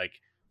to like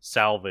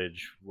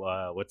salvage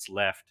what's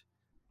left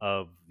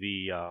of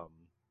the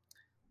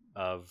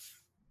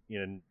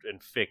and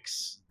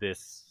fix the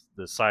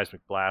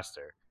seismic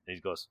blaster. And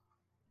he goes,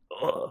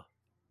 "Oh,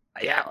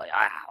 yeah."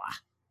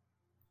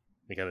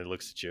 He kind of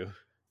looks at you.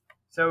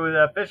 So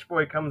the fish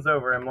boy comes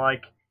over and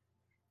like,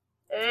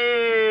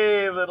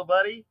 "Hey, little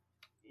buddy,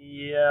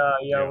 yeah.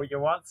 You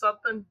want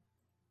something?"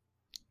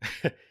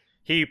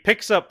 He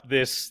picks up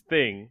this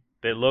thing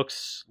that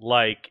looks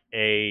like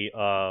it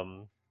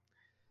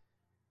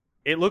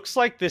looks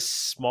like this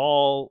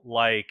small,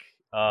 like,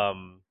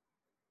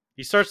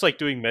 he starts like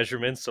doing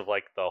measurements of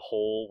like the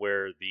hole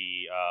where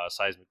the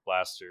seismic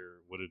blaster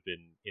would have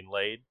been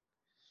inlaid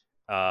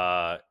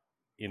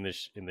in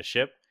the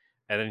ship,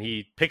 and then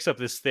he picks up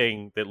this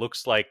thing that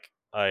looks like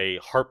a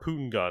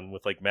harpoon gun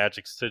with like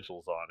magic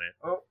sigils on it.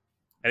 Oh.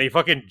 And he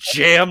fucking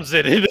jams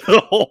it into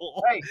the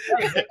hole Hey.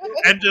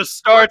 and just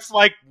starts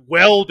like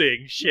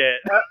welding shit.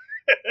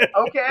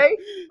 Okay.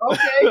 Well,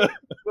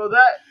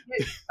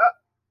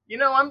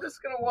 I'm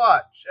just gonna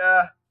watch.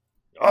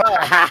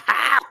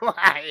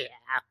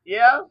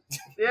 Yeah.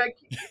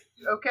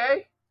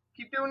 Okay.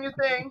 Keep doing your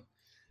thing.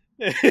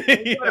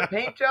 You doing a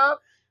paint job?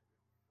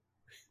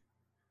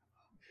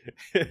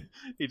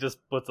 He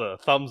just puts a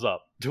thumbs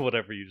up to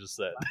whatever you just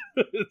said.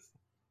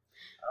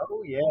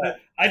 Oh yeah.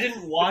 I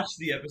didn't watch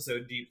the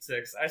episode Deep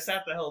Six. I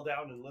sat the hell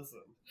down and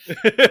listened.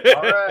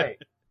 All right.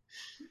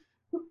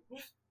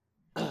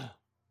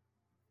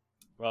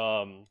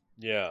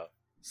 Yeah.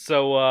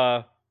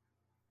 So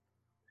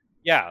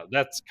yeah,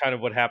 that's kind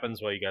of what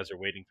happens while you guys are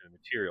waiting for the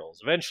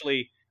materials.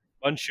 Eventually,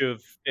 a bunch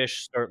of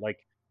fish start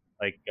like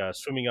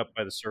swimming up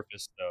by the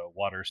surface. The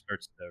water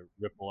starts to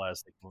ripple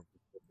as they come up to the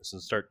surface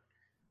and start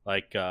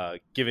like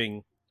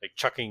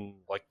chucking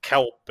like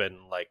kelp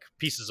and like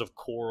pieces of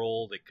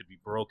coral that could be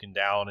broken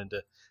down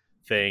into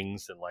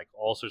things and like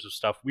all sorts of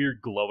stuff.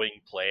 Weird glowing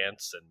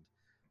plants and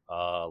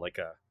like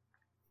a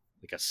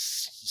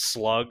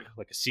slug,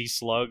 like a sea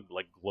slug,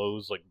 like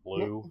glows like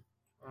blue.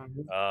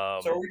 So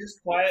are we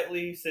just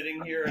quietly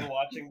sitting here and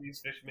watching these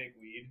fish make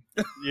weed?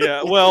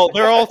 Yeah, well,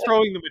 they're all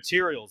throwing the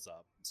materials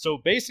up. So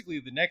basically,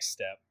 the next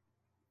step,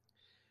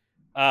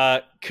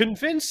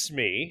 convince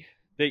me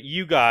that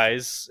you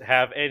guys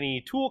have any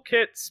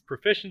toolkits,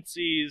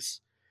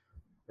 proficiencies,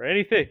 or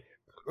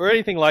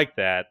anything like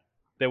that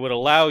would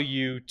allow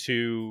you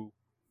to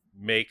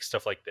make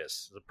stuff like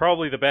this.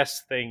 Probably the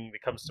best thing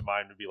that comes to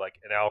mind would be like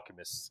an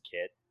alchemist's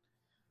kit,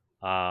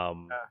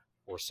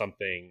 or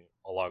something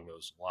along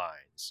those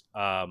lines.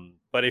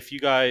 But if you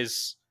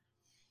guys,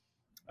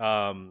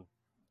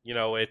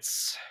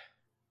 it's,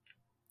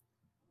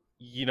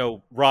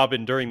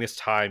 Robin, during this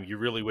time, you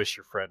really wish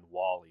your friend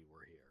Wally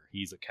were here.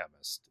 He's a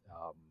chemist.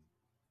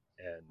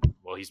 And,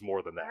 well, he's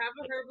more than that. I have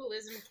a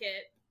herbalism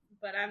kit,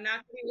 but I'm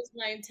not going to use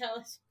my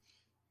intelligence.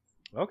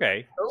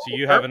 Okay, so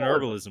you have an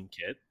herbalism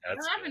kit. I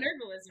have an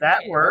herbalism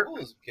that kit. works.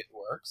 Herbalism kit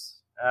works.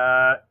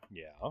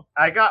 Yeah.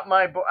 I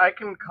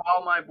can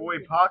call my boy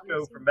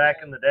Paco from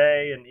back in the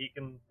day, and he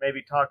can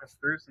maybe talk us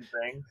through some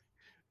things.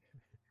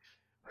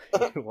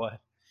 What?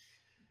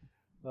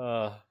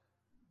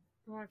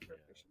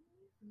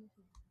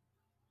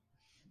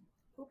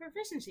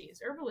 Proficiencies,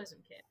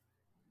 herbalism kit.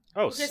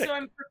 Oh, okay, sick. so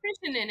I'm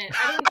proficient in it.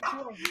 I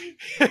don't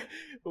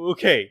know.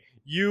 Okay,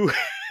 you.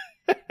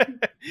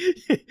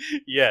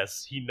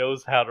 Yes, he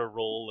knows how to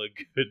roll a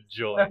good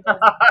joint.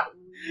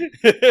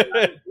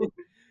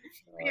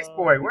 Beast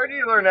Boy, where do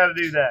you learn how to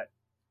do that?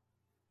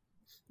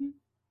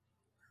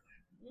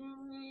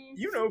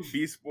 You know,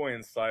 Beast Boy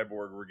and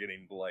Cyborg were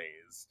getting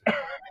blazed.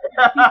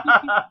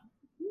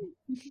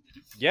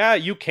 Yeah,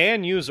 you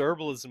can use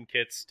herbalism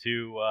kits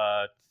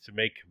to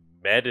make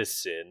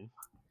medicine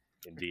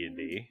in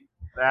D&D.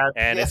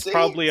 And it's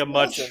probably a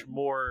much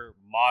more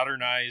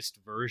modernized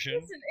version.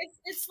 Listen,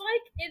 it's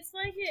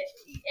like an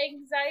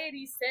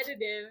anxiety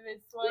sedative.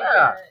 It's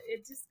like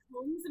it just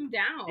calms him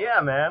down.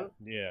 Yeah, man.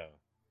 Yeah.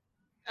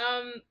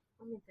 Let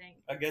me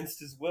think.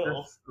 Against his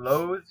will. Just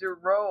slows your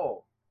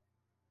roll.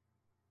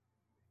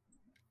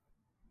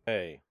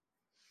 Hey.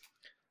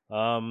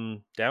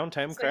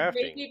 Downtime crafting.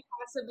 Maybe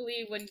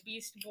possibly when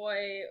Beast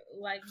Boy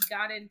like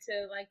got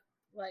into like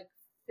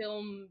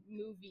film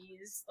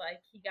movies,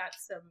 like he got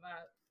some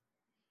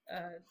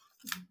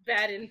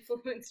bad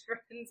influence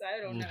friends. I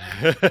don't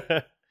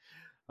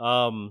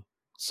know.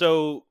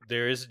 So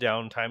there is a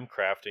downtime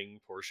crafting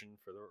portion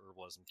for the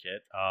herbalism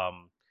kit.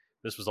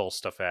 This was all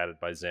stuff added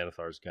by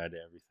Xanathar's Guide to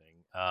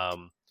Everything.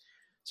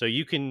 So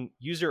you can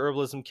use your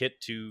herbalism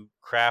kit to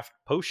craft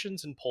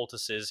potions and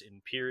poultices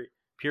in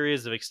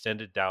periods of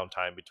extended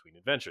downtime between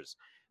adventures.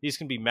 These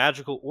can be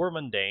magical or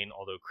mundane,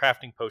 although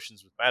crafting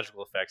potions with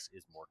magical effects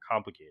is more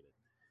complicated.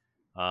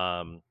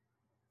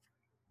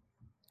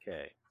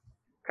 Okay.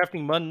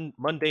 Crafting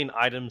mundane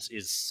items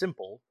is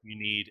simple. You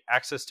need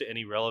access to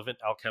any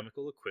relevant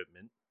alchemical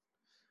equipment.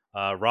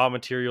 Raw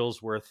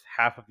materials worth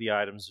half of the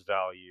item's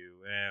value.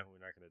 We're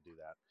not going to do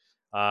that.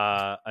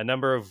 A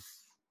number of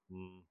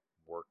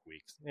work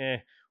weeks.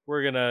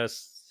 We're going to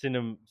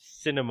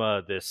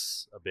cinema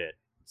this a bit.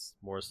 It's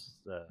more... did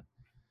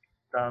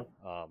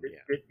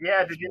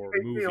you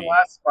see the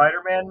last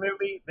Spider-Man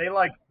movie? They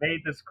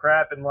made this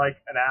crap in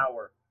an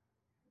hour.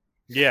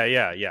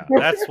 Yeah.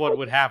 That's what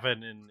would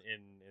happen in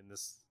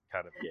this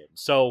kind of game.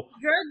 So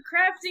drug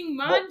crafting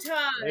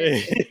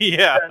montage.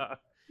 Yeah.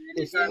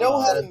 If you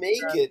know how to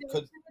make it,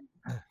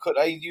 could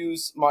I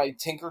use my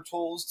Tinker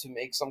tools to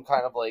make some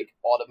kind of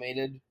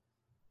automated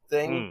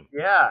thing?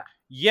 Yeah.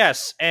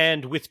 Yes,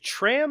 and with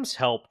Tram's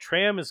help,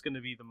 Tram is going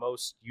to be the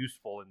most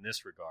useful in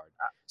this regard.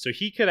 So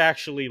he could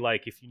actually,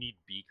 if you need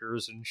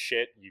beakers and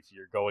shit, if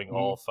you're going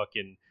all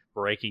fucking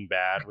Breaking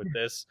Bad with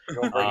this,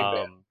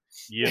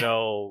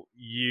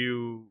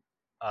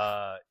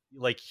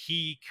 like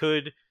he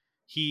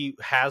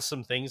has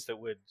some things that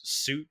would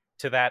suit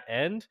to that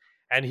end,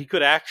 and he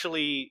could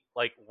actually,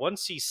 like,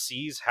 once he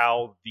sees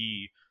how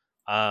the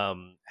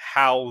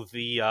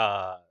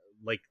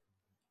like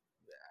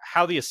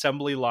how the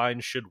assembly line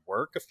should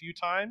work a few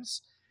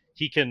times,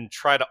 he can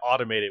try to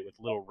automate it with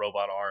little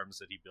robot arms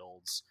that he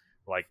builds,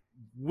 like,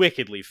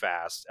 wickedly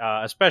fast,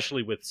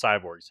 especially with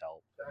Cyborg's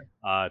help,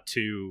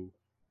 to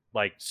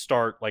like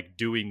start like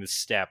doing the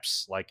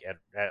steps like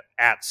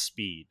at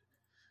speed.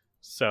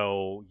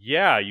 So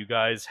yeah, you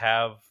guys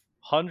have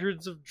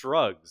hundreds of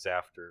drugs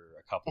after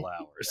a couple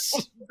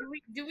hours.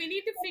 Do we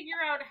need to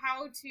figure out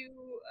how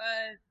to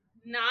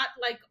not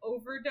like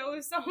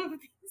overdose all of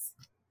these?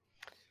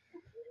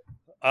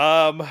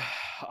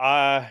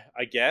 I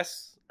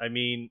guess. I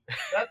mean,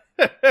 that's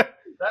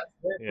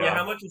Yeah,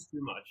 how much is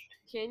too much?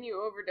 Can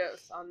you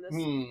overdose on this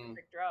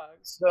specific drug?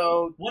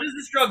 So what is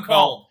this drug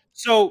called?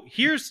 So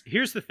here's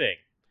the thing.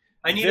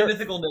 I need a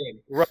mythical name.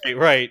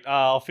 Right.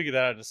 I'll figure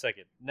that out in a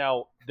second.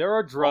 Now, there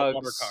are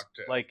drugs,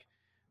 like,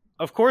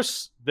 of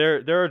course,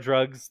 there are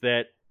drugs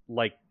that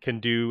like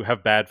can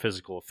have bad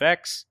physical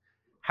effects.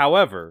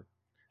 However,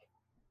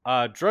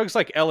 drugs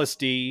like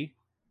LSD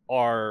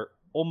are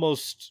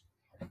almost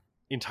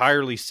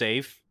entirely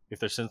safe if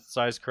they're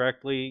synthesized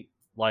correctly,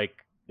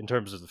 like in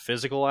terms of the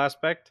physical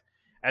aspect,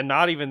 and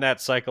not even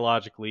that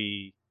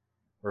psychologically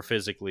or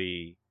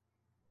physically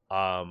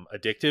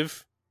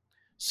addictive.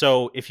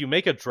 So if you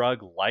make a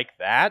drug like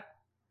that,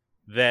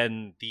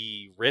 then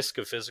the risk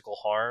of physical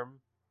harm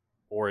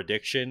or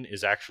addiction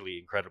is actually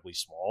incredibly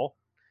small.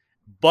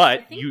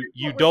 But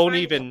you don't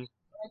even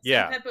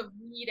some type of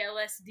weed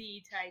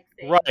LSD type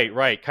thing.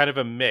 Right, kind of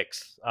a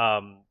mix.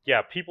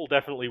 Yeah, people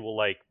definitely will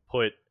like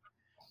put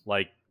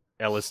like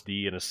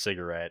LSD in a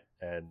cigarette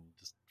and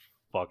just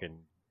fucking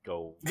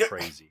go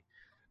crazy.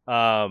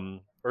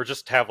 Or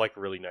just have like a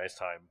really nice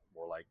time,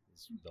 more like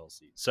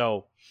LSD.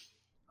 So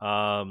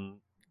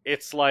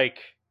it's like,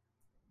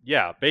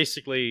 yeah,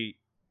 basically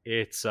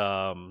it's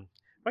am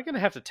I gonna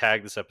have to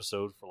tag this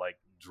episode for like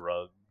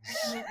drugs?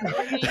 Teen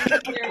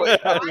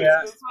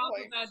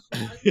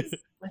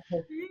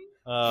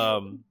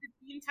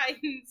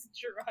Titans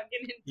drug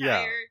an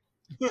entire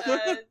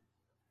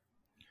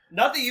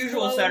not the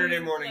usual Saturday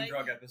morning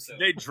drug episode.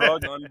 They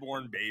drug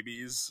unborn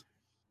babies.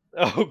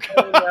 Oh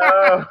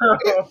god.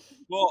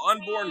 Well,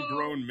 unborn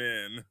grown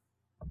men.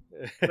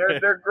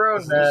 They're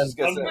grown men.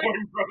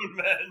 Unborn grown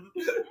men.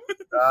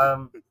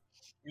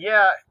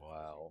 Yeah.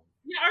 Wow.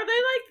 Yeah, are they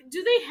like?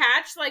 Do they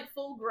hatch like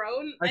full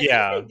grown? I think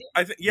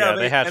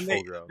they hatch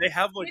full grown. They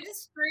have like they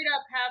just straight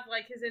up have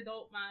like his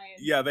adult mind.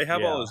 Yeah, they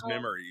have all his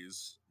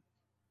memories.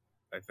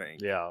 I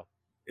think. Yeah.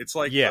 It's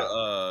like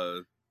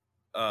the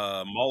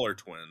Mauler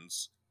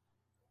twins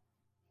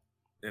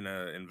in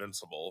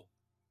Invincible.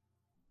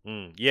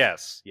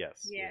 Yes. Yeah.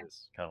 It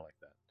is kind of like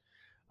that.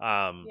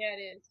 Yeah,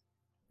 it is.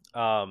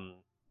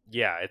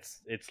 Yeah,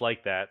 it's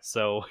like that.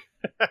 So,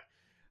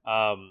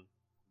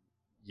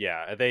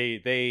 yeah,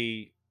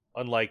 they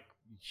unlike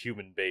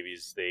human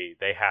babies,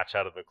 they hatch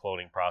out of the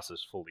cloning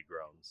process fully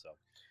grown. So,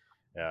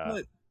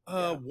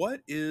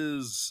 what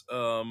is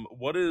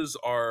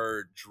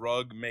our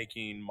drug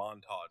making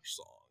montage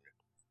song?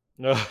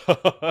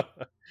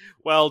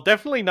 Well,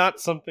 definitely not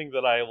something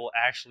that I will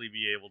actually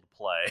be able to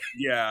play.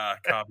 Yeah,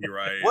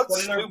 copyright. What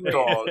Snoop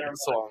Dogg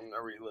song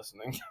are we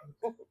listening to?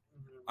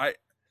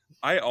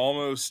 I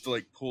almost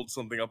like pulled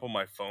something up on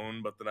my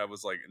phone, but then I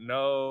was like,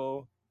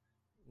 no,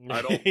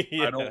 I don't.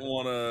 I don't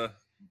want to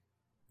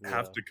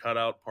have to cut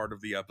out part of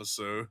the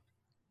episode.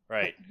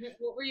 Right.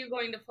 What were you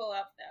going to pull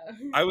up though?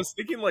 I was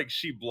thinking like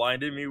she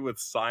blinded me with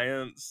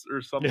science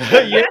or something.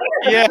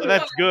 yeah,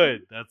 that's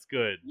good. That's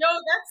good. Yo,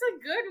 that's a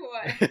good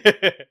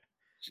one.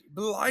 She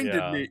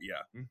blinded me.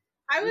 Yeah.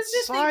 I was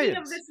just thinking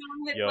of the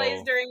song that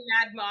plays during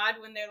Mad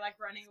Mod when they're like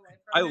running away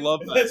from I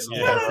love that song.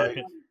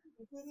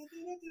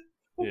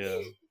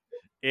 Yeah.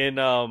 In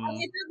it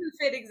doesn't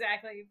fit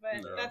exactly,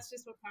 but that's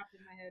just what popped in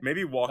my head.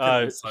 Maybe Walking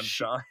in the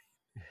Sunshine.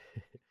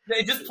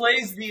 It just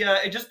plays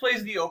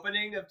the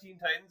opening of Teen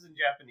Titans in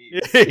Japanese.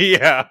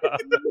 Yeah.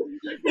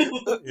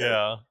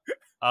 Yeah.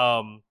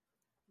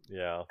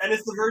 Yeah. And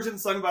it's the version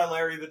sung by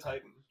Larry the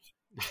Titan.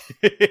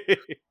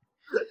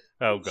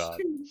 Oh god.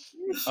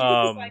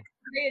 Like,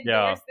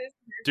 yeah.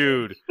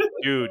 Dude,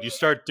 you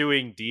start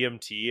doing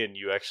DMT and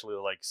you actually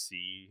like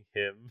see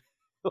him.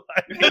 With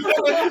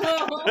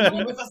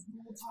us the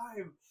whole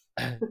time.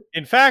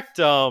 In fact,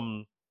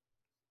 so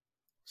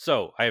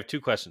I have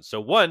two questions. So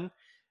one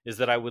is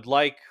that I would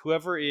like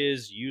whoever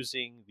is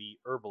using the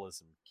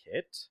herbalism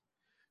kit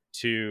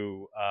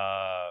to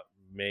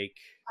make.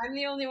 I'm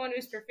the only one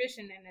who's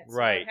proficient in it, so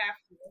right. I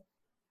have to.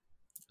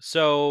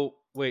 So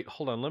wait,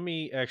 hold on. Let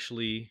me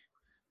actually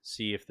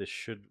see if this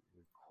should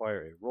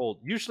require a roll.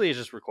 Usually, it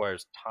just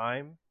requires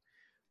time,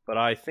 but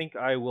I think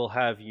I will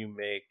have you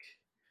make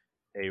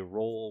a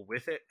roll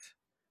with it.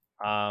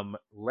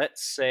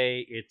 Let's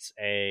say it's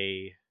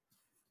a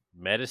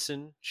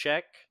medicine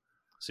check,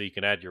 so you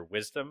can add your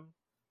wisdom.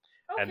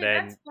 Okay, and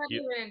then that's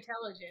better than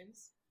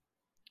intelligence.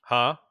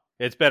 Huh?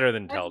 It's better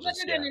than That's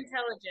intelligence. better than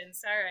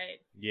intelligence. All right.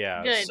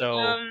 Yeah. Good.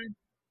 So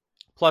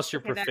plus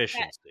your okay,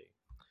 proficiency.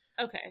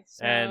 Okay.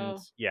 So And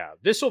yeah,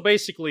 this will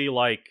basically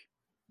like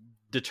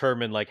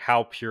determine like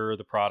how pure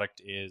the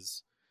product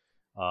is,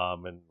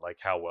 and like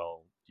how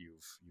well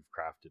you've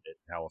crafted it,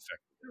 and how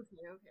effective.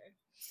 Okay.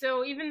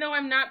 So even though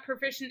I'm not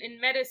proficient in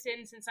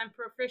medicine, since I'm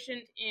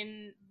proficient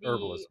in the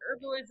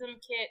herbalism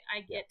kit,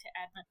 I get to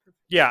add my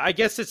proficiency. Yeah, I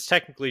guess it's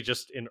technically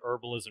just an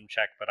herbalism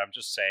check, but I'm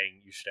just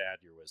saying you should add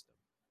your wisdom.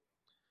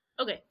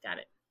 Okay, got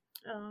it.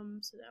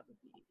 So that would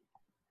be.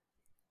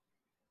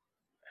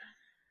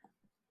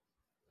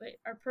 Wait,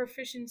 our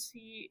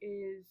proficiency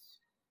is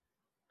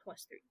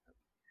 +3.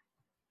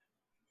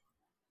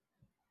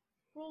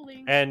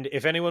 Rolling. And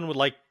if anyone would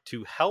like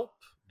to help,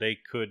 they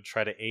could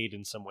try to aid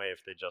in some way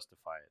if they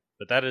justify it.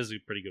 But that is a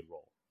pretty good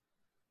roll.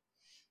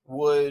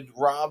 Would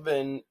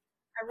Robin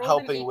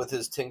helping with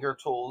his tinker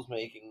tools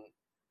making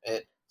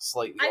it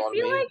slightly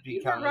automated? I feel like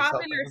either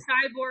Robin or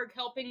Cyborg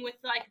helping with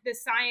like the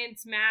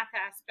science math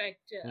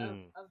aspect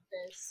of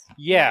this.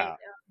 Yeah,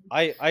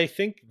 I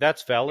think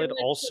that's valid.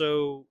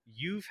 Also,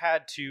 you've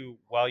had to,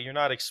 while you're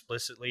not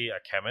explicitly a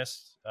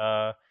chemist,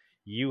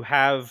 you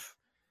have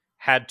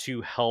had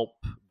to help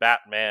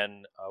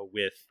Batman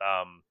with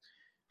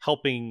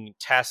helping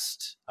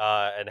test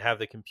and have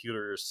the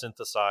computer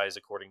synthesize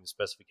according to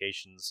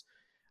specifications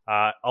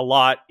a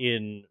lot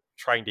in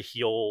trying to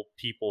heal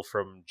people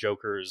from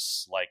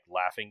Joker's like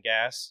laughing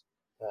gas.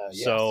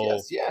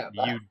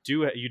 You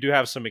do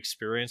have some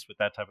experience with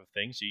that type of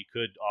thing, so you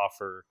could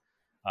offer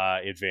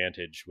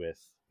advantage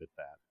with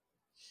that.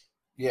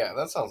 Yeah,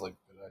 that sounds like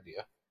a good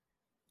idea.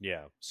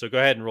 Yeah, so go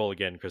ahead and roll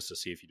again, Chris, to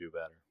see if you do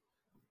better.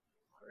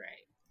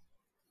 Right.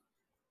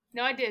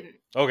 No, I didn't.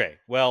 Okay,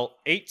 well,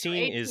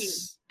 18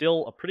 is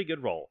still a pretty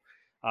good roll.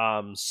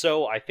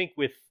 So I think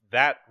with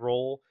that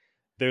roll,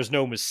 there's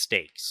no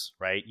mistakes,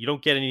 right? You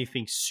don't get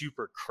anything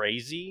super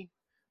crazy,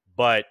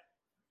 but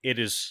it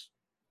is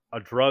a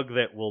drug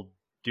that will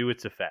do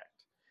its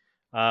effect.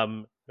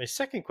 My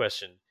second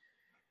question: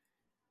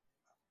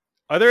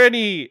 are there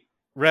any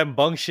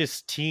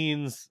rambunctious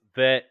teens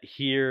that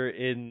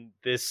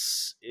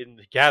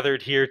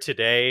gathered here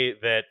today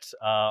that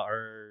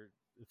are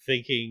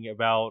thinking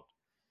about,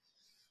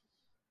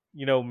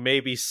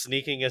 maybe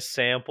sneaking a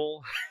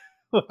sample?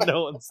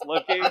 No one's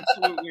looking.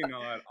 Absolutely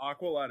not.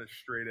 Aqualad is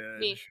straight edge.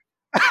 Me.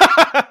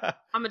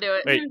 I'm gonna do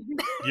it. Wait,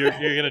 you're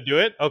gonna do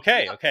it?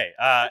 Okay.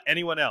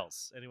 Anyone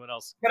else?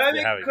 Could I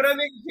make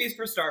a case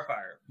for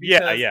Starfire?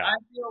 Because yeah. I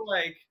feel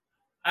like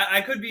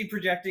I could be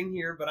projecting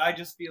here, but I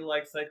just feel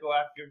like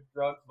psychoactive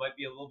drugs might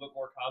be a little bit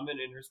more common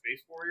in her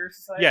Space Warrior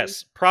society.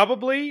 Yes,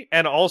 probably.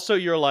 And also,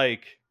 you're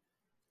like,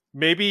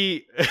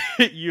 maybe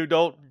you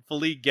don't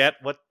fully get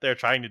what they're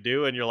trying to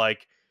do, and you're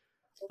like,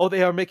 oh,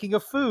 they are making a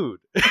food.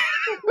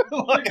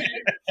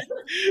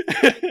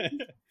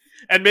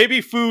 And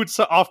maybe food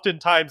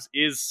oftentimes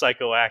is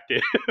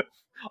psychoactive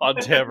on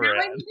Temerad.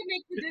 Now I need to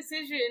make the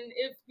decision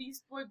if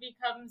Beast Boy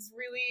becomes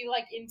really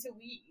like into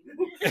weed.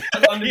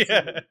 Under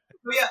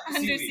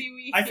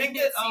seaweed. I think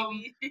that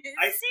seaweed.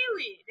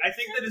 I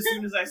think that as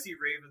soon as I see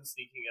Raven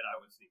sneaking it, I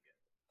would sneak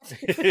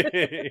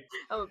it.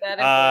 Oh, that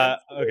is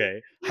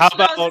okay. How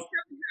about?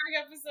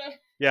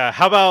 Yeah.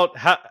 How about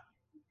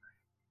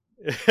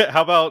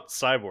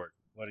Cyborg?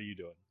 What are you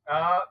doing?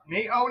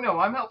 Me? Oh no,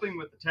 I'm helping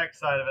with the tech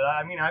side of it.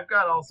 I mean, I've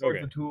got all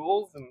sorts of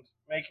tools and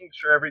making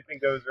sure everything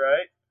goes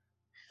right.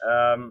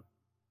 All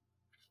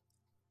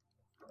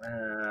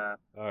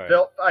right.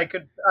 I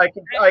could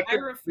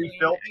be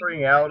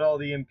filtering out all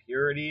the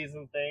impurities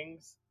and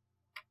things.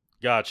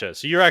 Gotcha.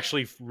 So you're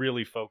actually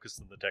really focused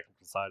on the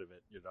technical side of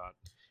it. You're not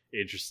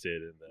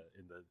interested in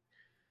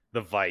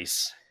the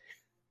vice.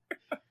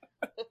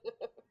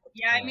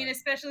 Yeah, I mean,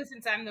 especially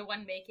since I'm the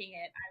one making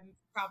it, I'm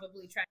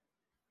probably trying.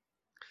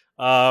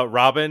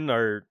 Robin,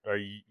 are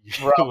you?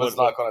 Robin's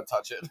not going to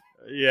touch it.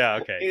 Yeah.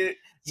 Okay.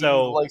 He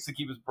likes to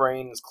keep his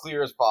brain as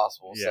clear as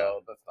possible. Yeah.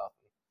 So that's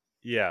nothing.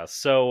 Yeah.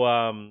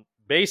 So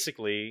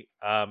basically,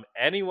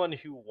 anyone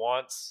who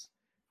wants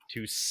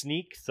to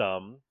sneak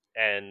some,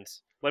 and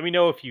let me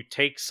know if you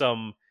take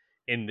some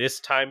in this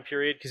time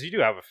period, because you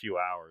do have a few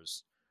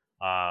hours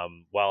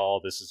while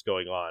all this is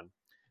going on.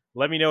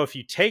 Let me know if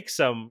you take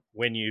some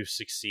when you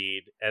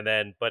succeed, and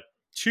then but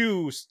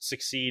to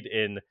succeed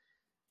in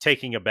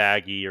taking a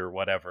baggie or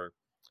whatever,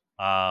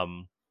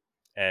 and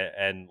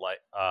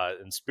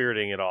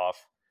spiriting it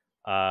off.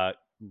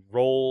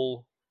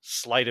 Roll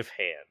sleight of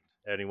hand.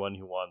 Anyone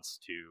who wants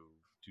to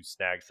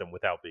snag some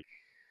without being.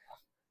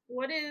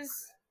 What is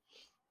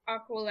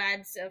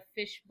Aqualad's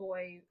fish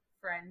boy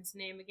friend's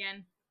name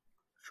again?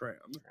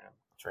 Tram.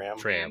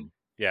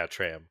 Yeah,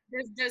 Tram.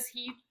 Does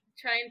he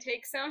try and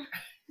take some?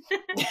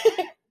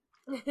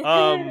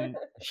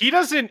 He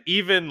doesn't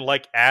even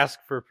like ask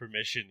for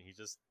permission. He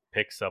just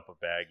picks up a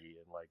baggie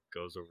and like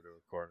goes over to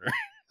a corner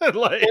and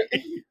like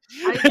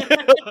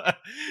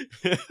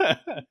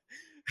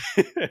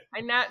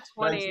I nat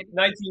 20.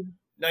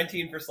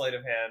 19 for sleight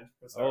of hand.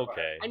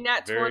 Okay. I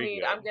nat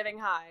 20. I'm getting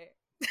high.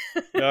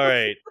 All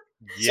right.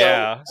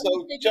 Yeah.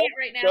 So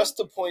just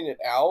to point it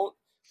out,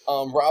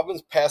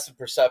 Robin's passive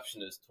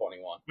perception is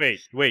 21.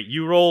 Wait,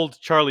 you rolled,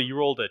 Charlie, you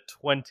rolled a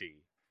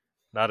 20,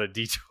 not a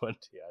d20,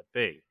 I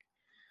think.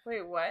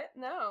 Wait, what?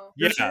 No.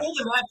 Yeah. She rolled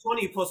a nat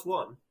 20 plus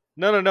 1.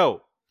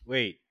 No.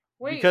 Wait.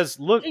 Because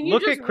look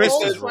at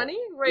Chris's 20?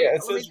 roll. Wait, yeah,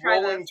 it says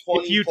rolling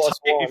 20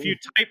 if you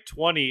type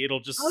 20,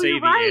 it'll just say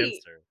the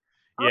answer.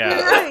 Yeah.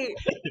 You're right.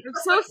 I'm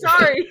so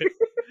sorry.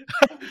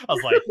 I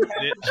was like,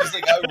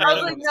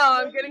 no,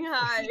 I'm getting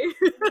high.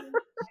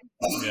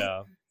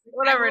 Yeah.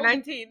 Whatever,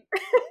 19.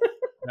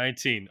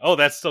 19. Oh,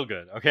 that's still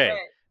good. Okay.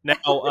 Now,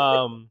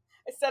 I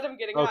said I'm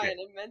getting high and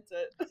I meant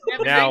it.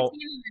 Now, 19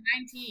 and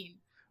 19.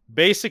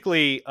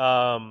 Basically,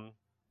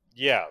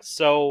 yeah.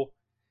 So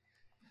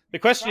the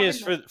question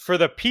is for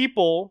the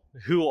people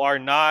who are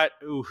not,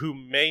 who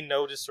may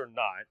notice or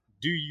not,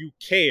 do you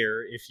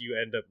care if you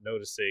end up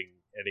noticing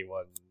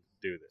anyone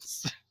do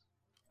this?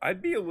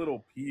 I'd be a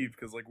little peeved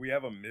because, like, we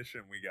have a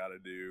mission we gotta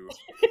do.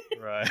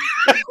 Right.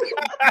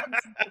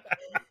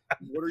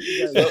 What are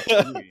you guys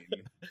doing?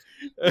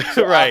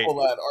 Right.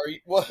 Lad, are you,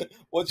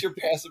 what's your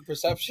passive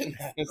perception?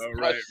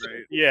 Right.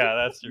 Yeah,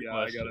 that's your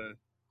question.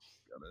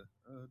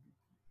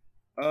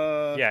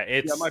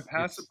 My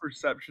passive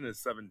perception is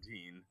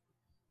 17.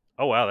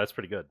 Oh wow, that's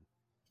pretty good.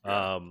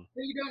 But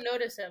you don't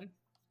notice him.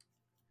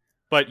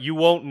 But you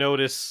won't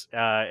notice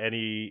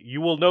any.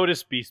 You will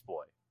notice Beast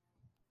Boy.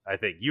 I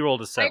think you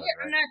rolled a 7.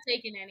 I'm not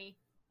taking any.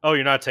 Oh,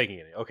 you're not taking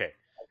any. Okay,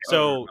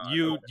 so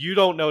you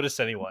don't notice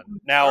anyone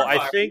now.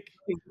 I think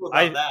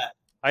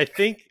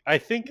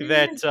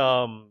that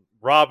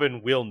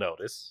Robin will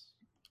notice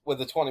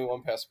with a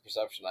 21 passive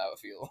perception. I have a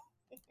feeling.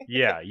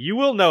 Yeah, you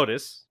will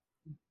notice.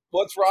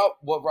 What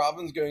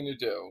Robin's going to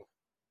do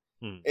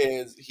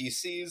is he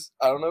sees.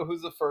 I don't know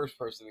who's the first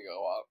person to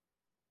go up.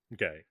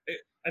 Okay,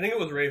 I think it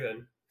was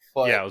Raven.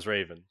 But yeah, it was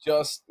Raven.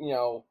 Just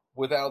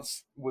without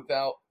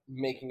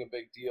making a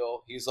big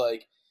deal, he's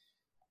like,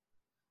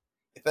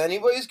 if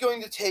anybody's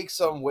going to take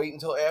some, wait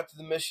until after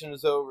the mission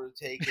is over to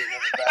take it when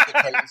we're back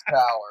at Titan's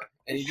Tower.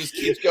 And he just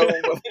keeps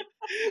going with it.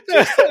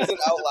 Just says it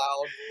out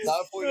loud,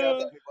 not pointing out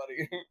to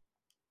anybody.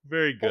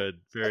 Very good.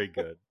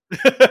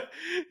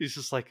 He's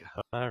just like,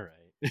 all right.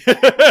 At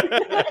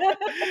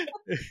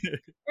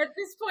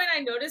this point,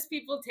 I notice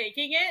people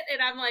taking it,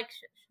 and I'm like,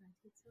 should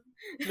I take some?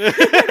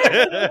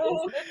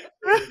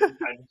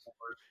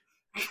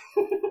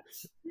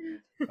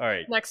 All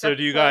right. Next so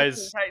do you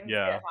guys?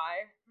 Get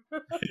high.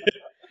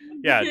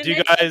 Yeah. Do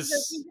you guys?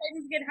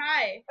 Titans get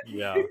high.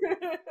 Yeah.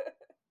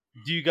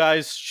 Do you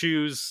guys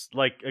choose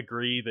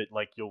agree that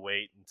you'll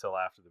wait until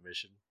after the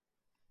mission?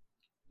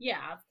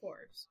 Yeah, of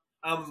course.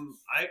 I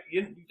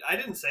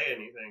didn't say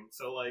anything,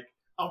 so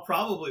I'll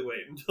probably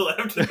wait until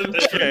after the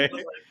mission. Okay.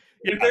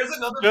 If there's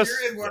another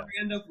period where we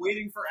end up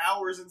waiting for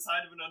hours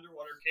inside of an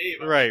underwater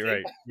cave,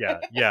 right.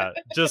 Yeah.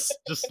 Just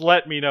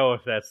let me know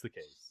if that's the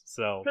case.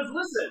 So, because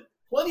listen,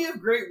 plenty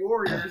of great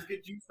warriors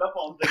get juiced up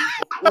on things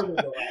before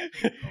they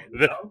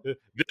go out.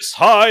 This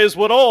high is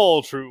what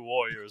all true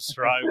warriors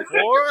strive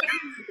for.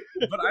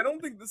 But I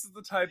don't think this is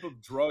the type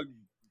of drug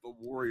a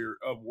warrior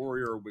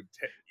would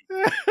take.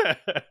 I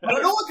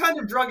don't know what kind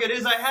of drug it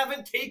is. I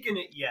haven't taken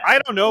it yet. I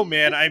don't know,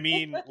 man. I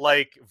mean,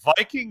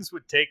 Vikings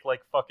would take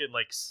fucking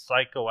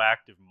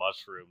psychoactive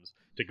mushrooms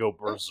to go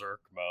berserk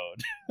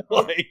mode.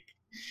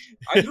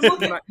 You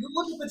look at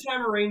the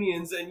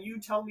Tamaranians and you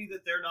tell me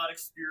that they're not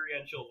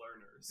experiential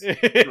learners.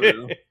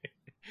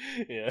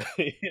 Yeah.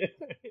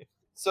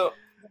 So,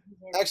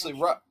 actually,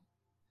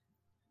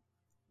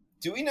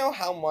 do we know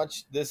how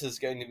much this is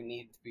going to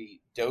need to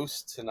be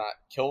dosed to not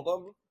kill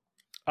them?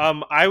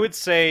 I would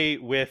say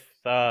with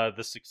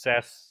the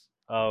success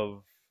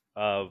of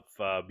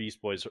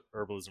Beast Boy's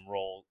herbalism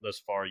roll thus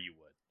far, you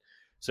would.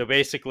 So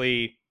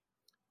basically,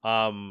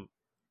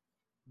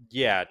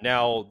 yeah.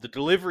 Now the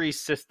delivery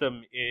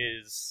system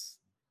is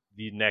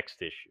the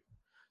next issue.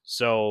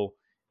 So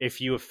if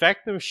you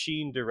affect the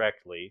machine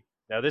directly,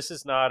 now this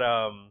is not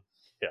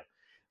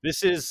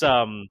this is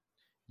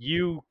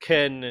you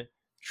can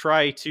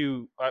try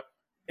to.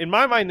 In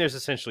my mind, there's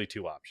essentially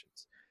two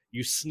options.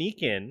 You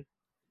sneak in.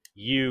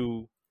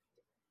 You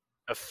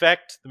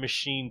affect the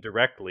machine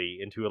directly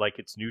into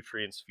its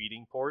nutrients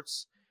feeding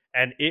ports,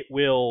 and it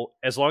will,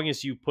 as long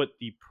as you put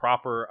the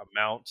proper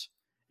amount,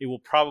 it will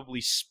probably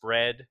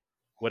spread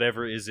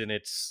whatever is in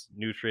its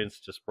nutrients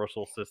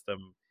dispersal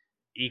system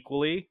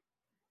equally.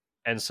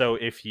 And so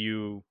if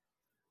you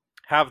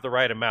have the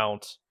right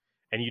amount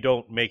and you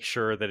don't make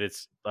sure that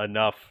it's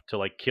enough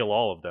to kill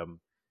all of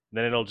them,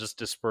 then it'll just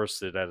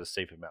disperse it at a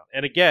safe amount.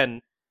 And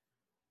again,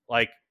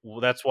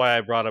 that's why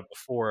I brought up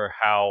before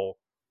how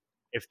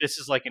if this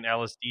is an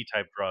LSD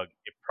type drug,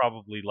 it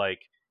probably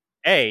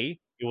it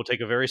will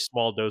take a very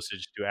small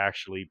dosage to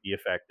actually be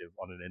effective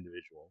on an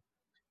individual,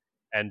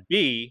 and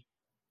B,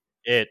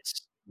 it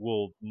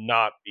will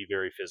not be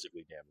very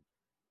physically damaging.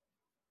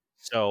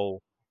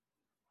 So,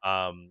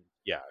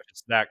 yeah, if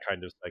it's that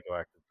kind of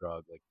psychoactive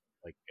drug,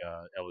 like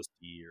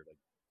LSD or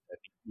I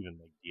think even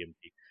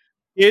DMT.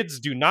 Kids,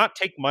 do not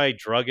take my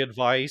drug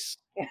advice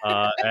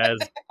as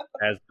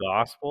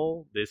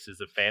gospel. This is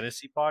a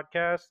fantasy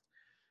podcast,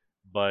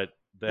 but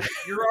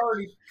You're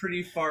already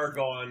pretty far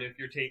gone if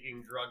you're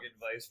taking drug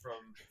advice from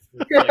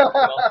like 12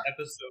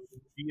 episodes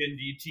of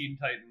D&D Teen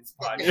Titans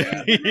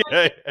podcast.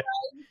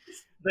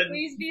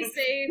 Please be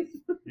safe.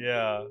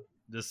 Yeah,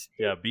 just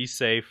be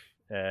safe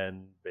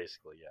and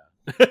basically yeah.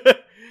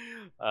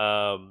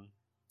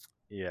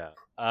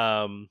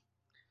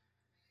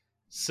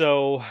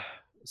 So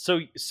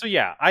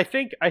yeah, I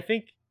think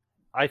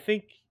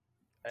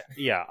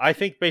yeah, I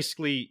think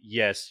basically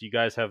yes, you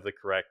guys have the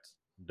correct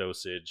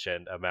dosage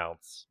and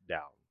amounts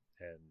down,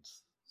 and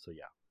so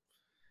yeah,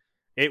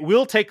 it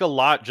will take a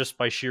lot just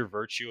by sheer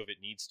virtue of it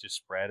needs to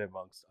spread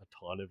amongst a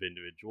ton of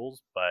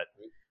individuals, but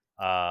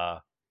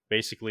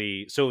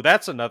basically, so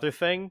that's another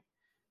thing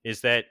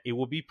is that it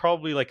will be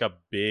probably like a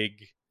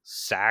big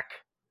sack.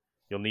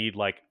 You'll need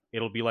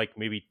it'll be like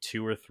maybe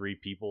 2 or 3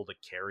 people to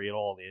carry it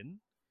all in,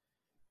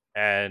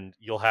 and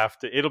you'll have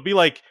to it'll be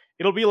like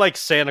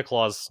Santa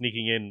Claus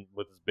sneaking in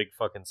with his big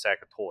fucking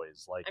sack of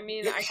toys. Like, I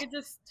mean, I could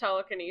just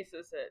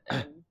telekinesis it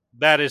and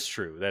that is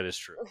true.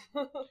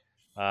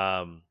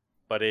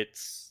 But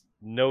it's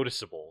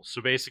noticeable.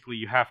 So basically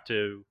you have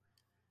to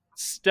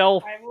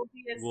stealth. I will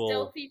be a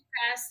stealthy,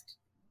 fast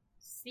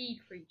sea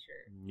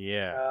creature.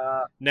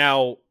 Yeah.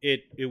 Now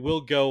it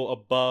will go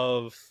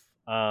above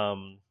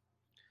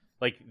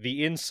like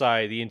the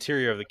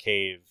interior of the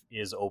cave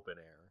is open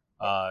air.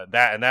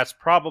 That's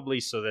probably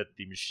so that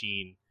the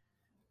machine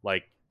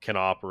can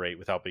operate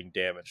without being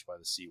damaged by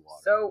the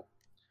seawater. So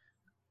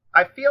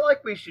I feel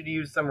like we should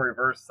use some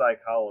reverse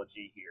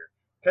psychology here.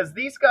 Because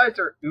these guys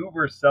are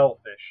uber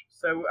selfish.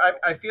 So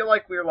I feel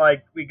like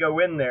we go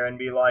in there and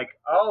be like,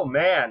 oh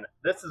man,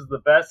 this is the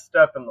best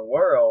stuff in the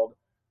world.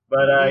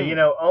 But,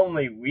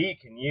 only we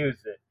can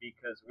use it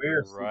because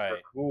we're super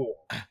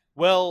cool.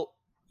 Well,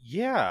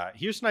 yeah,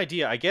 here's an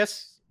idea. I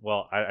guess,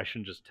 well, I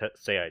shouldn't just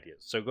say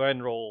ideas. So go ahead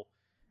and roll.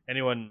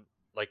 Anyone,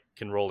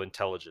 can roll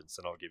intelligence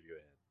and I'll give you a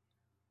hint.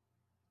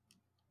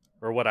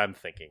 Or what I'm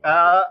thinking.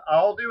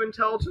 I'll do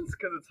intelligence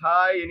because it's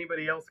high.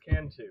 Anybody else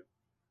can too.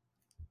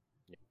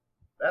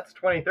 That's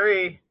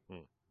 23.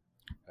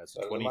 That's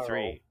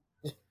 23.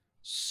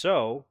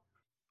 So,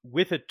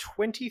 with a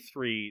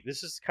 23,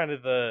 this is kind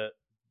of the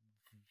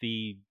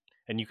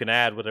and you can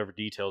add whatever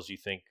details you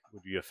think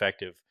would be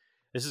effective.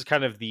 This is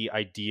kind of the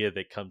idea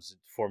that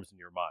forms in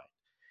your mind.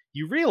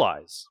 You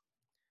realize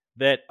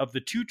that of the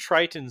 2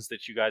 Tritons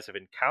that you guys have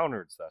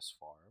encountered thus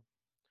far,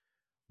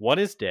 one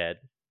is dead,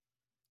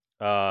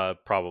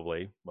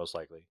 probably, most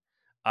likely,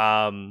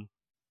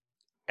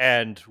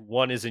 and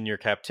one is in your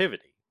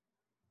captivity.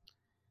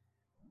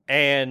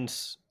 And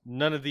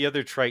none of the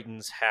other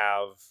Tritons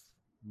have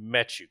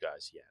met you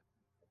guys yet.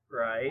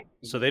 Right.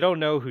 So they don't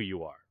know who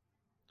you are.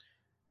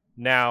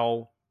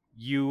 Now,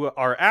 you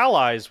are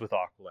allies with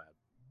Aqualad,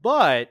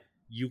 but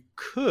you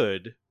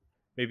could,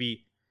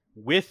 maybe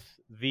with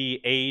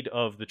the aid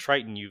of the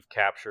Triton you've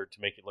captured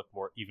to make it look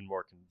even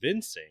more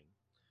convincing,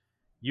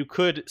 you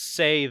could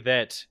say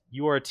that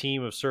you are a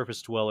team of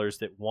surface dwellers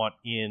that want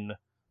in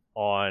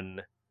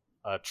on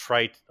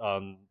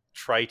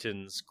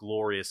Triton's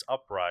glorious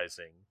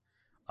uprising,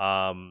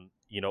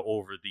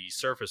 over the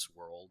surface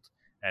world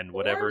and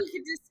whatever. Or we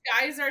could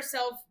disguise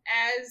ourselves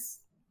as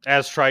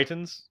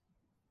Tritons.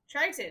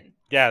 Triton.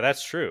 Yeah,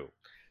 that's true.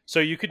 So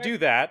you could do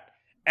that,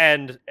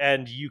 and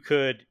you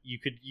could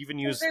even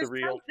use the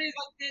real.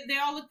 They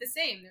all look the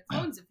same. They're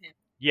clones of him.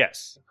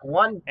 Yes.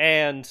 One.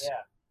 And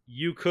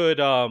you could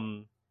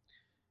so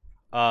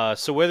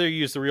whether you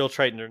use the real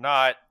Triton or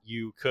not,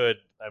 you could.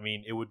 I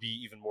mean, it would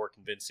be even more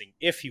convincing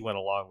if he went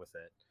along with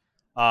it.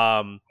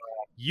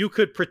 You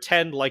could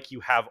pretend like you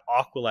have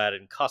Aqualad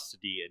in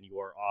custody and you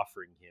are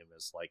offering him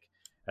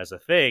as a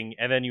thing,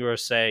 and then you are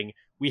saying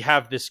we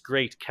have this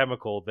great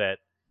chemical that,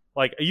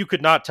 you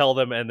could not tell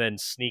them and then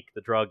sneak the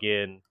drug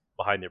in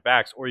behind their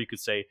backs, or you could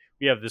say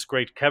we have this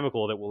great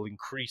chemical that will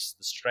increase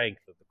the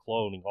strength of the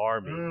cloning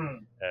army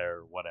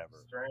or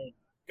whatever.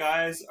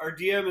 Guys, our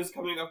DM is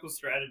coming up with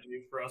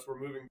strategies for us. We're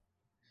moving.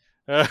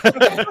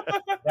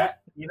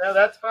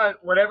 That's fine.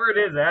 Whatever it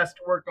is, it has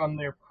to work on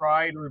their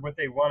pride or what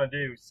they want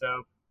to do.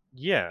 So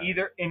yeah,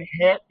 either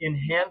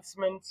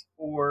enhancement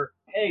or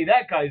hey,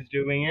 that guy's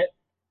doing it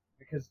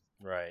because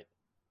right.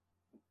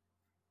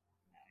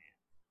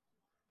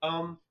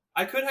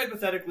 I could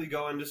hypothetically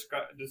go and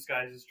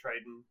disguise as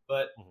Triton,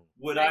 but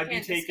would I be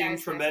taking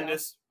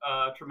tremendous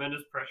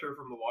pressure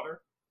from the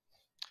water?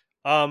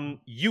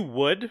 You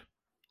would.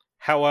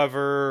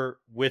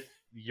 However, with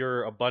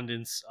your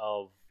abundance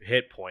of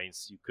hit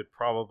points, you could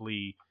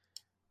probably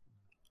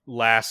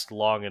last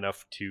long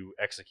enough to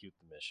execute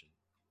the mission.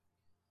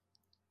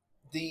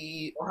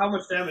 How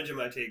much damage am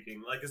I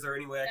taking? Is there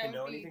any way I can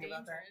know anything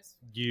about that?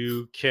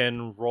 You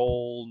can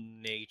roll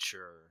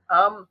nature.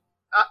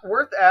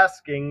 Worth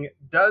asking,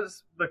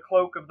 does the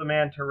cloak of the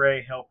manta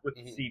ray help with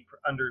sea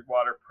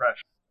underwater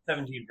pressure?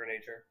 17 for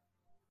nature.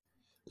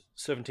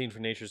 17 for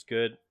nature is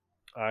good.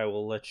 I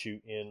will let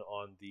you in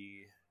on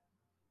the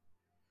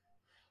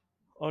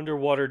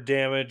underwater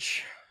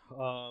damage.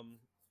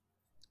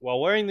 While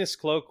wearing this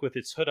cloak with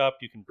its hood up,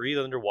 you can breathe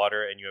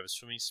underwater, and you have a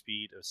swimming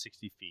speed of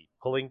 60 feet.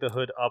 Pulling the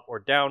hood up or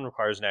down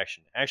requires an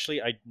action.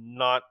 Actually, I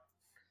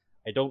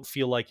don't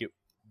feel like it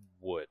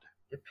would.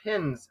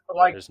 Depends.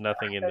 Like, there's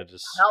nothing in the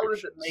description. How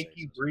does it make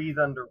you breathe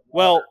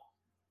underwater?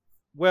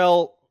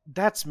 Well,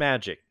 that's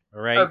magic, all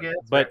right? Okay,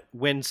 but fair.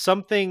 When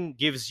something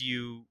gives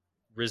you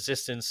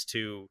resistance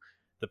to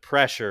the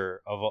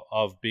pressure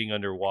of being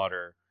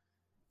underwater,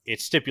 it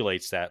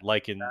stipulates that,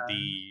 like in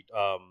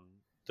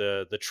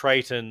the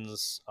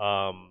Triton's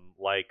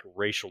like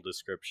racial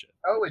description.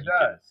 Oh, it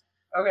does.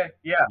 Okay,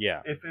 yeah.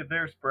 Yeah. If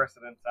there's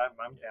precedence,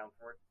 I'm down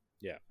for it.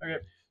 Yeah.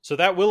 Okay. So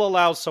that will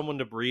allow someone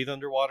to breathe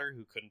underwater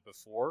who couldn't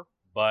before,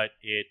 but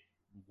it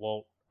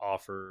won't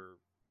offer.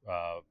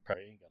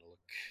 Probably gotta look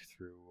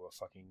through a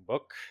fucking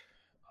book.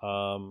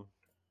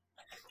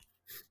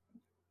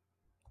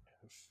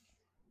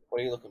 What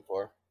are you looking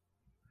for?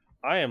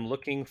 I am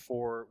looking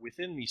for,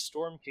 within the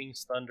Storm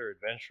King's Thunder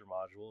adventure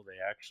module, they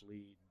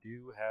actually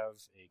do have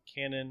a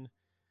canon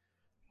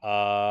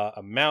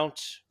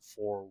amount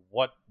for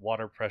what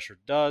water pressure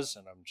does,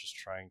 and I'm just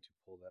trying to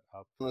pull that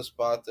up. On the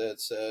spot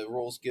that says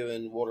rules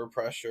given water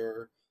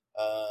pressure,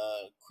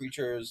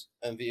 creatures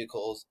and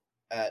vehicles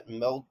at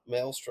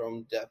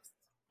maelstrom depth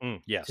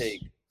yes.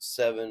 take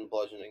 7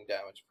 bludgeoning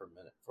damage per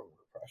minute from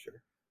water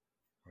pressure.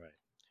 Right.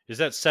 Is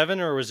that 7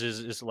 or is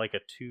it like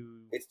a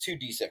 2? It's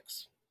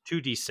 2d6.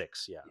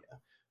 2d6, yeah.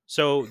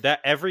 So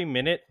that every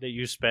minute that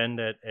you spend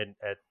at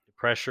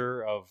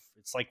pressure of,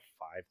 it's like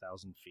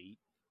 5,000 feet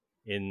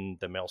in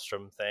the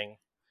Maelstrom thing,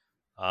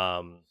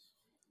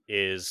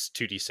 is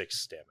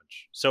 2d6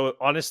 damage. So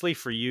honestly,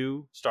 for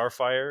you,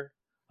 Starfire,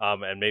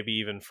 and maybe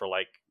even for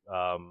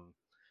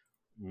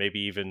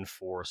maybe even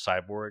for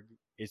Cyborg,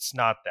 it's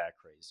not that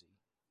crazy.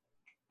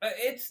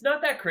 It's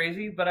not that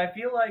crazy, but I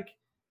feel like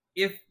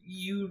if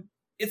you,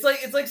 it's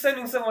like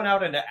sending someone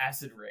out into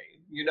acid rain.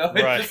 You know,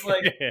 it's just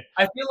like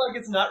I feel like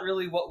it's not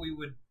really what we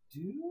would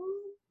do.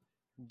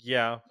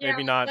 Yeah,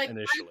 maybe not like,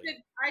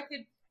 initially. I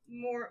could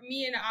more.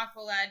 Me and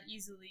Aqualad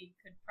easily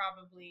could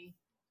probably.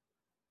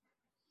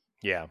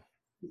 Yeah.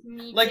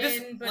 Like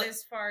this, but like,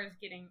 as far as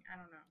getting, I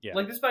don't know. Yeah.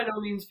 Like this by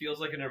no means feels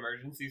like an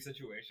emergency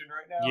situation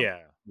right now.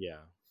 Yeah.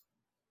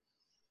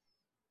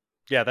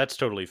 Yeah, that's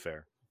totally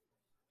fair.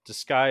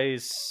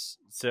 Disguise.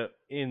 So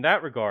in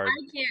that regard,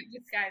 I can't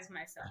disguise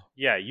myself.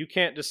 Yeah, you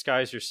can't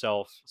disguise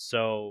yourself.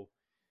 So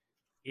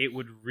it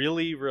would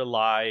really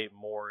rely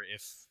more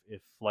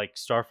if like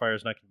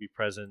Starfire's not going to be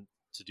present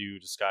to do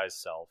disguise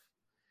self.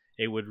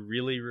 It would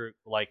really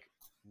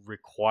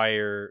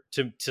require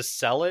to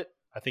sell it.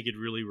 I think it'd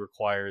really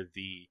require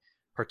the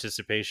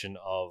participation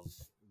of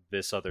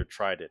this other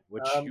Trident,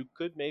 which you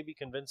could maybe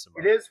convince him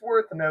of. It is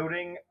worth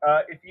noting,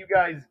 if you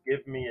guys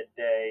give me a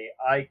day,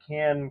 I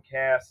can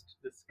cast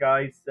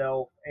Disguise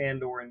Self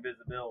and or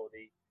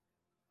Invisibility,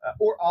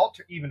 or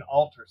alter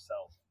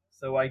self.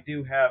 So I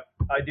do have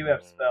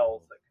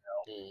spells that can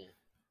help.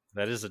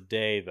 That is a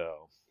day,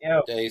 though.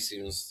 Yeah, day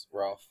seems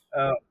rough.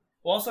 Well,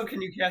 also,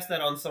 can you cast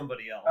that on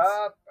somebody else?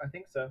 I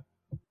think so.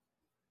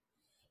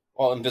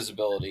 Well,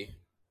 Invisibility.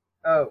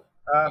 Oh,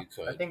 I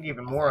think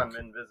even more on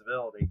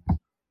Invisibility.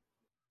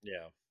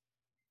 Yeah.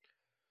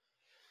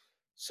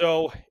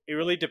 So it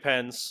really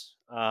depends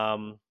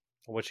on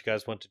what you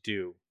guys want to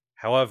do.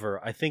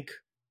 However, I think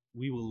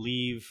we will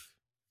leave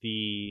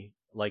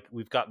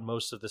we've got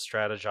most of the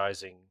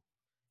strategizing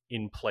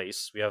in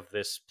place. We have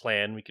this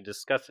plan. We can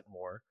discuss it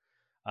more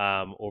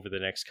over the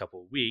next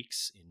couple of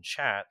weeks in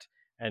chat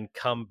and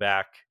come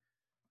back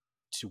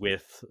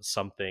with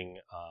something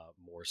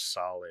more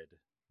solid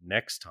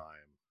next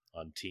time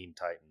on Teen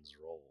Titans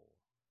Roll.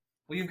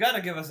 Well, you've got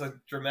to give us a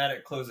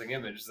dramatic closing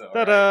image, though.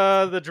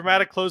 Right? The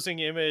dramatic closing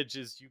image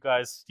is you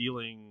guys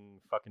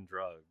stealing fucking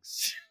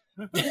drugs.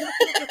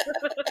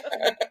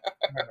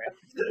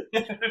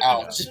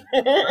 Ouch.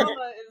 The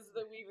drama is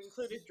that we've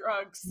included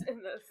drugs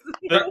in this.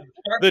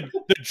 The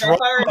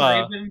Starfire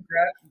and Raven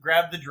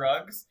grab the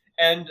drugs,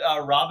 and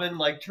Robin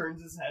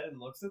turns his head and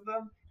looks at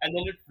them, and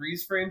then it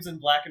freeze frames in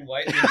black and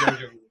white. And then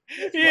goes over.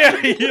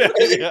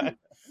 Yeah.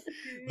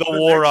 The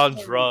war on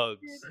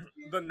drugs.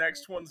 The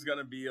next one's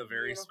gonna be a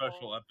very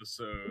special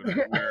episode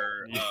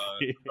where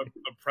the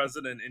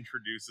president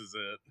introduces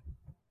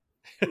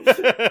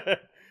it.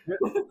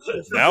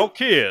 Now,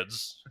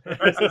 kids.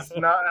 This is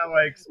not how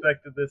I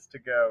expected this to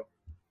go.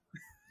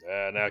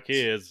 Now,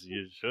 kids,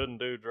 you shouldn't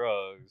do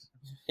drugs.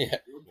 Yeah.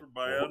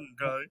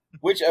 Okay.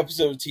 Which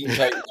episode of Teen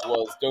Titans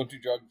was "Don't do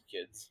drugs,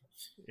 kids"?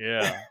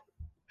 Yeah.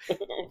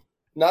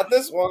 Not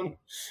this one.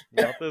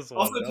 Not this one.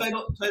 Also,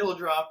 title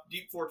drop: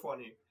 Deep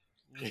 420.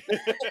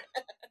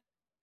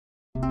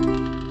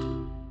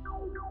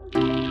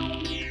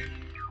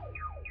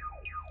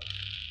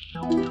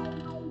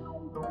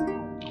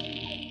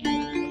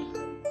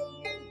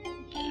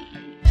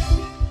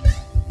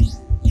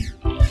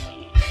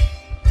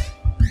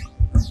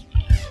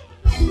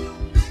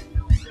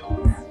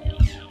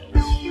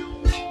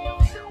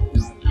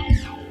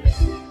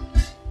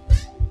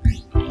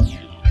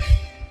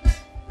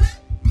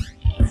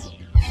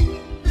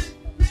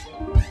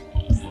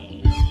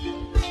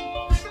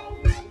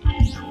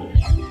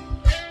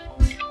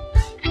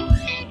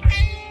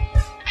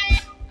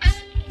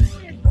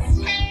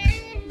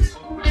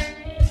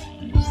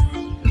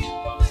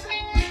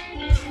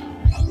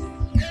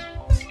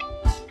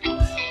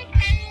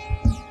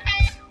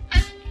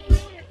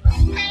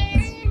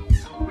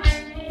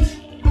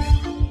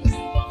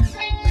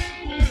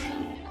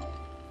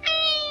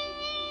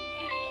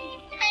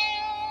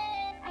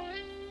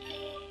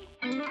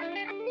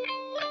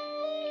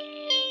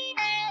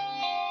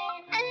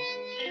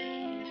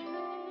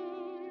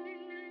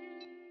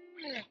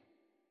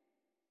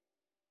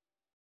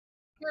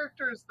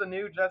 character is the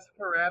new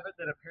Jessica Rabbit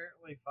that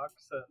apparently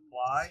fucks a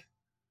fly?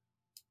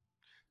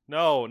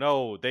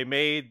 No, they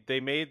made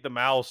the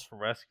mouse from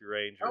Rescue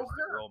Rangers, Oh,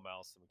 the girl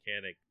mouse, the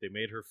mechanic. They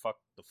made her fuck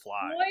the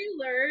fly.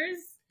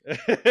 Spoilers.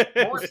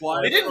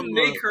 They didn't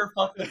make her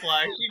fuck the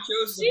fly. She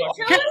chose to fuck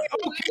the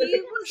fly.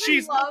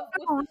 She's not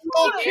a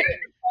real kid.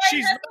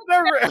 She's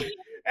not a.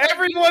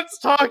 Everyone's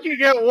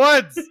talking at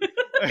once.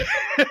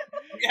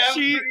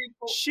 She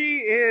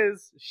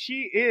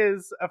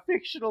is a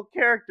fictional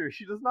character.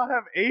 She does not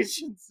have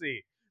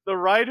agency. The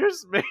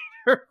writers made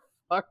her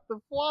fuck the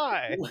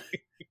fly.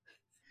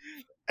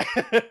 So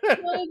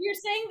you're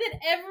saying that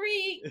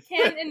every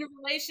canon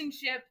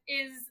relationship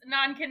is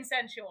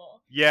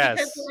non-consensual? Yes.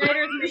 Because the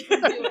writers make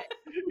them do it.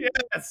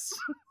 Yes.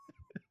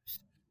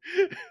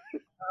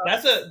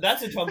 That's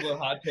a Tumblr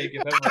hot take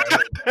if ever I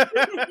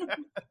heard.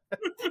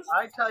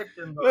 I typed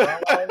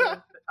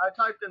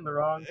in the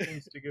wrong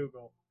things to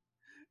Google.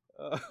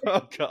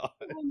 Oh god.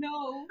 Oh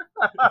no.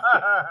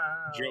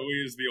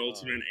 Joey is the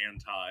ultimate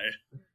anti.